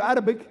translate into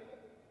Arabic,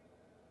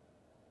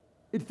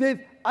 it says,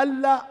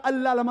 Allah,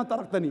 Allah, lama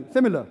taraktani.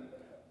 Similar.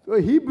 So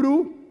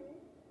Hebrew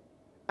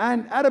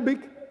and Arabic,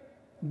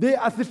 they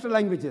are sister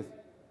languages.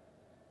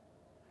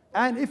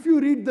 And if you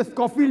read the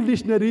Scofield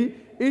dictionary,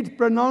 it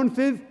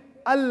pronounces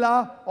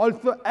Allah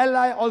also,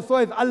 Eli also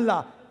is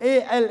Allah,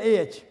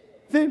 A-L-A-H.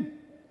 Same.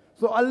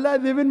 So Allah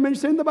is even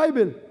mentioned in the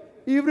Bible.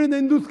 Even in the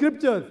Hindu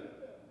scriptures,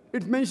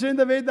 it's mentioned in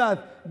the Vedas.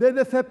 There's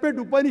a separate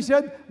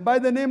Upanishad by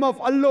the name of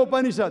Allah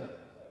Upanishad.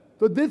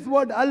 So this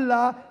word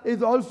Allah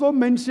is also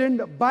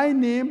mentioned by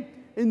name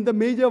in the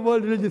major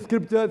world religious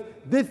scriptures.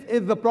 This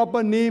is the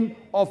proper name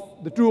of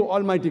the true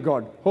Almighty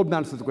God. Hope that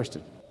answers the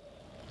question.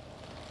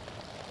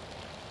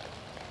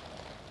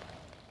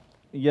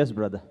 Yes,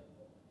 brother.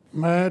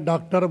 मैं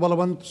doctor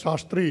Balwant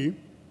Shastri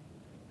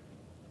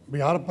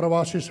Bihar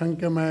प्रवासी संघ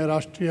के मैं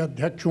राष्ट्रीय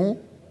अध्यक्ष हूँ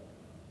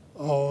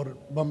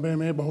और बम्बई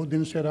में बहुत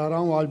दिन से रह रहा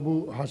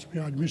हूँ। हाशमी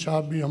आजमी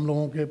साहब भी हम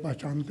लोगों के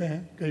पहचानते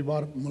हैं, कई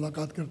बार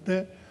मुलाकात करते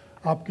हैं।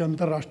 आपके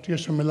अंतर्राष्ट्रीय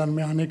सम्मेलन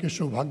में आने के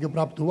सौभाग्य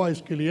प्राप्त हुआ,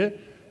 इसके लिए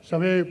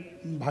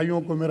सभी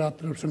भाइयों को मेरा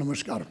तरफ से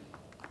नमस्कार।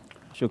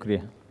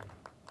 शुक्रिया।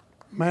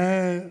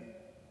 मैं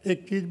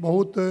एक चीज़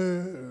बहुत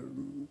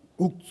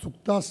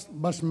उत्सुकता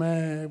बस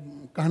मैं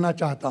कहना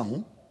चाहता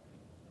हूँ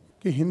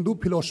कि हिंदू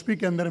फिलॉसफी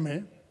के अंदर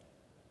में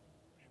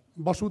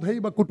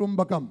वसुधैव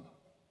कुटुंबकम,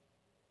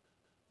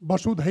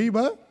 वसुधैव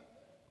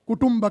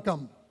कुटुंबकम,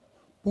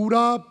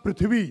 पूरा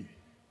पृथ्वी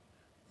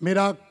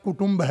मेरा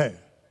कुटुंब है,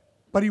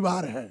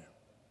 परिवार है,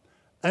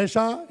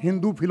 ऐसा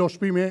हिंदू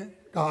फिलॉसफी में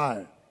कहा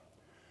है।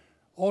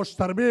 और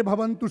सर्वे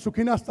भवन्तु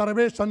सुखिनः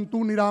सर्वे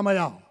सन्तु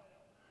निरामया,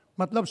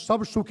 मतलब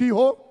सब सुखी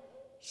हो,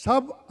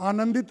 सब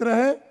आनंदित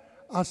रहे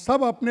और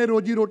सब अपने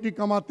रोजी रोटी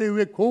कमाते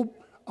हुए खूब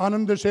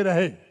आनंद से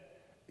रहे,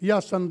 यह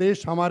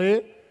संदेश हमारे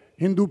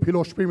हिंदू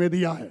फिलॉसफी में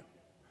दिया है।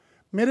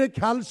 मेरे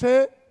ख्याल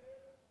से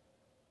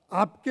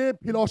आपके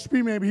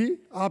फिलॉसफी में भी,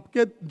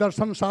 आपके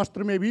दर्शन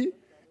शास्त्र में भी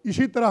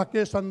इसी तरह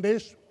के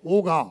संदेश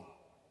होगा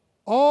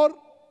और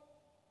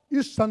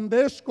इस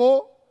संदेश को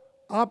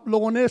आप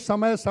लोगों ने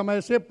समय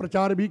समय से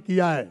प्रचार भी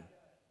किया है।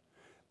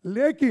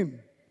 लेकिन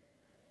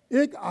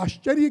एक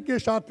आश्चर्य के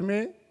साथ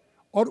में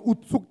और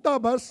उत्सुकता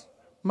बस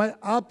मैं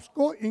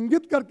आपको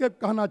इंगित करके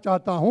कहना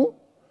चाहता हूँ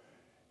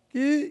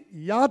कि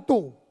या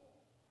तो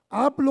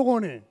आप लोगों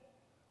ने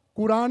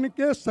कुरान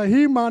के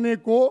सही माने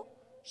को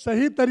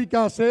सही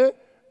तरीक़ा से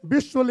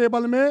विश्व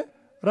लेवल में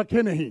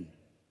रखे नहीं,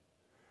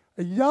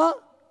 या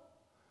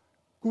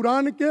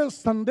कुरान के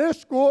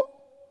संदेश को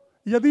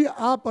यदि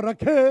आप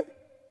रखे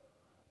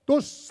तो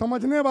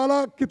समझने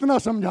वाला कितना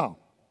समझा।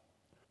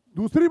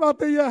 दूसरी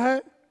बात यह है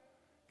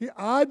कि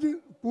आज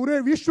पूरे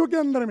विश्व के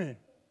अंदर में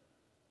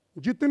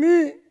जितनी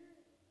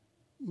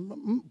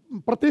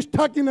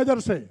प्रतिष्ठा की नज़र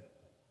से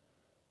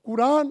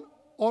कुरान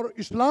और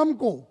इस्लाम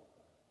को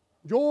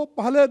जो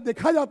पहले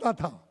देखा जाता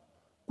था,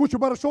 कुछ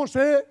वर्षों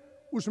से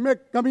उसमें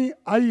कमी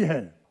आई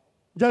है।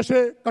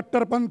 जैसे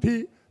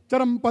कट्टरपंथी,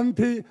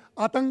 चरमपंथी,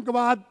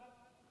 आतंकवाद,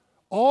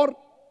 और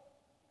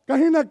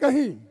कहीं ना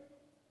कहीं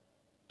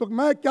तो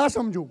मैं क्या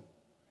समझूं,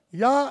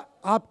 या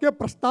आपके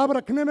प्रस्ताव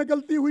रखने में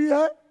गलती हुई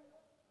है,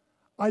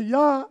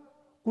 या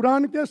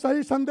कुरान के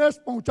सही संदेश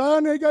पहुंचाया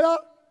नहीं गया,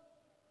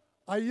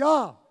 या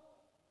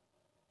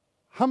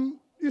हम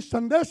इस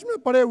संदेश में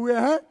पड़े हुए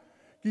हैं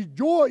कि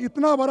जो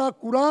इतना बड़ा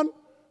कुरान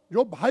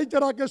जो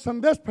भाईचारा के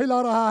संदेश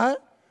फैला रहा है,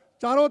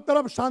 चारों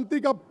तरफ शांति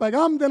का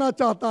पैगाम देना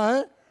चाहता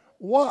है,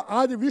 वह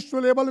आज विश्व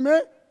लेवल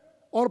में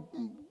और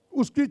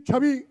उसकी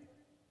छवि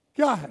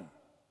क्या है।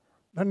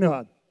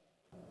 धन्यवाद।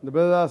 The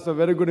brother asked a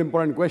very good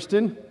important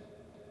question.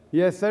 He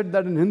has said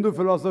that in Hindu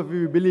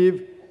philosophy we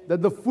believe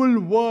that the full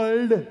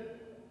world,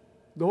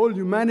 the whole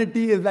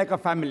humanity is like a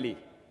family.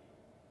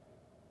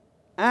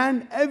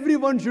 And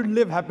everyone should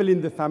live happily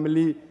in this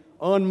family,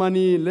 earn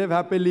money, live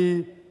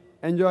happily,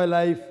 enjoy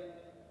life.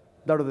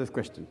 That was his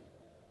question.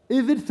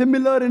 Is it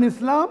similar in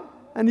Islam?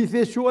 And he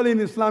says, surely in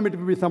Islam it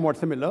will be somewhat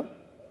similar.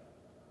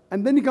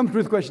 And then he comes to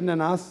his question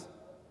and asks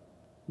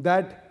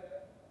that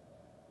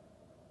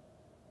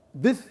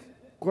this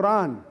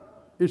Quran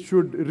it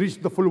should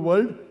reach the full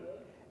world.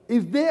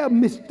 Is there a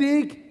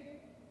mistake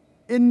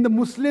in the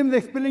Muslims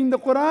explaining the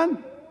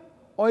Quran?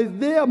 Or is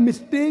there a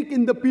mistake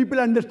in the people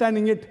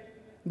understanding it?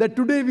 That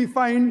today we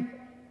find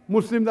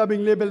Muslims are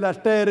being labeled as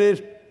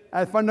terrorists,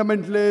 as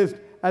fundamentalists,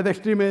 as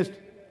extremists.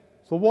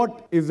 So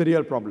what is the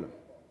real problem?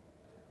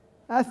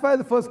 As far as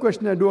the first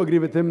question, I do agree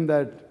with him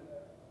that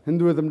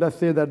Hinduism does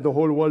say that the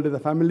whole world is a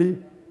family.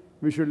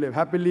 We should live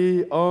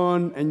happily,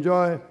 earn,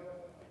 enjoy.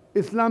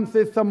 Islam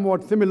says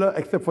somewhat similar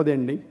except for the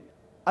ending.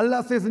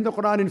 Allah says in the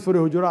Quran in Surah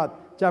Hujurat,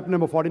 chapter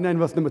number 49,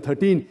 verse number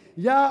 13,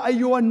 Ya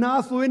ayyuhan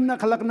nasu inna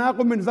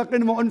khalaqnakum min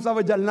zakrin wa unsa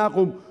wa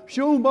jalnakum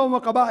shu'uban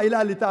wa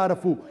qaba'ila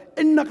lita'arafu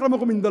inna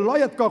akramakum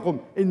indallahi atqakum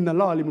inna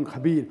Allaha alimun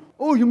khabir.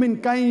 O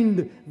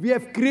humankind, we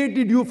have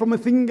created you from a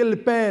single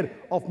pair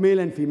of male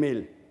and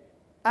female,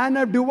 and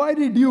have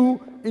divided you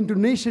into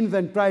nations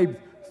and tribes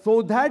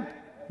so that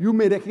you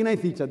may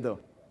recognize each other,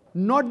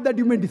 not that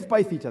you may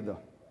despise each other.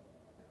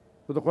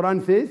 So the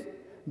Quran says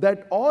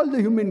that all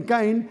the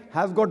humankind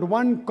has got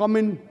one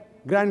common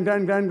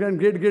grandparents,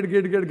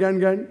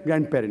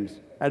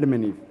 Adam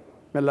and Eve.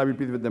 May Allah be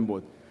pleased with them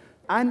both.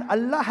 And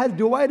Allah has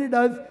divided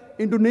us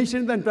into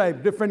nations and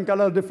tribes, different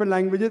colors, different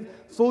languages,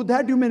 so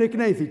that you may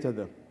recognize each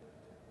other.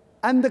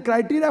 And the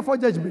criteria for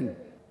judgment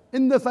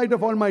in the sight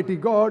of Almighty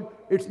God,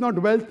 it's not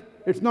wealth,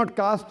 it's not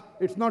caste,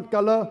 it's not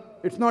color,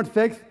 it's not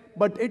sex,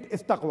 but it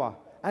is taqwa.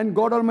 And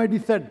God Almighty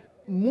said,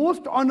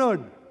 most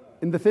honored,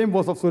 in the same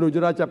verse of Surah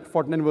Hujurat, chapter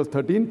 49, verse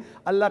 13,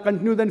 Allah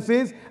continues and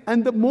says,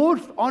 and the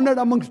most honored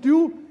amongst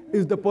you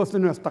is the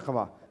person who has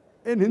taqwa.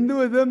 In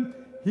Hinduism,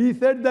 he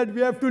said that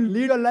we have to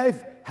lead a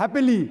life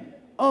happily,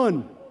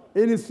 earn.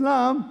 In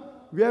Islam,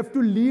 we have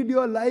to lead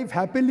your life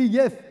happily,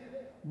 yes,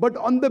 but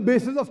on the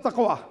basis of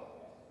taqwa.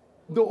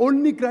 The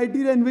only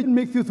criteria in which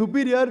makes you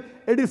superior,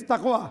 it is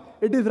taqwa,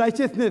 it is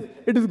righteousness,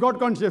 it is God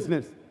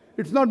consciousness.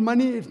 It's not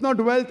money, it's not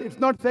wealth, it's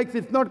not sex,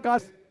 it's not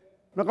caste.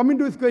 Now coming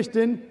to his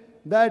question,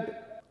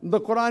 that the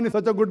Quran is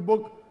such a good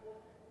book,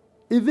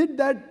 is it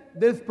that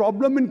there's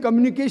problem in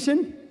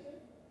communication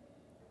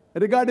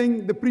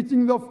regarding the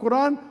preachings of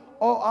Quran,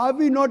 or are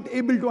we not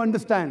able to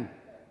understand?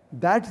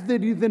 That's the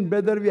reason,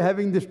 brother, we're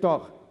having this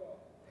talk.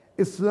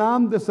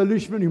 Islam, the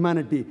solution for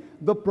humanity.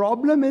 The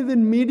problem is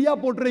in media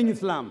portraying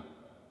Islam.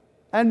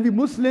 And we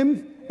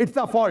Muslims, it's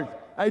our fault.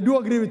 I do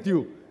agree with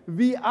you.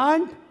 We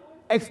aren't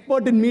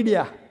expert in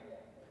media.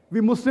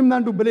 We Muslims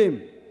are to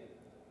blame.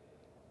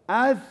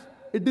 As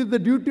it is the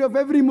duty of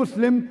every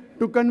Muslim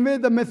to convey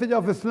the message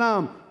of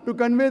Islam, to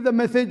convey the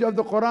message of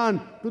the Quran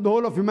to the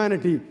whole of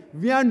humanity.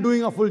 We aren't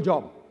doing a full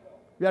job.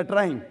 We are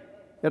trying.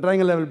 We are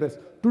trying a level best.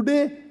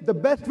 Today, the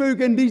best way you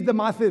can reach the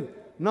masses.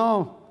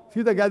 Now,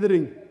 see the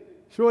gathering.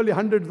 Surely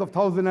hundreds of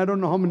thousands, I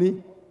don't know how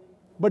many.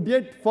 But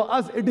yet, for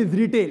us, it is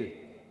retail.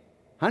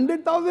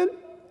 100,000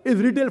 is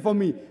retail for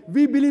me.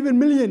 We believe in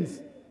millions.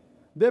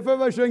 Therefore,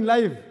 we are showing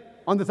live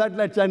on the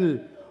satellite channel.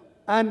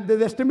 And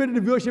there's estimated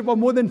viewership of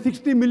more than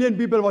 60 million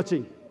people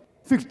watching.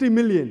 60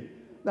 million.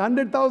 The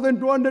 100,000,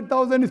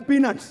 200,000 is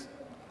peanuts.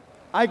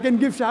 I can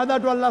give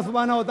shahada to Allah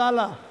subhanahu wa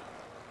ta'ala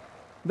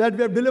that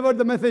we have delivered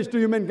the message to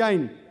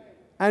humankind.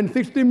 And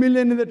 60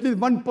 million is at least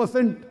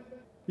 1%.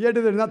 Yet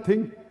it is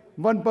nothing.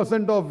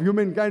 1% of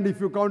humankind, if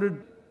you count it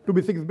to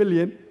be 6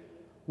 billion.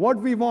 What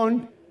we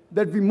want,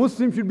 that we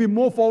Muslims should be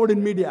more forward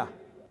in media.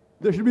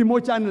 There should be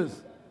more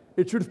channels.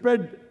 It should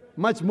spread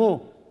much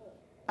more.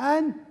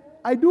 And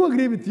I do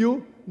agree with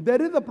you, there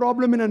is a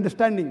problem in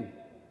understanding.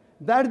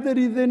 That's the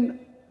reason,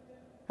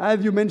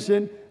 as you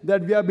mentioned,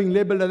 that we are being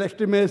labeled as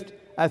extremists,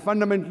 as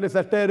fundamentalists,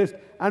 as terrorists.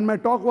 And my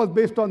talk was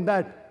based on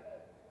that.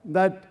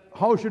 That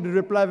how should you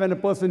reply when a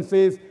person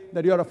says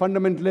that you're a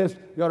fundamentalist,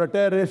 you're a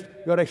terrorist,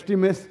 you're an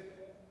extremist.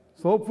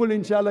 So hopefully,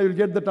 inshallah, you'll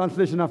get the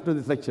translation after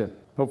this lecture.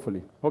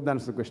 Hopefully. Hope that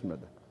answers the question,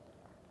 brother.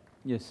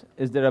 Yes.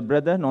 Is there a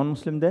brother,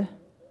 non-Muslim there?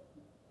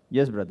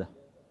 Yes, brother.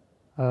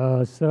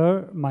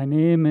 Sir, my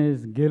name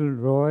is Gil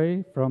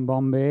Roy from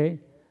Bombay.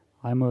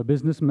 I'm a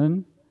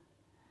businessman.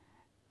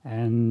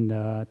 And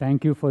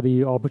thank you for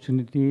the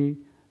opportunity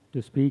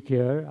to speak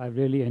here. I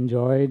really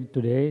enjoyed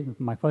today,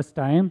 my first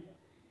time.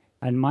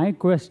 And my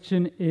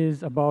question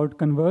is about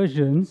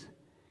conversions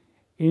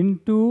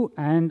into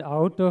and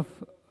out of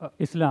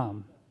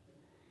Islam.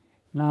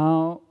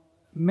 Now,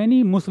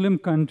 many Muslim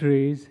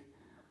countries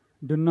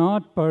do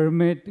not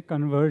permit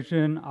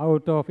conversion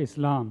out of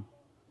Islam.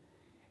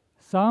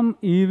 Some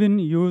even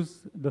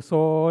use the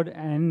sword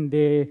and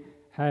they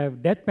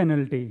have death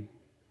penalty.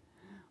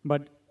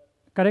 But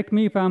correct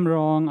me if I'm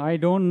wrong, I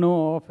don't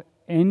know of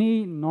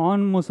any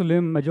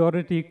non-Muslim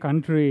majority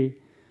country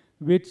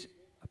which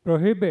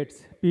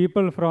prohibits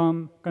people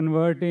from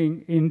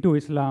converting into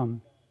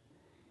Islam.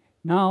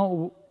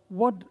 Now,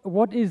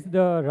 what is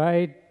the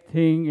right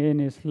thing in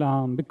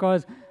Islam?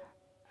 Because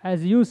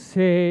as you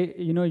say,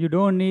 you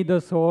don't need the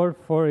sword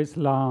for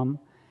Islam,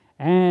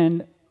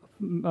 and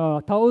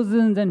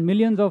thousands and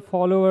millions of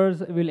followers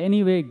will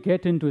anyway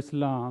get into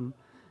Islam.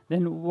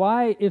 Then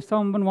why, if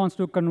someone wants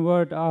to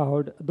convert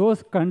out,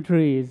 those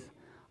countries,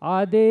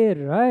 are they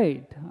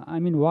right? I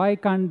mean, why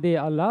can't they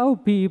allow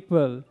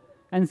people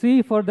and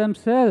see for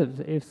themselves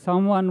if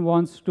someone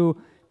wants to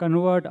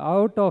convert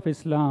out of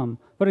Islam.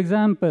 For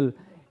example,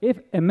 if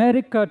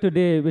America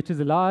today, which is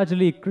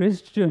largely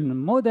Christian,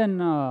 more than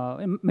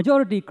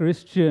majority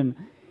Christian,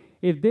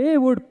 if they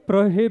would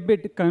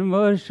prohibit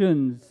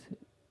conversions,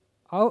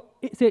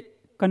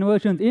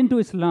 conversions into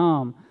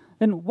Islam,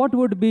 then what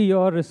would be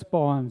your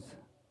response?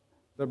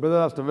 The brother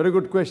asked a very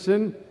good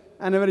question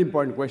and a very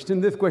important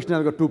question. This question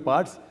has got two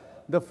parts.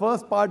 The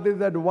first part is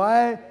that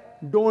why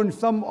don't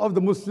some of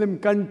the Muslim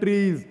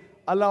countries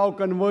allow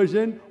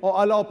conversion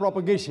or allow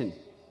propagation?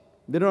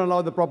 They don't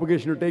allow the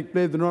propagation to take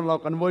place. They don't allow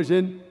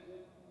conversion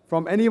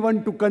from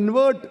anyone to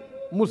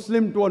convert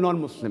Muslim to a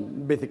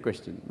non-Muslim. Basic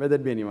question, whether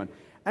it be anyone.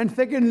 And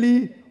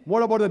secondly,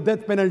 what about the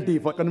death penalty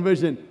for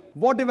conversion?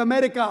 What if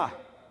America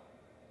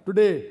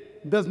today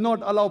does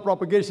not allow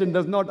propagation,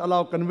 does not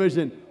allow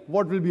conversion?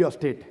 What will be your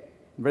state?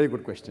 Very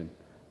good question.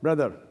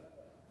 Brother,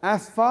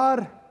 as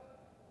far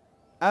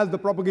as the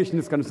propagation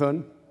is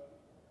concerned,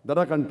 there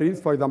are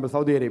countries, for example,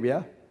 Saudi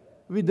Arabia,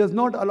 which does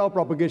not allow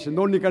propagation.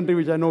 The only country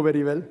which I know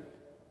very well,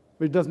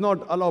 which does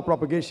not allow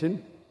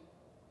propagation,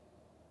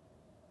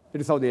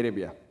 it is Saudi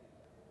Arabia.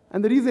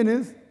 And the reason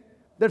is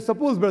that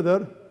suppose,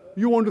 brother,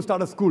 you want to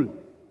start a school.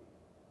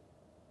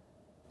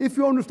 If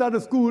you want to start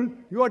a school,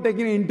 you are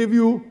taking an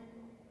interview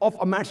of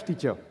a maths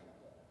teacher.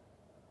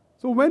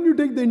 So when you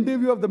take the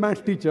interview of the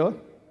maths teacher,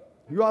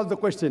 you ask the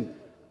question,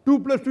 2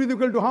 plus 2 is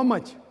equal to how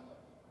much?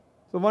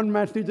 So one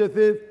maths teacher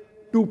says,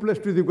 2 plus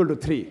 2 is equal to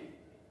 3.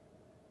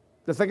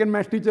 The second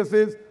maths teacher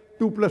says,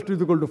 2 plus 2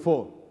 is equal to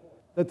 4.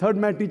 The third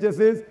maths teacher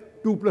says,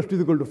 2 plus 2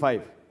 is equal to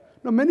 5.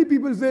 Now many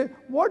people say,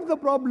 what's the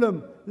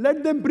problem?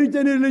 Let them preach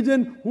any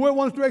religion. Whoever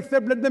wants to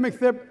accept, let them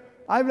accept.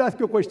 I will ask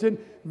you a question.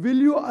 Will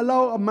you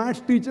allow a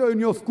maths teacher in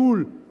your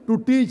school to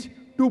teach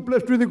 2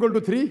 plus 2 is equal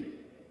to 3?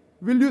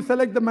 Will you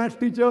select the maths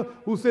teacher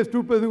who says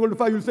 2 plus 2 is equal to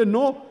 5? You'll say,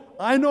 no,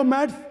 I know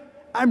maths.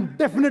 I'm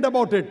definite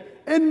about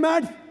it. In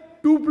maths,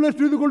 2 plus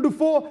 2 is equal to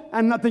 4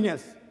 and nothing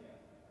else.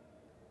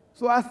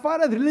 So as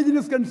far as religion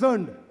is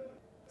concerned,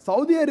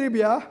 Saudi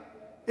Arabia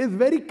is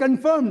very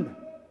confirmed.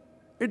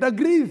 It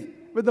agrees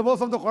with the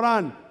verse of the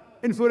Quran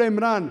in Surah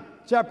Imran,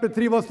 chapter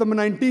 3, verse number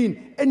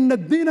 19. Inna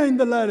Dina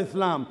Indallah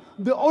Islam.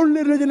 The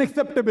only religion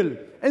acceptable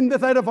in the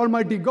sight of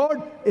Almighty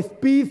God is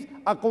peace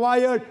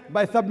acquired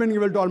by submitting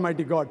will to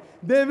Almighty God.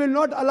 They will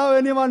not allow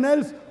anyone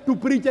else to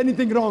preach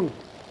anything wrong.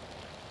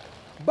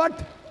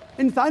 But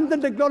in science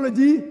and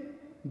technology,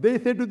 they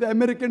say to the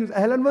Americans,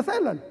 ahlan wa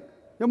sahlan.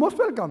 You're most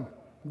welcome.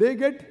 They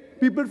get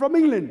people from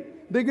England.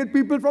 They get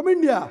people from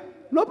India.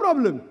 No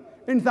problem.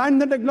 In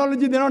science and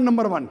technology, they're not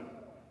number one.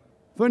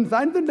 So in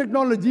science and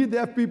technology, they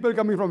have people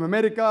coming from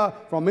America,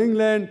 from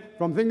England,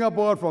 from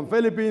Singapore, from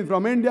Philippines,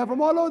 from India,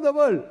 from all over the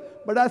world.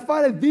 But as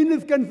far as deen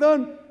is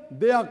concerned,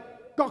 they are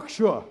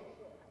cocksure.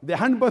 They're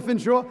 100%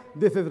 sure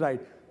this is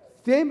right.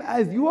 Same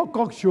as you are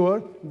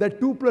cocksure that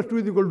 2 plus 2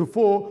 is equal to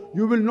 4,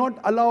 you will not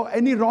allow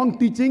any wrong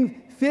teachings.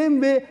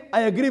 Same way,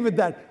 I agree with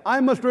that.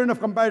 I'm a student of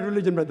comparative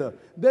religion, brother.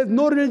 There's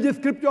no religious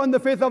scripture on the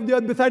face of the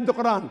earth besides the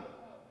Quran,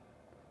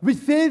 which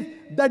says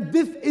that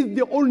this is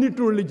the only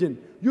true religion.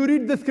 You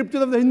read the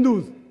scriptures of the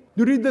Hindus,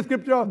 you read the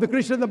scripture of the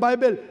Christians, the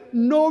Bible.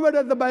 Nowhere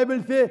does the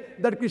Bible say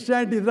that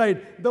Christianity is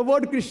right. The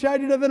word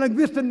Christianity doesn't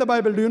exist in the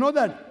Bible. Do you know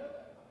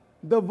that?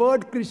 The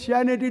word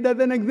Christianity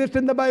doesn't exist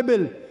in the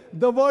Bible.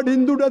 The word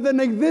Hindu doesn't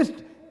exist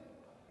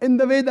in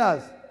the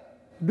Vedas.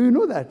 Do you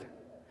know that?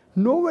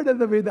 Nowhere does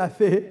the Vedas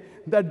say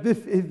that this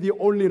is the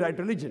only right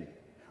religion.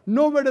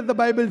 Nowhere does the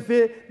Bible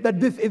say that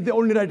this is the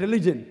only right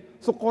religion.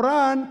 So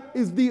Quran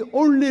is the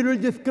only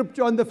religious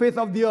scripture on the face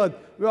of the earth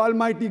where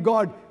Almighty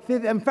God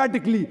says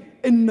emphatically,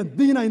 Inna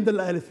Dina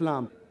Indallah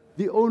Islam.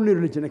 The only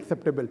religion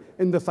acceptable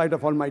in the sight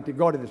of Almighty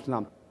God is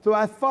Islam. So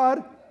as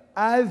far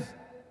as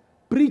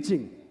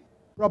preaching,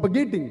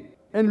 propagating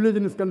in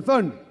religion is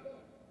concerned,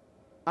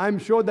 I'm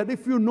sure that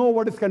if you know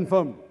what is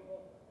confirmed,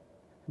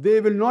 they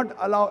will not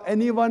allow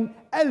anyone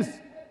else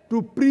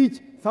to preach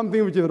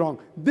something which is wrong.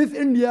 This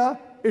India,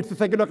 it's a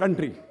secular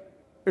country.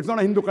 It's not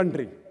a Hindu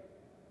country.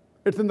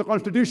 It's in the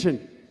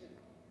constitution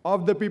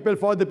of the people,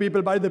 for the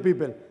people, by the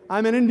people.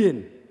 I'm an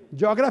Indian.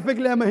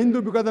 Geographically, I'm a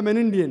Hindu because I'm an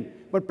Indian.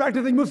 But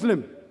practicing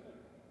Muslim.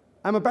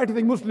 I'm a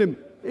practicing Muslim.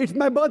 It's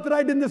my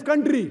birthright in this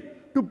country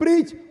to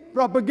preach,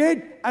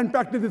 propagate, and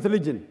practice this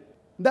religion.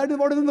 That is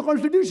what is in the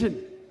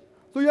constitution.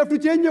 So you have to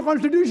change your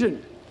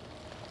constitution.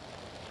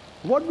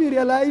 What we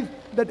realize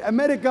that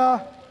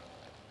America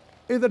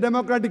is a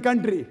democratic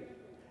country.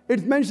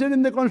 It's mentioned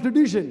in the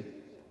constitution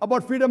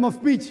about freedom of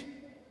speech.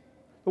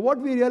 So what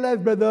we realize,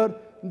 brother,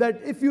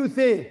 that if you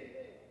say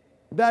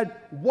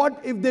that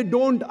what if they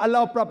don't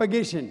allow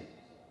propagation?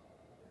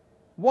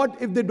 What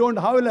if they don't?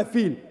 How will I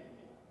feel?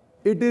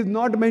 It is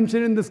not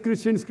mentioned in the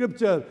Christian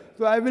scripture.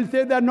 So I will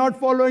say they are not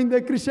following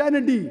their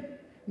Christianity.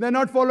 They are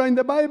not following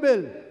the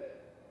Bible.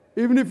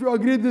 Even if you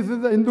agree this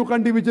is a Hindu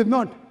country, which is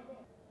not.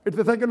 It's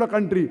a secular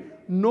country.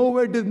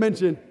 Nowhere it is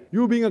mentioned.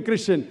 You being a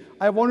Christian,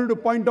 I wanted to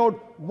point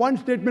out one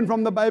statement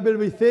from the Bible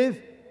which says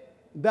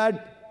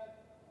that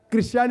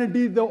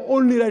Christianity is the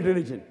only right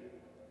religion.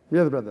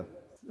 Yes, brother.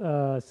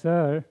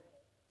 Sir,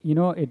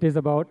 it is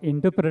about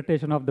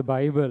interpretation of the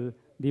Bible,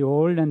 the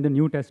Old and the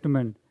New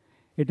Testament.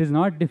 It is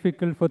not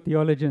difficult for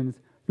theologians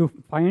to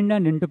find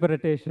an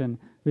interpretation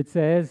which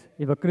says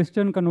if a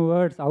Christian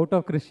converts out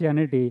of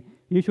Christianity,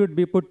 he should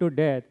be put to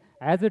death,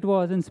 as it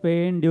was in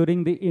Spain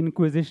during the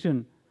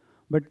Inquisition.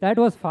 But that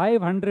was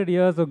 500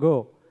 years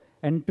ago.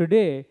 And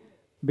today,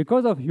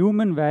 because of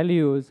human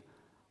values,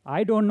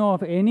 I don't know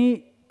of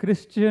any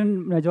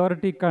Christian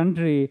majority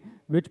country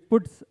which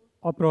puts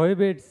or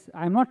prohibits.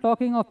 I'm not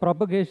talking of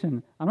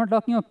propagation. I'm not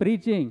talking of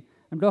preaching.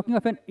 I'm talking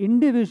of an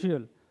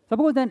individual.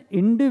 Suppose an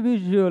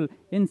individual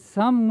in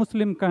some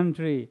Muslim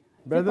country,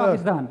 say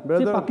Pakistan,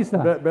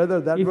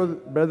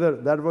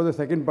 that was the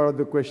second part of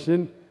the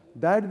question.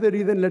 That's the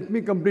reason, let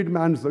me complete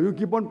my answer. You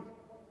keep on.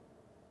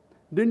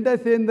 Didn't I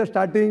say in the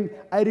starting,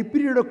 I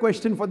repeated a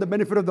question for the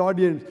benefit of the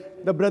audience.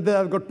 The brother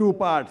has got two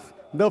parts.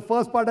 The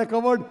first part I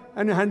covered,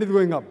 and your hand is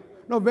going up.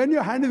 Now, when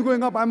your hand is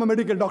going up, I'm a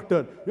medical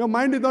doctor. Your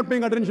mind is not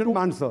paying attention to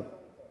answer.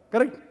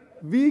 Correct?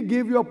 We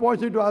give you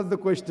opportunity to ask the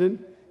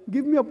question.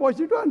 Give me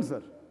opportunity to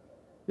answer.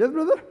 Yes,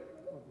 brother?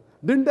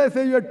 Didn't I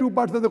say you had two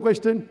parts of the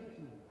question?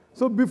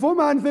 So before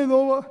my answer is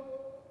over,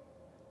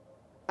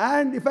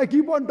 and if I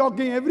keep on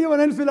talking, everyone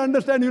else will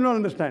understand, you will not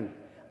understand.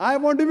 I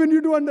want even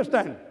you to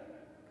understand.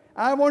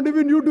 I want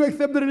even you to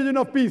accept the religion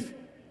of peace.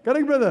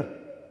 Correct, brother?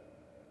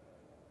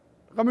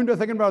 Coming to the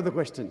second part of the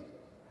question.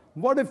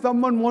 What if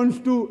someone wants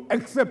to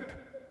accept,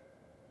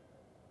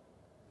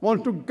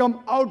 wants to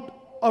come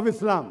out of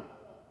Islam?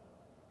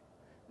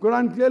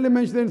 Quran clearly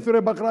mentions in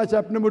Surah Baqarah,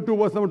 chapter number 2,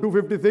 verse number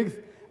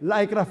 256, La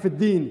ikrah fid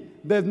deen,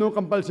 there is no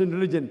compulsion in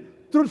religion.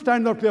 Truth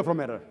stands out clear from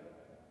error.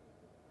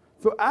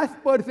 So as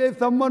per se, if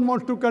someone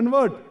wants to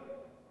convert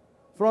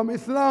from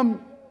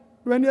Islam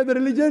to any other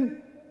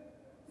religion,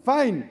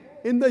 fine.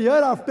 In the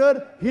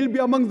hereafter, he'll be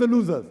among the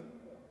losers.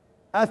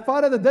 As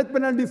far as the death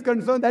penalty is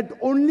concerned, that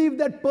only if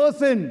that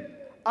person,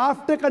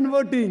 after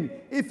converting,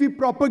 if he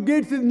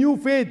propagates his new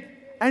faith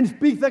and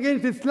speaks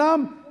against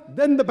Islam,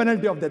 then the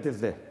penalty of death is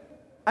there.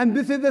 And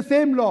this is the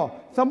same law,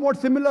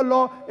 somewhat similar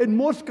law in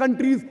most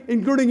countries,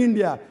 including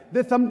India.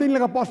 There's something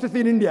like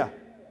apostasy in India.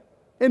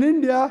 In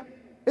India,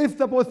 if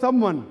suppose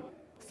someone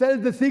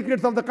sells the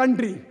secrets of the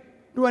country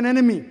to an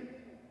enemy,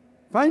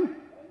 fine?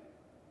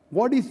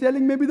 What he's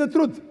selling may be the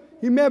truth.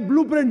 He may have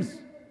blueprints.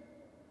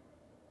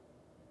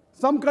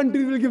 Some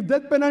countries will give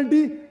death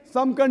penalty,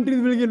 some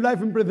countries will give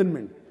life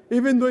imprisonment,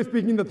 even though he's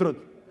speaking the truth.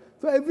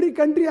 So every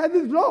country has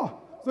its law.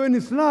 So in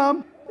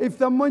Islam, if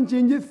someone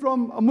changes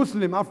from a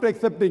Muslim after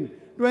accepting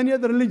to any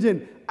other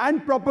religion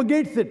and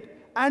propagates it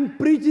and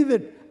preaches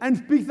it and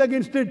speaks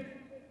against it,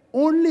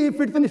 only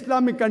if it's an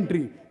Islamic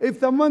country. If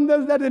someone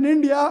does that in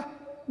India,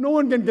 no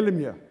one can kill him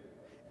here.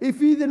 If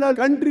he's in a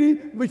country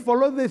which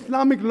follows the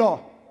Islamic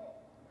law,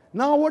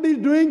 now what he's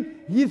doing,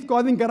 he's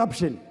causing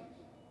corruption.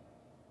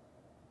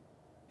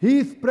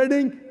 He's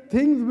spreading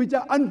things which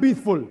are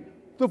unpeaceful.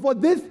 So for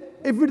this,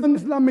 if it's an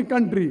Islamic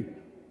country,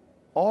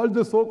 all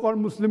the so-called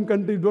Muslim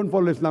countries don't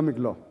follow Islamic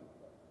law.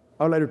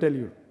 I would like to tell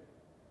you.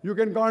 You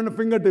can count on the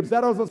fingertips. There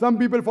are also some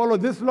people follow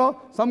this law,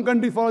 some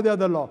countries follow the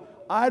other law.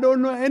 I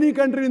don't know any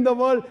country in the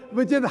world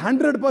which is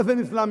 100%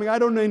 Islamic. I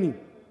don't know any.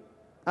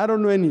 I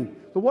don't know any.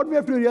 So what we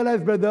have to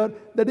realize, brother,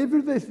 that if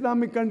it's an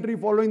Islamic country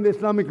following the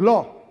Islamic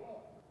law,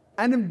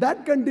 and if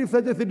that country,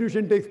 such a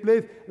situation takes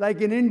place, like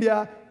in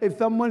India, if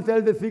someone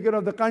sells the secret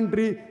of the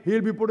country,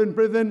 he'll be put in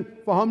prison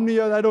for how many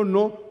years, I don't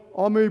know,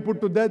 or maybe put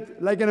to death,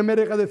 like in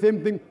America, the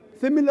same thing.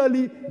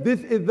 Similarly,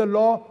 this is the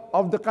law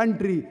of the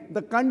country.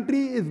 The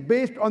country is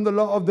based on the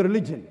law of the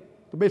religion.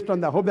 So based on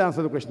that, I hope that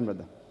answers the question,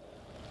 brother.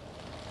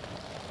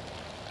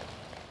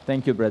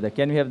 Thank you, brother.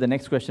 Can we have the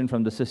next question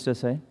from the sister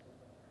side?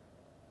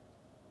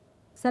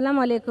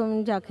 सलाम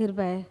अलैकुम जाकिर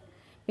भाई,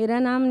 मेरा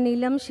नाम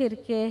नीलम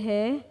शिरके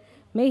है,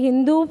 मैं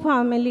Hindu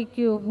family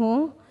की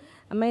हूँ।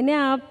 मैंने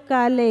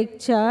आपका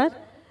लेक्चर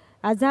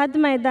आज़ाद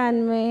मैदान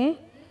में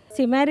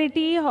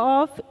similarity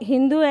of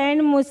Hindu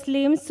and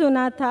Muslim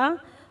सुना था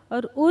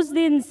और उस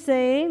दिन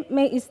से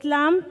मैं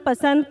इस्लाम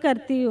पसंद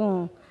करती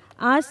हूँ।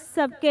 आज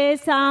सबके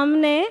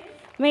सामने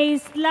मैं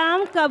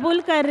इस्लाम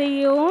कबूल कर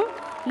रही हूँ।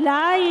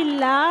 ला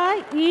इलाहा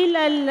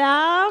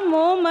इल्लल्लाह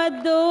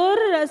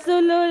मुहम्मदुर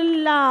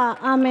रसूलुल्लाह,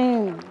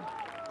 आमीन।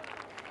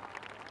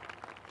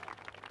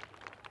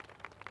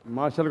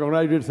 Marshall,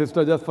 congratulated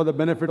sister. Just for the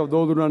benefit of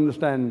those who don't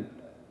understand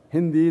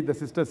Hindi, the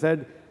sister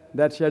said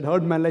that she had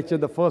heard my lecture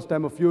the first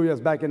time a few years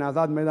back in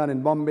Azad Maidan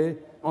in Bombay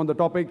on the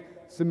topic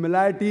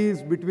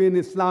similarities between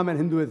Islam and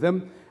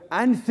Hinduism.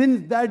 And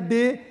since that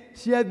day,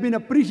 she has been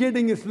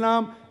appreciating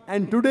Islam,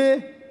 and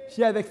today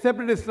she has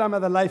accepted Islam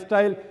as a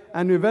lifestyle,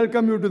 and we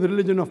welcome you to the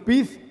religion of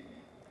peace.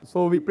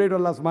 So we pray to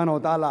Allah subhanahu wa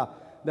ta'ala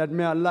that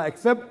may Allah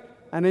accept,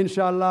 and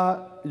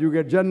inshallah you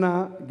get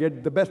Jannah,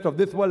 get the best of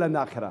this world and the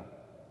Akhirah.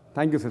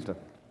 Thank you, sister.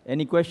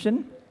 Any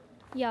question?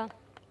 Yeah.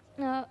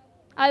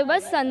 I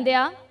was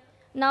Sandhya.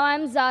 Now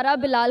I'm Zara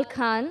Bilal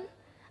Khan.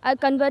 I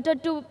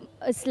converted to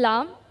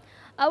Islam.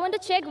 I want to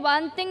check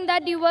one thing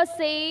that you were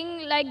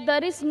saying, like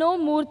there is no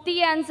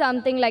murti and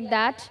something like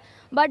that.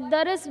 But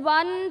there is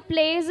one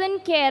place in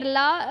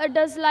Kerala, it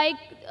is like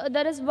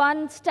there is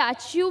one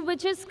statue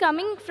which is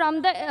coming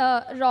from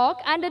the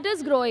rock and it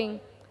is growing.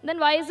 Then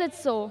why is it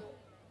so?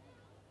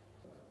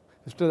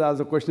 Sister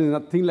asked a question,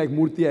 nothing like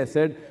Murti I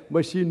said,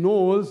 but she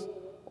knows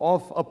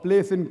of a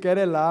place in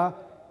Kerala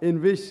in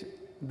which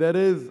there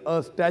is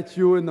a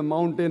statue in the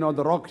mountain or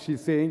the rock,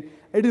 she's saying.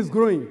 It is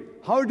growing.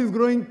 How it is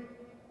growing?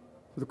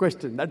 The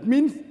question. That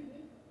means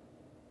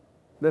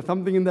there's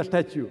something in the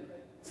statue.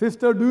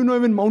 Sister, do you know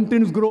even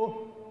mountains grow?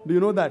 Do you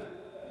know that?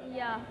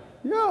 Yeah.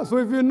 Yeah, so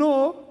if you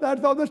know,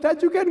 that's how the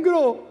statue can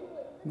grow.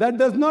 That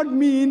does not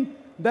mean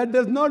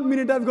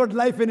it has got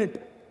life in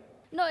it.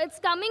 No, it's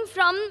coming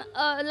from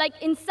like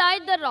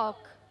inside the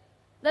rock.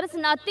 There is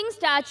nothing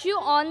statue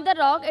on the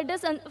rock. It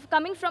is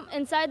coming from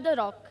inside the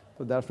rock.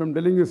 So that's what I'm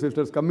telling you,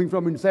 sisters. Coming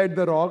from inside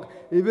the rock,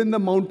 even the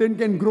mountain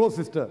can grow,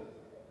 sister.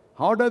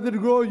 How does it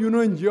grow? You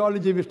know, in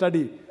geology we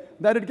study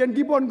that it can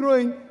keep on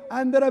growing,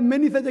 and there are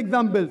many such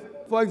examples.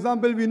 For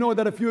example, we know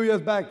that a few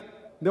years back,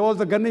 there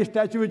was a Ganesh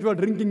statue which was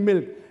drinking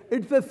milk.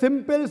 It's a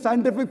simple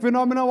scientific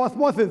phenomenon of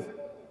osmosis.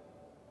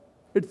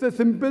 It's a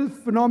simple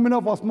phenomenon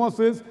of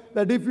osmosis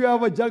that if you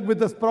have a jug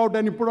with a sprout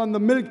and you put on the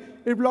milk,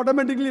 it will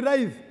automatically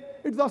rise.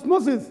 It's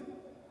osmosis.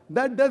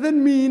 That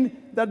doesn't mean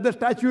that the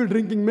statue is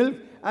drinking milk,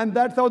 and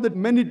that's how that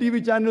many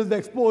TV channels are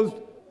exposed.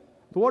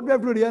 So what we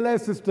have to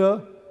realize,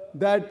 sister,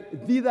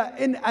 that these are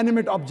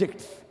inanimate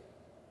objects.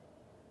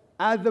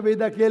 As the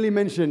Veda clearly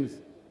mentions,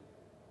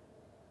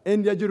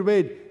 in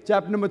Yajurved,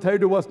 chapter number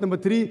 32, verse number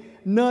 3,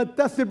 Na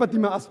tasya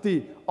pratima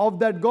asti. Of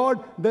that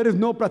God, there is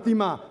no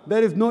pratima,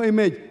 there is no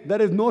image,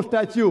 there is no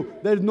statue,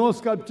 there is no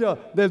sculpture,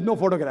 there is no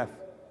photograph.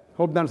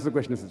 Hope that answers the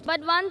question, sister.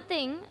 But one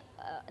thing,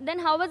 then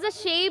how is the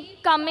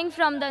shape coming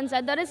from the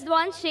inside? There is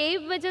one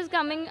shape which is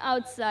coming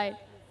outside.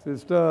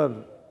 Sister,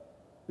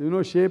 you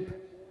know shape?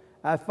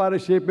 As far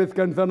as shape is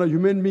concerned, a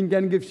human being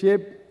can give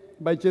shape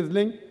by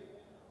chiseling.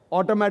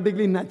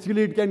 Automatically,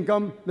 naturally it can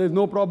come, there is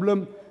no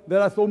problem.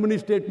 There are so many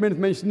statements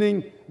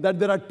mentioning that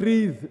there are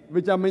trees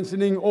which are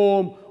mentioning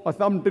Om, or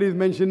some trees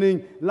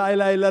mentioning La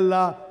ilaha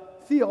illallah.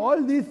 See,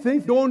 all these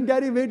things don't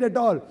carry weight at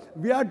all.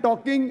 We are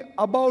talking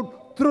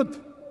about truth,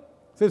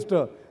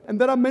 sister. And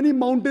there are many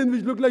mountains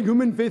which look like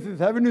human faces.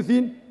 Haven't you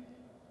seen?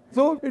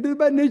 So it is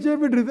by nature,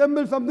 if it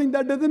resembles something,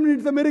 that doesn't mean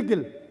it's a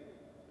miracle.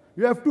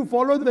 You have to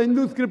follow the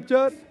Hindu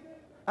scriptures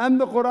and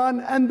the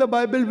Quran and the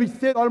Bible, which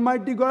say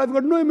Almighty God has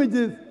got no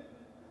images.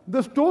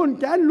 The stone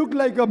can look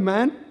like a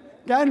man,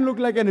 can look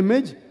like an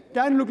image,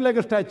 can look like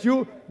a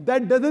statue.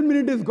 That doesn't mean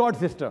it is God,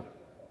 sister.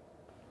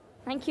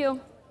 Thank you.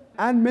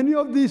 And many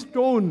of these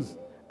stones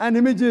and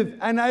images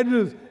and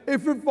idols,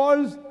 if it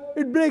falls,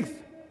 it breaks.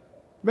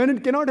 When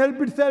it cannot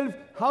help itself,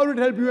 how will it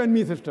help you and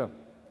me, sister?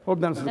 Hope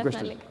that answers the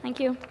question. Thank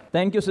you.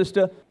 Thank you,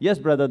 sister. Yes,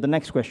 brother, the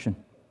next question.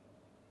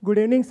 Good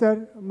evening,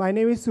 sir. My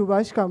name is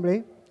Subhash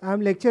Kamble. I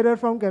am lecturer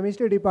from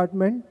Chemistry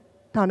Department,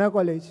 Thana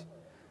College.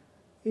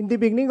 In the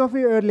beginning of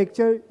your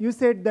lecture, you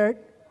said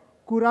that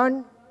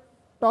Quran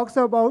talks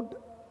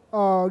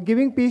about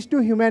giving peace to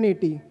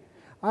humanity.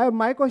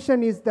 My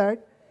question is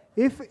that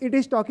if it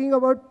is talking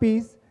about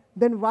peace,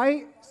 then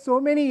why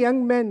so many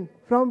young men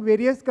from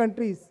various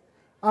countries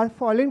are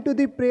falling to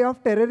the prey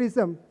of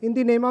terrorism in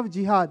the name of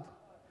jihad?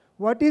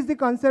 What is the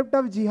concept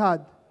of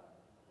jihad?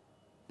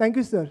 Thank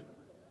you, sir.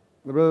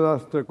 The brother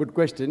asked a good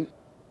question,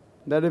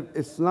 that if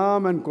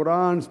Islam and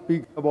Quran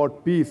speak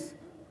about peace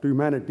to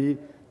humanity,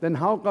 then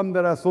how come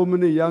there are so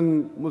many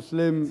young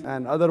Muslims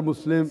and other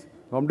Muslims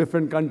from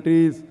different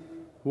countries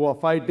who are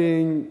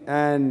fighting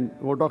and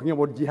who are talking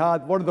about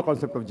jihad? What is the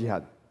concept of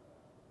jihad?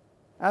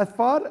 As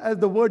far as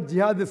the word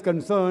jihad is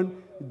concerned,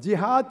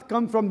 jihad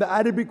comes from the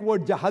Arabic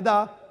word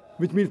jahada,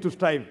 which means to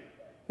strive.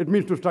 It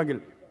means to struggle.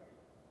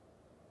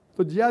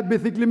 So jihad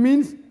basically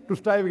means to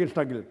strive against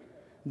struggle.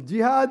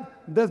 Jihad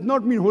does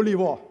not mean holy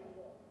war.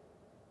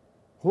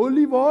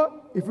 Holy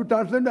war, if you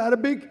translate into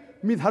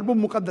Arabic, means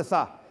harbun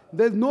muqaddasa.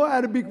 There is no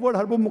Arabic word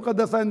harbun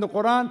muqaddasa in the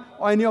Quran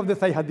or any of the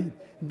Sahih Hadith.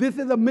 This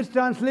is a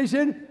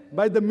mistranslation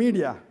by the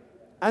media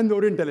and the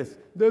Orientalists.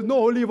 There is no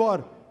holy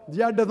war.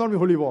 Jihad does not mean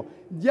holy war.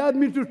 Jihad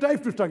means to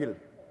strive to struggle.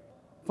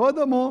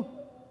 Furthermore,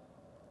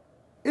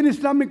 in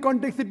Islamic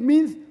context, it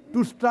means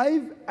to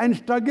strive and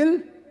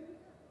struggle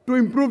to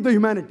improve the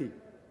humanity.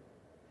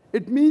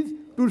 It means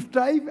to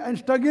strive and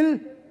struggle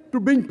to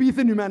bring peace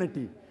in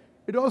humanity.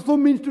 It also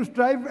means to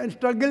strive and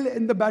struggle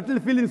in the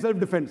battlefield in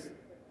self-defense.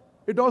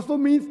 It also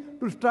means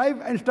to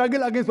strive and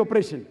struggle against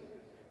oppression.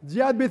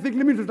 Jihad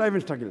basically means to strive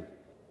and struggle.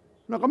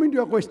 Now coming to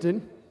your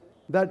question,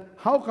 that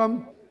how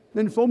come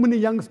then so many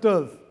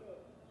youngsters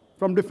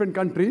from different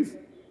countries,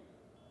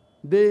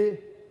 they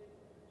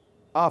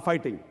are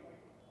fighting?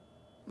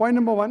 Point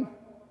number one,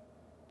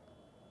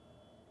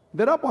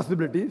 there are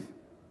possibilities,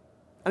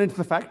 and it's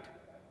a fact,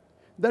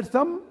 that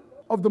some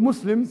of the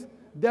Muslims,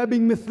 they are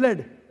being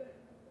misled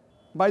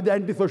by the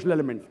anti-social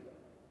elements.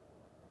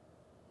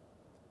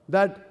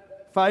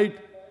 That fight,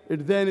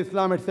 it's there in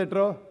Islam,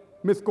 etc.,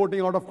 misquoting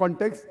out of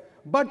context.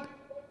 But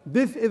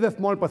this is a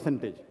small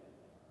percentage.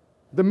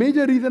 The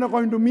major reason,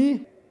 according to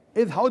me,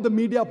 is how the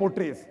media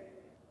portrays.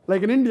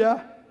 Like in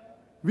India,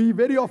 We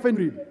very often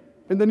read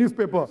in the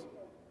newspapers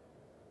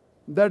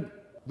that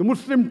the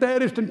Muslim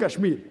terrorist in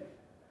Kashmir,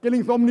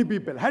 killing so many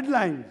people.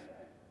 Headlines.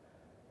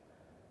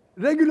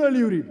 Regularly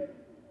you read.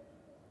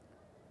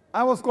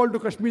 I was called to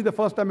Kashmir the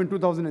first time in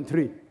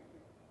 2003.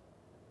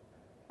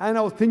 And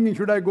I was thinking,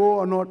 should I go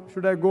or not?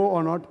 Should I go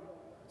or not?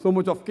 So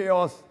much of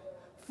chaos.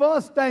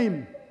 First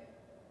time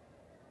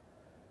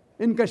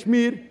in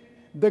Kashmir,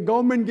 the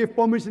government gave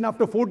permission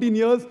after 14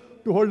 years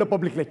to hold a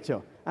public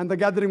lecture. And the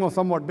gathering was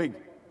somewhat big,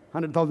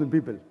 100,000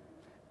 people,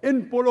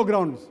 in polo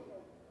grounds,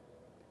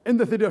 in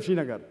the city of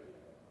Srinagar.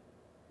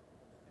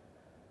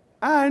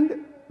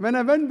 And when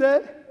I went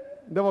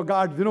there were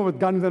guards, with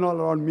guns and all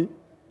around me.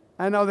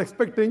 And I was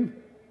expecting,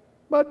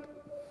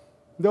 but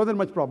there wasn't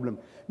much problem.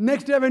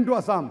 Next day I went to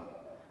Assam.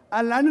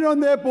 I landed on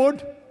the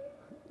airport.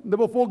 There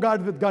were 4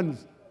 guards with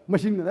guns,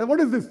 machine guns. What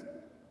is this?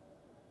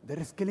 There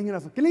is killing in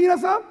Assam. Killing in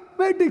Assam?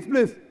 Where it takes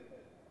place?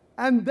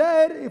 And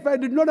there, if I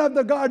did not have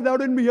the guards, I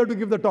wouldn't be here to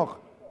give the talk.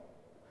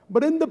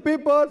 But in the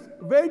papers,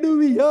 where do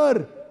we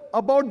hear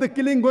about the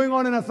killing going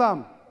on in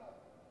Assam?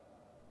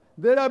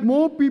 There are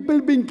more people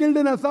being killed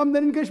in Assam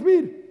than in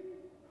Kashmir.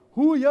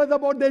 Who hears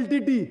about the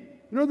LTT? You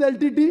know the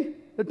LTT?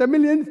 The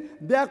Tamilians,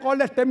 they are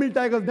called as Tamil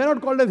Tigers. They are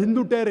not called as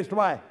Hindu terrorists.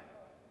 Why?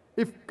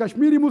 If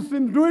Kashmiri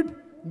Muslims do it,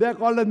 they are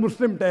called as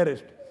Muslim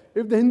terrorists.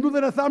 If the Hindus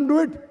in Assam do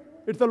it,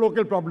 it's a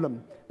local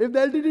problem. If the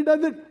LTT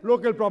does it,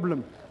 local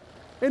problem.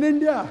 In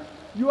India,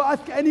 you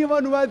ask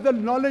anyone who has the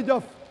knowledge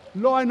of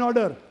law and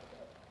order,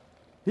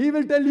 he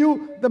will tell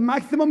you the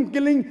maximum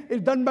killing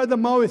is done by the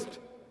Maoist.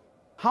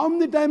 How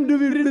many times do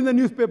we read in the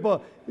newspaper?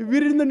 We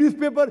read in the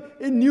newspaper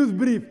in news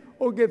brief.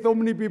 Okay, so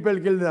many people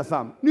killed in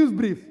Assam. News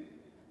brief.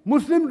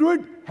 Muslims do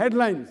it,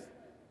 headlines.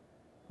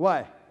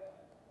 Why?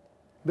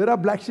 There are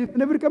black sheep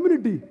in every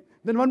community.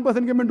 Then one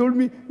person came and told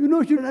me,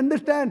 you should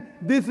understand,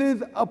 this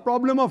is a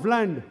problem of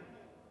land.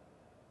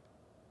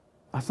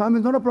 Assam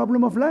is not a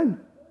problem of land.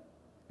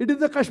 It is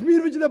the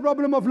Kashmir which is the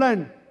problem of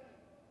land.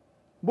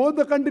 Both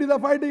the countries are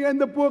fighting and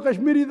the poor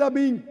Kashmiris are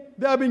being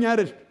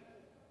harassed.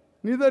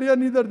 Neither here,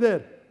 neither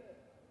there.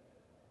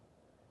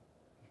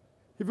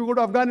 If you go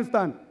to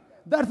Afghanistan,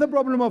 that's the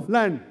problem of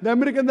land. The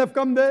Americans have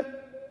come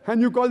there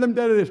and you call them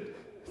terrorists.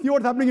 See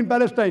what's happening in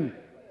Palestine.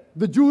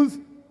 The Jews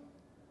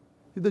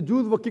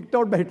were kicked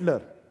out by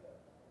Hitler,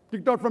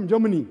 kicked out from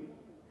Germany.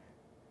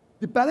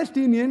 The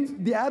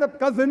Palestinians, the Arab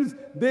cousins,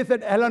 they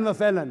said, Ahlan wa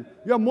sahlan,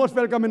 you are most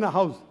welcome in our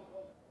house.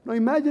 Now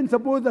imagine,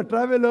 suppose a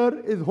traveler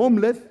is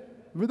homeless,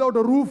 without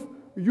a roof,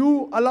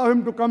 you allow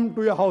him to come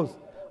to your house.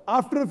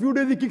 After a few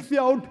days, he kicks you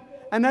out,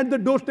 and at the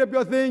doorstep, you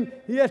are saying,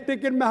 he has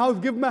taken my house,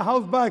 give my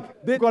house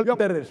back. They call you a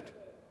terrorist.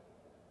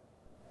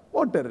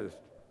 What terrorist?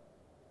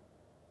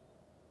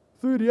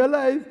 So you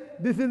realize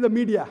this is the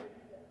media.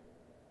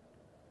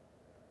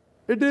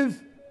 It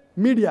is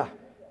media.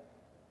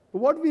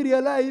 What we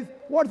realize,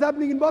 what's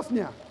happening in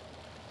Bosnia?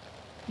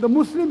 The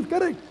Muslims,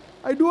 correct.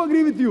 I do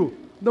agree with you.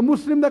 The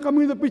Muslims are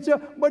coming in the picture,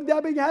 but they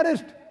are being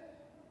harassed.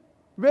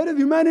 Where is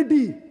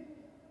humanity?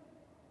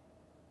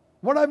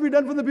 What have we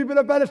done for the people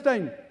of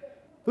Palestine?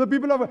 For the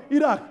people of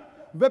Iraq?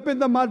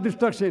 Weapons of mass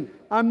destruction.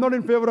 I'm not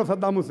in favor of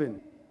Saddam Hussein.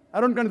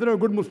 I don't consider him a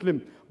good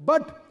Muslim.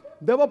 But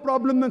there were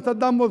problems when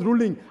Saddam was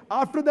ruling.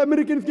 After the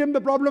Americans came,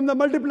 the problems are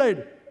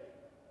multiplied.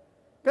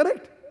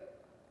 Correct?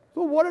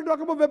 So what are you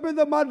talking about weapons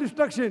of mass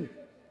destruction?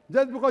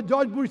 Just because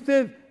George Bush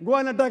says, go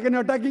and attack, and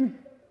you're attacking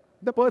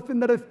the person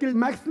that has killed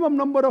maximum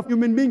number of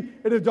human beings,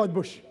 it is George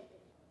Bush.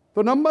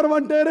 So number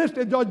 1 terrorist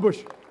is George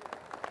Bush.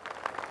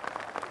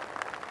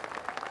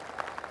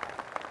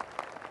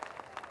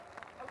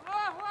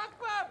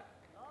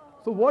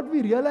 So what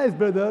we realize,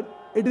 brother,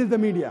 it is the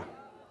media.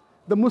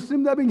 The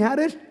Muslims are being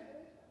harassed,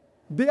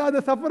 they are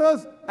the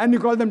sufferers, and you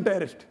call them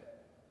terrorists.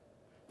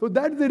 So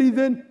that's the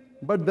reason,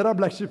 but there are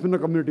black sheep in the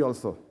community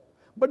also.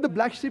 But the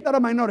black sheep are a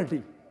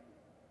minority.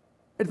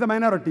 It's a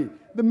minority.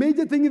 The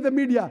major thing is the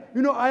media.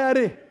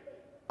 IRA,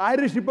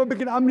 Irish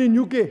Republican Army in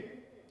UK.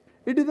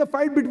 It is a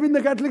fight between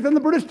the Catholics and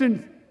the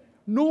Protestants.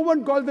 No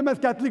one calls them as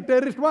Catholic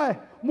terrorists. Why?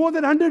 More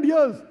than 100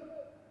 years.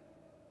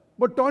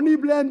 But Tony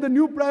Blair and the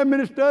new Prime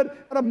Minister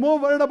are more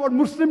worried about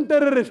Muslim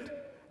terrorists.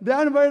 They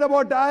aren't worried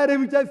about IRA,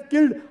 which has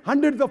killed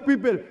hundreds of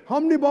people.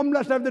 How many bomb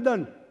blasts have they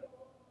done?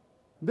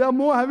 They are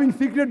more having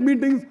secret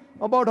meetings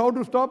about how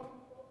to stop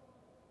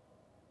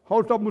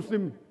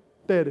Muslim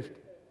terrorists.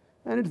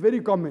 And it's very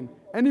common.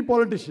 Any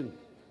politician,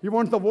 he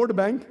wants a vote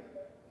bank.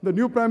 The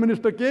new Prime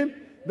Minister came,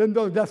 then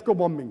there was Jasco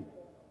bombing.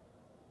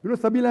 You know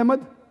Sabil Ahmed?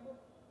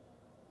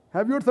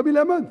 Have you heard Sabil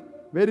Ahmed?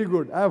 Very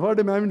good. I have heard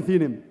him, I haven't seen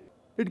him.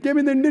 It came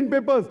in the Indian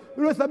papers.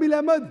 You know Sabil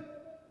Ahmed?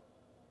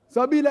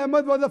 Sabil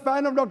Ahmed was a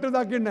fan of Dr.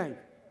 Zakir Naik.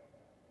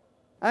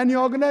 And he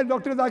organized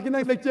Dr. Zakir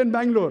Naik's lecture in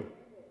Bangalore.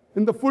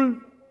 In the full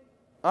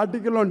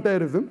article on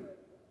terrorism.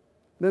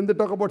 Then they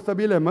talk about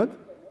Sabil Ahmed.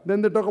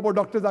 Then they talk about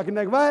Dr. Zakir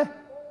Naik. Why?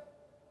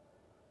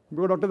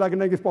 Because Dr. Zakir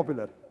Naik is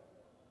popular.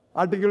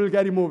 Article will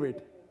carry more weight.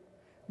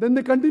 Then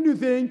they continue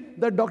saying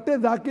that Dr.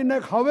 Zakir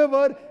Naik,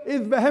 however,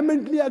 is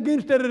vehemently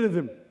against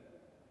terrorism.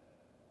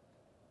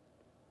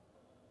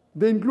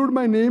 They include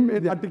my name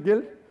in the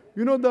article.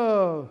 You know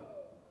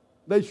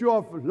the the issue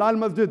of Lal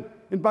Masjid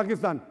in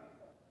Pakistan.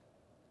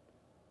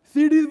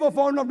 CDs were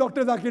found of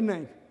Dr. Zakir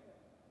Naik.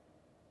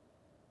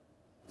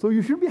 So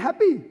you should be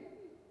happy.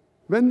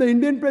 When the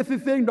Indian press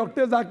is saying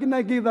Dr. Zakir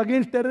Naik is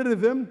against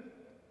terrorism,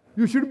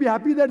 you should be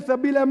happy that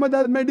Sabeel Ahmed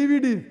has my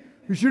DVDs.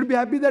 You should be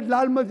happy that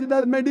Lal Masjid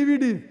has my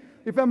DVDs.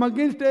 If I'm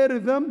against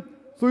terrorism,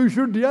 so you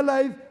should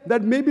realize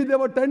that maybe there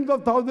were tens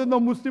of thousands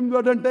of Muslims who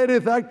had done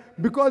terrorist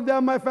act. Because they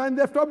are my fans,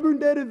 they have stopped doing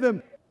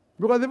terrorism.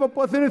 Because if a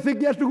person is sick,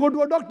 he has to go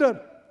to a doctor.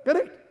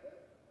 Correct?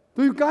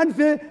 So you can't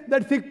say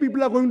that sick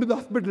people are going to the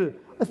hospital.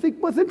 A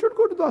sick person should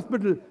go to the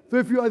hospital. So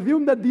if you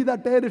assume that these are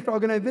terrorist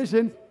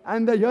organizations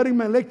and they're hearing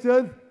my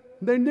lectures,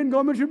 the Indian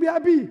government should be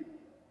happy.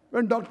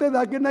 When Dr.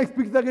 Zakir Naik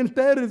speaks against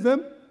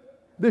terrorism,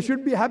 they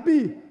should be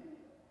happy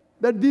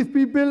that these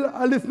people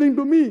are listening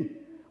to me.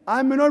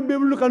 I may not be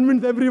able to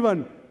convince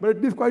everyone, but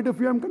at least quite a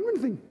few I'm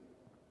convincing.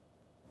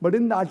 But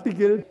in the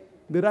article,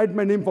 they write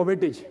my name for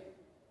weightage.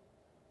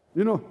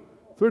 You know,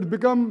 so it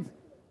becomes,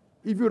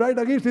 if you write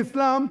against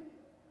Islam,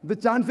 the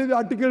chances the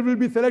article will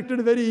be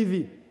selected very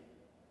easy.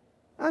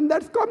 And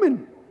that's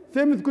common.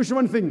 Same with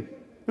Kushwant Singh.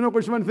 You know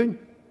Kushwant Singh?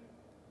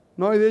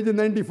 Now his age is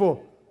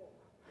 94.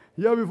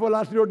 Year before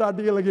last he wrote an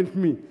article against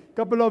me.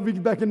 Couple of weeks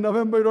back in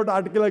November he wrote an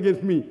article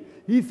against me.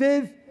 He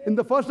says, in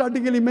the first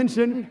article he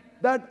mentioned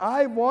that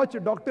I watch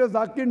Dr.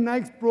 Zakir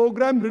Naik's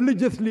program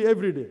religiously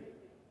every day.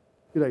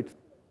 He writes.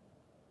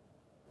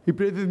 He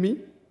praises me,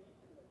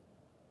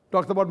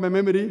 talks about my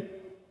memory,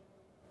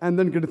 and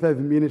then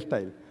criticizes me in his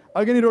style.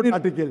 Again he wrote an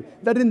article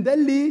that in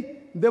Delhi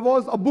there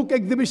was a book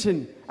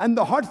exhibition and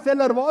the hot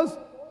seller was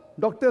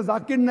Dr.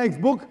 Zakir Naik's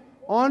book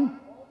on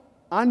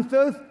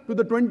answers to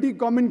the 20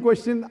 common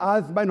questions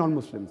asked by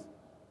non-Muslims.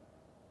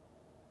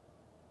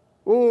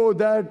 Oh,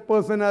 that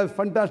person has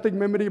fantastic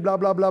memory, blah,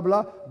 blah, blah,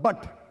 blah.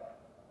 But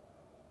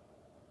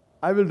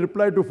I will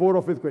reply to 4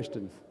 of his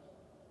questions.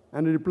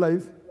 And he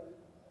replies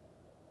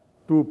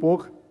to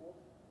pork,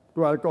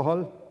 to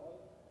alcohol,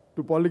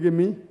 to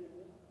polygamy,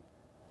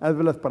 as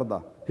well as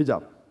parda,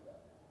 hijab.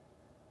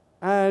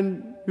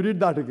 And you read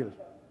the article.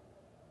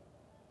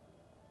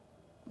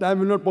 Time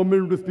will not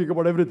permit me to speak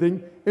about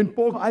everything. In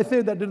pork, I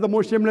say that it is the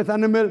most shameless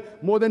animal,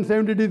 more than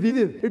 70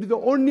 diseases. It is the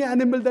only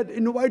animal that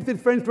invites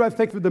its friends to have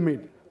sex with the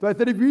meat. So I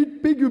said, if you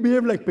eat pig, you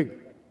behave like pig.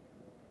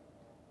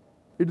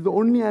 It is the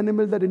only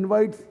animal that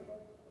invites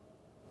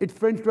its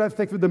friends to have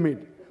sex with the meat.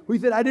 He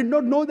said, I did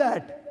not know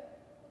that.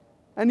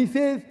 And he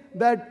says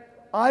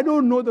that I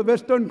don't know the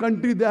Western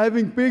countries, they're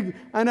having pig,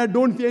 and I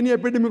don't see any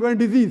epidemic or any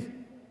disease.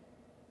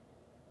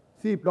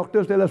 See,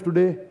 doctors tell us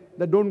today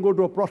that don't go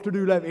to a prostitute,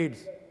 you'll have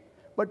AIDS.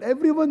 But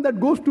everyone that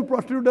goes to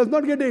prostitute does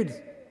not get AIDS.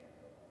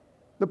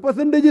 The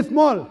percentage is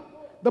small.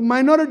 The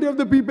minority of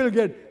the people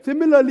get.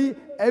 Similarly,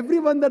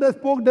 everyone that has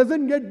pork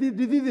doesn't get these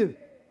diseases.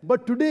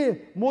 But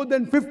today, more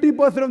than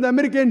 50% of the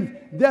Americans,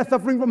 they are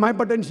suffering from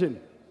hypertension.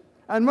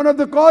 And one of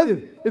the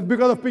causes is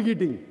because of pig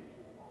eating.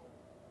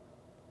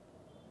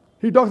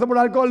 He talks about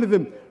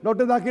alcoholism.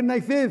 Dr. Zakir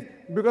Naik says,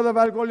 because of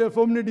alcohol, you have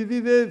so many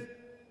diseases.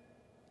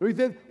 So he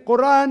says,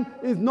 Quran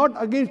is not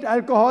against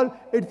alcohol,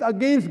 it's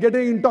against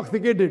getting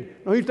intoxicated.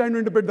 Now he's trying to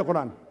interpret the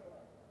Quran.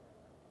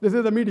 This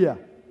is the media.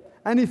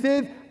 And he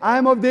says, I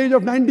am of the age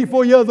of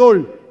 94 years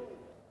old.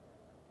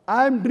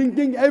 I am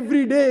drinking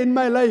every day in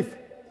my life.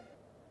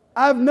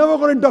 I have never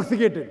got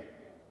intoxicated.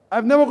 I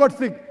have never got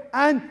sick.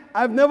 And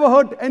I have never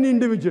hurt any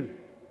individual.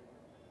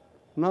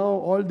 Now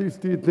all these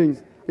 3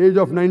 things, age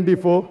of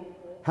 94,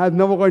 has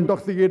never got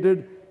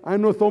intoxicated. I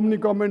know so many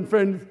common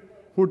friends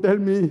who tell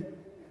me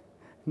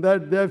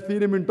that they have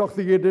seen him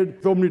intoxicated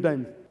so many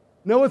times.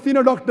 Never seen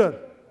a doctor.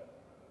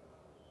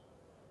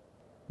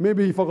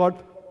 Maybe he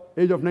forgot,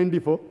 age of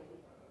 94.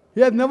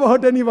 He has never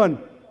hurt anyone.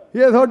 He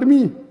has hurt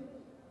me.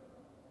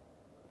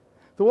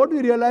 So what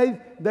we realize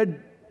that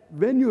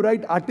when you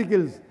write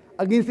articles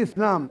against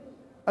Islam,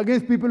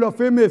 against people who are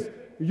famous,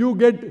 you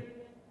get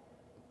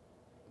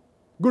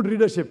good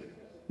readership.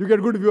 You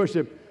get good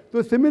viewership.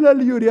 So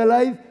similarly, you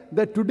realize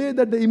that today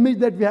that the image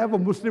that we have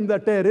of Muslims are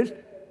terrorists,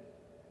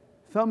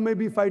 some may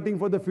be fighting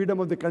for the freedom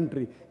of the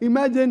country.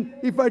 Imagine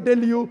if I tell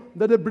you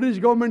that the British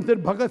government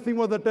said Bhagat Singh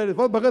was a terrorist.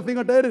 Was Bhagat Singh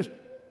a terrorist?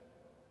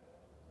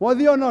 Was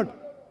he or not?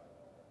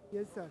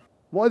 Yes, sir.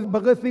 Was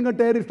Bhagat Singh a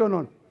terrorist or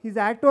not? His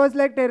act was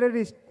like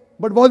terrorist.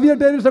 But was he a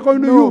terrorist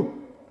according to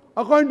you?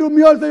 According to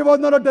me also, he was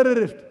not a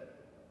terrorist.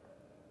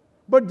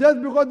 But just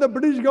because the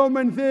British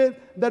government says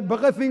that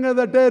Bhagat Singh is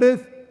a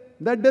terrorist,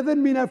 that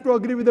doesn't mean I have to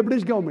agree with the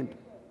British government.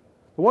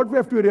 What we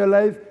have to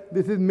realize,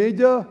 this is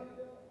major,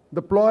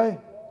 the ploy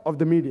of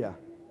the media.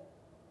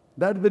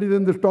 That's the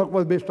reason this talk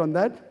was based on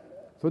that,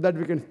 so that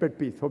we can spread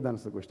peace. Hope that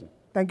answers the question.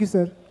 Thank you,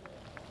 sir.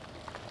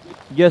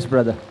 Yes,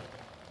 brother.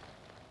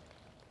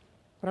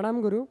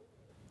 Pranam Guru.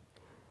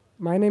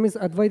 My name is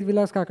Advait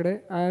Vilas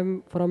Kakade. I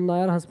am from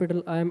Nayar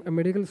Hospital. I am a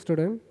medical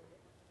student.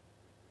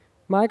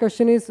 My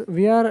question is,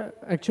 we are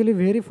actually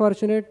very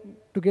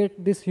fortunate to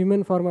get this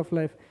human form of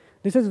life.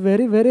 This is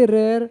very, very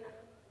rare,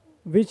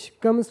 which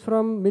comes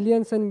from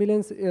millions and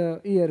millions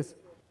years.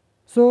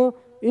 So,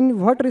 in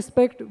what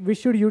respect we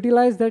should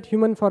utilize that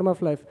human form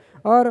of life?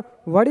 Or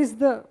what is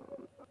the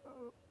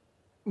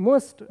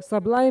most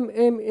sublime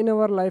aim in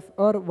our life,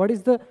 or what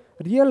is the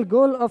real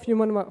goal of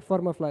human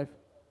form of life?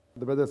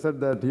 The brother said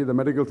that he's a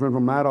medical student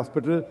from Nair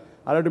Hospital.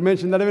 I'd like to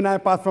mention that even I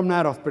passed from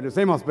Nair Hospital,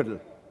 same hospital.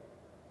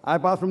 I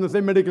passed from the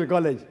same medical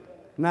college,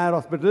 Nair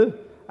Hospital.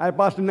 I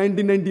passed in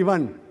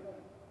 1991,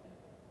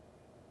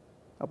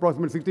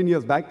 approximately 16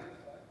 years back.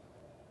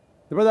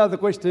 The brother asked the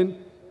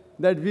question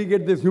that we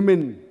get this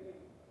human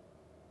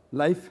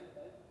life.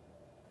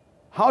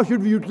 How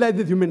should we utilize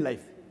this human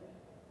life?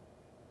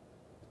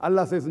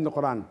 Allah says in the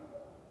Quran,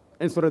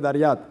 in Surah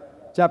Dariyat,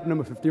 chapter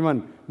number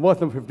 51, verse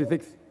number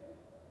 56,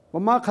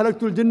 وَمَا خَلَقْتُ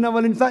الْجِنَّ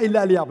وَالْإِنسَ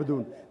إِلَّا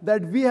لِيَعْبُدُونَ,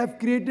 that we have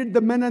created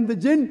the men and the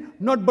jinn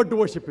not but to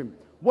worship Him.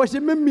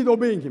 Worship Him means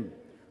obeying Him.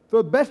 So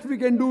the best we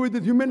can do with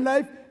this human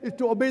life is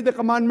to obey the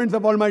commandments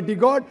of Almighty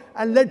God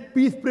and let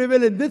peace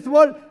prevail in this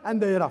world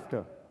and the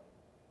hereafter.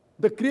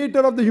 The creator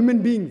of the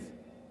human beings,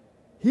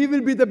 He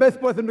will be the best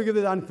person to give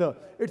this answer.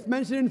 It's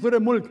mentioned in Surah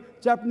Mulk,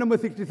 chapter number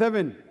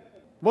 67,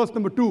 verse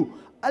number 2.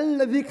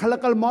 الَّذِي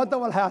خَلَقَ الْمَوْتَ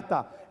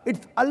وَالْحَيَاةَ.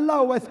 It's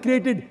Allah who has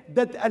created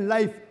death and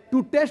life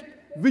to test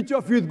which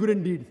of you is good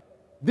indeed.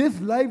 This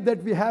life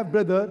that we have,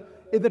 brother,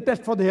 is a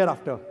test for the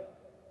hereafter.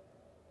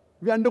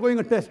 We are undergoing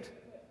a test.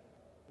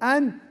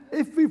 And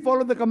if we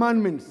follow the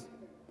commandments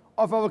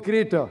of our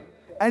Creator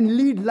and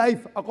lead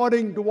life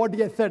according to what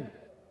He has said,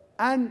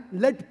 and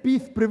let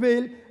peace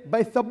prevail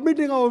by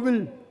submitting our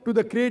will to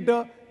the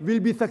Creator, we'll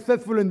be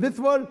successful in this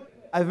world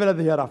as well as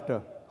the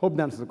hereafter. Hope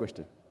that answers the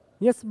question.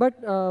 Yes, but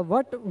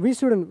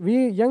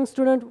we young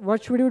student,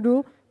 what should you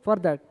do for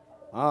that?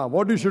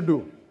 What you should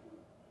do?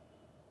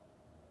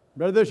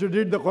 Brother should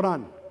read the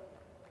Quran.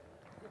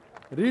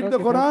 Read the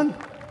Quran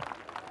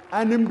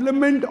and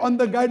implement on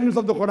the guidance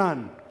of the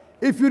Quran.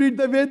 If you read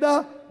the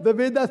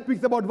Veda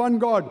speaks about one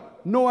God,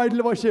 no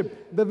idol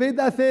worship. The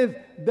Veda says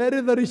there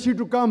is a Rishi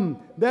to come,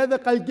 there is a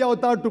Kalki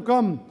Avatar to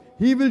come.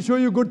 He will show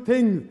you good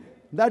things.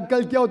 That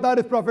Kalki Avatar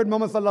is Prophet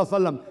Muhammad Sallallahu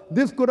Alaihi Wasallam.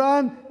 This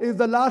Quran is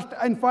the last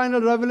and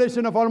final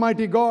revelation of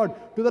Almighty God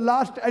to the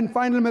last and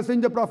final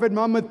messenger, Prophet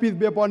Muhammad, peace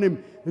be upon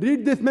him.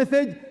 Read this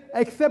message,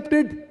 accept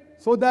it,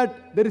 so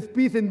that there is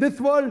peace in this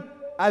world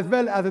as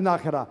well as in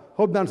Akhirah.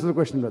 Hope that answers the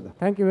question, brother.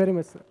 Thank you very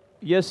much, sir.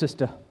 Yes,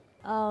 sister.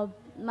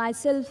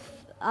 Myself,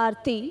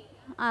 Aarti.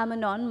 I am a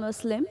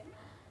non-Muslim.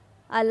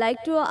 I'd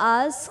like to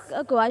ask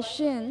a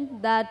question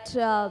that,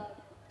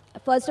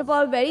 first of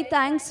all, very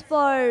thanks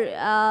for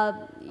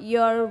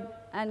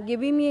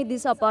giving me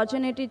this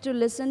opportunity to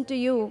listen to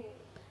you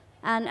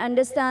and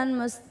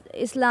understand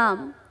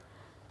Islam.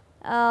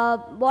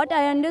 What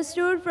I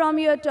understood from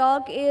your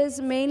talk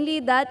is mainly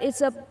that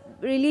it's a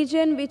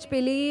religion which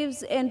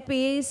believes in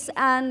peace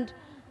and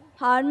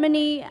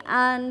harmony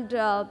and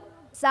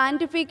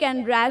scientific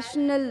and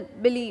rational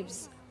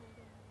beliefs.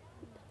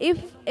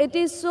 If it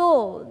is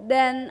so,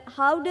 then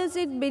how does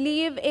it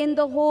believe in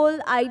the whole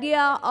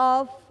idea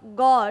of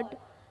God,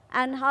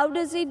 and how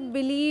does it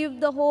believe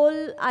the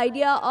whole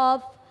idea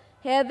of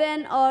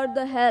heaven or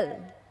the hell,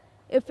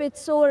 if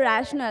it's so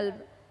rational?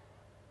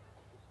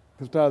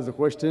 Sister has a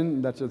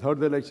question that she's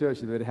heard the lecture.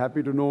 She's very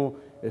happy to know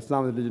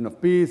Islam is a religion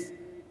of peace,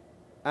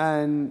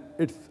 and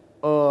it's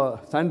a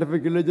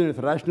scientific religion, it's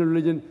a rational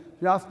religion.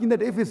 She's asking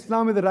that if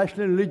Islam is a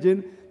rational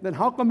religion, then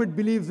how come it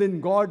believes in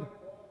God?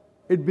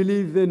 It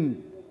believes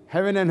in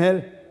heaven and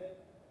hell.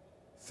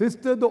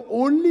 Sister, the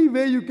only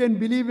way you can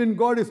believe in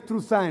God is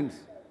through science.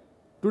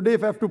 Today,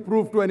 if I have to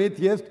prove to an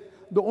atheist,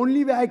 the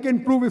only way I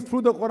can prove is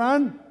through the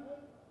Quran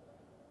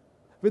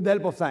with the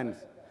help of science.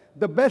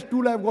 The best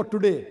tool I've got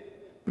today.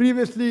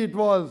 Previously, it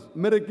was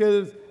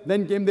miracles,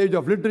 then came the age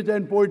of literature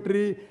and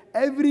poetry.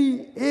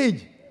 Every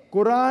age,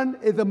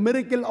 Quran is a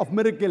miracle of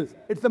miracles.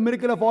 It's a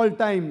miracle of all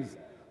times.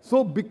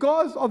 So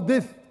because of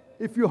this,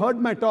 if you heard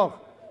my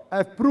talk,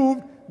 I've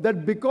proved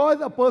that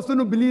because a person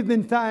who believes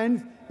in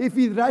science, if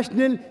he's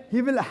rational,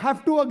 he will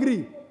have to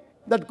agree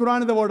that Quran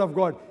is the word of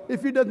God.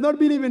 If he does not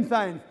believe in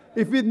science,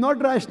 if he's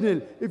not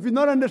rational, if he's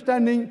not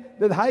understanding,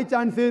 there's high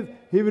chances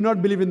he will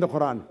not believe in the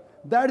Quran.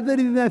 That's the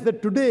reason I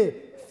said today,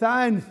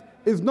 science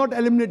is not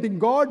eliminating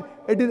God,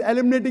 it is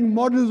eliminating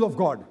models of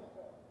God.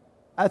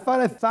 As far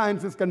as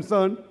science is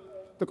concerned,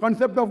 the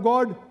concept of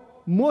God,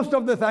 most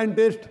of the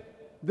scientists,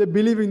 they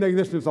believe in the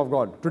existence of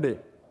God today.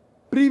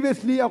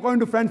 Previously, according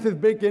to Francis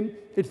Bacon,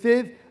 it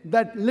says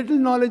that little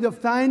knowledge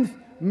of science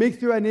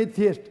makes you an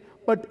atheist,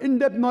 but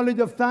in-depth knowledge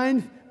of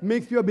science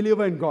makes you a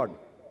believer in God.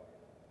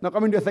 Now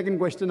coming to a second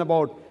question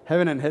about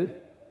heaven and hell.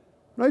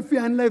 Now if we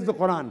analyze the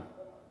Quran,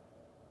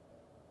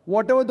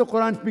 whatever the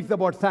Quran speaks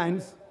about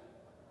science,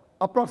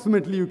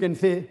 approximately you can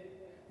say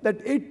that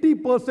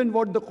 80%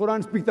 what the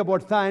Quran speaks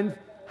about science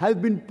has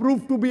been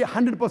proved to be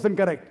 100%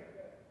 correct.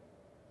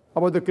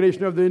 About the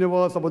creation of the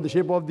universe, about the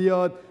shape of the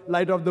earth,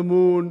 light of the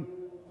moon,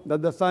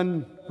 that the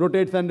sun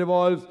rotates and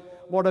revolves,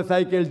 water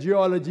cycles,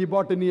 geology,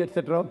 botany,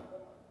 etc.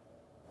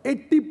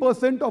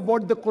 80% of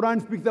what the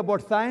Quran speaks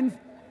about science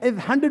is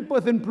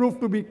 100% proved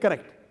to be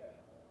correct.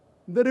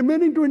 The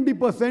remaining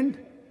 20%,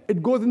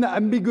 it goes in the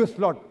ambiguous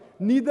slot.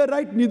 Neither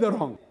right, neither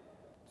wrong.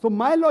 So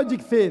my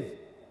logic says,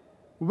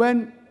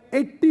 when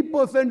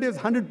 80% is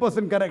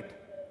 100% correct,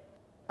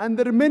 and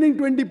the remaining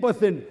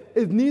 20%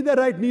 is neither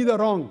right, neither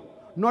wrong.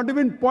 Not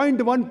even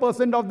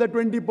 0.1% of the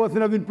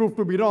 20% has been proved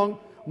to be wrong.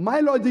 My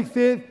logic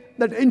says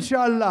that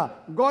inshallah,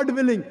 God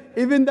willing,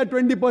 even the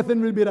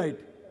 20% will be right.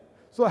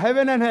 So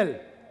heaven and hell,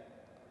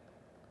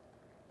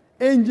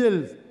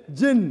 angels,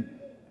 jinn,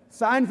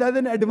 science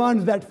hasn't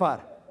advanced that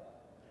far.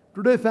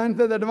 Today science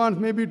has advanced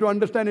maybe to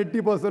understand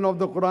 80% of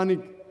the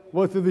Quranic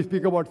verses we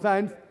speak about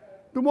science.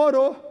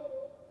 Tomorrow,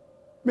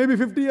 maybe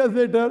 50 years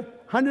later,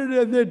 100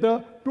 years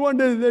later,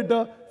 200 years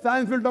later,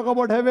 science will talk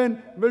about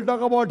heaven, will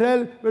talk about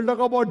hell, will talk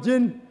about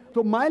jinn.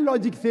 So my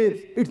logic says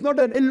it's not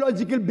an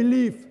illogical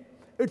belief.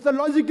 It's a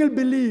logical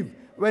belief.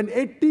 When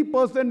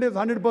 80% is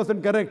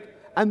 100% correct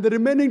and the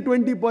remaining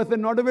 20%,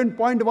 not even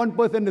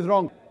 0.1% is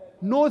wrong.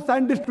 No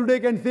scientist today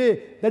can say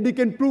that he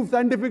can prove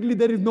scientifically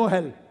there is no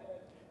hell.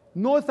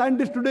 No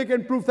scientist today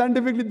can prove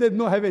scientifically there is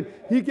no heaven.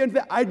 He can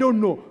say, I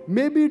don't know.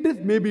 Maybe it is,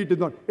 maybe it is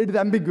not. It is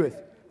ambiguous.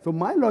 So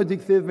my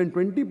logic says when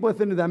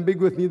 20% is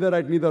ambiguous, neither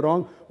right, neither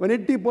wrong, when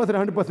 80%,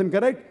 100%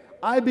 correct,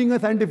 I being a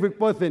scientific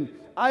person,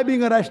 I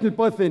being a rational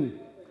person,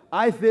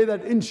 I say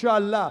that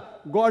inshallah,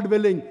 God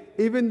willing,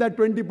 even that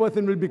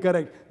 20% will be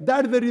correct.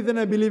 That's the reason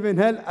I believe in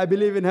hell, I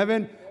believe in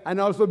heaven, and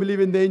I also believe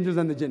in the angels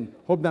and the jinn.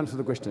 Hope that answers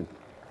the question.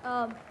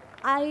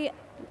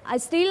 I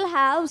still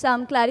have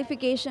some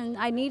clarification.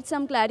 I need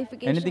some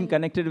clarification. Anything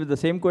connected with the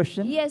same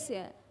question? Yes,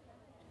 yeah.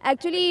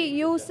 Actually,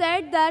 you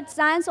said that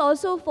science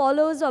also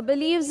follows or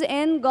believes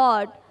in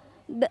God,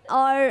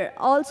 or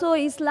also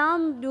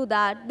Islam do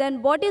that.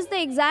 Then what is the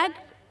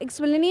exact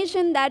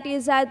explanation that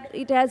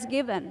it has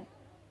given?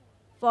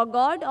 For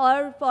God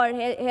or for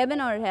heaven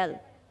or hell?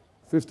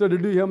 Sister,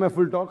 did you hear my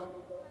full talk?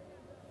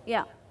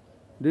 Yeah.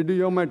 Did you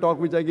hear my talk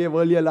which I gave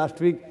earlier last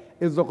week?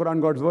 Is the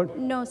Quran God's word?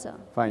 No, sir.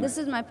 Fine. This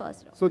is my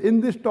first talk. So in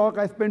this talk,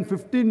 I spent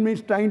 15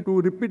 minutes trying to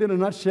repeat in a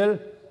nutshell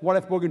what I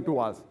spoke in 2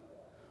 hours.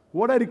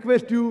 What I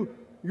request you,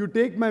 you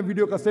take my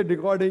video cassette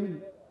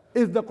recording,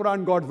 is the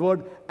Quran God's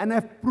word? And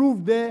I've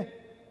proved there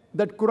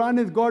that Quran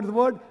is God's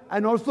word,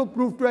 and also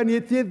proved to an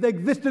atheist the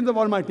existence of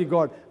Almighty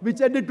God,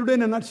 which I did today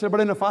in a nutshell, but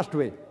in a fast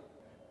way.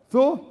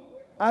 So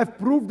I've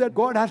proved that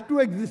God has to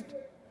exist.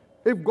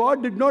 If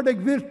God did not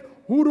exist,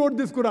 who wrote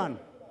this Quran?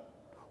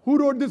 Who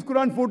wrote this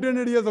Quran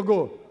 1400 years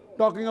ago?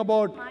 Talking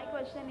about... My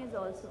question is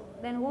also,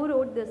 then who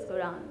wrote this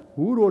Quran?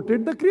 Who wrote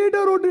it? The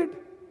Creator wrote it.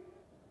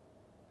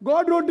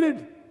 God wrote it.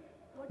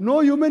 No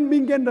human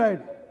being can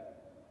write.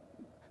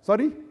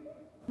 Sorry?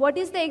 What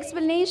is the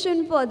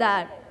explanation for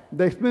that?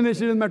 The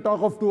explanation is my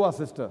talk of 2 hours,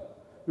 sister.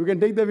 You can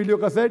take the video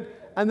cassette,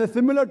 and the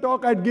similar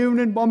talk I'd given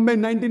in Bombay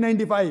in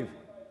 1995.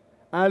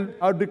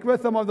 I'd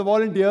request some of the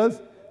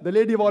volunteers, the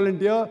lady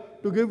volunteer,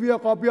 to give you a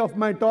copy of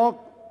my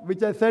talk,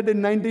 which I said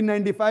in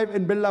 1995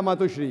 in Birla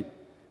Matushri.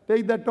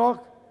 Take that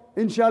talk.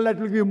 Inshallah, it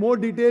will give you more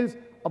details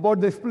about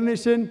the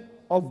explanation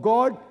of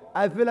God,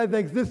 as well as the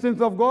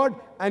existence of God,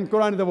 and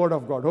Quran is the word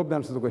of God. Hope that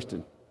answers the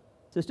question.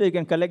 Sister, you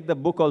can collect the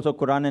book also,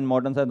 Quran in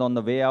Modern Science, on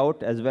the way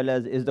out, as well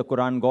as Is the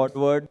Quran God's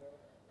word?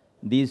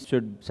 These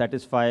should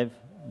satisfy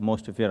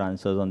most of your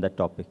answers on that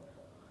topic.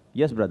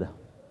 Yes, brother.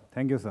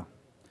 Thank you, sir.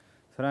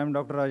 Sir, I am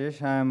Dr.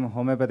 Rajesh. I am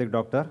homeopathic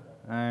doctor,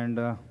 and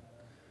I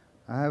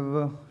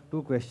have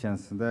 2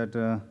 questions.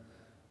 That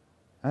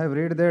I have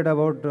read that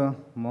about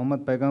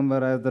Muhammad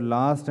Paigambar as the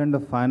last and the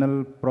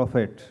final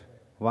prophet.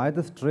 Why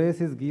the stress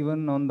is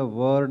given on the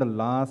word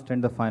last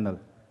and the final?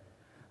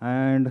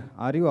 And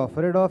are you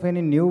afraid of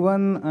any new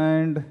one?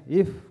 And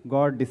if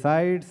God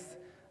decides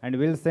and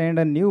will send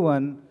a new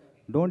one,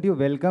 don't you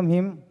welcome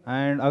him?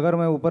 And अगर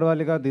मैं ऊपर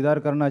वाले का दीदार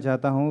करना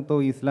चाहता हूँ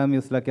तो इस्लाम में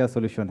उसका क्या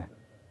solution है?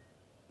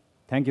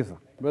 Thank you, sir.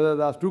 Brother,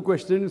 there are 2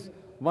 questions.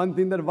 One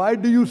thing, that why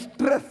do you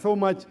stress so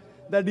much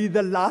that he is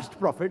the last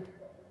prophet?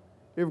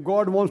 If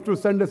God wants to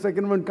send a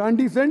second one, can't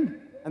he send?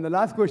 And the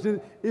last question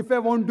is, if I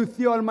want to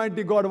see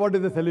Almighty God, what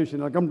is the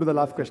solution? I'll come to the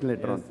last question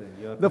later on.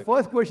 Sir, the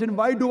first question,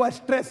 why do I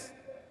stress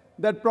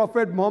that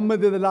Prophet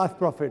Muhammad is the last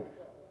prophet?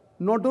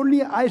 Not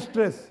only I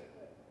stress,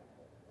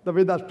 the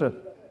Vedas stress,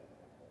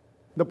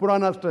 the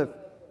Purana stress,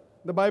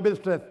 the Bible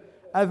stress,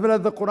 as well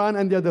as the Quran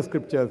and the other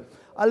scriptures.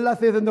 Allah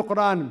says in the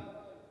Quran,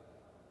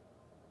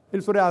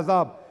 in Surah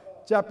Azab,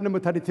 chapter number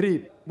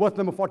 33, verse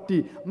number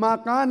 40,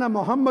 مَا كَانَ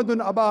مُحَمَّدٌ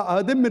أَبَا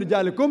أَهْدٍ مِّن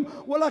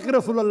رِجَالِكُمْ وَلَكِنْ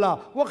رَسُولَ اللَّهِ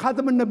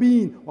وَخَاتَمَ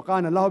النَّبِيِّينَ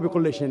وَكَانَ اللَّهُ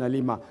بِكُلِّ شَيْءٍ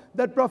عَلِيمًا.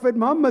 That Prophet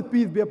Muhammad,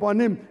 peace be upon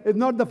him, is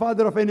not the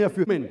father of any of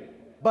you men,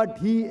 but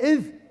he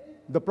is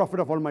the prophet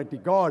of Almighty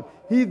God.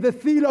 He is the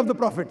seal of the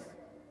prophets.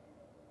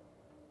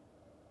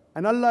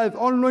 And Allah is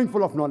all-knowing,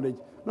 full of knowledge.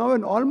 Now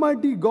when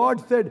Almighty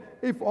God said,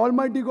 if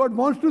Almighty God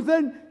wants to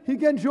send, he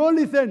can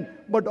surely send.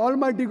 But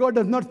Almighty God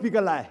does not speak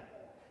a lie.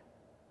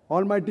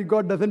 Almighty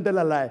God doesn't tell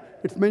a lie.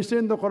 It's mentioned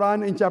in the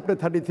Quran in chapter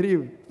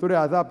 33,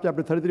 Surah Azab,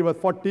 chapter 33, verse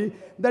 40,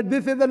 that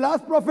this is the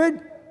last prophet.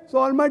 So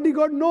Almighty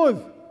God knows.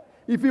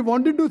 If he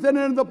wanted to send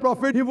another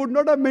prophet, he would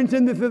not have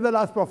mentioned this is the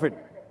last prophet.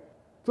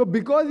 So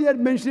because he had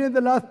mentioned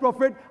the last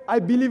prophet, I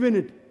believe in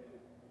it.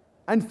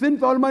 And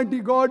since Almighty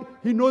God,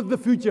 he knows the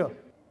future.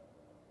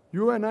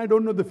 You and I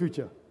don't know the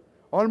future.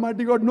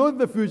 Almighty God knows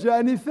the future,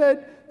 and he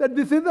said that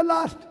this is the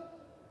last.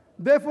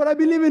 Therefore, I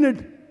believe in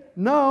it.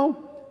 Now,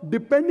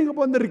 depending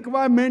upon the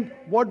requirement,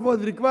 what was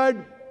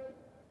required,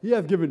 he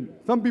has given.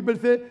 Some people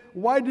say,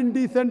 why didn't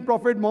he send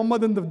Prophet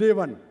Muhammad on the day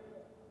one?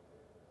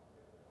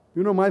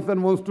 You know, my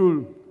son wants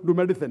to do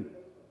medicine.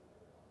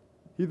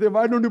 He said,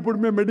 why don't you put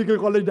me in medical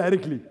college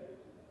directly?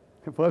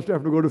 First you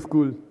have to go to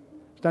school.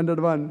 Standard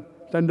 1,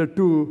 Standard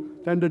 2,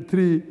 Standard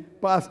 3,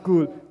 pass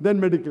school, then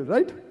medical,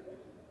 right?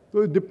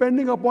 So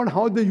depending upon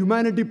how the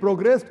humanity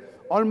progressed,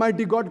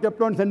 Almighty God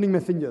kept on sending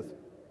messengers.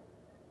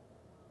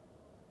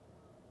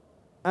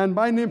 And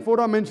by name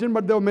 4 are mentioned,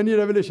 but there were many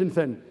revelations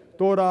sent.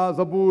 Torah,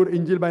 Zabur,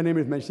 Injil by name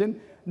is mentioned.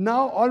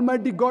 Now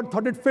Almighty God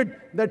thought it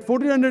fit that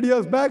 1400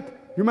 years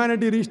back,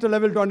 humanity reached a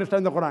level to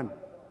understand the Quran.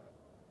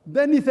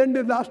 Then he sent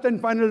his last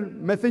and final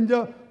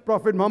messenger,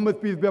 Prophet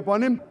Muhammad, peace be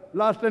upon him.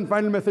 Last and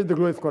final message, the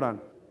glorious Quran.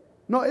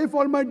 Now if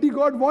Almighty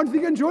God wants, he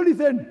can surely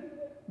send.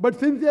 But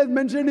since he has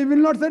mentioned he will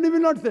not send, he will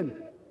not send.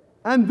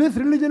 And this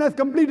religion has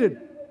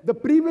completed. The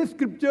previous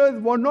scriptures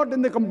were not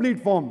in the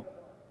complete form.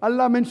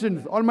 Allah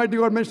mentions, Almighty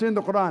God mentioned in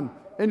the Quran,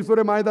 in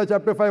Surah Ma'idah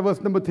chapter 5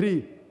 verse number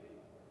 3,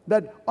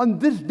 that on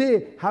this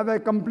day have I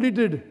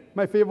completed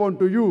my favor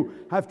unto you,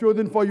 have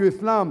chosen for you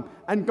Islam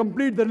and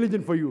complete the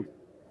religion for you.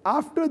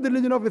 After the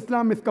religion of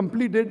Islam is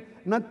completed,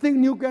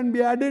 nothing new can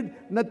be added,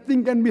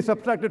 nothing can be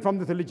subtracted from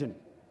this religion.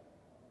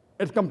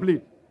 It's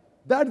complete.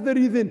 That's the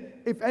reason,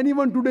 if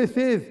anyone today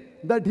says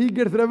that he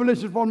gets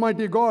revelation from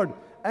Almighty God,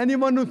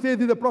 anyone who says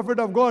he's a prophet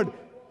of God,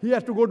 he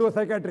has to go to a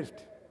psychiatrist.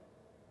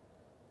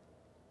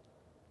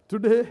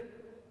 Today,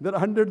 there are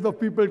hundreds of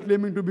people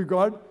claiming to be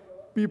God,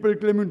 people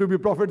claiming to be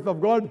prophets of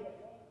God.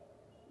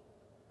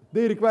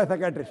 They require a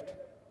psychiatrist.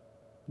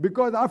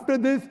 Because after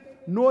this,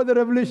 no other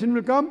revelation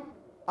will come.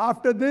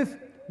 After this,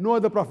 no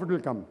other prophet will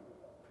come.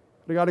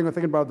 Regarding the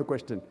second part of the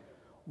question,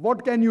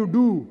 what can you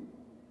do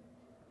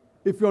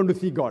if you want to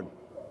see God?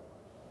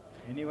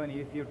 Anyone,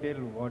 if you tell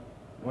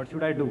what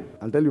should I do?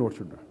 I'll tell you what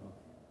should do.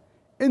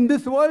 In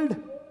this world,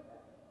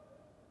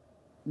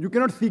 you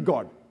cannot see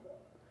God.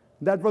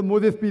 That was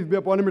Moses, peace be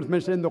upon him, it's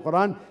mentioned in the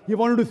Quran. He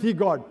wanted to see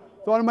God.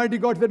 So Almighty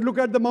God said, look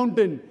at the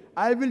mountain.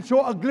 I will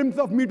show a glimpse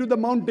of me to the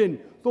mountain.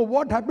 So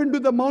what happened to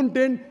the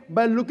mountain?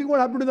 By looking what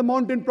happened to the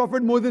mountain,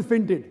 Prophet Moses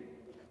fainted.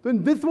 So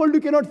in this world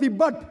you cannot see,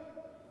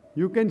 but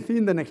you can see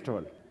in the next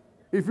world.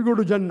 If you go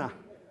to Jannah,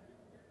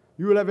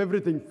 you will have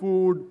everything,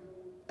 food,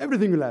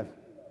 everything you will have.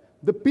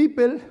 The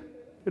people,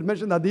 it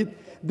mentioned in the Hadith,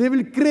 they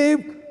will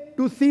crave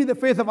to see the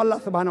face of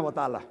Allah subhanahu wa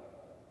ta'ala.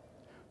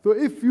 So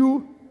if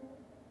you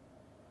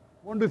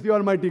want to see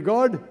Almighty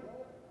God,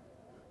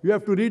 you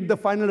have to read the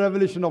final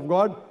revelation of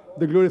God,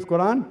 the glorious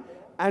Quran,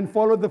 and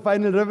follow the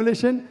final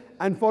revelation,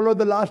 and follow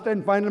the last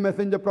and final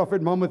messenger,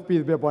 Prophet Muhammad,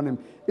 peace be upon him.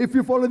 If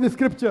you follow the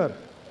scripture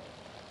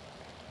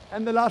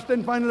and the last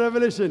and final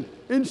revelation,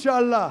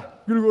 inshallah,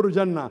 you'll go to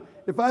Jannah.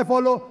 If I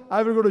follow,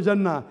 I will go to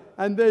Jannah.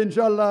 And then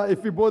inshallah,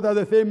 if we both have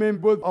the same aim,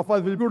 both of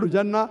us will go to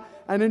Jannah,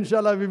 and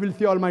inshallah, we will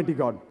see Almighty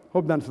God.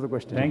 Hope that answers the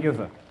question. Thank you,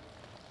 sir.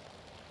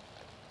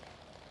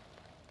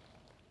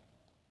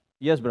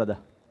 Yes, brother.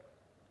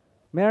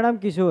 मेरा नाम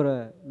किशोर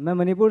है, मैं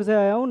मणिपुर से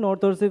आया हूँ,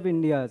 north और सिर्फ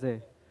India से।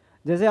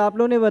 जैसे आप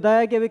लोगों ने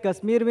बताया कि अभी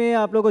कश्मीर में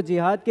आप लोगों को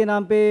जिहाद के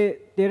नाम पे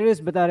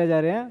टेररिस्ट बताए जा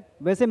रहे हैं,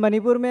 वैसे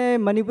मणिपुर में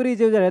मणिपुरी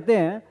जो रहते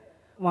हैं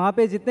वहाँ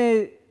पे जितने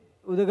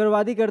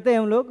उग्रवादी करते हैं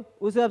हम लोग,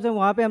 उस हिसाब से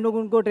वहाँ पे हम लोग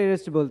उनको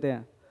टेररिस्ट बोलते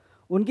हैं।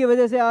 उनकी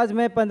वजह से आज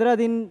मैं 15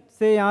 दिन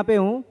से यहाँ पे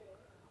हूँ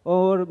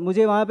और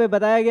मुझे वहाँ पे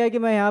बताया गया कि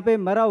मैं यहाँ पे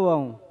मरा हुआ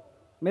हूँ।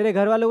 मेरे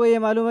घर वालों को ये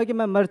मालूम है कि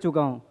मैं मर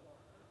चुका हूँ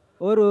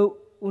और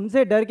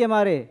उनसे डर के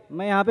मारे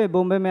मैं यहाँ पे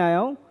बॉम्बे में आया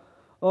हूँ।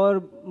 और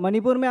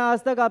मणिपुर में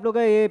आज तक आप लोग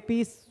का ये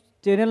पीस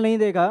चैनल नहीं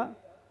देखा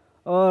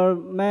और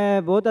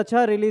मैं बहुत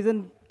अच्छा रिलीजन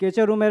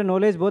कैचर हूँ, मेरी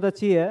नॉलेज बहुत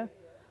अच्छी है।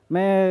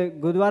 मैं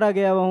गुरुद्वारा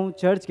गया हुआ हूँ,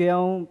 चर्च गया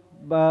हूँ,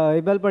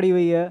 बाइबल पढ़ी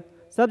हुई है,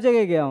 सब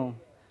जगह गया हूँ,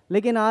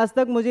 लेकिन आज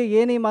तक मुझे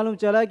ये नहीं मालूम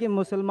चला कि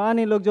मुसलमान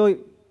ही लोग जो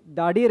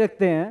दाढ़ी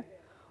रखते हैं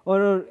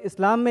और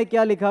इस्लाम में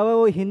क्या लिखा हुआ है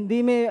वो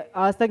हिंदी में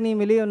आज तक नहीं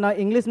मिली और ना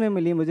इंग्लिश में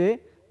मिली मुझे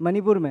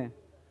मणिपुर में।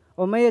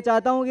 और मैं ये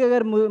चाहता हूँ कि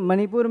अगर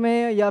मणिपुर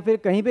में या फिर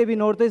कहीं पे भी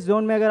नॉर्थ ईस्ट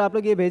जोन में अगर आप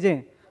लोग ये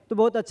भेजें तो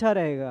बहुत अच्छा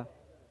रहेगा।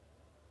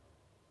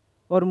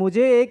 और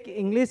मुझे एक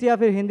इंग्लिश या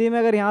फिर हिंदी में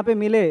अगर यहाँ पे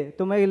मिले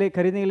तो मैं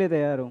खरीदने के लिए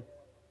तैयार हूँ।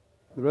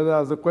 The brother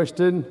has a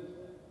question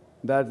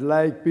that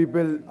like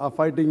people are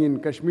fighting in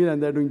Kashmir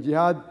and they're doing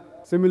jihad.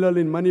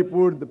 Similarly in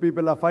Manipur, the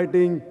people are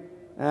fighting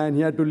and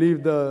he had to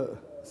leave the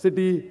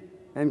city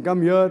and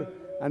come here.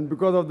 And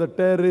because of the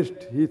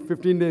terrorist, he's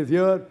 15 days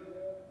here.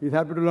 He's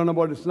happy to learn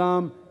about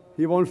Islam.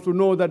 He wants to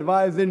know that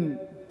why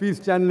isn't Peace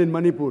Channel in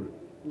Manipur?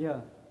 Yeah.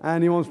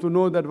 And he wants to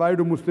know that why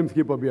do Muslims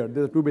keep a beard?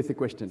 There are two basic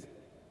questions.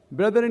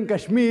 Brother, in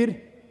Kashmir,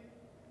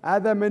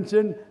 as I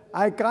mentioned,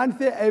 I can't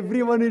say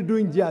everyone is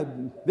doing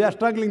jihad. They are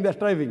struggling, they are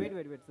striving.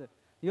 Wait, sir.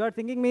 You are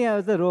thinking me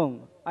as the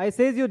wrong. I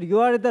says you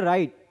are at the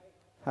right.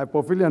 I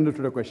perfectly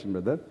understood your question,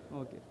 brother.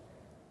 Okay.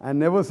 I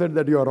never said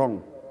that you are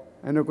wrong.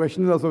 And your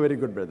question is also very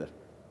good, brother.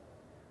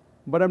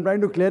 But I'm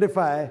trying to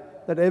clarify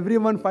that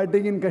everyone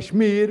fighting in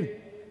Kashmir,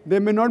 they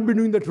may not be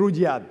doing the true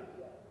jihad.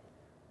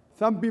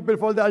 Some people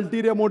for the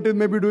ulterior motive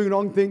may be doing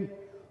wrong thing.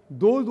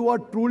 those who are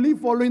truly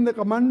following the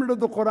commandment of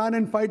the Quran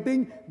and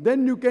fighting,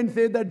 then you can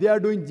say that they are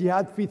doing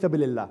jihad fi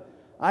sabilillah.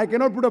 I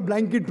cannot put a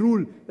blanket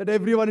rule that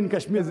everyone in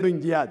Kashmir is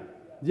doing jihad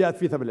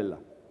fi sabilillah.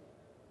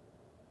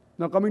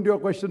 Now coming to your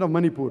question of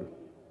Manipur.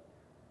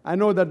 I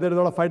know that there is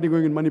a lot of fighting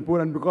going in Manipur,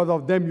 and because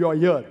of them you are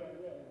here.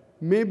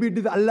 Maybe it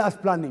is Allah's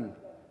planning.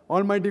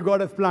 Almighty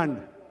God has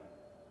planned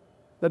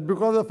that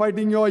because of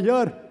fighting you are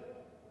here,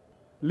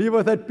 leave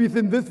us at peace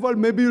in this world,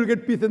 maybe you'll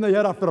get peace in the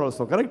hereafter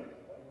also, correct?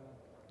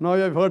 Now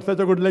you have heard such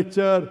a good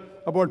lecture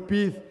about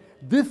peace.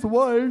 This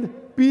world,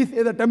 peace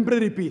is a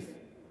temporary peace,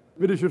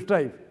 which you should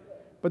strive.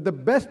 But the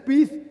best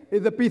peace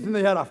is the peace in the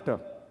hereafter.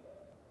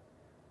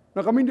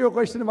 Now coming to your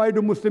question, why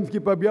do Muslims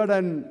keep a beard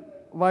and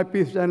why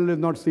Peace Channel is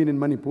not seen in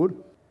Manipur?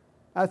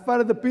 As far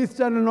as the Peace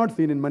Channel is not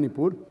seen in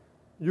Manipur,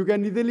 you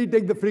can easily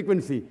take the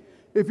frequency.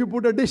 If you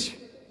put a dish,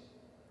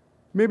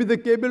 maybe the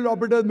cable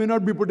operators may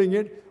not be putting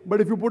it,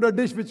 but if you put a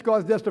dish which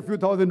costs just a few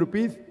thousand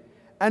rupees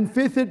and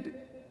face it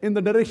in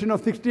the direction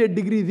of 68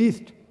 degrees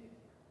east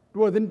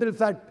towards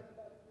Intelsat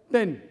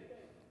 10,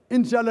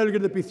 inshallah you'll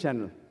get the Peace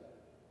Channel.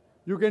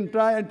 You can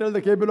try and tell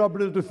the cable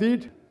operator to see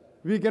it.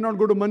 We cannot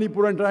go to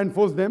Manipur and try and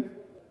force them.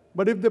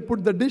 But if they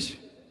put the dish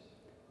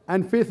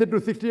and face it to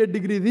 68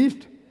 degrees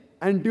east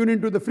and tune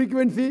into the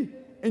frequency,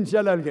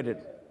 inshallah I'll get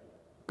it.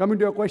 Coming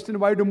to your question,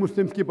 why do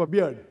Muslims keep a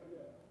beard?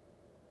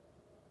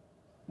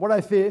 What I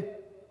say,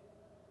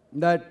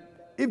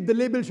 that if the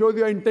label shows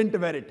your intent to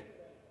wear it,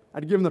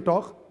 I'd given the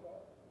talk,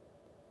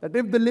 that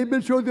if the label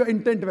shows your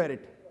intent to wear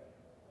it,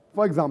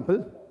 for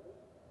example,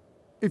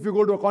 if you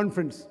go to a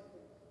conference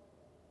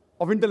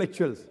of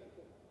intellectuals,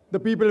 the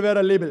people wear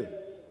a label.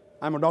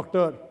 I'm a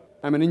doctor,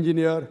 I'm an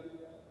engineer,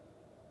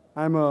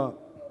 I'm a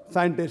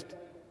scientist.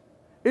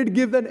 It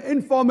gives an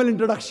informal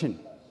introduction.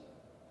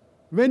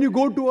 When you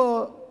go to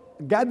a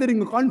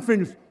gathering, a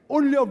conference,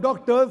 only of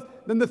doctors,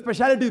 then the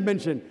specialty is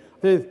mentioned.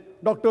 Says,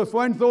 Dr.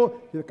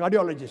 So-and-so, he's a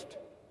cardiologist,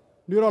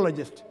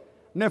 neurologist,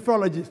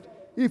 nephrologist.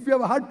 If you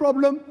have a heart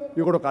problem,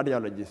 you go to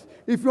cardiologist.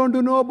 If you want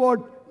to know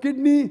about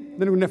kidney,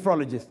 then you go to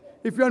nephrologist.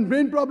 If you have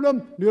brain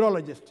problem,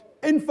 neurologist.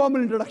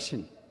 Informal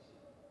introduction.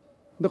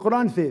 The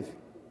Quran says,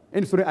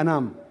 in Surah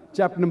Anam,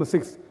 chapter number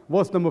 6,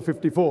 verse number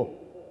 54,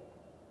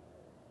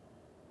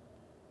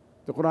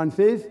 the Quran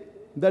says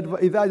that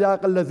وَإِذَا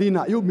جَاءَكَ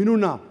الَّذِينَ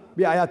يُؤْمِنُونَ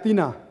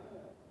بِآيَاتِنَا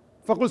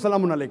فَقُلْ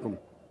سَلَامٌ عَلَيْكُمْ.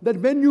 That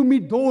when you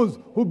meet those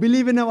who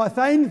believe in our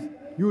signs,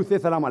 you say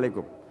salam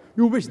alaikum.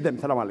 You wish them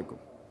salam alaikum.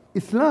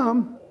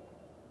 Islam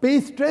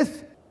pays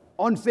stress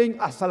on saying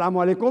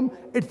assalamu alaikum.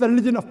 It's the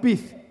religion of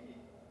peace.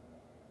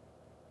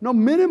 Now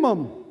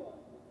minimum,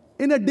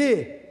 in a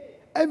day,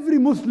 every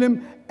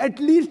Muslim at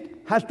least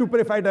has to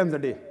pray 5 times a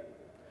day.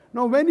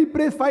 Now when he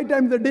prays 5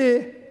 times a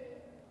day,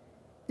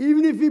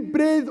 even if he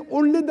prays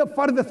only the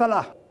fard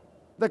salah,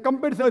 the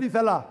compulsory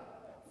salah,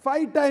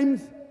 5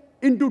 times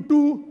into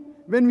 2,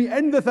 when we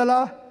end the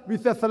salah, we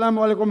say assalamu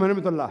alaikum wa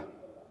rahmatullah.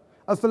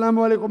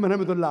 Assalamu alaikum wa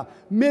rahmatullah.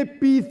 May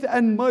peace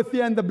and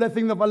mercy and the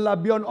blessings of Allah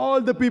be on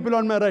all the people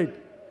on my right.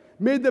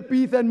 May the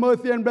peace and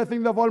mercy and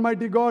blessings of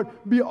Almighty God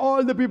be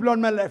all the people on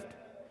my left.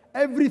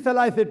 Every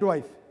salah I say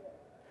twice.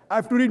 I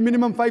have to read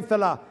minimum 5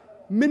 salah.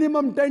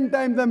 Minimum 10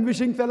 times I'm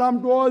wishing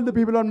salam to all the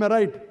people on my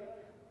right.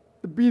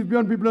 The peace be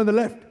on people on the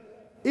left.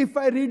 If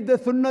I read the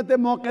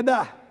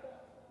sunnat-e-muaqadah,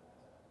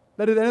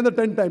 that is another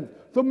 10 times.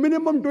 So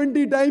minimum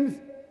 20 times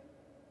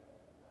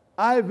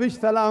I wish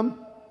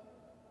salam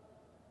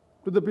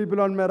to the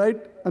people on my right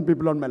and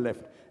people on my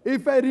left.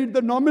 If I read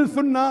the normal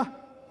sunnah,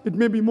 it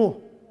may be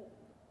more.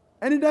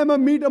 Anytime I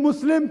meet a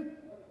Muslim,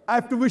 I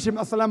have to wish him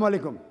assalamu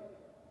alaikum.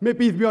 May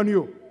peace be on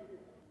you.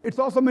 It's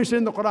also mentioned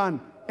in the Quran,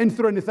 in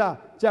Surah Nisa,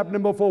 chapter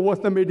number 4,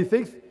 verse number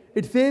 86.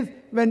 It says,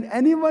 when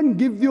anyone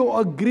gives you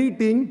a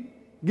greeting,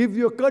 gives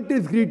you a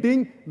courteous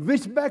greeting,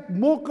 wish back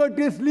more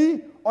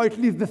courteously or at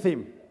least the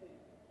same.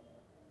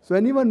 So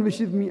anyone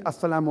wishes me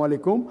assalamu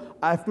alaikum,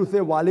 I have to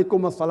say wa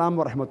alaikum assalam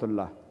wa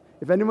rahmatullah.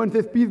 If anyone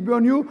says peace be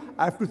on you,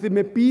 I have to say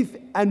may peace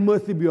and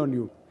mercy be on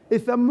you.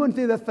 If someone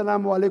says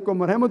assalamu alaikum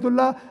wa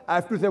rahmatullah, I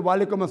have to say wa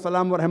alaikum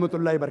assalam wa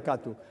rahmatullahi wa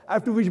barakatuh. I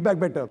have to wish back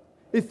better.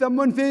 If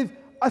someone says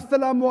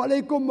assalamu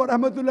alaikum wa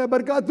rahmatullahi wa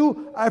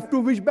barakatuh, I have to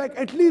wish back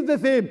at least the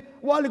same.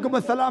 Wa alaikum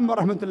assalam wa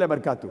rahmatullahi wa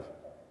barakatuh.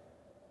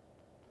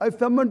 If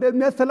someone tells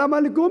me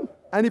assalamu alaikum,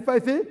 and if I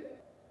say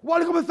wa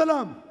alaikum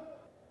assalam,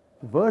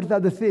 words are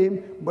the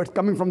same, but it's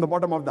coming from the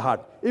bottom of the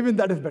heart. Even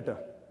that is better.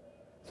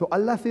 So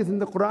Allah says in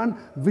the Quran,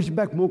 wish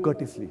back more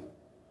courteously.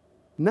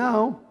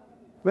 Now,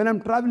 when I'm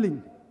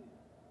traveling,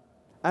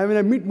 and when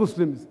I meet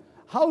Muslims,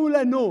 how will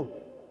I know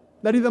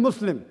that he's a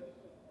Muslim?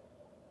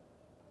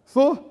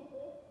 So,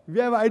 we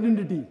have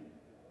identity,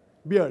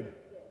 beard.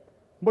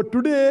 But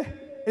today,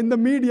 in the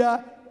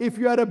media, if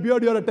you are a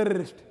beard, you are a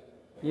terrorist.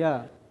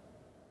 Yeah.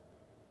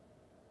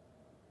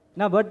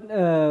 Now, but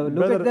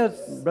look at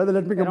this. Brother,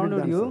 let me complete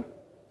the answer.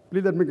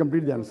 Please let me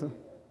complete the answer.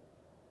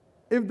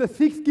 If the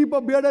Sikhs keep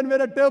a beard and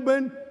wear a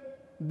turban,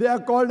 they are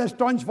called as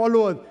staunch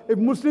followers. If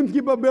Muslims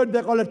keep a beard, they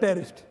are called a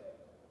terrorist.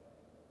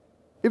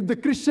 If the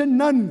Christian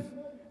nuns,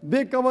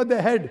 they cover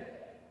their head,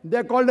 they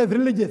are called as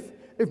religious.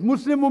 If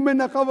Muslim women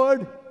are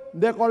covered,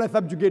 they are called as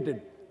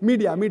subjugated.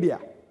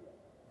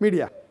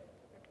 Media.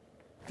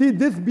 See,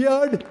 this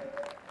beard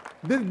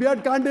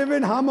can't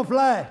even harm a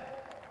fly.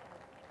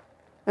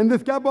 And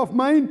this cap of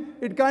mine,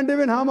 it can't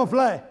even harm a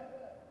fly.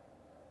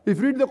 If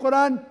you read the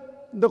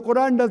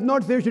Quran does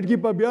not say you should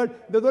keep a beard.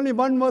 There's only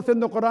one verse in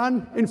the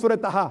Quran in Surah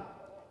Taha,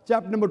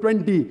 chapter number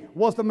 20,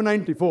 verse number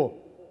 94,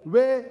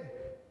 where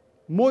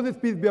Moses,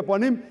 peace be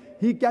upon him,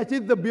 he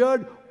catches the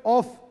beard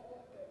of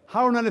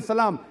Harun alayhi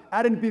salam,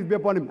 Aaron, peace be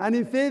upon him. And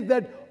he says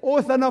that,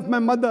 "O son of my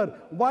mother,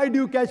 why do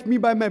you catch me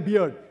by my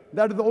beard?"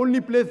 That is the only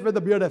place where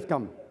the beard has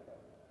come.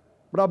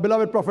 But our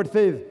beloved Prophet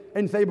says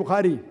in Sahih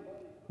Bukhari,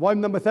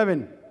 volume number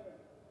 7,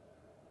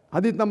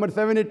 hadith number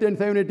 780 and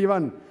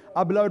 781,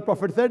 our beloved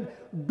Prophet said,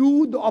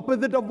 do the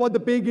opposite of what the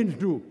pagans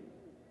do.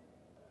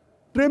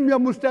 Trim your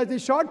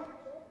mustache short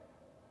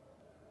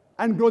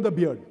and grow the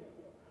beard.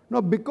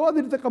 Now, because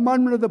it is a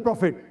commandment of the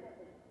Prophet,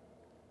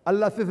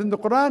 Allah says in the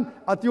Quran,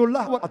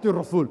 Atiullah wa Atiur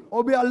Rasul.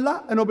 Obey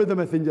Allah and obey the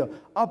Messenger.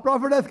 Our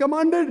Prophet has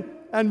commanded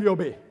and we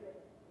obey.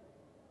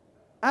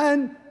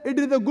 And it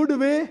is a good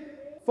way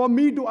for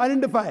me to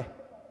identify.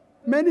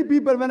 Many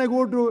people, when I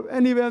go to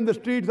anywhere in the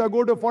streets or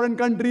go to a foreign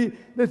country,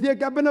 they see a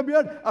cap and a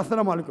beard,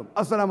 Assalamu alaikum,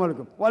 Assalamu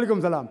alaikum, wa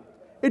alaikum salam.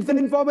 It's an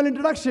informal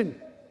introduction.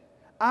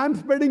 I'm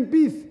spreading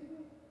peace.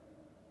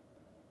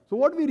 So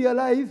what we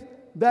realize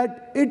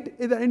that it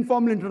is an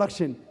informal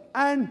introduction.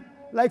 And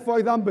like for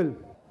example,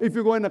 if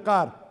you go in a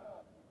car,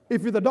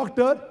 if you're the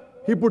doctor,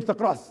 he puts a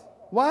cross.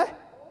 Why?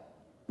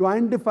 To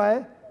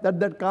identify that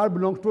that car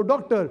belongs to a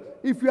doctor.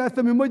 If you have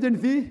some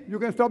emergency, you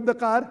can stop the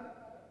car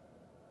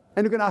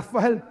and you can ask for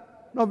help.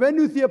 Now, when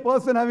you see a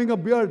person having a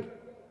beard,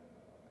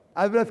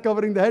 as well as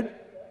covering the head,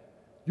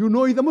 you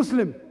know he's a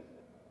Muslim.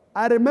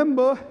 I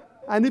remember,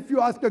 and if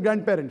you ask your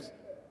grandparents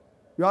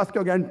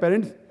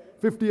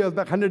 50 years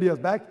back, 100 years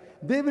back,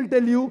 they will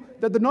tell you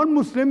that the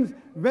non-Muslims,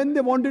 when they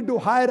wanted to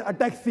hire a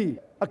taxi,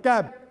 a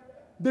cab,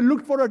 they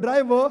looked for a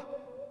driver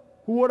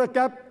who wore a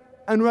cap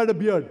and who had a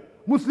beard.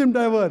 Muslim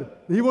driver,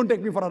 he won't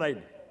take me for a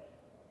ride.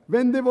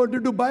 When they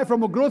wanted to buy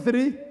from a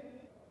grocery,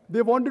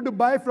 they wanted to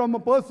buy from a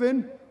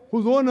person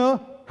whose owner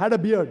had a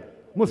beard,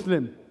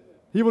 Muslim.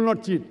 He will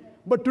not cheat.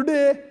 But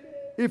today,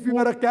 if you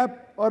wear a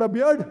cap or a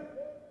beard,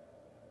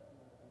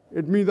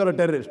 it means you're a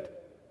terrorist.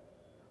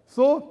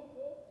 So,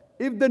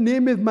 if the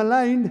name is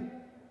maligned,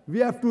 we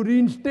have to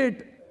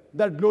reinstate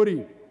that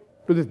glory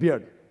to this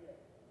beard.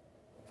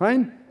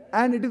 Fine?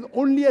 And it is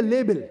only a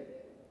label.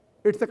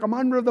 It's a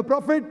commandment of the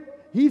Prophet.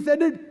 He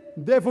said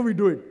it, therefore we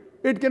do it.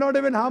 It cannot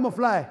even harm a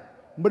fly,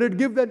 but it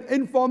gives an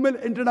informal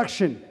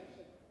introduction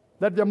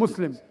that we are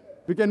Muslims.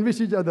 We can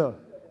wish each other.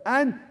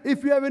 And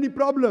if you have any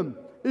problem,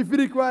 if you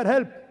require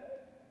help,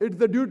 it's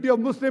the duty of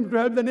Muslims to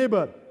help the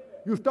neighbor.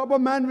 You stop a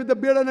man with a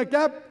beard and a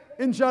cap,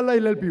 inshallah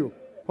he'll help you.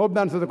 Hope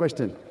that answers the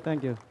question.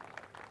 Thank you.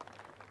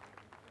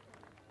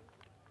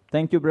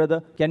 Thank you,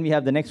 brother. Can we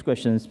have the next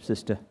question,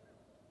 sister?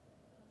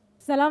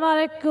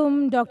 Assalamu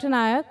alaikum, Dr.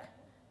 Nayak.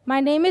 My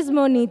name is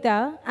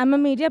Monita. I'm a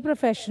media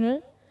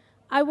professional.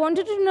 I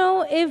wanted to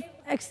know if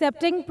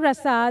accepting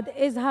prasad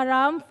is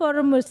haram for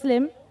a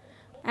Muslim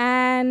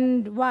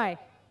and why?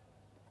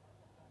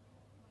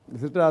 The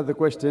sister asked the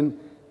question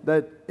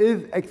that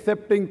is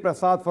accepting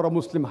prasad for a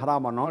Muslim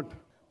haram or not?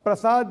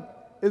 Prasad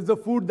is the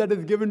food that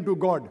is given to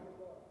God,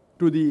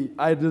 to the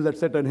idols,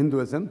 etc. in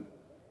Hinduism.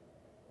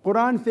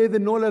 Quran says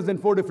in no less than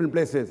 4 different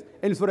places.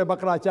 In Surah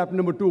Baqarah, chapter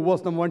number 2,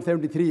 verse number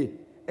 173.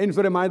 In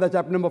Surah Ma'idah,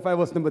 chapter number 5,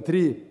 verse number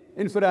 3.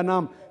 In Surah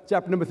Anam,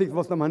 chapter number 6,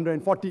 verse number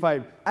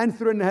 145. And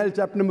Surah Nahl,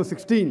 chapter number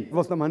 16,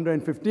 verse number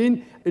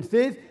 115. It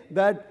says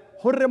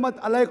that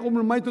حُرِّمَتْ عَلَيْكُمُ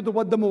الْمَيْتُةُ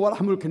وَالدَّمُ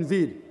وَلَحْمُ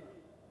الْخِنْزِيرِ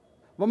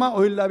وَمَا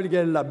أُهِلَّ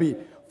بِغَيْرِ اللَّهِ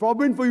بِهِ.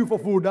 Forbidden for you for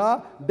food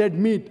are dead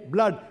meat,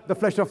 blood, the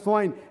flesh of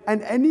swine,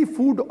 and any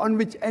food on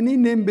which any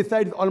name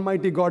besides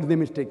Almighty God's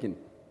name is taken.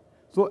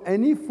 So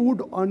any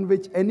food on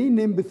which any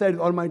name besides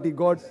Almighty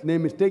God's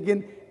name is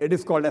taken, it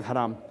is called as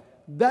haram.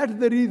 That's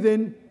the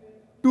reason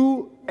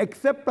to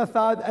accept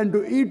prasad and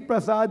to eat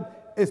prasad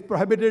is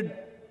prohibited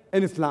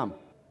in Islam.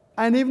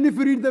 And even if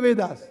you read the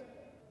Vedas,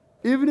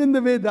 even in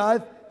the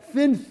Vedas,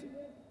 since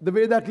the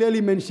Veda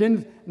clearly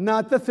mentions,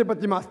 Natasya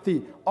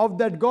Pratimasti, of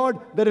that God,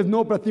 there is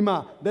no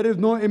pratima, there is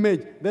no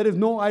image, there is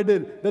no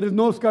idol, there is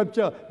no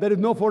sculpture, there is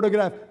no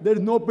photograph, there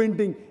is no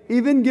painting.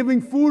 Even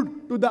giving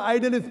food to the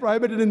idol is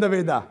prohibited in the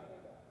Veda.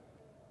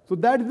 So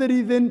that's the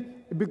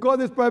reason, because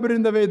it's prohibited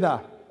in the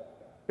Veda,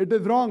 it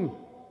is wrong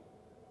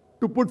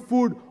to put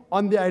food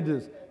on the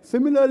idols.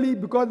 Similarly,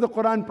 because the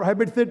Quran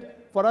prohibits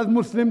it, for us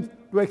Muslims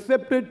to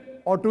accept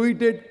it or to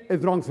eat it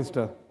is wrong,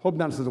 sister. Hope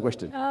that answers the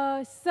question.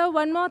 So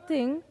one more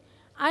thing.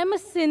 I'm a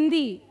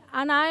Sindhi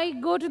and I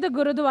go to the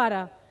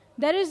Gurudwara.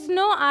 There is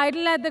no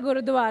idol at the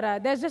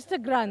Gurudwara. There's just a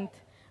Granth.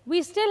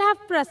 We still have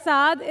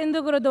prasad in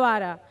the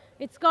Gurudwara.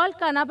 It's called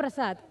Kana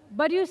Prasad.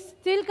 But you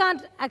still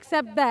can't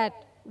accept that.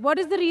 What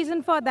is the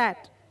reason for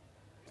that?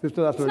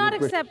 Sister, that's it's not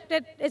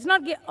accepted. It's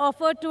not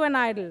offered to an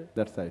idol.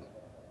 That's right.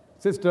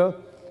 Sister,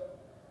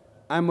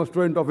 I'm a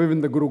student of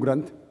even the Guru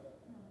Granth.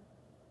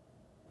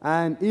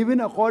 And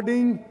even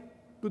according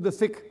to the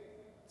Sikh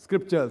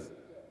scriptures,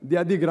 the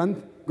Adi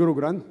Granth, Guru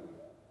Granth,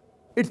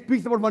 it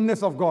speaks about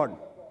oneness of God.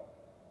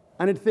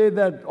 And it says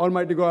that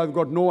Almighty God has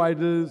got no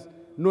idols,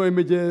 no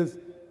images.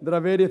 There are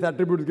various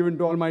attributes given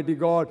to Almighty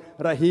God,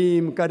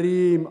 Rahim,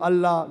 Kareem,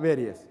 Allah,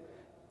 various.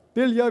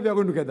 Till here we are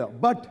going together.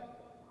 But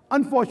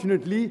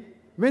unfortunately,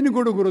 when you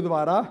go to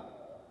Gurudwara,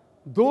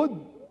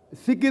 though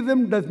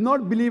Sikhism does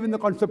not believe in the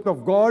concept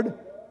of God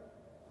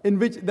in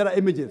which there are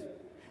images,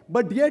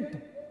 but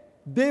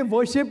yet they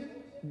worship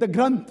the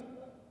Granth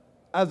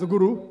as the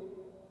Guru,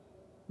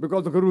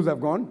 because the Gurus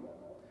have gone.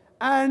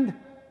 And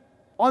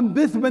on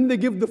this, when they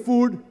give the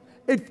food,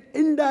 it's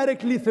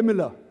indirectly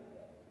similar.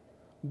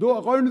 Though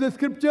according to the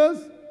scriptures,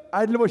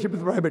 idol worship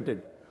is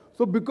prohibited.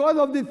 So because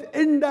of this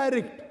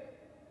indirect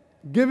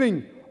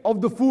giving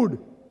of the food,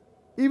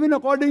 even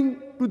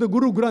according to the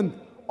Guru Granth,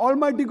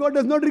 Almighty God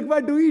does not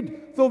require to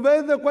eat. So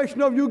where is the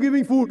question of you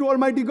giving food to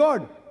Almighty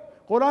God?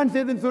 Quran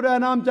says in Surah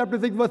Anam chapter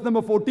 6 verse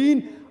number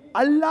 14,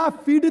 Allah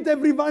feedeth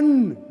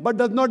everyone but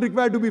does not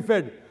require to be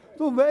fed.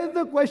 So where is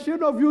the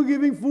question of you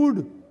giving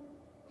food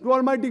to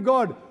Almighty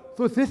God?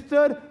 So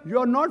sister, you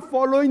are not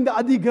following the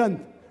Adi Granth.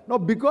 Now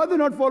because you are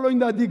not following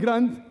the Adi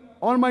Granth,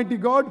 Almighty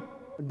God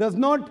does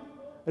not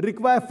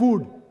require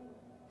food.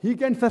 He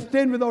can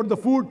sustain without the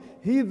food.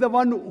 He is the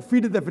one who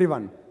feedeth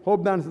everyone.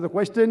 Hope that answers the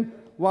question.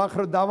 I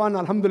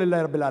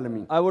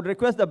would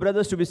request the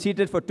brothers to be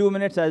seated for 2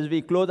 minutes as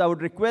we close. I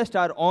would request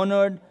our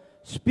honored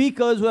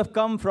speakers who have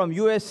come from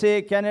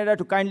USA, Canada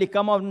to kindly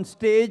come on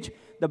stage.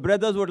 The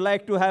brothers would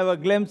like to have a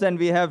glimpse, and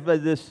we have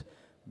this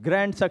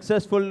grand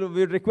successful.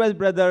 We request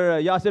Brother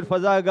Yasir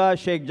Fazaga,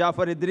 Sheikh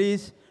Jafar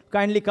Idris,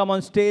 kindly come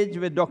on stage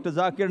with Dr.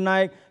 Zakir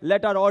Naik.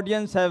 Let our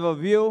audience have a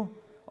view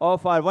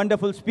of our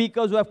wonderful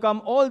speakers who have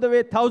come all the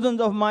way thousands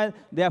of miles.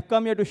 They have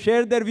come here to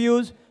share their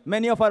views.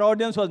 Many of our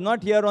audience was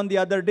not here on the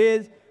other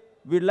days.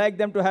 We'd like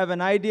them to have an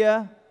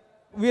idea.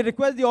 We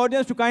request the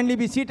audience to kindly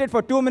be seated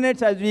for 2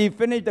 minutes as we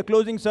finish the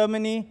closing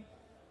ceremony.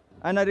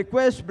 And I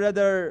request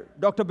Brother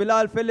Dr.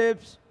 Bilal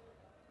Phillips,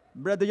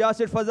 Brother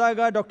Yasir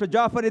Fazaga, Dr.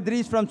 Jafar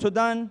Idris from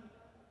Sudan,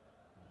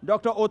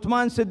 Dr.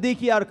 Othman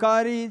Siddiqui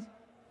Arkari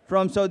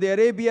from Saudi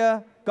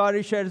Arabia, Qari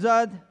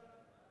Sherzad,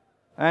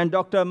 and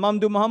Dr.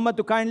 Mamdu Muhammad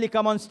to kindly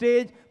come on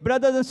stage.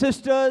 Brothers and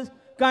sisters,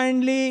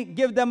 kindly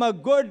give them a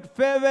good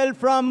farewell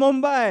from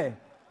Mumbai.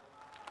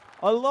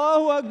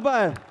 Allahu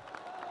Akbar.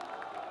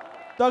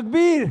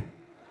 Takbir.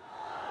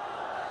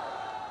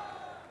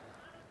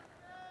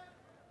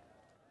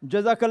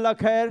 Jazakallah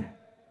khair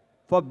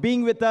for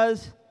being with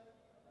us.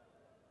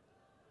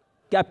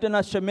 Captain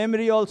Ashar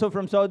Memory also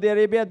from Saudi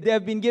Arabia. They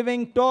have been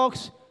giving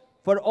talks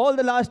for all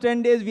the last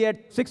 10 days. We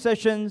had 6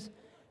 sessions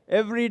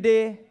every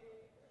day.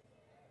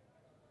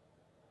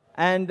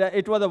 And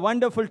it was a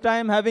wonderful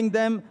time having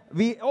them.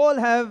 We all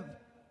have,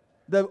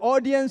 the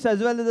audience as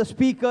well as the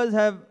speakers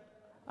have,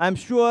 I'm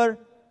sure,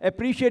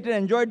 appreciated,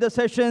 enjoyed the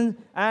sessions,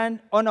 and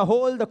on a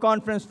whole, the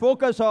conference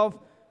focus of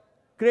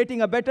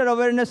creating a better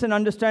awareness and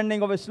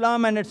understanding of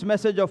Islam and its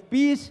message of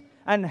peace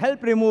and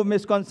help remove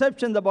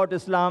misconceptions about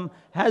Islam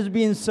has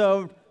been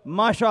served,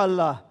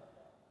 mashallah.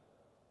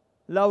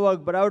 Allahu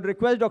Akbar. I would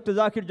request Dr.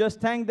 Zakir just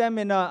thank them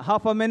in a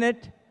half a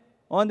minute.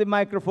 On the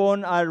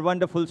microphone, our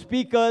wonderful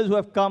speakers who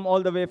have come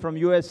all the way from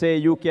USA,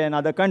 UK, and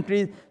other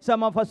countries.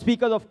 Some of our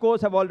speakers, of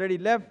course, have already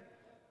left.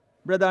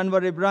 Brother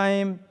Anwar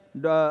Ibrahim,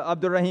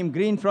 Abdul Rahim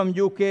Green from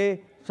UK,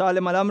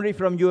 Salim Al-Amri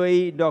from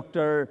UAE,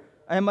 Dr.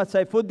 Ahmad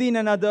Saifuddin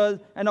and others,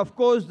 and of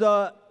course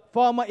the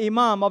former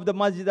Imam of the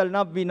Masjid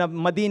Al-Nabawi,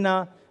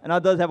 Medina, and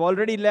others have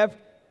already left.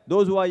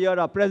 Those who are here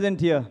are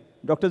present here.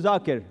 Dr.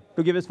 Zakir,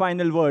 to give his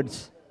final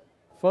words.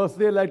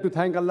 Firstly, I'd like to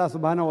thank Allah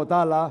subhanahu wa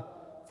ta'ala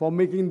for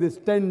making this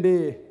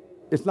 10-day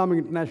Islamic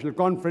International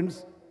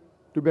Conference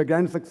to be a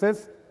grand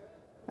success.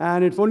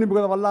 And it's only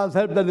because of Allah's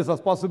help that this was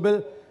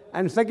possible.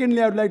 And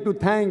secondly, I would like to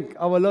thank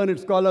our learned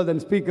scholars and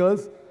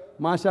speakers,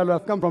 mashallah, who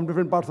have come from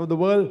different parts of the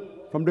world,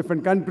 from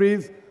different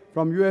countries,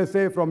 from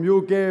USA, from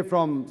UK,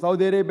 from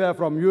Saudi Arabia,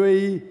 from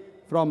UAE,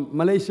 from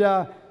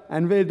Malaysia,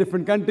 and various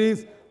different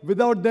countries.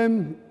 Without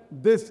them,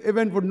 this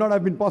event would not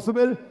have been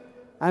possible.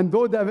 And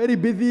though they are very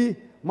busy,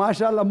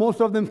 mashallah,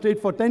 most of them stayed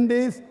for 10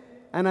 days.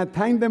 And I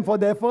thank them for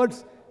their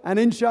efforts. And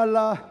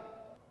inshallah,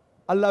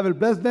 Allah will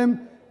bless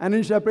them, and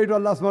inshallah pray to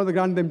Allah subhanahu wa ta'ala to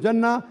grant them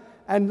Jannah.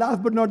 And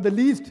last but not the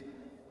least,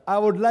 I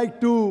would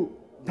like to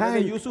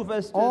thank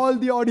all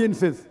the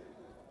audiences.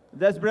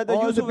 That's Brother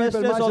Yusuf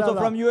Estes also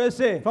from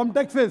USA. From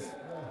Texas.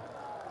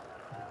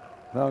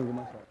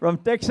 From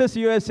Texas,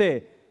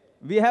 USA.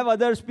 We have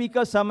other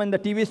speakers, some in the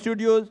TV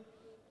studios.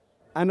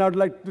 And I would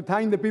like to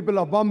thank the people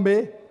of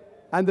Bombay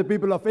and the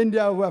people of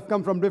India who have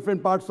come from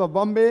different parts of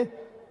Bombay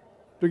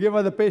to give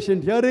us a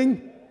patient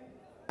hearing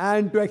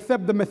and to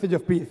accept the message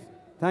of peace.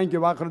 Thank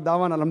you.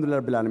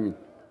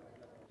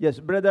 Yes,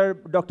 Brother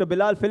Dr.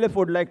 Bilal Philip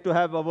would like to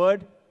have a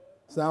word.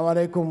 Assalamu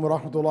alaikum wa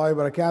rahmatullahi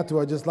wa barakatuh.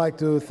 I'd just like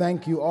to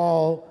thank you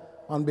all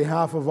on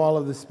behalf of all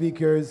of the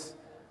speakers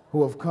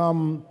who have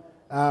come.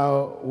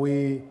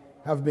 We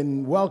have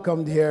been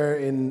welcomed here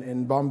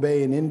in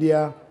Bombay, in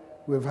India.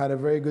 We've had a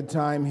very good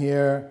time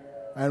here.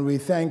 And we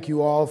thank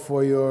you all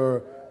for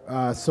your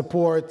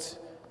support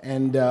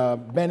and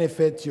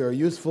benefit, your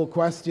useful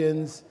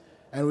questions.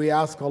 And we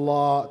ask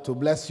Allah to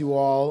bless you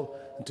all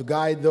and to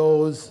guide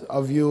those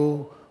of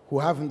you who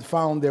haven't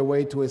found their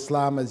way to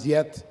Islam as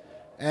yet.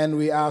 And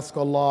we ask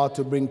Allah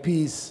to bring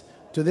peace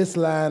to this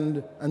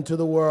land and to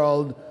the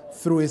world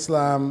through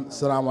Islam.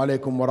 Assalamu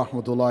alaikum wa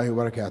rahmatullahi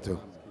wa barakatuh.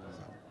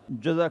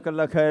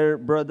 Jazakallah khair,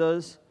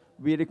 brothers.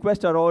 We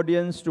request our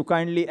audience to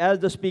kindly, as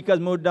the speakers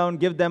move down,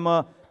 give them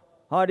a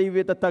hearty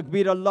with a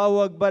takbir, Allahu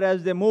Akbar,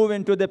 as they move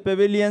into the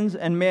pavilions.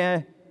 And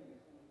may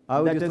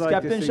that is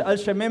Captain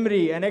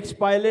Al-Shamimri, an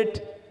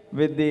ex-pilot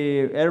with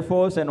the Air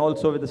Force and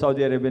also with the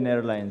Saudi Arabian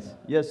Airlines.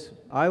 Yes.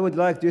 I would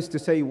like just to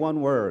say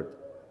one word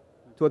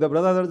to the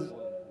brothers.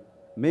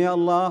 May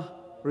Allah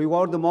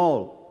reward them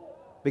all,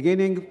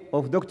 beginning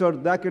of Dr.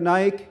 Dakir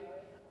Naik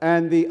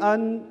and the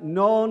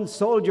unknown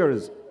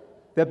soldiers,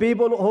 the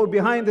people who are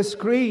behind the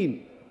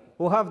screen,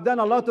 who have done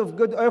a lot of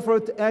good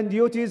effort and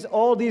duties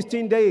all these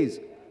 10 days.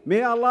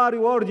 May Allah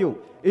reward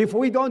you. If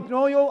we don't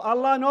know you,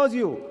 Allah knows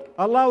you.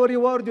 Allah will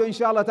reward you,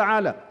 inshallah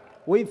ta'ala.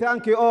 We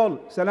thank you all.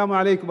 Assalamu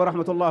alaikum wa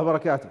rahmatullahi wa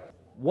barakatuh.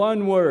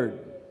 One word.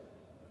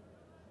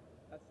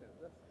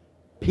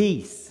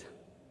 Peace.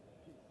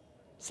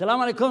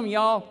 Assalamu alaikum,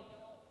 y'all.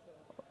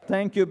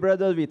 Thank you,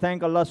 brothers. We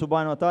thank Allah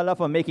subhanahu wa ta'ala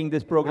for making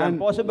this program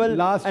possible.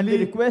 Lastly, and we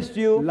request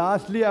you.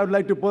 Lastly, I would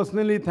like to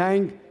personally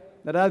thank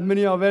that, as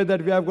many are aware,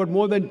 that we have got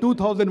more than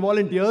 2,000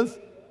 volunteers,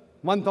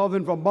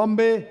 1,000 from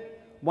Bombay,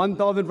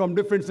 1,000 from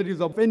different cities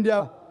of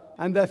India,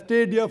 and they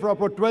stayed here for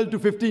about 12 to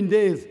 15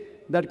 days.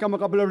 That come a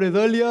couple of days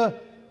earlier.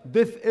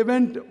 This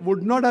event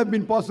would not have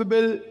been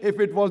possible if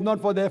it was not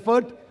for the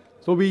effort.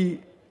 So we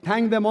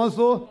thank them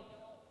also.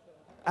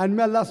 And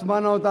may Allah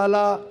subhanahu wa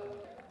ta'ala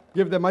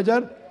give them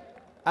ajr,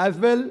 as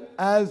well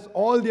as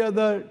all the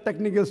other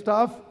technical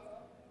staff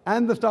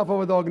and the staff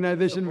of the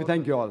organization. We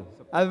thank you all,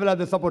 as well as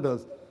the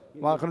supporters.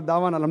 Wa akhir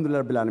da'wan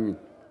alhamdulillah rabbil alameen.